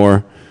them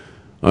for.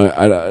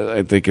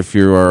 I think if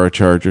you are a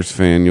Chargers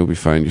fan, you'll be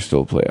fine. You're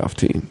still a playoff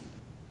team.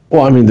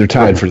 Well, I mean, they're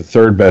tied for the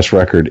third best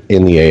record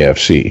in the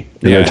AFC.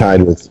 And they're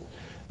tied with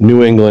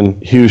New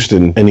England,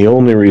 Houston, and the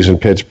only reason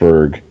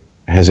Pittsburgh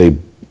has the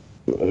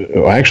only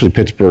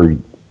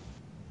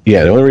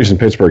reason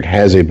Pittsburgh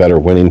has a better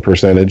winning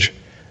percentage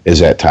is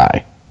that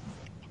tie.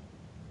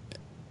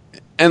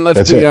 And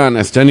let's be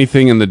honest,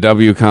 anything in the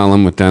W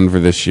column with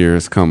Denver this year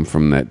has come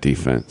from that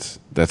defense.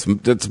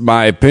 That's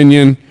my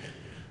opinion.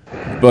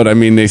 But, I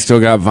mean, they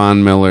still got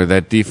Von Miller.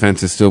 That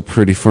defense is still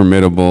pretty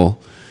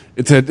formidable.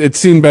 It's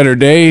seen better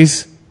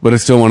days, but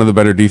it's still one of the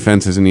better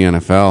defenses in the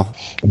NFL.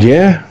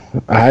 Yeah,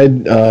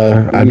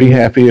 I'd be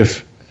happy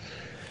if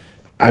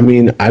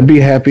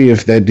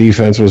that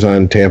defense was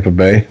on Tampa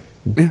Bay.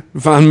 Yeah,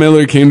 if Von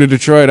Miller came to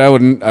Detroit, I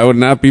would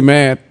not be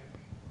mad.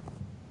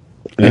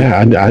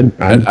 Yeah, I'd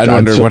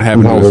wonder what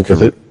happened to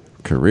his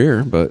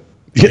career, but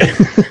yeah.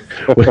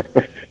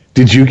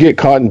 Did you get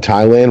caught in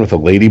Thailand with a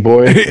lady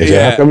boy?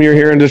 How come you're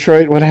here in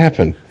Detroit? What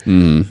happened?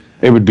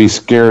 It would be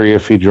scary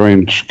if he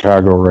joined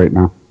Chicago right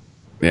now.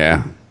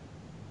 Yeah.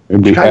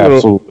 It'd be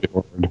absolutely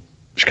horrid.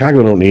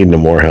 Chicago don't need no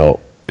more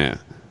help. Yeah.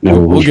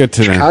 We'll get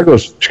to that.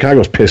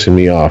 Chicago's pissing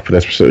me off,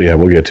 but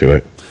we'll get to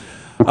it.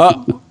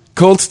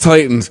 Colts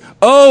Titans.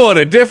 Oh, what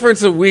a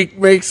difference a week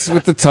makes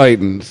with the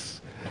Titans.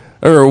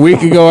 Or a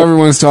week ago,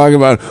 everyone was talking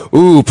about,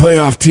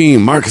 playoff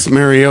team, Marcus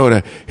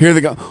Mariota. Here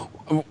they go.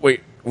 Oh,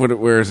 wait,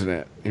 where is it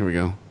at? Here we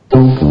go.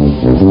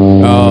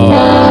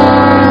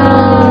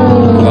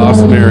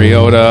 Lost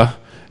Mariota.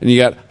 And you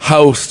got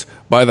housed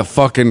by the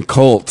fucking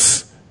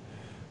Colts.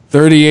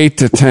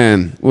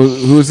 38-10.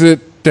 Who's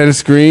it?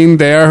 Dennis Green?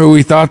 They are who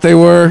we thought they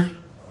were?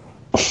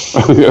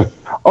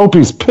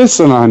 Opie's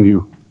pissing on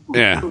you.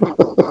 Yeah.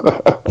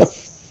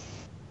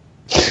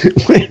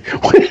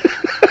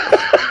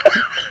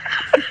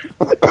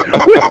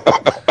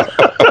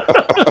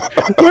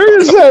 Where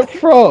is that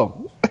from?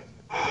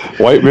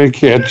 White man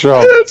can't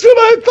jump. That's what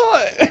I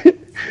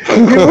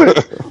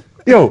thought.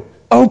 Yo,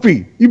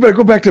 Opie, you better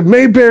go back to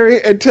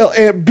Mayberry and tell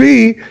Aunt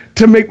B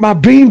to make my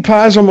bean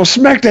pies. I'm going to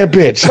smack that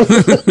bitch.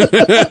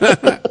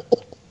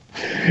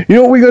 You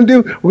know what we're going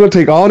to do? We're going to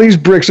take all these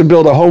bricks and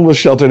build a homeless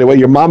shelter that way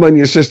your mama and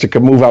your sister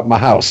can move out my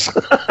house.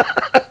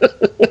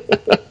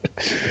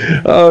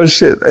 Oh,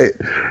 shit. Hey,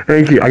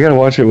 thank you. I got to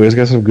watch it. It's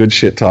got some good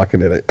shit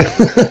talking in it.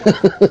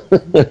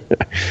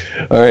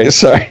 All right,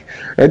 sorry.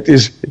 That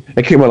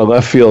came out of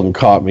left field and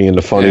caught me in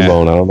the funny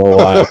bone. I don't know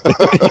why.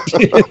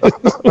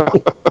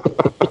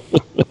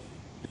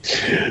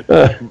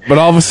 But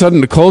all of a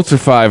sudden, the Colts are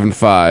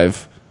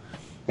 5-5.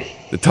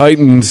 The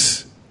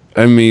Titans,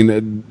 I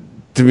mean,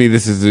 to me,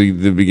 this is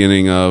the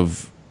beginning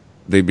of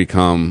they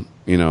become,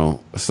 a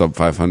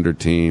sub-500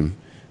 team,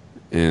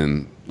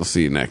 and we'll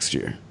see you next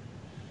year.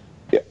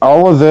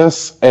 All of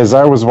this, as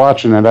I was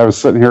watching it, I was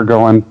sitting here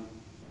going,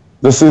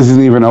 this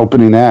isn't even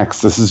opening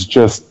acts. This is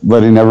just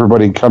letting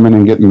everybody come in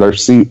and get in their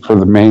seat for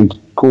the main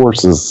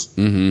courses.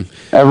 Mm-hmm.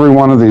 Every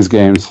one of these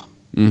games.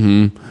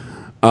 Mm-hmm.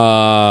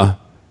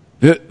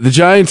 The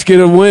Giants get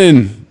a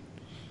win.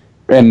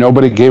 And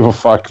nobody gave a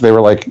fuck. They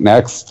were like,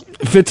 next.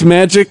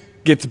 Fitzmagic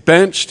gets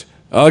benched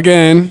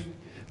again.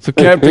 So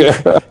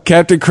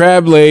Captain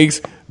Crab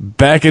Legs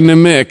back in the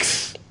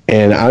mix.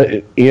 And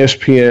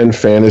ESPN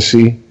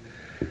Fantasy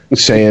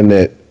saying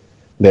that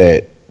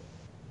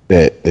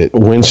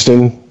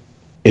Winston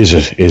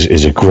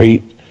is a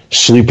great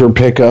sleeper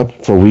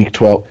pickup for Week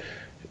 12.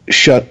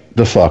 Shut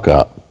the fuck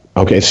up.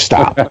 Okay,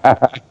 stop.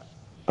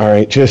 All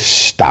right,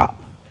 just stop.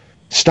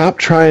 Stop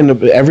trying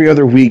to every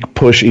other week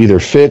push either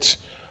Fitz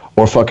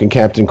or fucking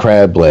Captain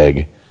Crab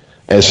Leg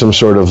as some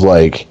sort of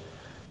like,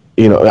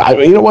 you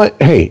know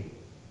what? Hey,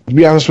 to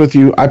be honest with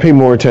you, I pay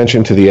more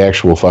attention to the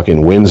actual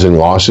fucking wins and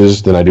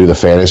losses than I do the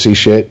fantasy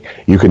shit.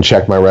 You can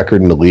check my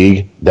record in the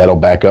league. That'll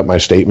back up my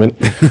statement.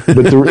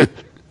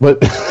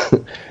 But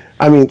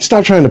I mean,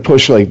 stop trying to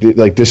push like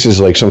this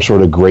is like some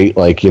sort of great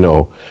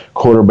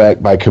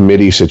quarterback by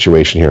committee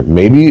situation here.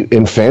 Maybe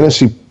in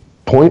fantasy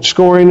point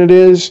scoring it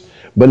is,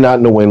 but not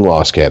in the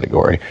win-loss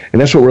category. And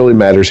that's what really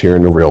matters here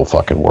in the real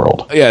fucking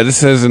world. Yeah, this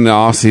says in the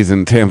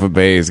offseason, Tampa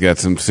Bay's got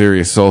some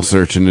serious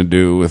soul-searching to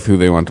do with who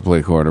they want to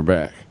play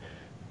quarterback.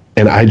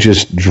 And I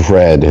just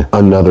dread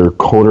another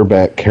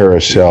quarterback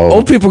carousel.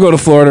 Old people go to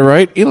Florida,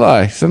 right?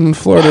 Eli, send him to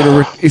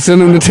Florida.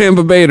 Send him to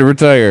Tampa Bay to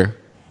retire.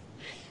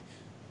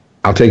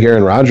 I'll take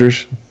Aaron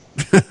Rodgers.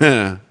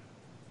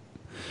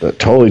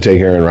 Totally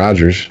take Aaron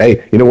Rodgers.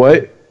 Hey, you know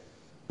what?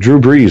 Drew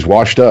Brees,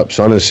 washed up,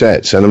 sun is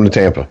set. Send him to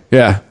Tampa.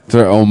 Yeah,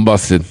 they're all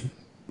busted.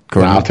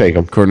 I'll take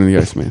him. According to the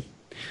Iceman.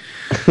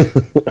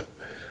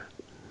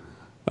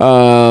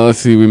 Let's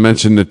see. We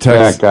mentioned the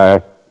That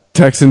guy.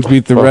 Texans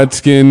beat the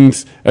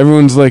Redskins.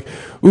 Everyone's like,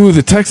 "Ooh,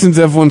 the Texans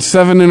have won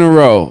 7 in a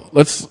row."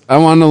 I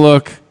want to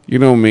look. You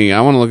know me.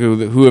 I want to look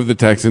at who have the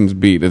Texans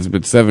beat. It's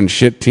been 7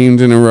 shit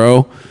teams in a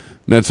row.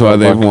 That's why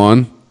they've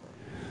won.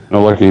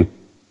 No looking.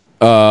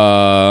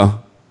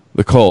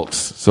 The Colts,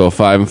 so a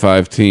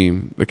 5-5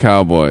 team. The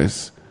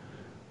Cowboys,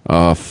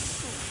 I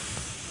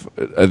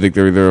think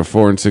they're either a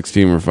 4-6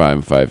 team or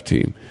 5-5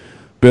 team.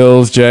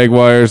 Bills,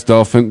 Jaguars,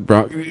 Dolphins,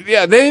 Broncos.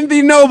 Yeah, they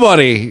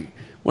nobody.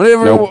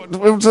 Whatever. Nope.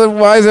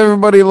 Why is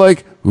everybody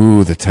like,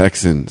 ooh, the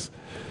Texans?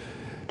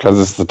 Because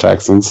it's the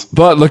Texans.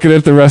 But looking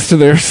at the rest of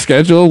their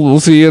schedule, we'll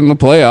see you in the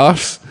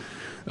playoffs.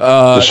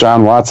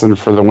 Deshaun Watson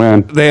for the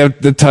win. They have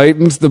the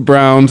Titans, the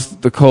Browns,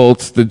 the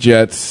Colts, the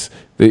Jets,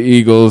 the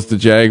Eagles, the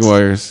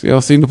Jaguars.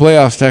 You'll see in the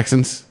playoffs,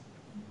 Texans.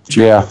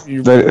 Yeah.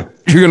 You're going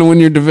to win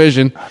your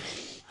division.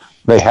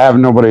 They have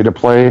nobody to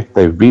play.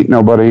 They've beat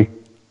nobody.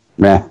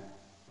 Meh.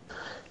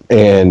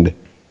 And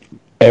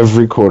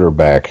every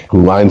quarterback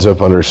who lines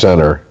up under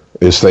center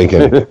is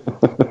thinking,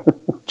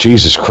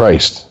 Jesus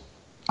Christ,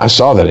 I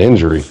saw that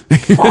injury.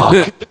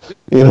 Fuck.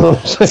 You know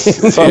what I'm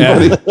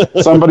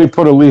saying? Somebody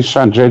put a leash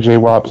on J.J.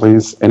 Watt,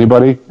 please.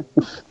 Anybody?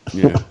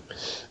 Yeah.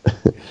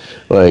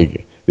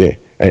 Like,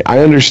 I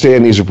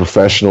understand these are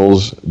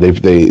professionals. They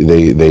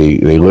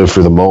live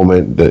for the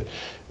moment. That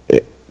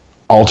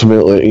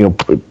ultimately, in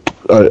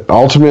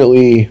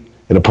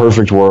a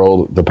perfect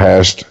world, the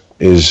past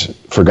is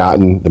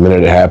forgotten the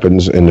minute it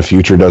happens, and the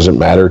future doesn't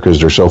matter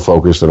because they're so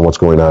focused on what's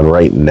going on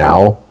right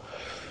now.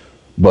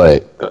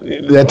 But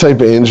that type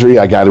of injury,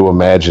 I got to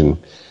imagine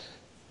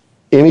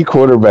any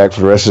quarterback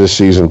for the rest of the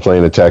season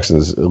playing the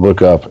Texans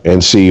look up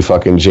and see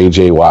fucking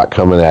J.J. Watt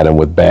coming at him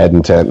with bad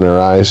intent in their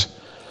eyes.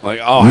 Like,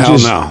 oh, hell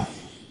no.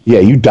 Yeah,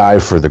 you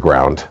dive for the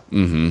ground.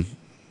 Mm-hmm.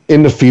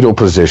 In the fetal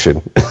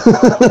position.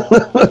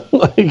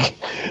 like,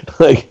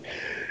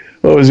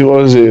 what was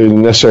it?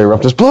 Necessary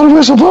roughness. Blow the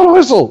whistle, blow the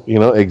whistle. You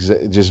know,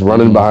 just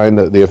running behind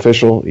the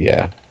official.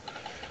 Yeah.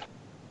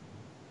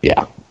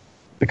 Yeah.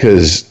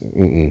 Because,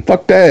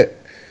 fuck that.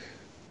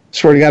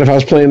 Swear to God, if I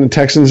was playing the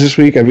Texans this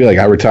week, I'd be like,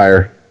 I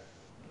retire.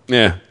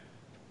 Yeah.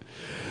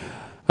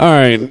 All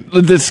right,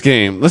 this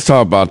game. Let's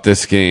talk about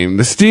this game.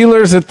 The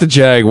Steelers at the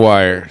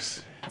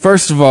Jaguars.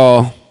 First of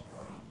all,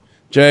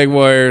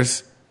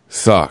 Jaguars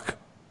suck.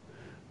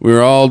 We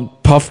were all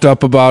puffed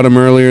up about them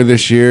earlier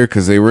this year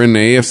because they were in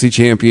the AFC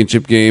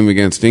Championship game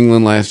against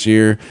England last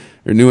year,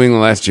 or New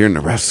England last year, and the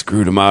refs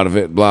screwed them out of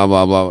it, blah,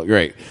 blah, blah.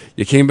 Great.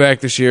 You came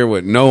back this year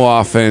with no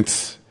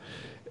offense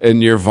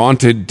and your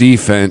vaunted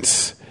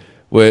defense,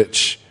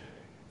 which,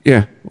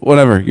 yeah,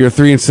 whatever. You're a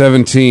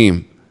 3-7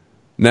 team.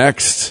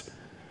 Next.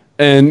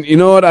 And you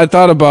know what? I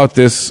thought about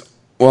this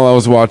while I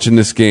was watching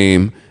this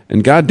game,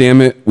 and God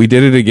damn it, we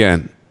did it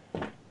again.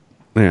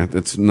 Yeah,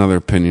 that's another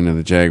opinion of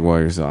the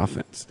Jaguars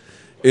offense.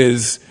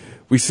 Is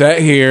we sat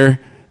here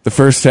the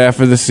first half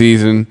of the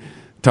season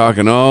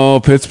talking,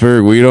 oh,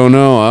 Pittsburgh, we don't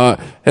know.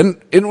 And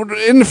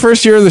in the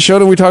first year of the show,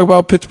 did we talk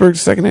about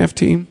Pittsburgh's second half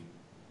team?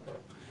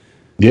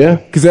 Yeah.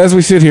 Because as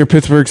we sit here,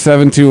 Pittsburgh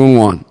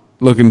 7-2-1,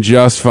 looking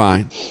just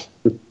fine.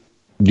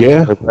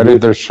 Yeah. I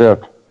think their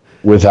ship.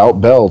 Without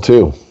Bell,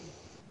 too.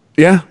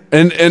 Yeah,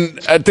 and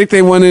I think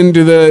they went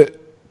into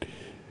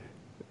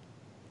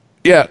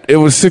it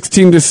was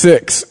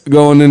 16-6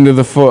 going into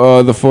the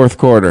fourth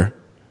quarter.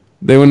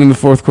 They went in the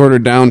fourth quarter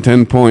down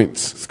 10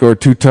 points,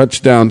 scored 2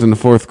 touchdowns in the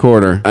fourth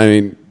quarter. I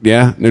mean,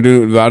 yeah, they're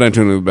doing it without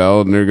Antonio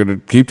Bell, and they're going to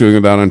keep doing it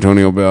without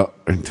Antonio Bell,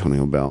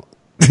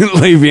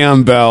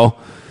 Le'Veon Bell.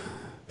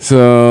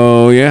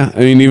 So, yeah, I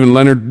mean, even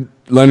Leonard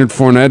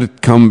Fournette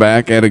had come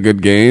back, had a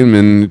good game,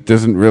 and it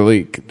doesn't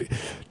really...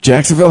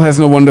 Jacksonville has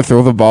no one to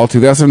throw the ball to.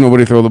 They also have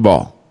nobody to throw the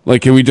ball.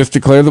 Like, can we just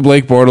declare the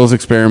Blake Bortles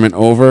experiment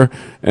over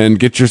and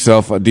get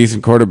yourself a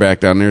decent quarterback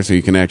down there so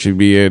you can actually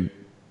be a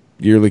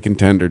yearly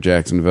contender,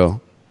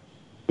 Jacksonville?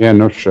 Yeah,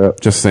 no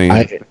shit. Just saying.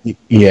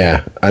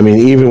 I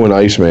mean, even when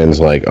Iceman's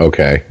like,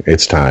 okay,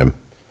 it's time.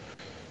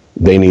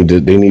 They need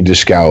to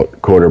scout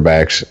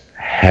quarterbacks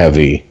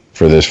heavy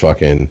for this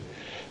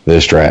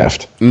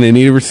draft. And they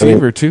need a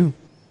receiver, too.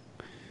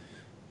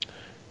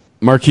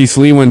 Marquise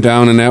Lee went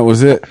down, and that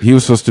was it. He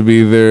was supposed to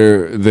be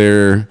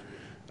their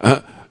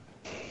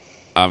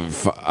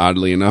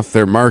oddly enough,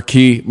 their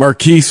marquee.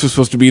 Marquise was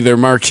supposed to be their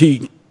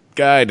marquee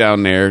guy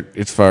down there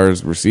as far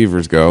as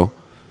receivers go.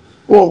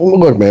 Well,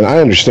 look, man, I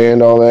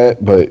understand all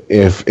that, but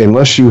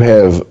unless you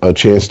have a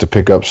chance to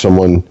pick up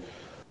someone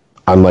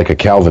on like a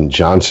Calvin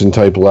Johnson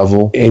type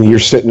level, and you're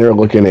sitting there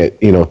looking at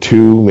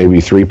 2,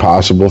 maybe 3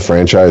 possible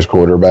franchise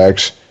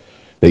quarterbacks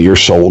that you're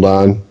sold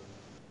on,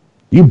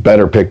 you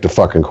better pick the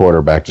fucking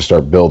quarterback to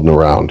start building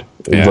around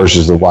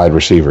versus the wide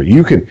receiver.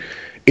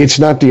 It's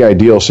not the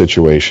ideal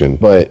situation,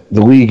 but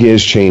the league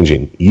is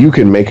changing. You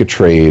can make a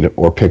trade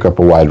or pick up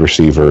a wide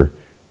receiver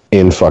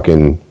in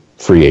fucking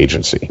free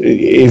agency.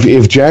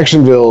 If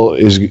Jacksonville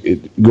is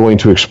going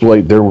to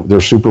exploit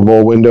their Super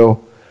Bowl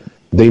window,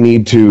 they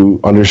need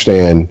to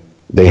understand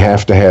they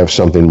have to have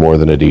something more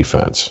than a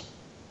defense.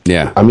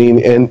 Yeah. I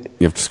mean, and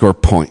you have to score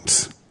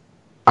points.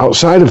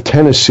 outside of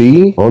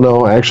Tennessee, oh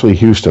no, actually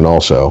Houston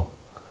also.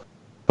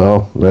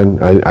 Well,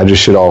 then I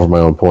just shit all over my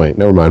own point.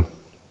 Never mind.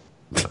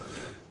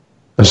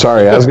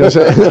 Sorry, I was going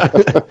to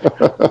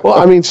say. Well,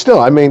 I mean, still,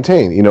 I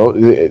maintain,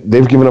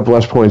 they've given up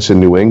less points than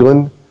New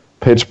England,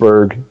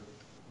 Pittsburgh,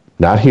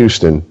 not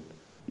Houston,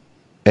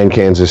 and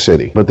Kansas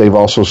City. But they've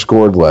also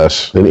scored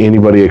less than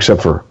anybody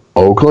except for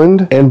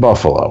Oakland and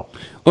Buffalo.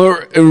 Well,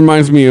 it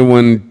reminds me of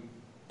when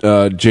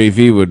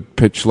JV would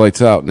pitch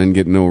lights out and then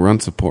get no run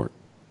support.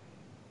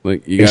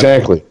 Like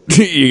Exactly.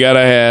 You got to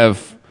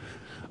have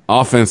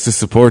offense to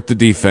support the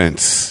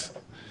defense.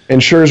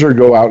 And Scherzer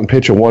go out and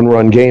pitch a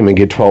one-run game and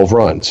get 12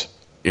 runs.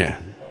 Yeah.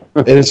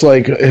 And it's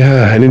like, and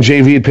then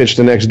JV had pitched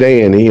the next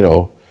day, and,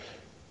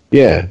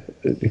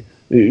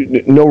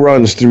 no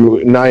runs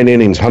through 9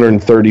 innings,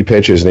 130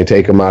 pitches, and they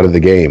take him out of the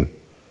game.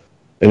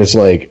 And it's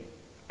like,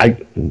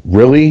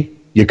 really?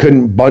 You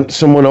couldn't bunt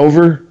someone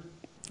over?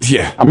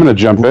 Yeah. I'm going to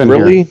jump in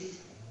Really? Here.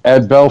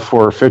 Ed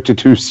Belfour,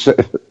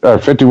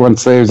 51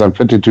 saves on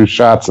 52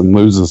 shots and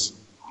loses.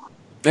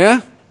 Yeah.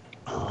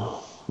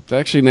 It's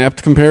actually an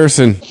apt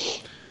comparison.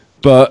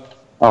 But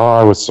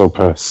I was so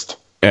pissed.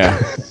 Yeah.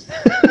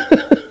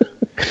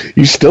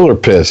 You still are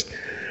pissed.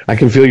 I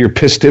can feel your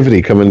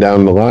pisstivity coming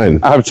down the line.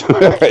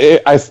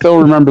 I still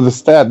remember the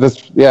stat.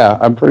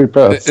 I'm pretty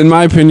pissed. In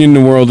my opinion,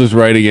 the world is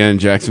right again.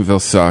 Jacksonville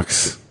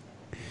sucks.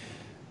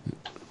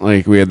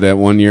 Like we had that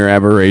 1 year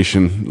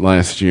aberration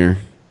last year.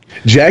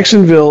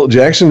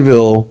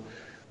 Jacksonville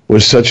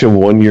was such a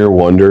 1 year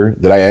wonder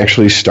that I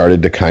actually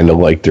started to kind of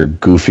like their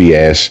goofy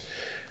ass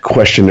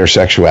question their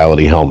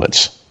sexuality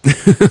helmets. You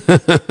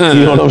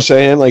know what I'm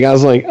saying? Like I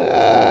was like,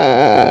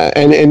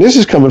 and this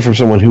is coming from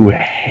someone who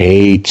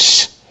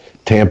hates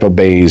Tampa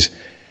Bay's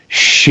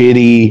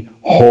shitty,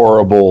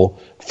 horrible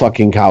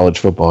fucking college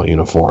football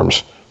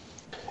uniforms.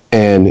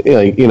 And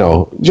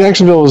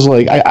Jacksonville was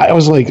like, I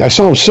was like, I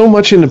saw them so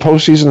much in the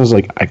postseason. I was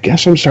like, I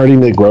guess I'm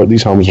starting to grow.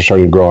 These helmets are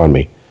starting to grow on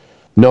me.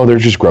 No, they're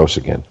just gross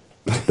again.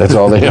 That's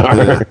all they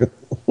are.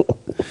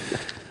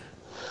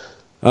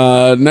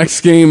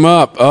 Next game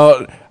up.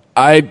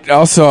 I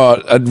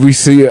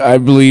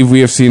believe we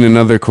have seen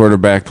another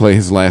quarterback play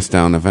his last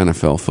down of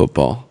NFL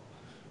football.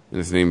 And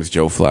his name is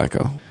Joe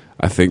Flacco.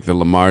 I think the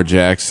Lamar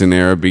Jackson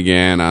era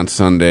began on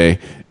Sunday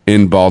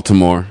in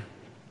Baltimore.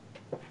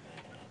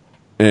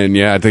 And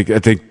yeah, I think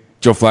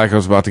Joe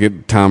Flacco's about to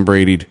get Tom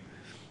Brady'd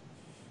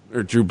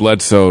or Drew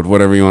Bledsoe'd,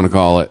 whatever you want to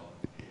call it.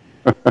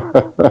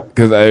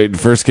 Because the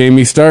first game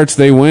he starts,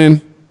 they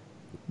win,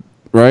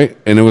 right?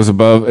 And it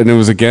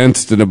was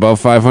against an above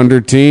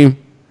 500 team.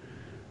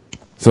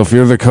 So if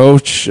you're the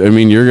coach, I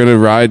mean, you're gonna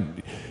ride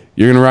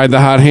the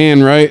hot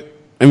hand, right?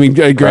 I mean,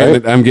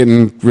 granted, I'm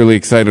getting really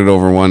excited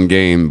over one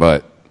game,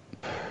 but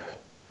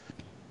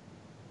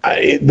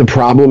the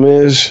problem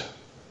is,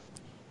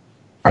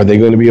 are they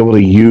going to be able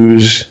to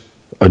use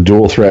a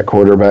dual threat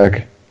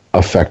quarterback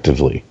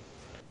effectively?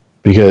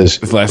 Because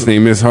his last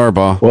name is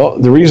Harbaugh. Well,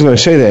 the reason I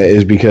say that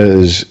is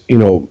because,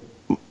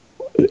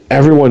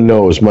 everyone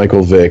knows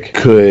Michael Vick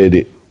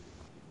could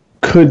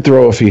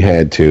throw if he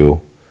had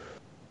to.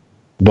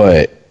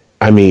 But,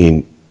 I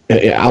mean,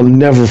 I'll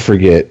never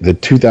forget the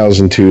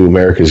 2002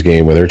 America's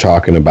game where they're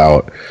talking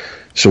about,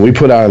 so we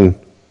put on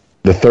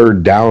the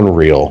third down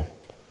reel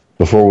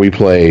before we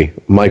play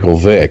Michael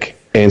Vick.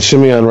 And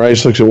Simeon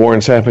Rice looks at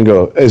Warren Sapp and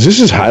goes, is this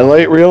his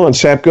highlight reel? And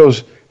Sapp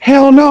goes,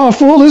 hell no,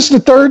 fool, this is the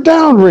third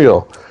down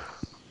reel.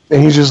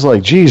 And he's just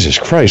like, Jesus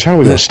Christ, how are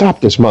we going to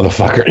stop this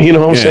motherfucker? You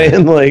know what I'm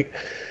saying?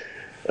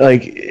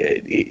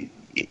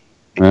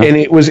 And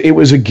it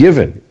was a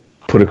given.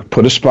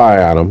 Put a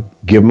spy on him,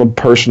 give him a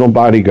personal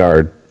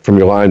bodyguard from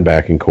your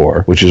linebacking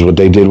core, which is what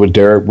they did with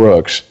Derek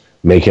Brooks,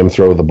 make him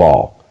throw the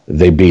ball.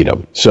 They beat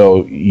him.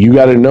 So you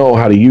got to know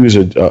how to use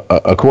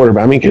a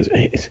quarterback. I mean, because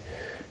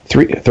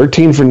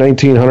 13 for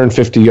 19,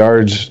 150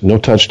 yards, no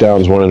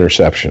touchdowns, 1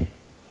 interception.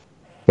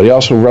 But he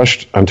also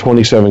rushed on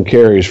 27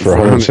 carries for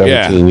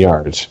 117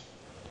 yards.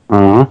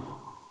 Uh-huh.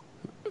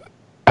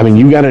 I mean,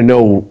 you got to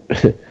know.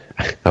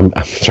 I'm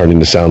starting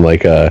to sound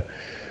like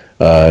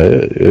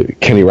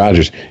Kenny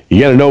Rogers.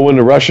 You got to know when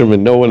to rush him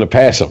and know when to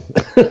pass him.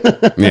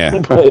 Yeah,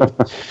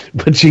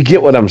 but you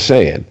get what I'm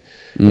saying.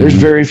 Mm-hmm. There's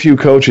very few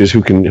coaches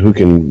who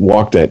can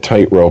walk that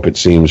tightrope. It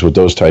seems with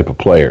those type of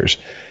players.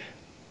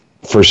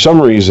 For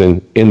some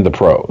reason, in the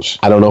pros,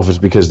 I don't know if it's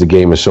because the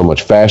game is so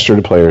much faster.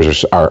 The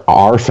players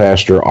are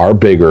faster, are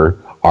bigger,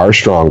 are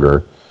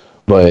stronger,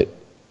 but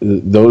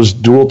those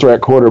dual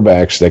threat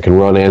quarterbacks that can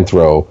run and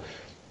throw.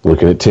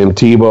 Looking at Tim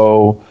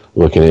Tebow,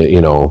 looking at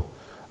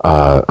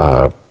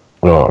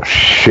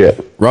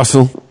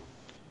Russell.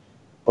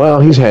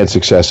 Well, he's had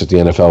success at the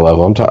NFL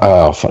level.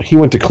 He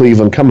went to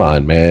Cleveland. Come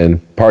on, man,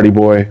 party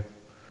boy.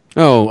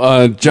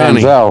 Oh,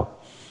 Johnny. Manziel.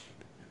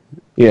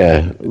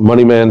 Yeah,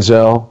 Money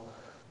Manziel.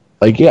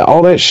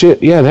 All that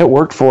shit. Yeah, that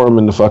worked for him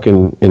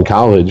in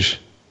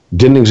college.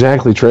 Didn't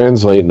exactly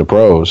translate in the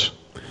pros.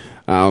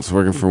 It's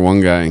working for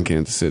one guy in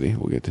Kansas City.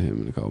 We'll get to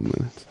him in a couple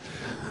minutes.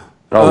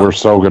 We're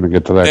so going to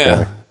get to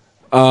that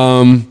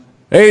guy.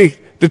 Hey,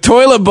 the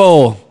toilet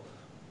bowl.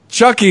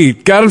 Chucky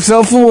got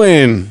himself a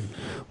win.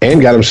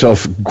 And got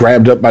himself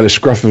grabbed up by the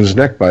scruff of his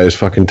neck by his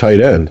fucking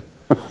tight end.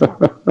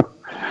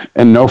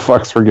 And no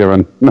fucks were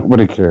given.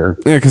 Nobody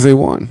cared. Yeah, because they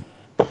won.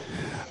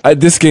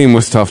 This game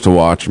was tough to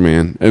watch,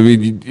 man. I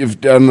mean, I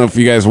don't know if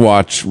you guys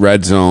watch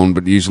Red Zone,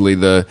 but you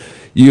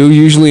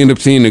usually end up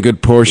seeing a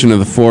good portion of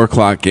the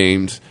 4:00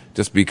 games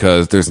just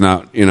because there's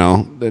not,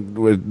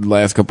 the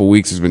last couple of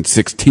weeks there's been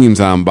 6 teams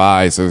on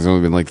bye, so there's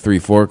only been like 3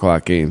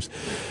 4:00 games.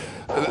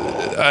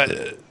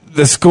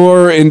 The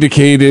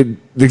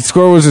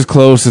score was as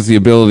close as the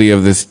ability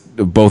of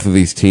both of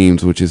these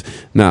teams, which is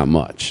not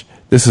much.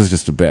 This is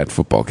just a bad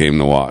football game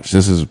to watch.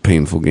 This is a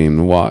painful game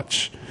to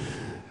watch.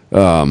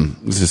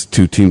 It's just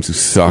two teams who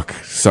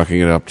sucking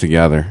it up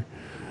together.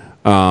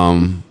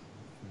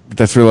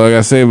 That's really all I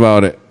gotta say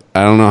about it.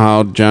 I don't know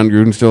how John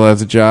Gruden still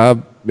has a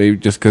job. Maybe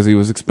just because he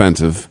was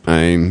expensive.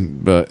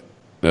 Let's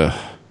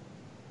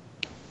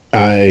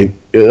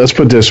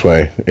put it this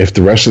way: if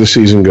the rest of the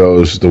season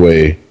goes the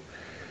way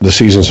the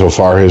season so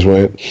far has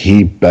went,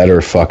 he better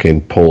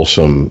fucking pull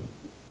some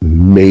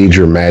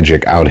major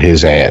magic out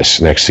his ass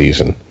next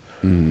season.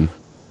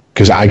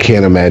 Because I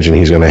can't imagine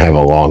he's going to have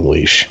a long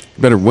leash.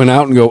 Better win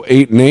out and go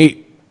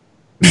 8-8.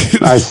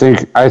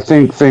 I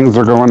think things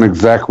are going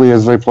exactly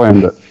as they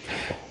planned it.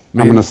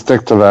 I'm going to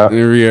stick to that.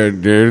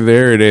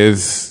 There it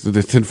is.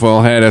 The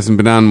tinfoil hat hasn't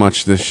been on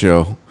much this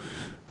show.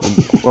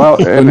 Well,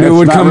 and it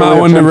would come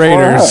out when the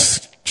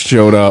Raiders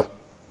showed up.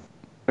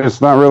 It's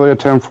not really a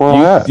tinfoil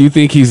hat. You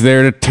think he's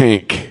there to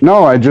tank?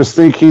 No, I just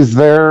think he's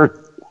there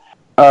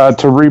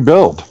to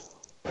rebuild.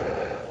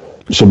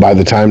 So by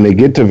the time they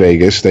get to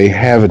Vegas, they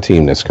have a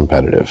team that's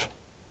competitive.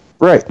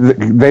 Right.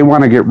 They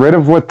want to get rid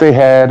of what they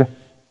had.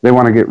 They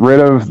want to get rid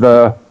of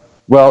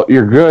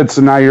you're good,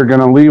 so now you're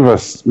going to leave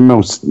us,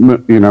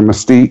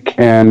 mystique,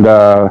 and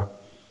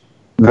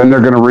then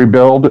they're going to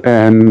rebuild,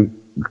 and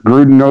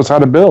Gruden knows how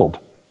to build.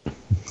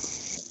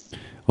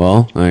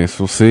 Well, I guess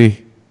we'll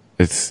see.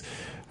 It's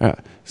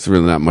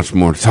really not much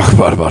more to talk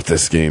about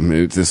this game.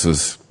 This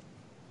was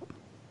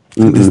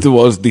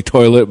the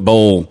toilet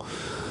bowl.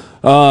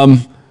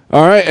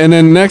 All right, and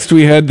then next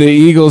we had the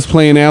Eagles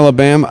playing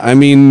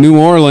New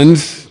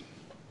Orleans.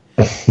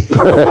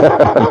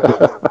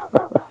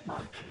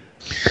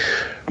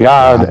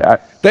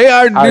 God, they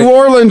are. New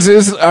Orleans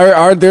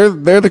are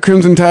they're the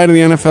Crimson Tide of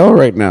the NFL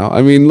right now.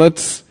 I mean,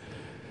 let's.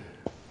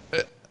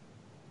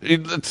 I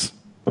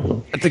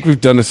think we've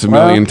done this a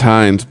million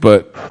times,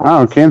 but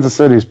Kansas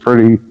City's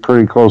pretty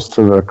close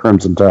to the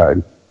Crimson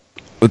Tide.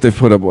 But they've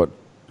put up what?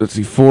 Let's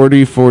see,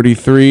 40,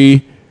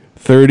 43,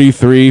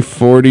 33,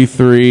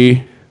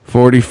 43.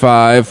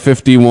 45,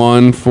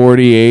 51,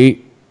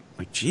 48.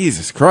 Like,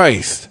 Jesus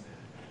Christ.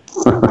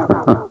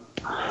 I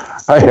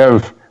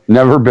have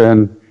never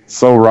been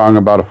so wrong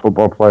about a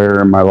football player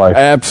in my life.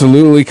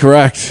 Absolutely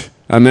correct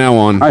on that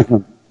one. I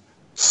am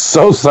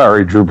so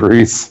sorry, Drew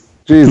Brees.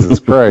 Jesus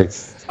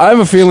Christ. I have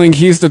a feeling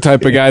he's the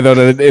type of guy, though,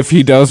 that if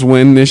he does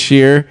win this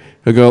year,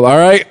 he'll go, all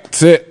right,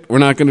 that's it. We're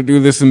not going to do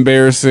this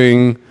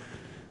embarrassing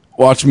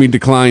watch me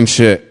decline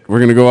shit. We're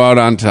going to go out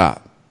on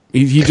top.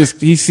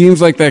 He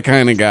seems like that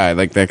kind of guy,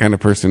 like that kind of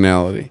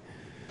personality.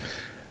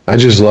 I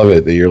just love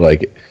it that you're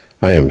like,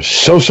 I am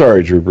so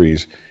sorry, Drew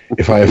Brees,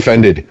 if I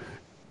offended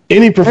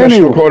any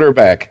professional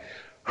quarterback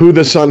who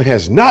the sun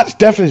has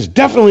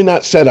definitely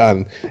not set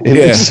on in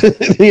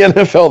the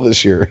NFL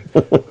this year.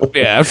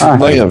 Yeah,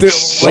 sorry.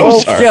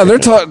 Yeah, they're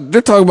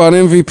talking about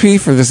MVP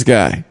for this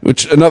guy,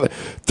 which another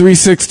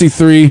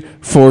 363,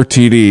 4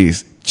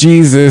 TDs.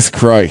 Jesus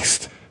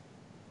Christ.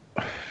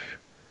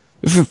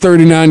 This is a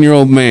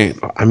 39-year-old man.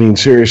 I mean,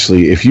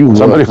 seriously, if you look...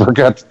 Somebody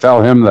forgot to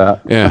tell him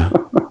that. Yeah.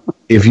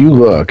 If you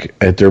look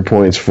at their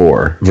points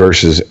for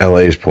versus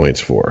LA's points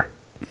for,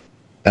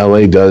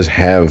 LA does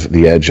have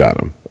the edge on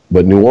them.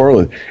 But New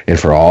Orleans, and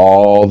for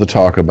all the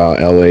talk about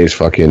LA's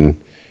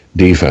fucking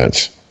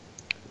defense,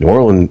 New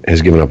Orleans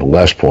has given up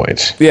less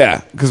points.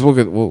 Yeah, because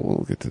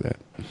we'll get to that.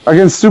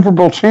 Against Super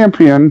Bowl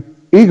champion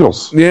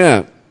Eagles.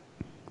 Yeah.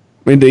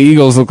 I mean, the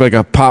Eagles look like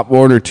a Pop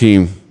Warner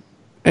team.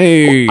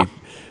 Hey...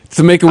 It's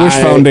the Make-A-Wish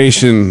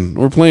Foundation.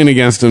 We're playing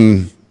against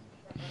them.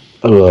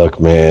 Look,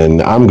 man,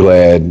 I'm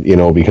glad,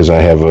 because I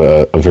have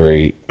a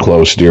very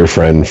close, dear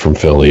friend from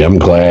Philly. I'm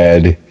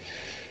glad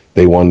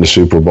they won the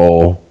Super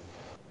Bowl,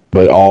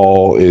 but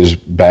all is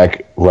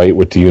back right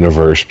with the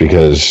universe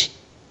because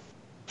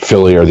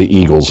Philly are the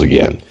Eagles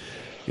again.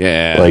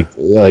 Yeah.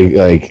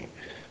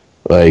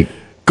 Like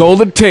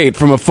Golden Tate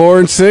from a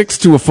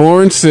 4-6 to a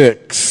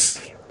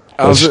 4-6.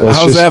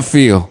 How's that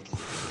feel?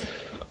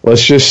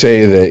 Let's just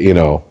say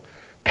that,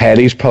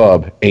 Patty's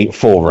Pub ain't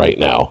full right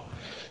now.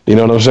 You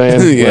know what I'm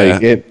saying? Yeah.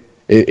 Like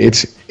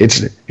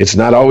it's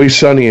not always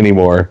sunny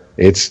anymore.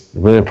 It's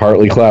really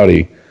partly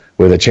cloudy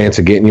with a chance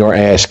of getting your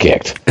ass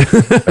kicked.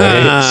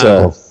 Right?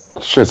 So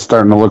shit's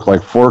starting to look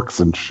like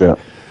forks and shit.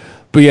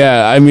 But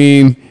yeah, I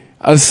mean,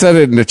 I said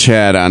it in the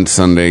chat on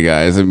Sunday,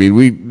 guys. I mean,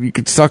 we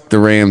could suck the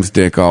Rams'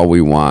 dick all we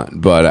want,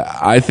 but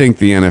I think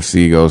the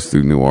NFC goes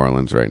through New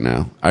Orleans right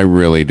now. I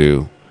really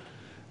do.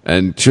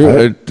 And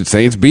the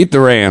Saints beat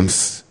the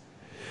Rams.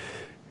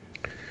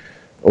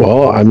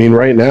 Well, I mean,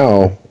 right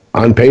now,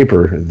 on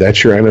paper,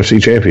 that's your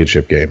NFC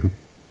Championship game.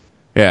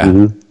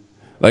 Yeah.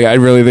 Like, I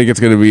really think it's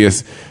going to be a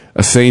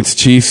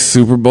Saints-Chiefs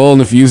Super Bowl,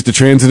 and if you use the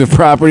transitive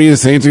property, the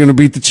Saints are going to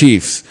beat the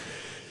Chiefs.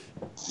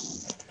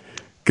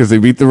 Because they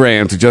beat the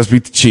Rams, who just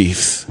beat the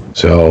Chiefs.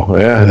 So,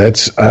 yeah,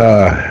 that's...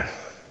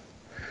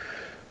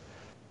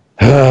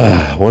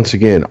 once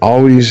again,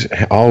 always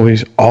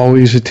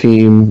a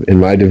team in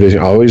my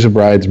division. Always a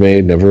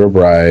bridesmaid, never a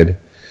bride.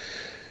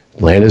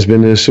 Atlanta's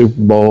been to the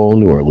Super Bowl.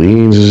 New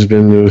Orleans has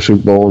been to a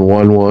Super Bowl and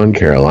won one.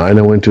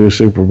 Carolina went to a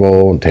Super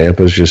Bowl, and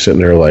Tampa's just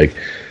sitting there like,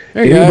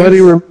 hey, anybody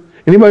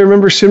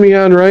remember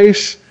Simeon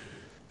Rice?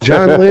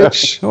 John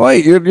Litch?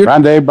 Wait, you're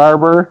Rondé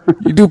Barber.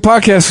 You do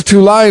podcasts with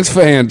 2 Lions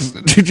fans.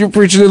 Did you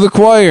preach to the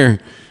choir?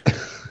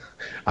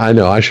 I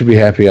know. I should be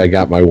happy I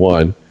got my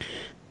one.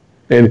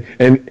 And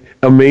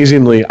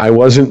amazingly, I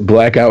wasn't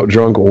blackout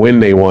drunk when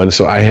they won,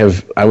 so I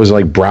was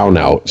like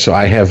brownout, so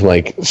I have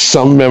like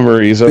some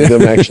memories of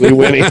them actually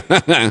winning.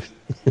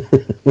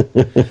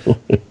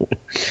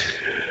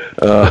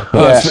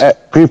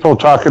 People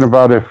talking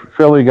about if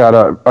Philly got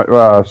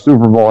a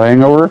Super Bowl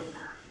hangover.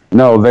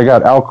 No, they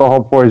got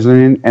alcohol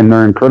poisoning, and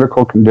they're in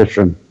critical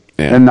condition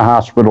in the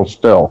hospital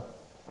still.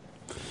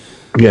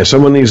 Yeah,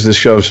 someone needs to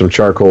shove some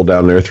charcoal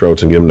down their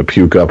throats and give them to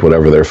puke up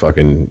whatever they're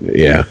fucking,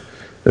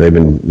 they've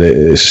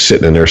been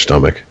sitting in their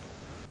stomach.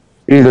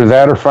 Either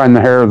that or find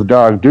the hair of the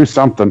dog. Do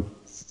something.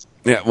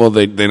 Yeah, well,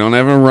 they don't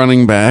have a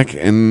running back,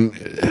 and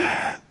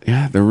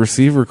the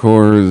receiver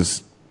core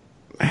is...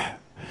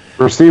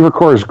 Receiver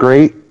core is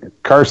great.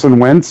 Carson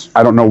Wentz,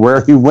 I don't know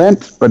where he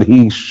went, but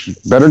he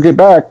better get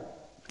back.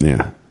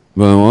 Yeah.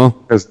 Well,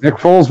 because Nick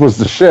Foles was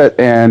the shit,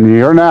 and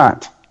you're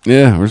not.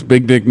 Yeah, where's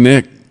Big Dick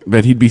Nick?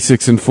 Bet he'd be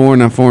 6-4,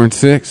 not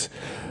 4-6.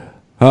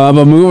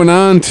 But moving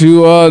on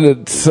to the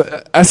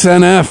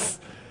SNF,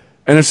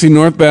 NFC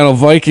North battle,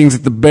 Vikings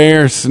at the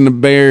Bears, and the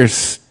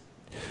Bears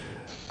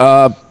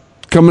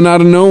coming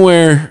out of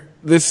nowhere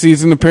this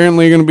season.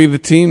 Apparently, going to be the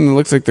team that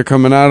looks like they're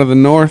coming out of the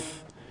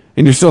North,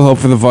 and you're still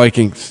hoping for the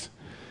Vikings.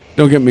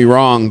 Don't get me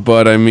wrong,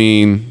 but I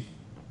mean,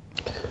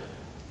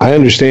 I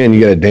understand you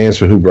got to dance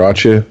with who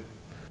brought you.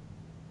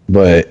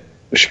 But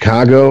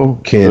Chicago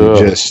can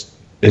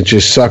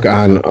just suck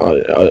on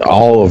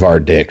all of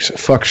our dicks.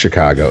 Fuck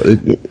Chicago.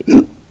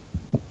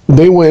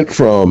 They went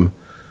from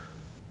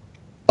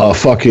a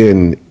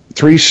fucking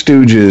Three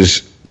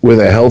Stooges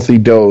with a healthy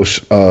dose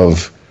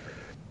of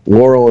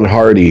Laurel and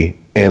Hardy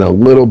and a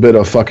little bit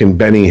of fucking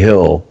Benny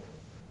Hill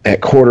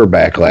at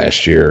quarterback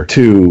last year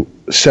to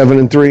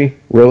 7-3.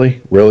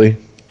 Really?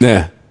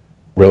 Yeah.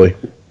 Really?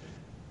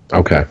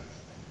 Okay.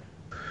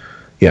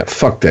 Yeah,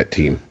 fuck that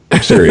team.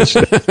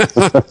 Seriously.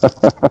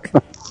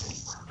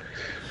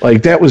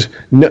 Like, that was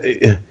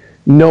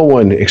no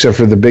one except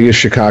for the biggest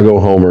Chicago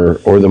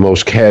homer or the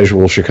most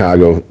casual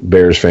Chicago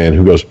Bears fan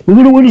who goes, we're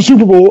going to win the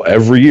Super Bowl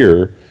every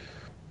year,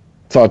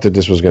 thought that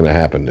this was going to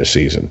happen this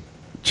season.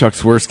 Chuck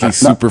Swirsky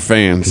super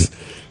fans.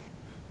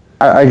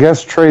 I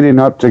guess trading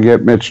up to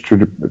get Mitch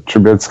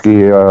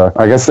Trubisky,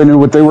 I guess they knew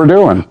what they were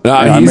doing.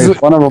 I made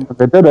fun of them, but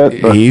they did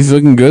it. But. He's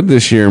looking good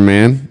this year,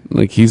 man.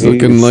 Like, he's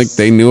looking like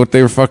they knew what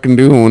they were fucking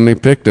doing when they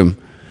picked him.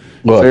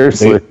 Look,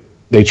 seriously.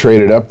 They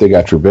traded up. They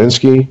got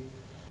Trubisky.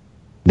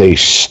 They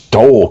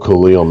stole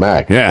Khalil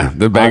Mack. Yeah,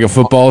 the bag of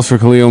footballs for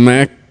Khalil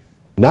Mack.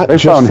 They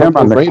found him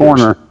on the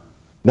corner.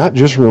 Not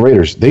just from the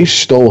Raiders. They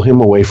stole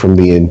him away from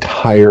the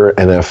entire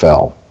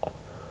NFL.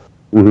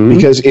 Mm-hmm.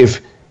 Because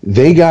if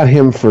they got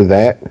him for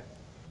that,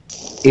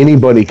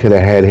 anybody could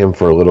have had him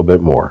for a little bit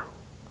more.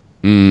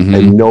 Mm-hmm.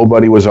 And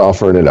nobody was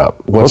offering it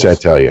up. What's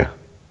that tell you?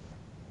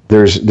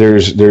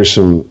 There's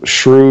some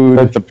shrewd.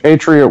 But the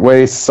Patriot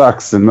way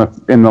sucks in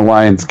the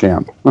Lions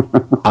camp.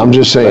 I'm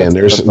just saying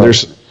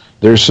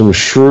there's some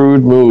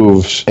shrewd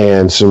moves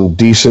and some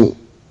decent,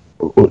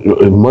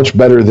 much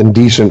better than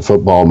decent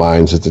football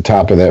minds at the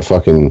top of that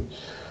fucking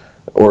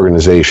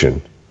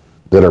organization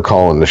that are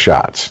calling the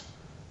shots,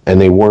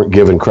 and they weren't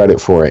given credit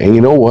for it. And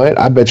you know what?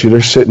 I bet you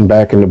they're sitting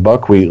back in the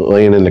buckwheat,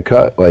 laying in the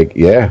cut, like,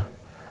 yeah.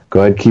 Go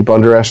ahead, keep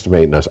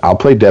underestimating us. I'll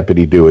play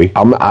Deputy Dewey.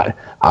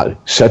 I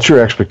set your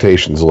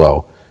expectations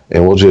low,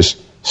 and we'll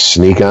just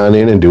sneak on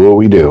in and do what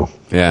we do.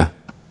 Yeah.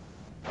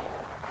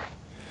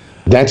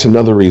 That's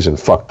another reason,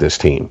 fuck this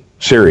team.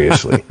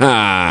 Seriously.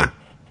 Oh,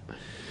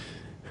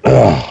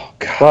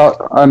 God.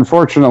 Well,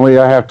 unfortunately,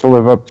 I have to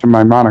live up to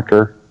my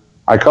moniker.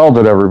 I called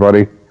it,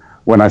 everybody.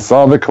 When I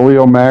saw that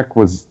Khalil Mack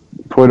was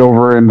put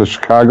over into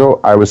Chicago,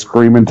 I was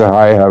screaming to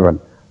high heaven.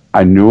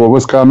 I knew what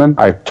was coming.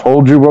 I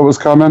told you what was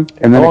coming.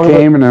 And then it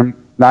came, and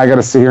now I got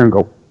to sit here and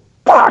go,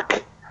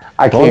 fuck.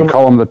 I can't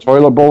call him the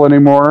toilet bowl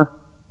anymore.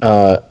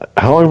 How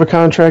long of a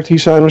contract he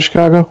signed with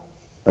Chicago?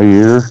 A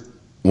year.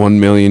 1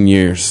 million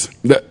years.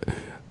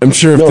 I'm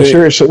sure.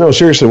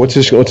 Seriously. What's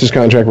his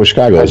contract with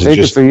Chicago? I think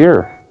it's a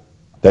year.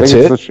 That's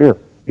it? This year.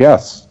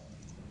 Yes.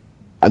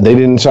 They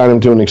didn't sign him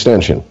to an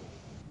extension?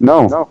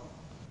 No.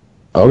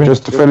 Okay.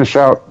 Just to finish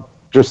out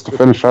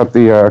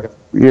the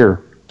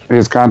year.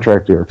 His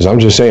contract year. Because I'm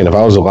just saying, if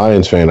I was a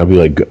Lions fan, I'd be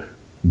like,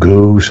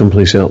 go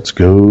someplace else.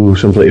 Go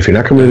someplace. If you're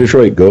not coming to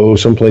Detroit, go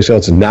someplace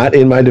else. Not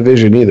in my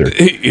division either.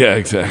 Yeah,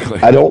 exactly.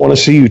 I don't want to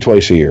see you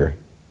twice a year.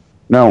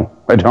 No,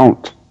 I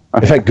don't.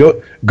 In fact, go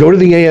to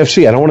the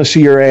AFC. I don't want to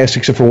see your ass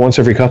except for once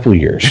every couple of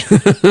years.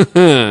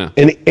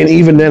 and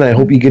even then, I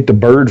hope you get the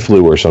bird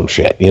flu or some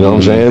shit. You know what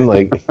I'm saying?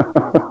 Like,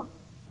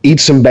 eat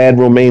some bad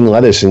romaine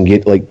lettuce and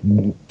get like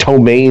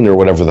ptomaine or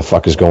whatever the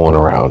fuck is going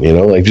around. You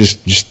know, like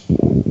just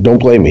don't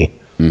blame me.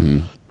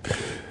 Mm-hmm.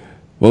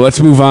 Well,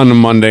 let's move on to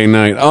Monday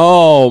night.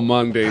 Oh,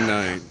 Monday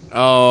night.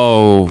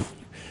 Oh,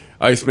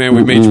 Iceman,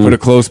 we made you put a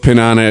clothespin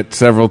on it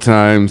several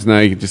times. Now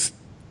you can just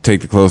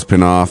take the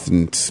clothespin off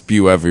and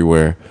spew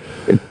everywhere.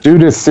 Do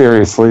this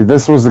seriously.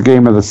 This was the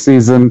game of the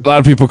season. A lot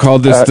of people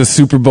called this the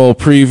Super Bowl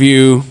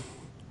preview.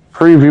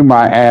 Preview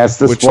my ass.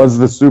 This was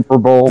the Super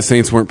Bowl. The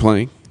Saints weren't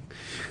playing.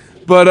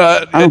 But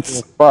I don't give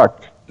a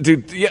fuck.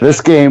 Dude, yeah.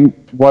 This game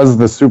was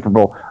the Super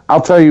Bowl.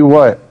 I'll tell you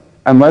what,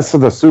 unless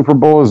the Super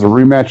Bowl is a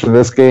rematch of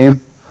this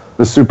game,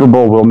 the Super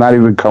Bowl will not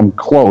even come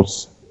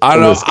close. I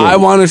don't know. I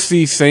want to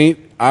see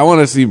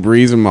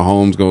Breeze and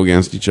Mahomes go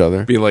against each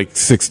other. Be like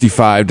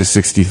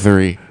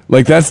 65-63.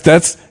 Like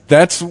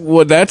that's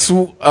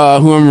who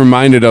I'm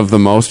reminded of the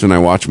most when I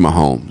watch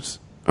Mahomes.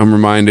 I'm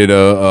reminded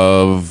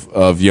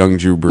of young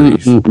Drew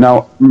Brees.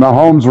 Now,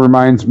 Mahomes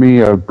reminds me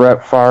of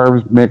Brett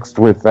Favre mixed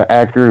with the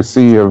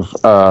accuracy of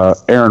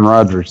Aaron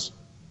Rodgers.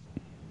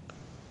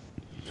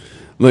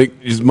 Like,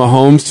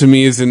 Mahomes to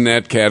me is in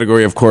that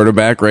category of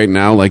quarterback right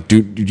now. Like,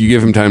 dude, you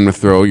give him time to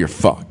throw, you're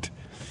fucked.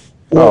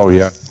 Oh,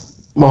 yeah.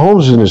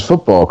 Mahomes in his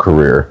football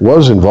career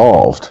was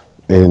involved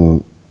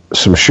in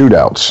some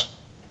shootouts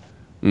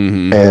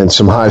and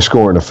some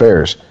high-scoring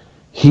affairs.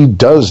 He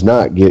does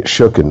not get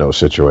shook in those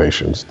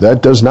situations.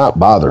 That does not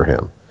bother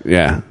him.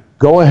 Yeah.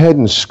 Go ahead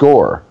and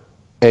score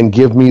and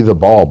give me the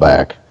ball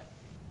back.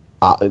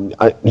 And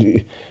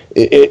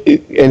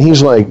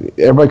he's like,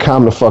 everybody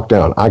calm the fuck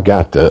down. I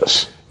got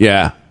this.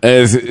 Yeah.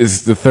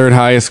 Is the third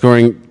highest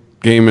scoring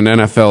game in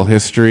NFL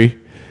history.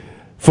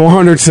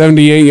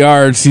 478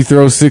 yards. He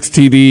throws 6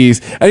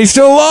 TDs. And he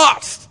still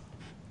lost.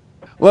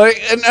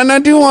 Like, and I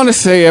do want to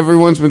say,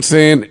 everyone's been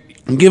saying,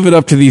 give it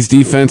up to these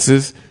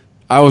defenses.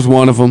 I was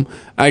one of them.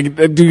 I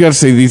do got to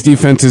say, these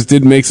defenses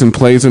did make some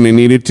plays when they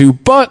needed to,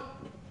 but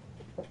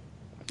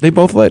they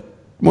both let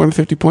more than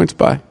 50 points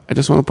by. I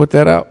just want to put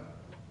that out.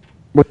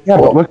 But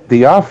look,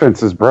 the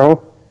offenses,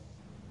 bro.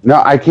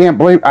 No, I can't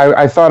blame.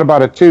 I thought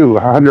about it too.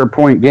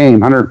 100-point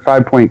game,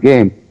 105-point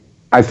game.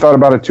 I thought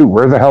about it too.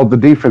 Where the hell did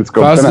the defense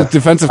go? I was the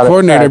defensive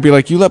coordinator. Be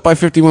like, you let by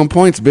 51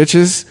 points,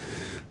 bitches.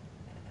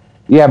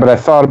 Yeah, but I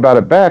thought about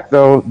it back,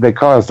 though. They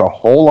caused a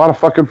whole lot of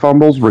fucking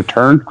fumbles,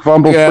 returned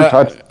fumbles for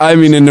touchdowns. I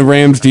mean, in the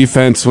Rams'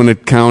 defense, when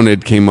it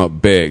counted, came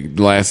up big.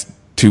 The last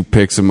 2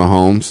 picks of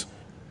Mahomes.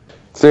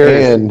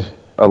 Seriously. And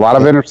a lot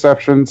of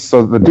interceptions.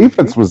 So the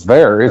defense was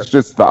there. It's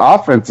just the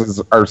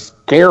offenses are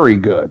scary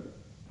good.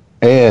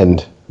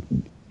 And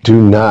do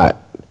not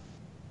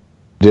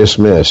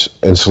dismiss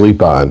and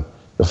sleep on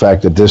the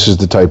fact that this is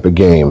the type of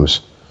games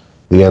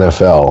the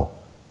NFL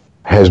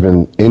has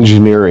been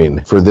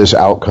engineering for this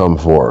outcome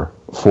for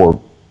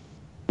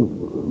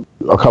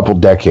a couple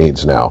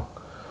decades now.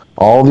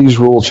 All these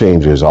rule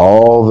changes,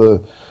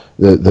 all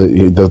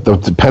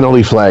the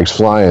penalty flags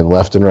flying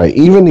left and right.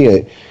 Even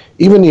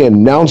the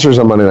announcers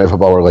on Monday Night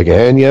Football were like,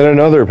 and yet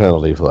another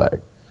penalty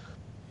flag.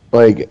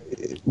 Like,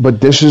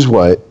 but this is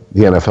what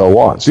the NFL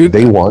wants. Dude,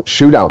 they want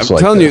shootouts like this. I'm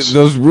telling you,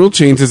 those rule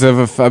changes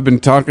I've been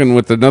talking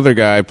with another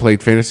guy I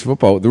played fantasy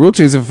football. The rule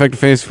changes have affected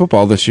fantasy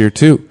football this year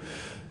too.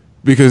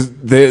 Because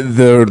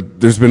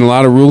there's been a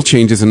lot of rule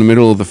changes in the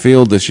middle of the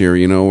field this year,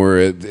 you know, where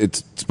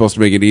it's supposed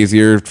to make it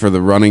easier for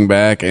the running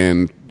back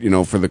and, you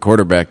know, for the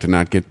quarterback to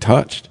not get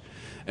touched.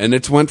 And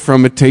it went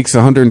from it takes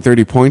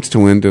 130 points to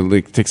win to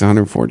it takes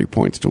 140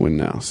 points to win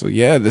now. So,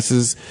 yeah,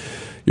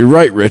 you're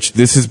right, Rich.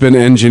 This has been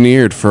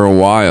engineered for a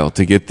while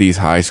to get these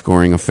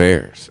high-scoring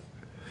affairs.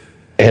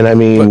 And, I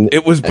mean,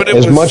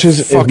 as much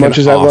as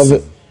I love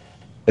it,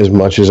 as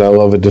much as I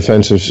love a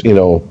defensive, you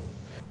know,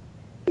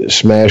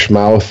 smash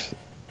mouth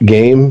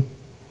game,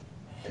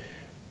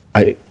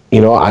 I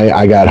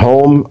got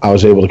home. I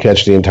was able to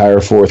catch the entire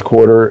fourth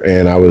quarter,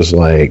 and I was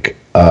like,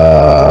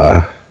 damn.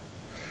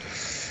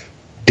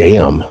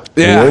 Yeah.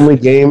 The only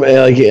game,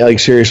 like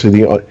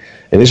seriously, and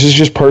this is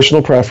just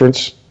personal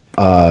preference,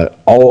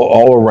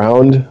 all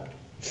around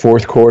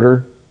fourth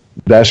quarter,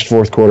 best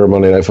fourth quarter of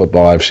Monday Night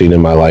Football I've seen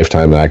in my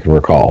lifetime that I can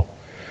recall,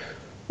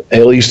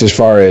 at least as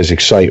far as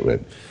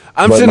excitement.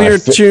 I'm sitting here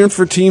cheering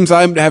for teams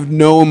I have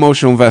no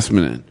emotional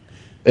investment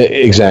in.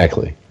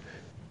 Exactly.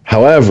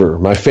 However,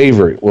 my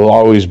favorite will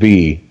always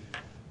be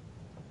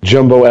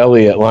Jumbo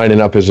Elliott lining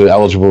up as an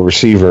eligible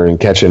receiver and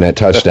catching that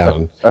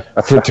touchdown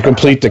to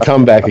complete the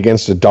comeback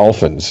against the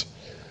Dolphins.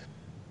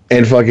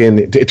 And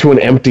fucking to an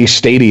empty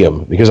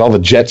stadium because all the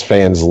Jets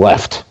fans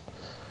left.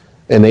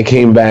 And they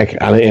came back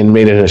and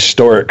made an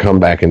historic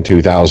comeback in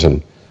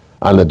 2000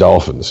 on the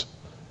Dolphins.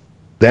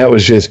 That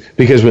was just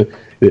because when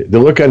the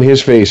look on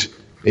his face,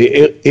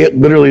 it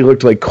literally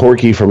looked like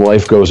Corky from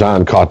Life Goes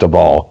On caught the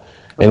ball.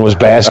 and was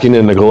basking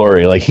in the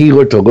glory. Like, he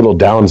looked a little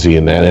downsy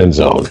in that end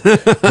zone.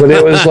 But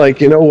it was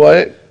like, you know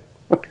what?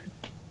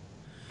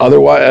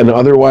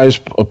 Otherwise,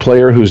 a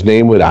player whose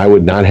name I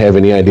would not have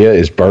any idea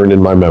is burned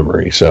in my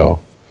memory. So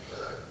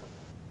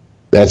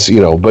that's,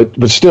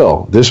 but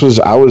still,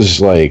 I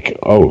was like,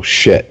 oh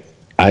shit.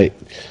 I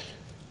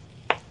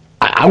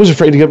was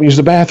afraid to get up and use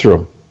the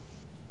bathroom.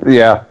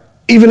 Yeah.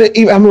 Even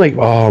I'm like,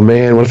 oh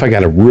man, what if I got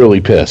to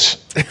really piss?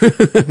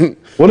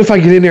 What if I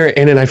get in there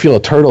and then I feel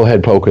a turtle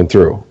head poking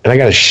through and I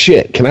got to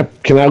shit? Can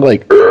I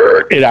like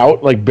it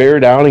out, like bear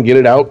down and get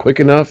it out quick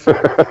enough?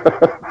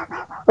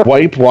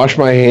 Wipe, wash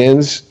my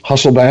hands,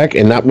 hustle back,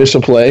 and not miss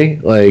a play.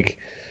 Like,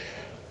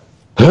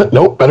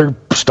 nope, better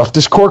stuff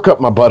this cork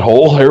up my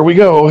butthole. Here we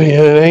go. It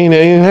ain't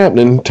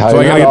happening. So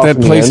I gotta get that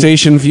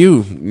PlayStation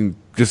View. You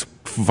just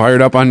fire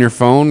it up on your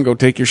phone. Go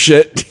take your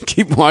shit.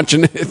 Keep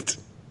watching it.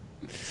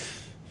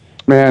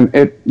 Man,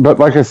 but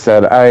like I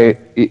said, I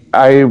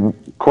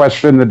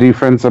questioned the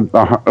defense of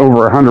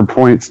over 100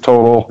 points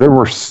total. There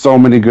were so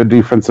many good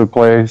defensive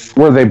plays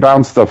where they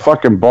bounced the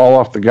fucking ball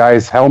off the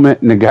guy's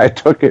helmet and the guy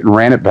took it and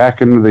ran it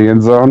back into the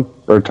end zone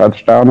for a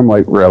touchdown. I'm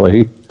like,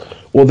 really?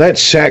 Well, that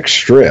sack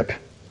strip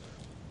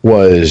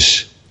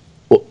was...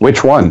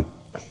 Which one?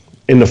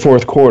 In the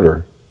fourth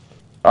quarter.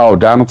 Oh,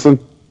 Donaldson?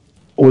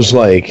 Was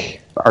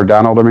like... Or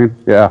Donald, I mean?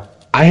 Yeah.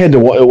 I had to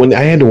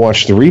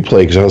watch the replay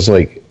because I was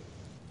like,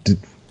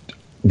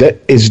 that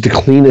is the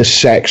cleanest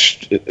sack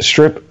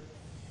strip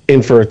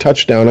in for a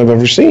touchdown I've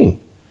ever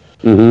seen.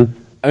 Mm-hmm.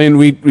 I mean,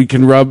 we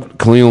can rub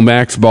Khalil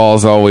Mack's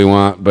balls all we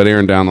want, but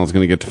Aaron Donald's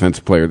going to get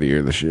Defensive Player of the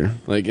Year this year.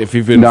 Like, if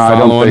you've been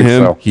following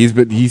him, so.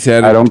 he's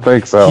had. I don't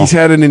think so. He's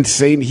had an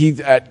insane.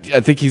 I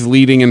think he's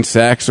leading in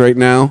sacks right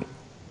now.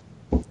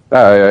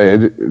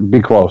 It'd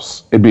be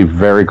close. It'd be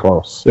very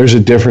close. There's a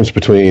difference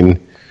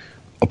between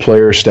a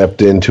player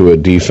stepped into a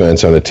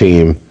defense on a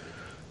team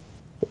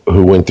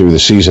who went through the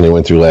season they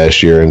went through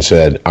last year and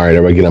said, all right,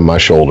 everybody get on my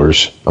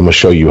shoulders. I'm going to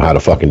show you how to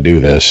fucking do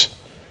this.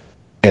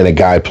 And a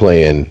guy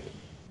playing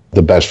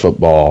the best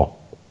football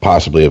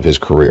possibly of his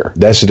career.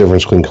 That's the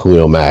difference between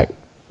Khalil Mack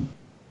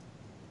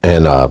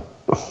and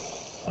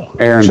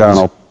Aaron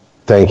Donald.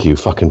 Thank you.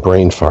 Fucking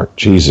brain fart.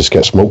 Jesus,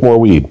 smoke more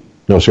weed.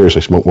 No,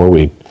 seriously, smoke more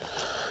weed.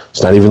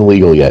 It's not even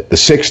legal yet. The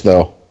 6th,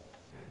 though.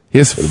 He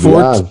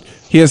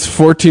has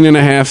 14 and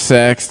a half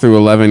sacks through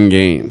 11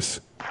 games.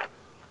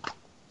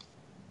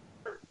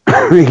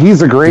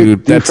 He's a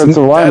great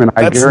defensive lineman.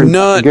 I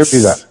guarantee give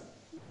you that.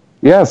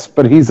 Yes,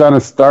 but he's on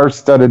a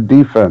star-studded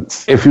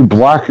defense. If you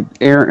block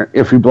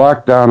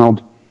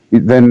Donald,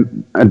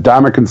 then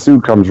Ndamukong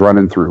Suh comes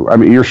running through. I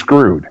mean, you're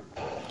screwed.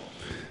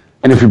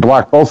 And if you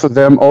block both of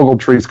them,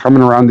 Ogletree's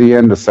coming around the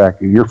end to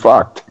sack you. You're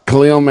fucked.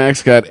 Khalil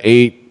Mack's got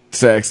 8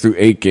 sacks through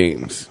 8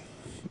 games.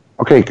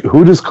 Okay,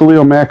 who does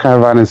Khalil Mack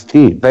have on his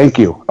team? Thank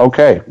you.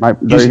 Okay,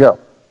 there you go.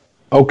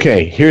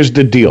 Okay, here's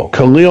the deal.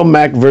 Khalil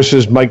Mack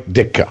versus Mike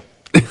Ditka.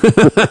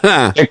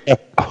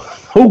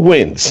 Who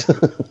wins?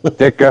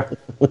 Ditka.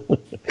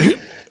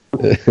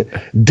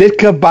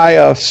 Ditka by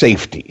a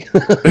safety.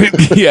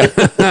 Yeah.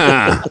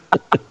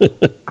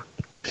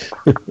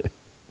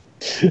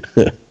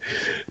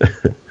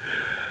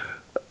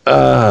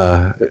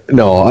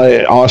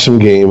 Awesome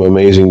game,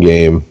 amazing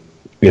game.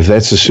 If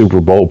that's the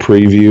Super Bowl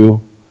preview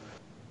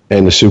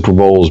and the Super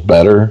Bowl is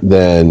better,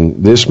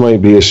 then this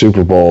might be a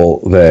Super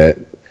Bowl that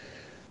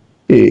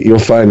you'll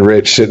find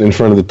Rich sitting in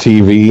front of the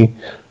TV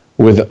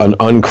with an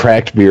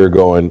uncracked beer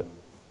going,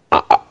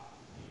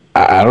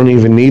 I don't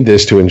even need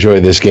this to enjoy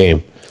this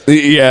game.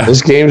 Yeah.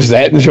 This game's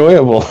that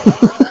enjoyable.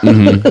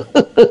 Mm-hmm.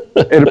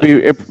 It'll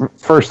be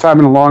first time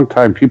in a long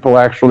time people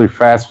actually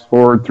fast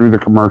forward through the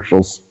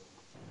commercials.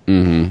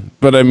 Mm-hmm.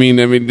 But I mean,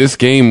 this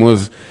game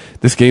was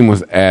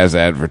as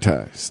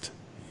advertised.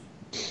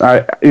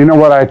 You know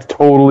what? I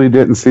totally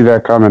didn't see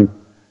that coming.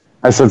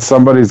 I said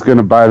somebody's going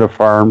to buy the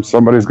farm,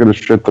 somebody's going to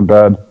shit the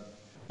bed.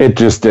 It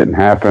just didn't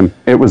happen.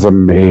 It was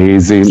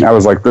amazing. I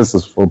was like, this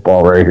is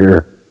football right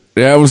here.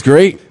 Yeah, it was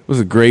great. It was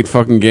a great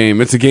fucking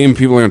game. It's a game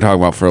people are going to talk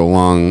about for a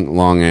long,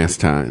 long ass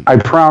time. I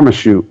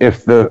promise you,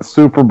 if the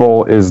Super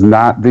Bowl is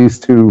not these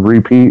two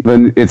repeat,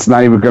 then it's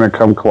not even going to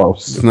come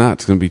close. It's not.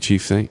 It's going to be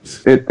Chiefs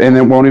Saints. And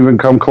it won't even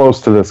come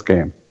close to this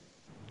game.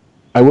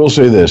 I will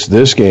say this.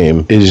 This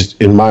game is,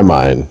 in my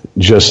mind,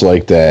 just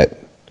like that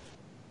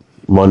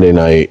Monday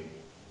night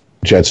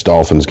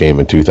Jets-Dolphins game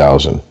in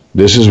 2000.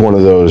 This is one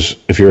of those,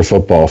 if you're a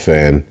football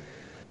fan,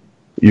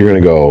 you're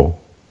going to go,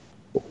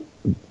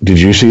 did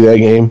you see that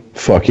game?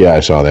 Fuck yeah,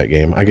 I saw that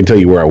game. I can tell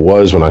you where I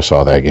was when I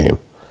saw that game.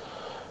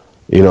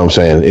 You know what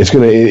I'm saying?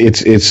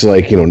 It's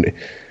like,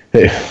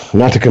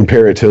 not to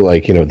compare it to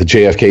like, the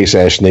JFK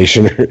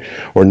assassination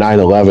or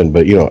 9/11,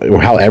 but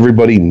how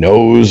everybody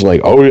knows, like,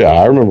 oh yeah,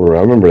 I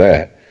remember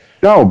that.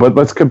 No, but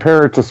let's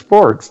compare it to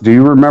sports. Do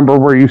you remember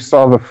where you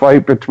saw the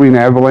fight between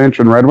Avalanche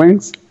and Red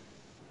Wings?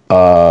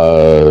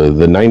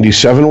 The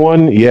 97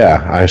 one?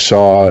 Yeah, I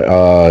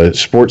saw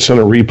Sports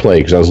Center replay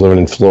because I was living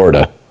in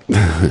Florida.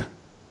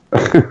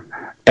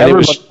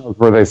 Everybody knows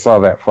where they saw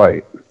that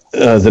fight.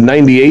 the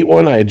 98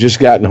 one, I had just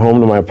gotten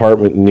home to my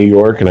apartment in New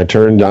York, and I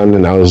turned on,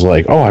 and I was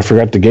like, oh, I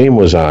forgot the game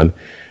was on.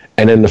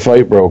 And then the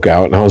fight broke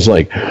out, and I was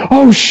like,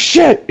 oh,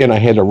 shit! And I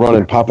had to run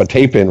and pop a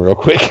tape in real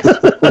quick.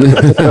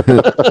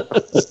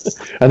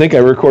 I think I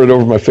recorded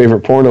over my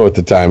favorite porno at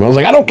the time. I was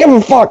like, I don't give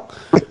a fuck!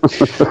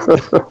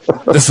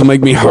 This will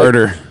make me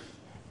harder.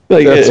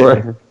 Like, That's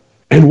right.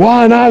 And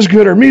Juan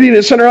Osgood are meeting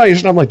at center ice,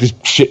 and I'm like, this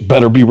shit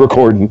better be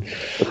recording.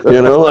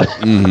 You know?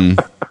 Mm-hmm.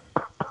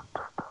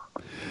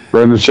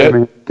 Brendan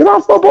Shimmy, get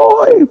off my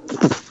boy!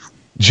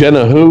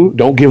 Jenna who?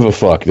 Don't give a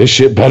fuck. This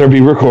shit better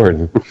be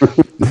recording.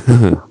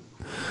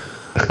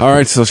 All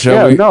right, so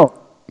shall we? No.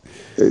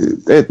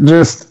 It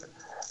just,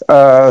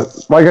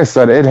 like I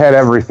said, it had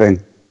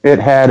everything. It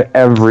had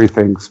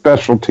everything.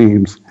 Special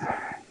teams,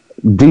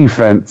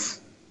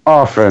 defense,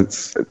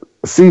 offense,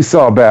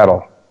 seesaw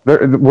battle.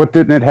 What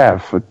didn't it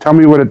have? Tell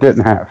me what it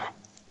didn't have.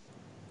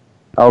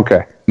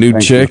 Okay.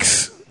 Nude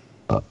chicks.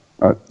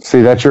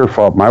 See, that's your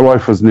fault. My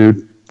wife was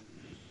nude.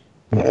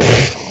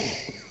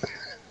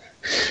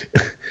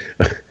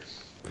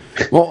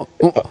 Well,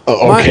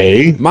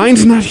 okay.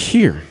 Mine's not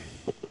here.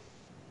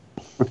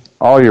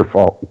 All your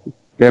fault.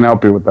 Can't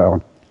help you with that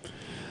one.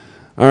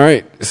 All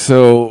right,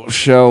 so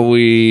shall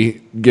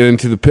we get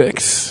into the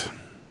picks?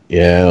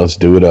 Yeah, let's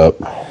do it up.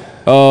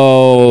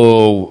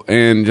 Oh,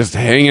 and just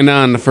hanging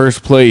on to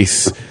first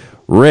place,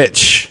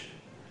 Rich,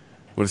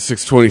 with a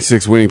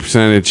 626 winning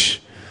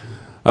percentage.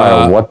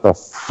 What the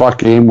fuck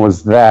game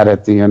was that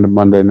at the end of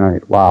Monday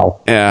night?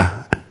 Wow.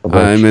 Yeah,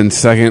 I'm in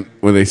second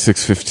with a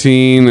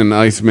 615, and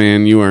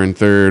Iceman, you are in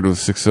third with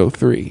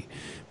 603.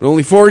 But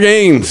only 4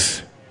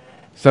 games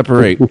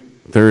separate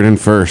third and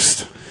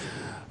first.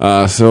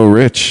 So,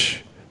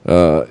 Rich,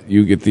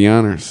 you get the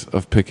honors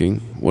of picking.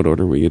 What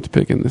order we get to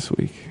pick in this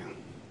week?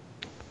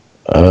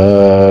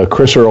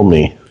 Chris Earl,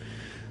 me.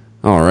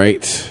 All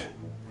right.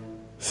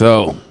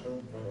 So,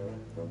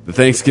 the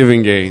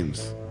Thanksgiving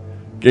games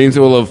that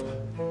will have,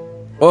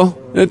 well,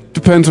 it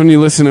depends when you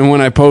listen and when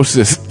I post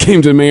this.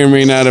 Games that may or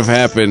may not have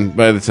happened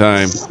by the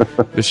time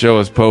the show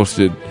is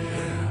posted.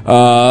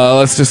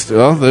 Let's just,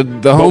 well,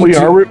 the home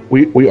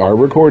we are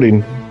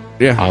recording on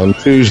yeah.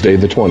 Tuesday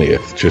the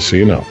 20th, just so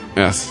you know.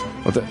 Yes.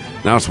 Well,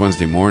 now it's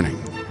Wednesday morning.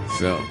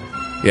 So,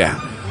 yeah.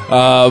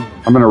 I'm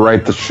going to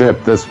right the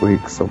ship this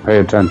week, so pay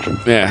attention.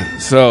 Yeah.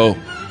 So,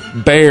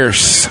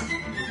 Bears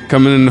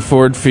coming into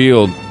Ford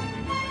Field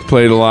to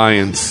play the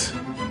Lions.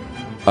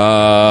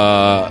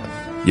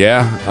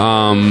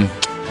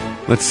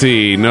 Let's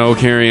see. No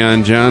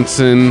Kerryon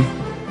Johnson.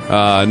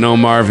 No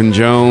Marvin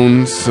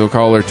Jones. So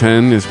caller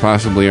 10 is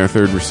possibly our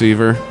third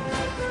receiver.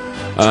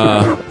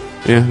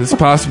 This is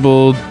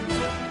possible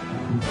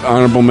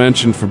honorable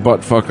mention for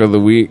buttfuck of the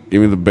week.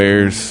 Give me the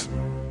Bears.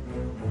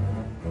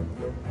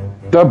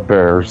 The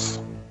Bears.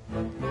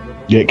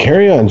 Yeah,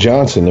 Kerryon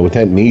Johnson with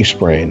that knee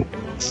sprain.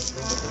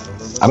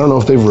 I don't know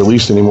if they've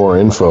released any more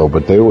info,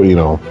 but they were,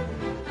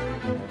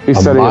 He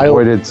said he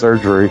avoided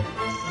surgery.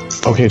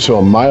 Okay, so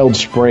a mild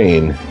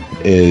sprain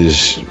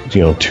is,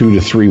 2 to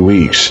 3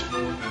 weeks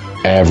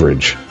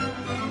average.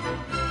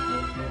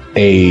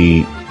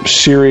 A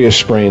serious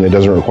sprain that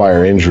doesn't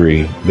require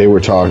injury,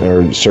 or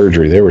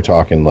surgery, they were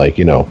talking like,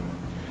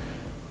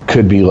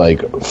 could be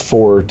like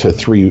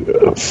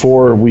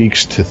 4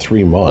 weeks to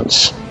 3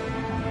 months.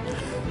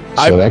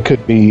 So that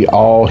could be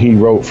all he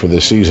wrote for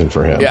this season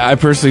for him. Yeah, I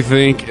personally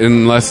think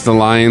unless the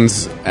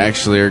Lions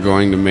actually are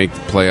going to make the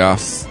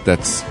playoffs,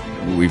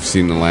 we've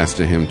seen the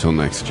last of him till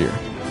next year.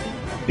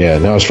 Yeah,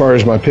 now as far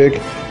as my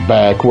pick,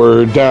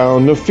 backward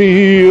down the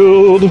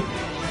field.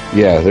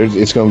 Yeah,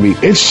 it's going to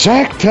be, it's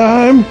sack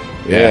time.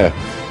 Yeah.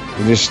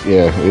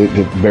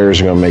 The Bears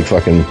are going to make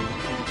fucking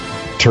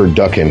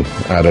turducken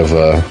out of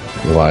the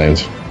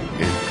Lions.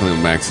 Yeah, Khalil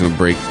Mack's going to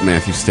break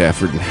Matthew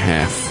Stafford in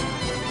half.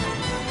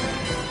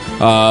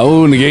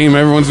 In the game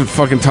everyone's been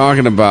fucking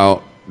talking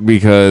about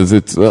because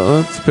it's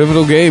a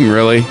pivotal game,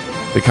 really.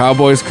 The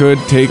Cowboys could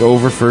take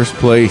over first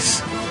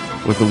place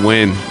with a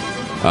win.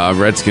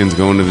 Redskins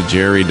going to the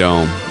Jerry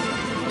Dome.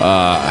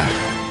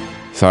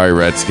 Sorry,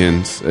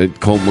 Redskins.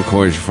 Colt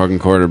McCoy's your fucking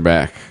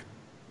quarterback.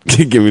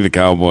 Give me the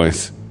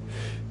Cowboys.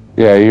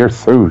 Yeah, you're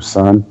through,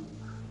 son.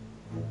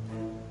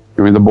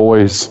 Give me the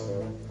boys.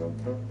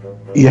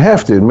 You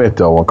have to admit,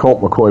 though, when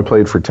Colt McCoy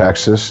played for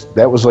Texas,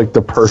 that was like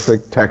the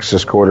perfect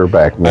Texas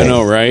quarterback name. I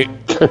know, right?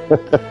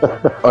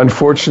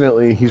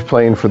 Unfortunately, he's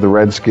playing for the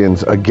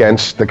Redskins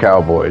against the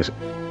Cowboys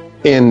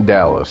in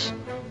Dallas.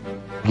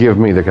 Give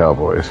me the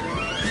Cowboys.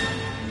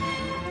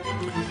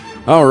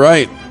 All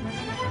right.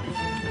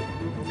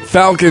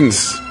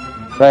 Falcons.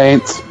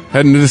 Saints.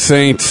 Heading to the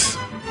Saints.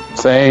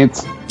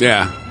 Saints.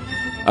 Yeah.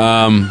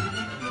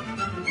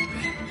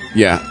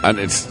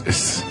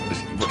 It's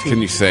what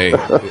can you say,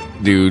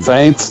 dude?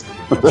 Saints.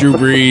 Drew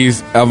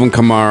Brees, Alvin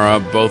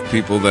Kamara, both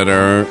people that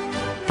are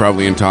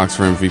probably in talks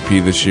for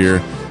MVP this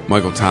year.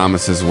 Michael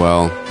Thomas as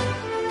well.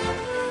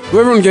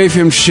 Everyone gave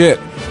him shit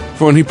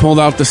for when he pulled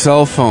out the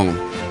cell phone.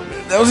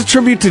 That was a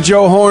tribute to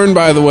Joe Horn,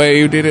 by the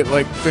way, who did it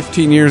like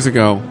 15 years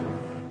ago.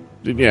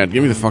 Yeah,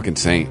 give me the fucking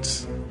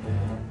Saints.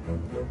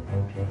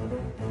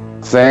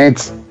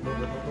 Saints.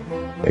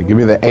 Yeah, give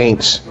me the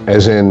ain'ts,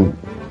 as in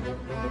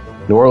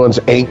New Orleans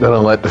ain't gonna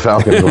let the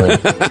Falcons win.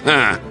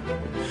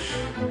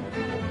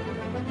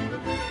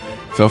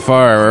 So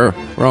far,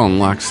 we're all in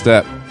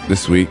lockstep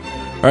this week.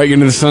 All right,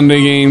 getting to the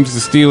Sunday games. The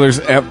Steelers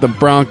at the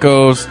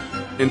Broncos.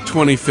 In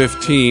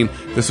 2015,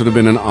 this would have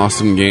been an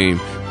awesome game,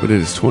 but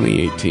it is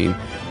 2018.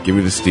 Give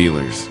me the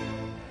Steelers.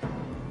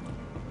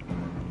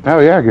 Oh,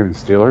 yeah, give me the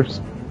Steelers.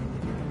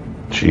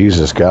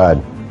 Jesus,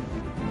 God.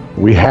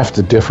 We have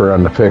to differ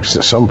on the picks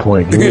at some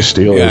point. Give me the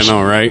Steelers. Yeah, I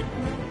know, right?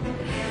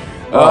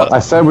 I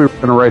said we were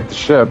going to right the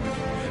ship.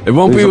 It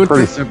won't These be are with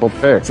pretty this. simple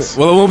picks.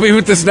 Well, it won't be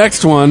with this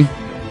next one.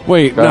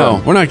 Wait, Go no,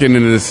 ahead. we're not getting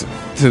into this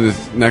to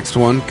this next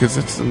one because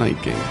it's a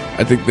night game.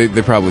 I think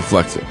they probably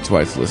flex it. That's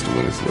why it's listed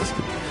when it's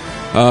listed.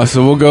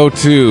 So we'll go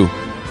to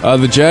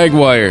the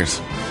Jaguars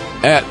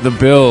at the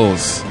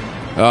Bills.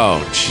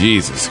 Oh,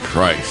 Jesus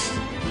Christ.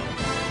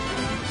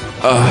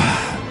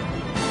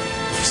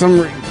 For some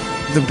reason,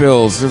 the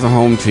Bills, they're the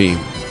home team.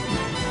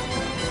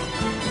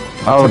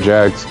 Oh,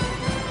 Jags.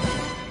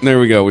 There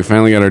we go. We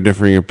finally got our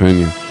differing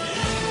opinion.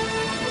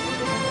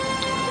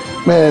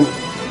 Man,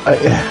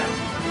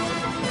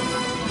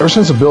 ever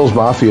since the Bills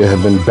Mafia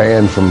have been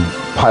banned from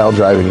pile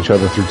driving each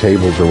other through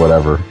tables or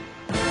whatever,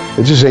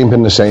 it just ain't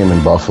been the same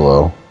in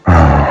Buffalo.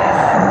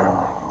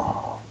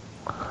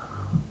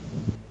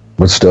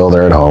 But still,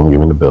 they're at home. Give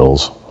me the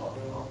Bills.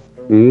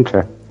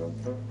 Okay.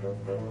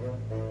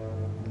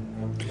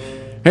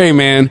 Hey,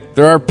 man,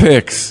 there are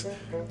picks.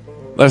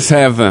 Let's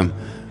have them.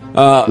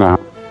 No.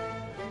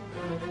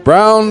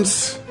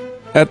 Browns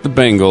at the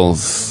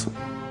Bengals.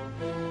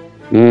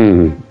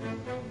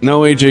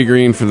 No A.J.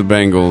 Green for the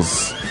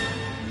Bengals.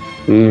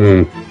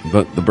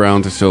 But the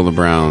Browns are still the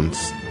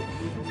Browns.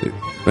 The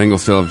Bengals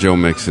still have Joe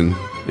Mixon,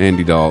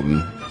 Andy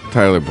Dalton,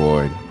 Tyler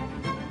Boyd.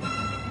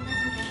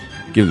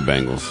 Give the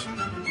Bengals.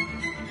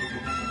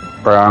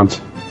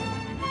 Browns.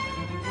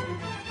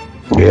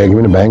 Yeah, give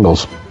me the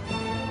Bengals.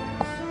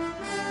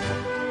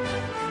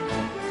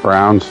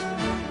 Browns.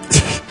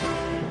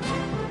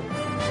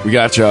 We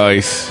got you,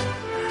 Ice.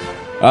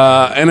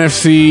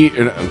 AFC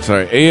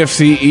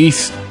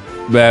East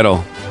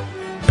battle.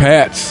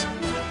 Pats.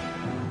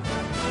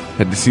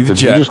 Had to see the Did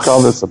Jets. you just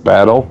call this a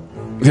battle?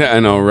 Yeah, I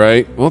know,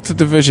 right? Well, it's a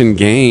division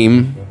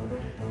game.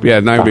 But yeah,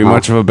 not going to be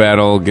much of a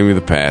battle. Give me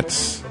the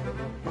Pats.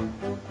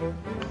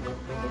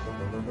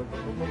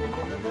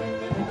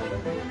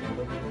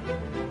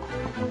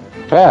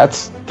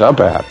 Pats. The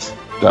Pats.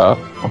 Duh.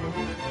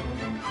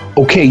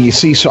 Okay, you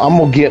see, so I'm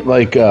gonna get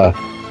like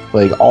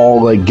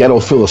all like ghetto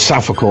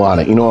philosophical on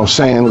it. You know what I'm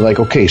saying? Like,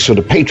 okay, so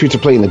the Patriots are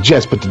playing the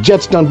Jets, but the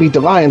Jets done beat the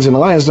Lions, and the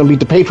Lions done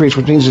beat the Patriots,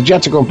 which means the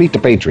Jets are gonna beat the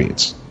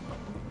Patriots.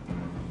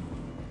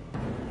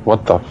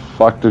 What the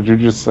fuck did you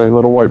just say,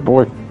 little white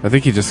boy? I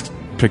think he just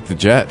picked the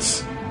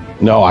Jets.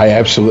 No, I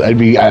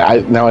absolutely.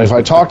 Now if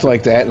I talked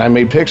like that and I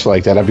made picks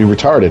like that, I'd be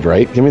retarded,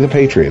 right? Give me the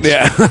Patriots.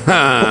 Yeah.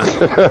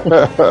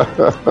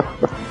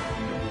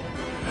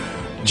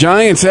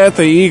 Giants at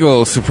the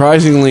Eagles.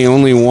 Surprisingly,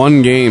 only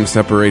one game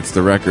separates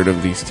the record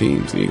of these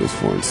teams. The Eagles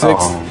 4-6.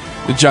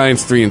 Oh. The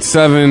Giants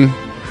 3-7.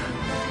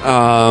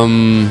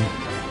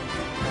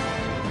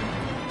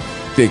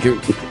 Get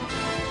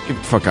the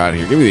fuck out of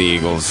here. Give me the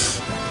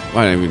Eagles.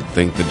 I don't even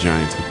think the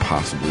Giants could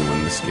possibly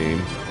win this game.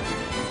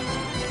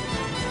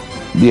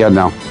 Yeah,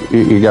 no.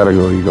 You gotta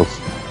go Eagles.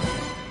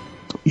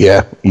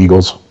 Yeah,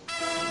 Eagles.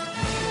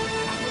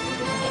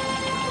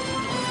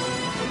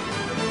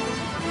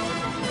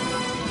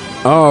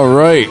 All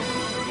right.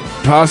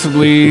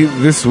 Possibly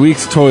this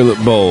week's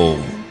toilet bowl.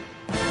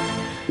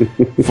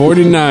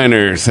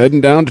 49ers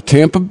heading down to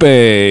Tampa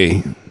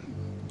Bay.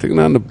 Taking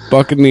on the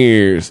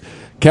Buccaneers.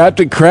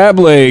 Captain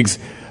Crablegs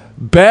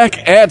back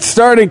at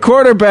starting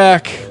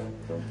quarterback.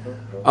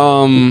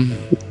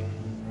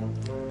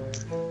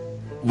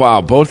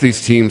 Wow, both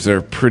these teams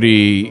are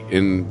pretty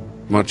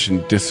much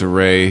in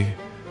disarray.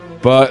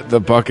 But the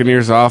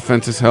Buccaneers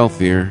offense is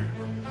healthier.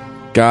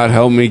 God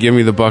help me, give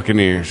me the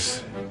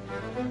Buccaneers.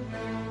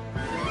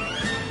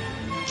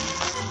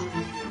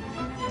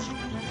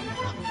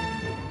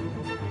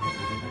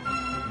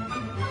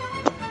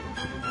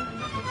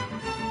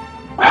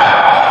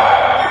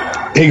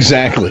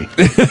 Exactly.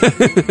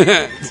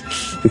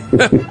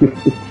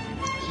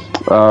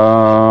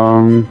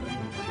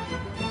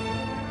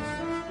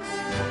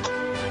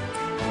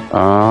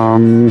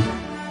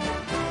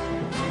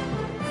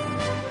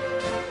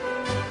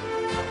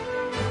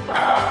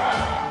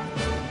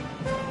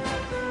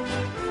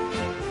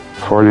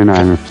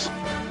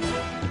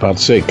 About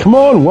to say, come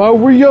on, while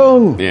we're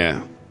young.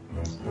 Yeah.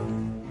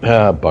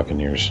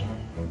 Buccaneers.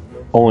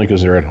 Only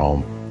because they're at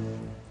home.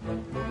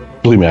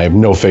 Believe me, I have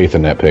no faith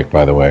in that pick,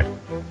 by the way.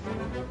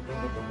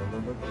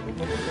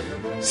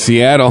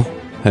 Seattle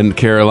heading to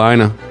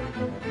Carolina,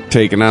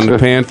 taking on the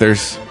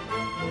Panthers.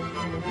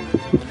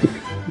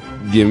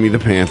 Give me the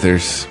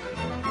Panthers.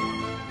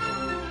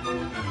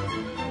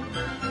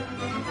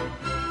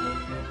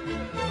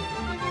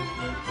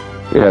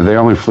 Yeah, they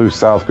only flew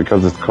south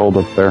because it's cold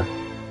up there.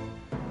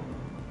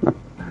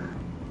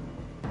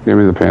 Give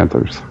me the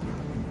Panthers.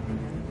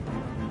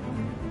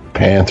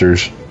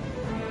 Panthers.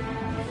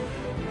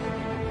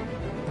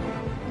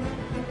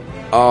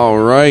 All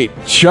right,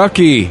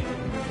 Chucky.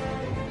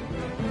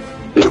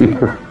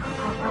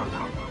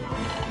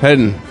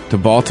 Heading to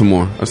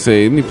Baltimore. I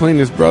say, isn't he playing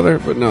his brother?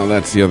 But no,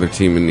 that's the other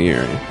team in the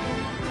area.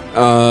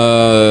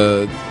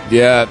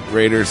 Yeah,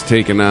 Raiders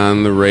taking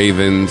on the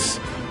Ravens.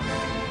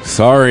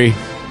 Sorry,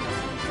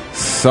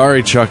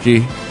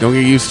 Chucky. Don't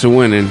get used to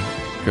winning,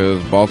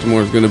 because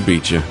Baltimore's going to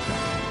beat you.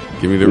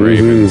 Give me the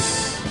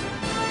Ravens.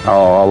 Oh,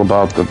 all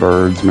about the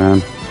birds,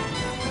 man.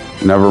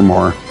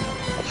 Nevermore.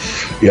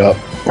 Yep.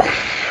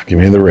 Give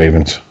me the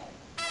Ravens.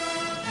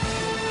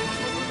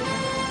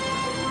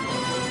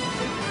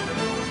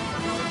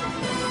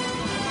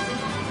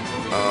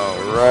 All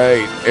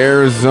right,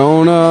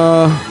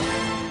 Arizona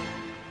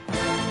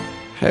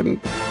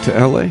heading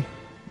to LA,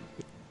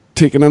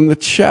 taking on the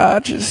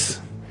Chargers.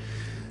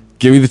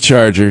 Give me the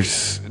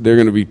Chargers. They're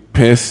going to be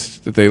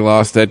pissed that they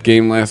lost that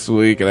game last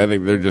week, and I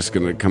think they're just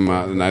going to come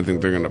out, and I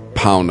think they're going to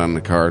pound on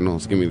the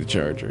Cardinals. Give me the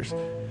Chargers.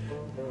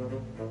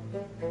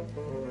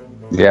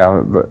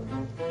 Yeah, but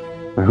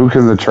who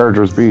can the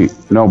Chargers beat?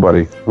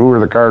 Nobody. Who are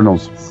the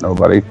Cardinals?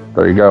 Nobody.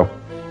 There you go.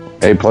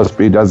 A plus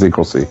B does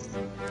equal C.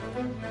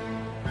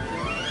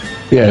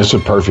 Yeah, it's a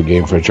perfect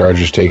game for the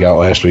Chargers to take out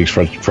last week's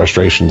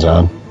frustrations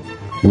on.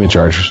 Give me the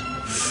Chargers.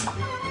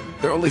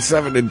 They're only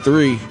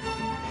 7-3.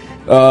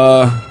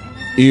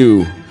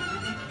 Ew.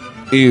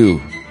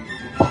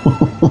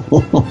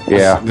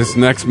 Yeah. This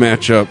next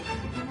matchup.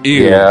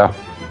 Ew. Yeah.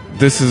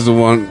 This is the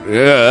one.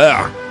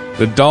 Ugh.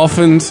 The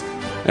Dolphins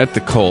at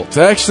the Colts.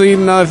 Actually,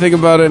 now that I think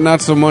about it,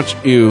 not so much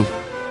ew.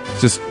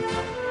 Just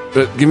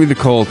give me the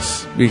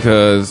Colts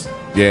because,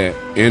 yeah,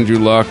 Andrew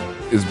Luck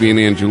is being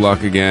Andrew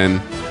Luck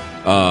again.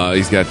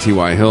 He's got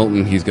T.Y.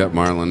 Hilton. He's got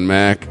Marlon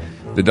Mack.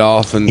 The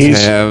Dolphins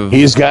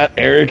He's got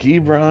Eric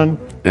Ebron.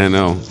 I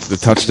know. The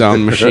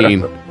touchdown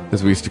machine,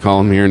 as we used to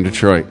call him here in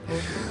Detroit.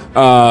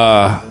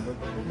 Yeah,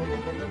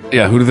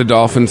 who do the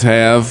Dolphins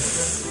have?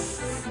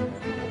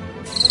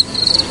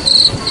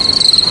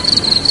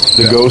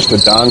 The ghost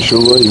of Don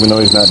Shula, even though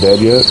he's not dead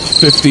yet.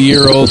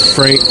 50-year-old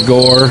Frank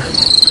Gore.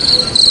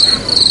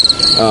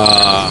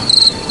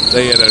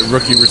 They had a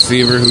rookie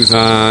receiver who's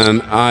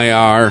on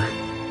IR.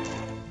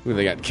 Who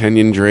they got?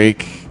 Kenyon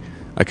Drake.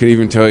 I could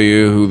even tell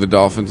you who the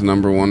Dolphins'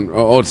 number one.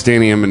 Oh, it's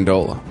Danny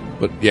Amendola.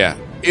 But yeah,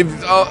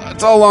 it's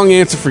all a long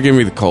answer for give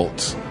me the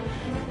Colts.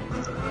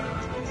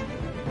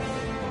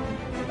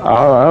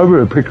 I'm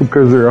going to pick them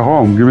because they're at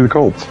home. Give me the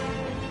Colts.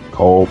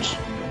 Colts.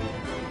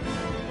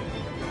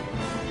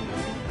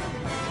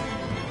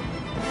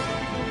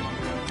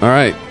 All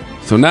right.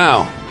 So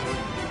now,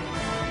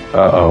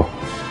 Uh-oh.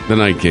 the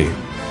night game.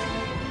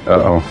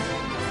 Uh-oh.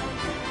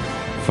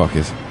 Fuck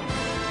is.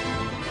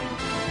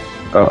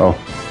 Uh-oh.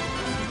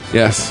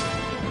 Yes.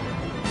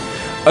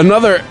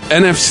 Another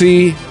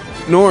NFC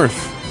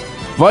North.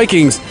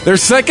 Vikings, their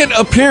second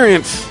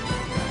appearance.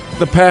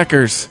 The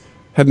Packers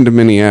heading to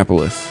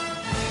Minneapolis.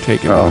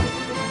 Taking on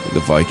the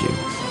Vikings.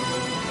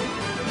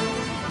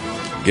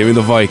 Give me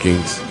the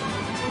Vikings.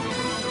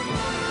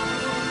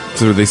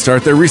 So they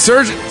start their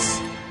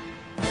resurgence.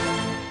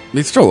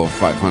 They still over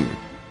 500.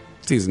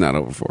 Season's not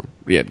over for them.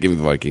 Yeah, give me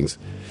the Vikings.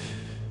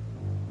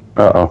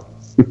 Uh-oh.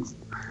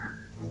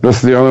 This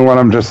is the only one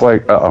I'm just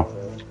like, uh-oh.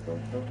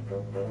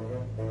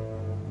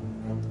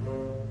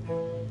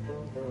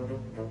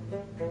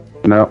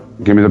 No,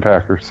 give me the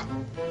Packers.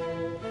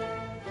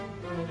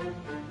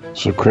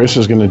 So Chris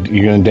you're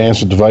gonna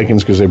dance with the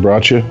Vikings because they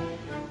brought you?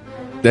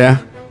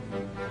 Yeah.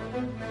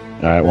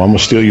 All right. Well, I'm gonna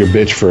steal your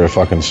bitch for a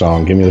fucking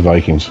song. Give me the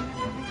Vikings.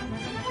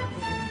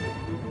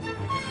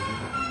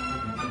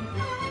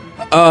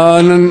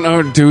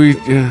 No. Do we?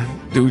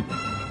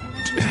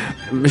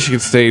 Michigan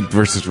State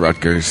versus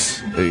Rutgers.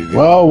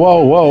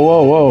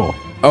 Whoa.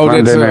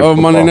 Oh,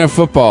 Monday Night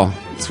Football.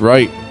 That's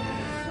right.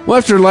 Well,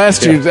 after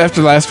last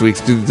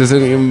week's, does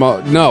it even?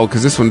 No,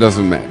 because this one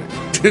doesn't matter.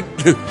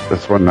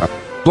 This one, no.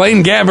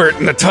 Blaine Gabbert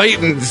and the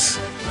Titans.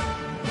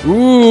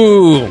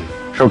 Ooh.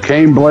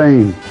 Cocaine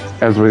Blaine,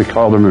 as we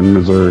called him in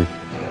Missouri.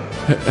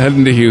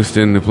 Heading to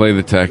Houston to play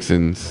the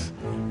Texans.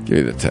 Give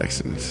me the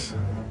Texans.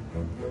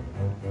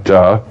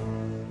 Duh.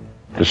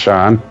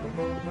 Deshaun.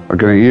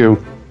 Looking at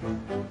you.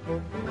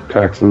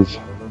 Texans.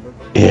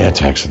 Yeah,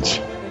 Texans.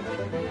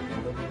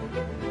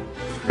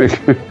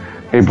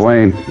 Hey,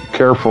 Blaine,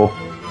 careful.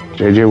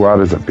 J.J. Watt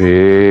is a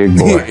big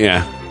boy.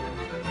 Yeah.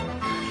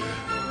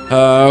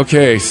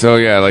 Okay, so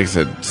yeah, like I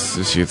said,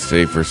 Michigan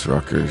State versus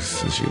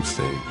Rutgers. Michigan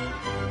State.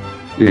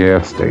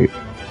 Yeah, State.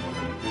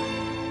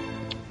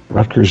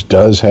 Rutgers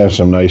does have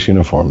some nice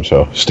uniforms,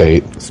 so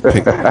State. This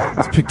pick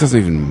doesn't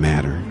even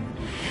matter.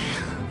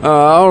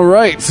 All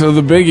right, so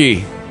the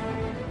biggie.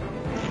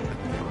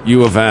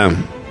 U of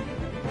M.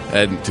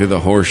 Heading to the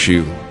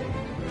Horseshoe.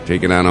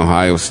 Taking on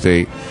Ohio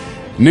State.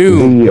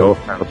 The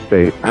Ohio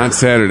State. On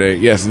Saturday.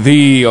 Yes,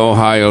 the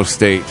Ohio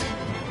State.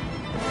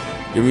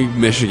 Give me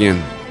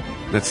Michigan.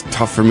 That's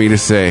tough for me to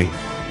say.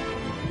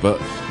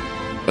 But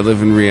I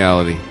live in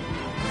reality.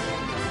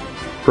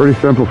 Pretty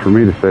simple for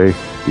me to say.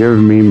 Give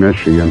me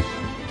Michigan.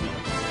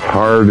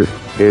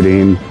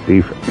 Hard-hitting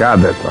defense.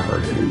 God, that's a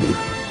hard-hitting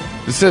defense.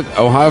 This is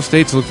Ohio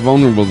State's looked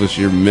vulnerable this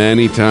year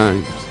many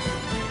times.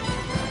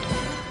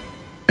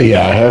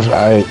 Yeah,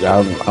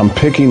 I'm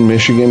picking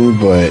Michigan,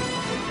 but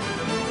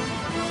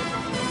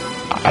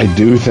I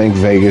do think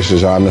Vegas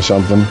is onto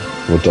something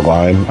with the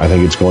line. I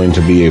think it's going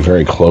to be a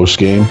very close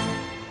game.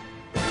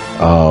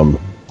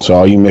 So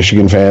all you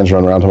Michigan fans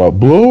run around talking about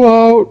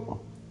blowout.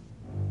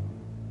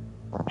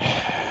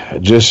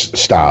 Just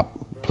stop.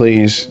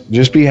 Please,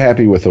 just be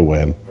happy with a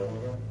win.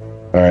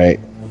 All right?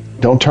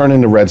 Don't turn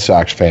into Red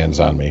Sox fans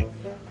on me.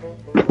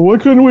 Why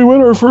couldn't we win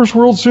our first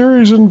World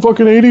Series in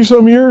fucking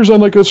 80-some years on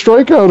like a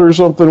strikeout or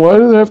something? Why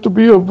did it have to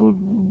be a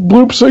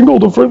bloop single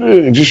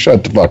to just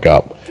shut the fuck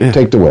up. Yeah.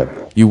 Take the win.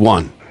 You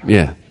won.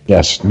 Yeah.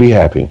 Yes, be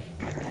happy.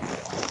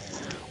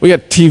 We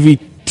got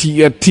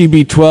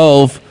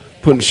TB12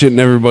 putting shit in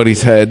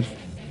everybody's head.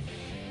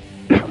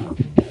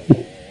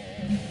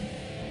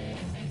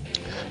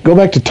 Go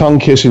back to tongue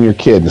kissing your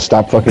kid and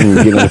stop fucking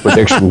getting a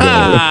prediction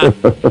game.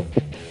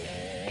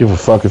 Give a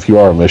fuck if you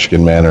are a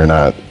Michigan man or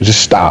not.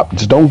 Just stop.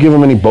 Just don't give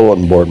them any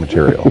bulletin board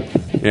material.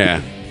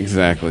 Yeah,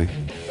 exactly.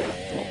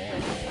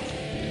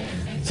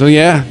 So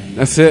yeah,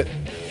 that's it.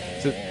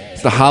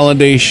 It's the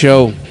holiday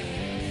show,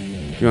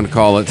 if you want to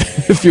call it.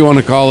 If you want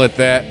to call it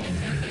that.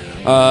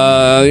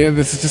 Yeah,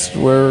 this is just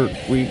where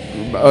we.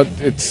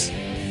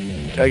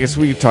 I guess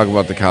we could talk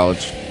about the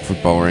college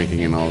football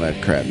ranking and all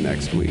that crap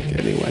next week,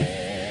 anyway.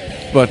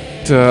 But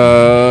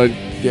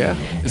yeah,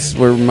 this is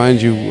where,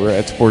 remind you, we're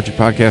at Sporty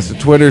Podcast on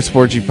Twitter.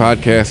 Sporty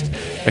Podcast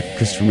at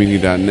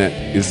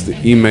ChristopherMedia.net is the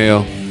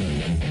email.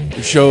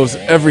 The show's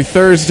every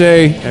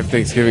Thursday. Happy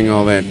Thanksgiving,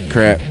 all that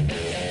crap.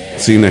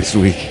 See you next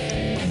week.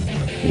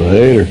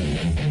 Later.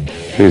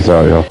 Peace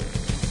out, y'all.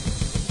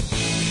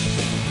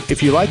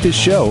 If you like this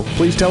show,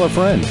 please tell a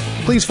friend.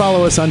 Please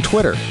follow us on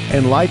Twitter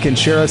and like and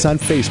share us on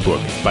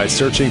Facebook by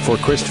searching for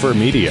Christopher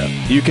Media.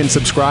 You can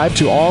subscribe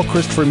to all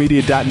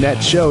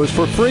ChristopherMedia.net shows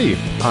for free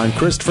on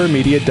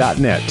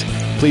ChristopherMedia.net.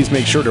 Please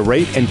make sure to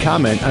rate and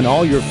comment on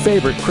all your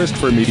favorite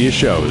Christopher Media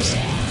shows.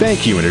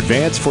 Thank you in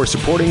advance for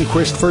supporting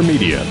Christopher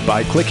Media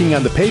by clicking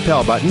on the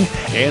PayPal button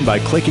and by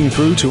clicking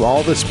through to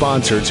all the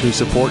sponsors who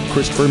support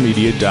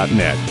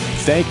ChristopherMedia.net.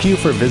 Thank you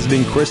for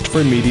visiting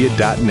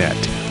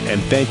ChristopherMedia.net,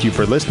 and thank you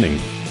for listening.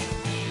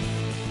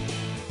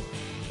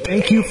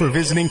 Thank you for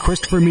visiting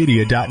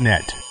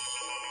ChristopherMedia.net.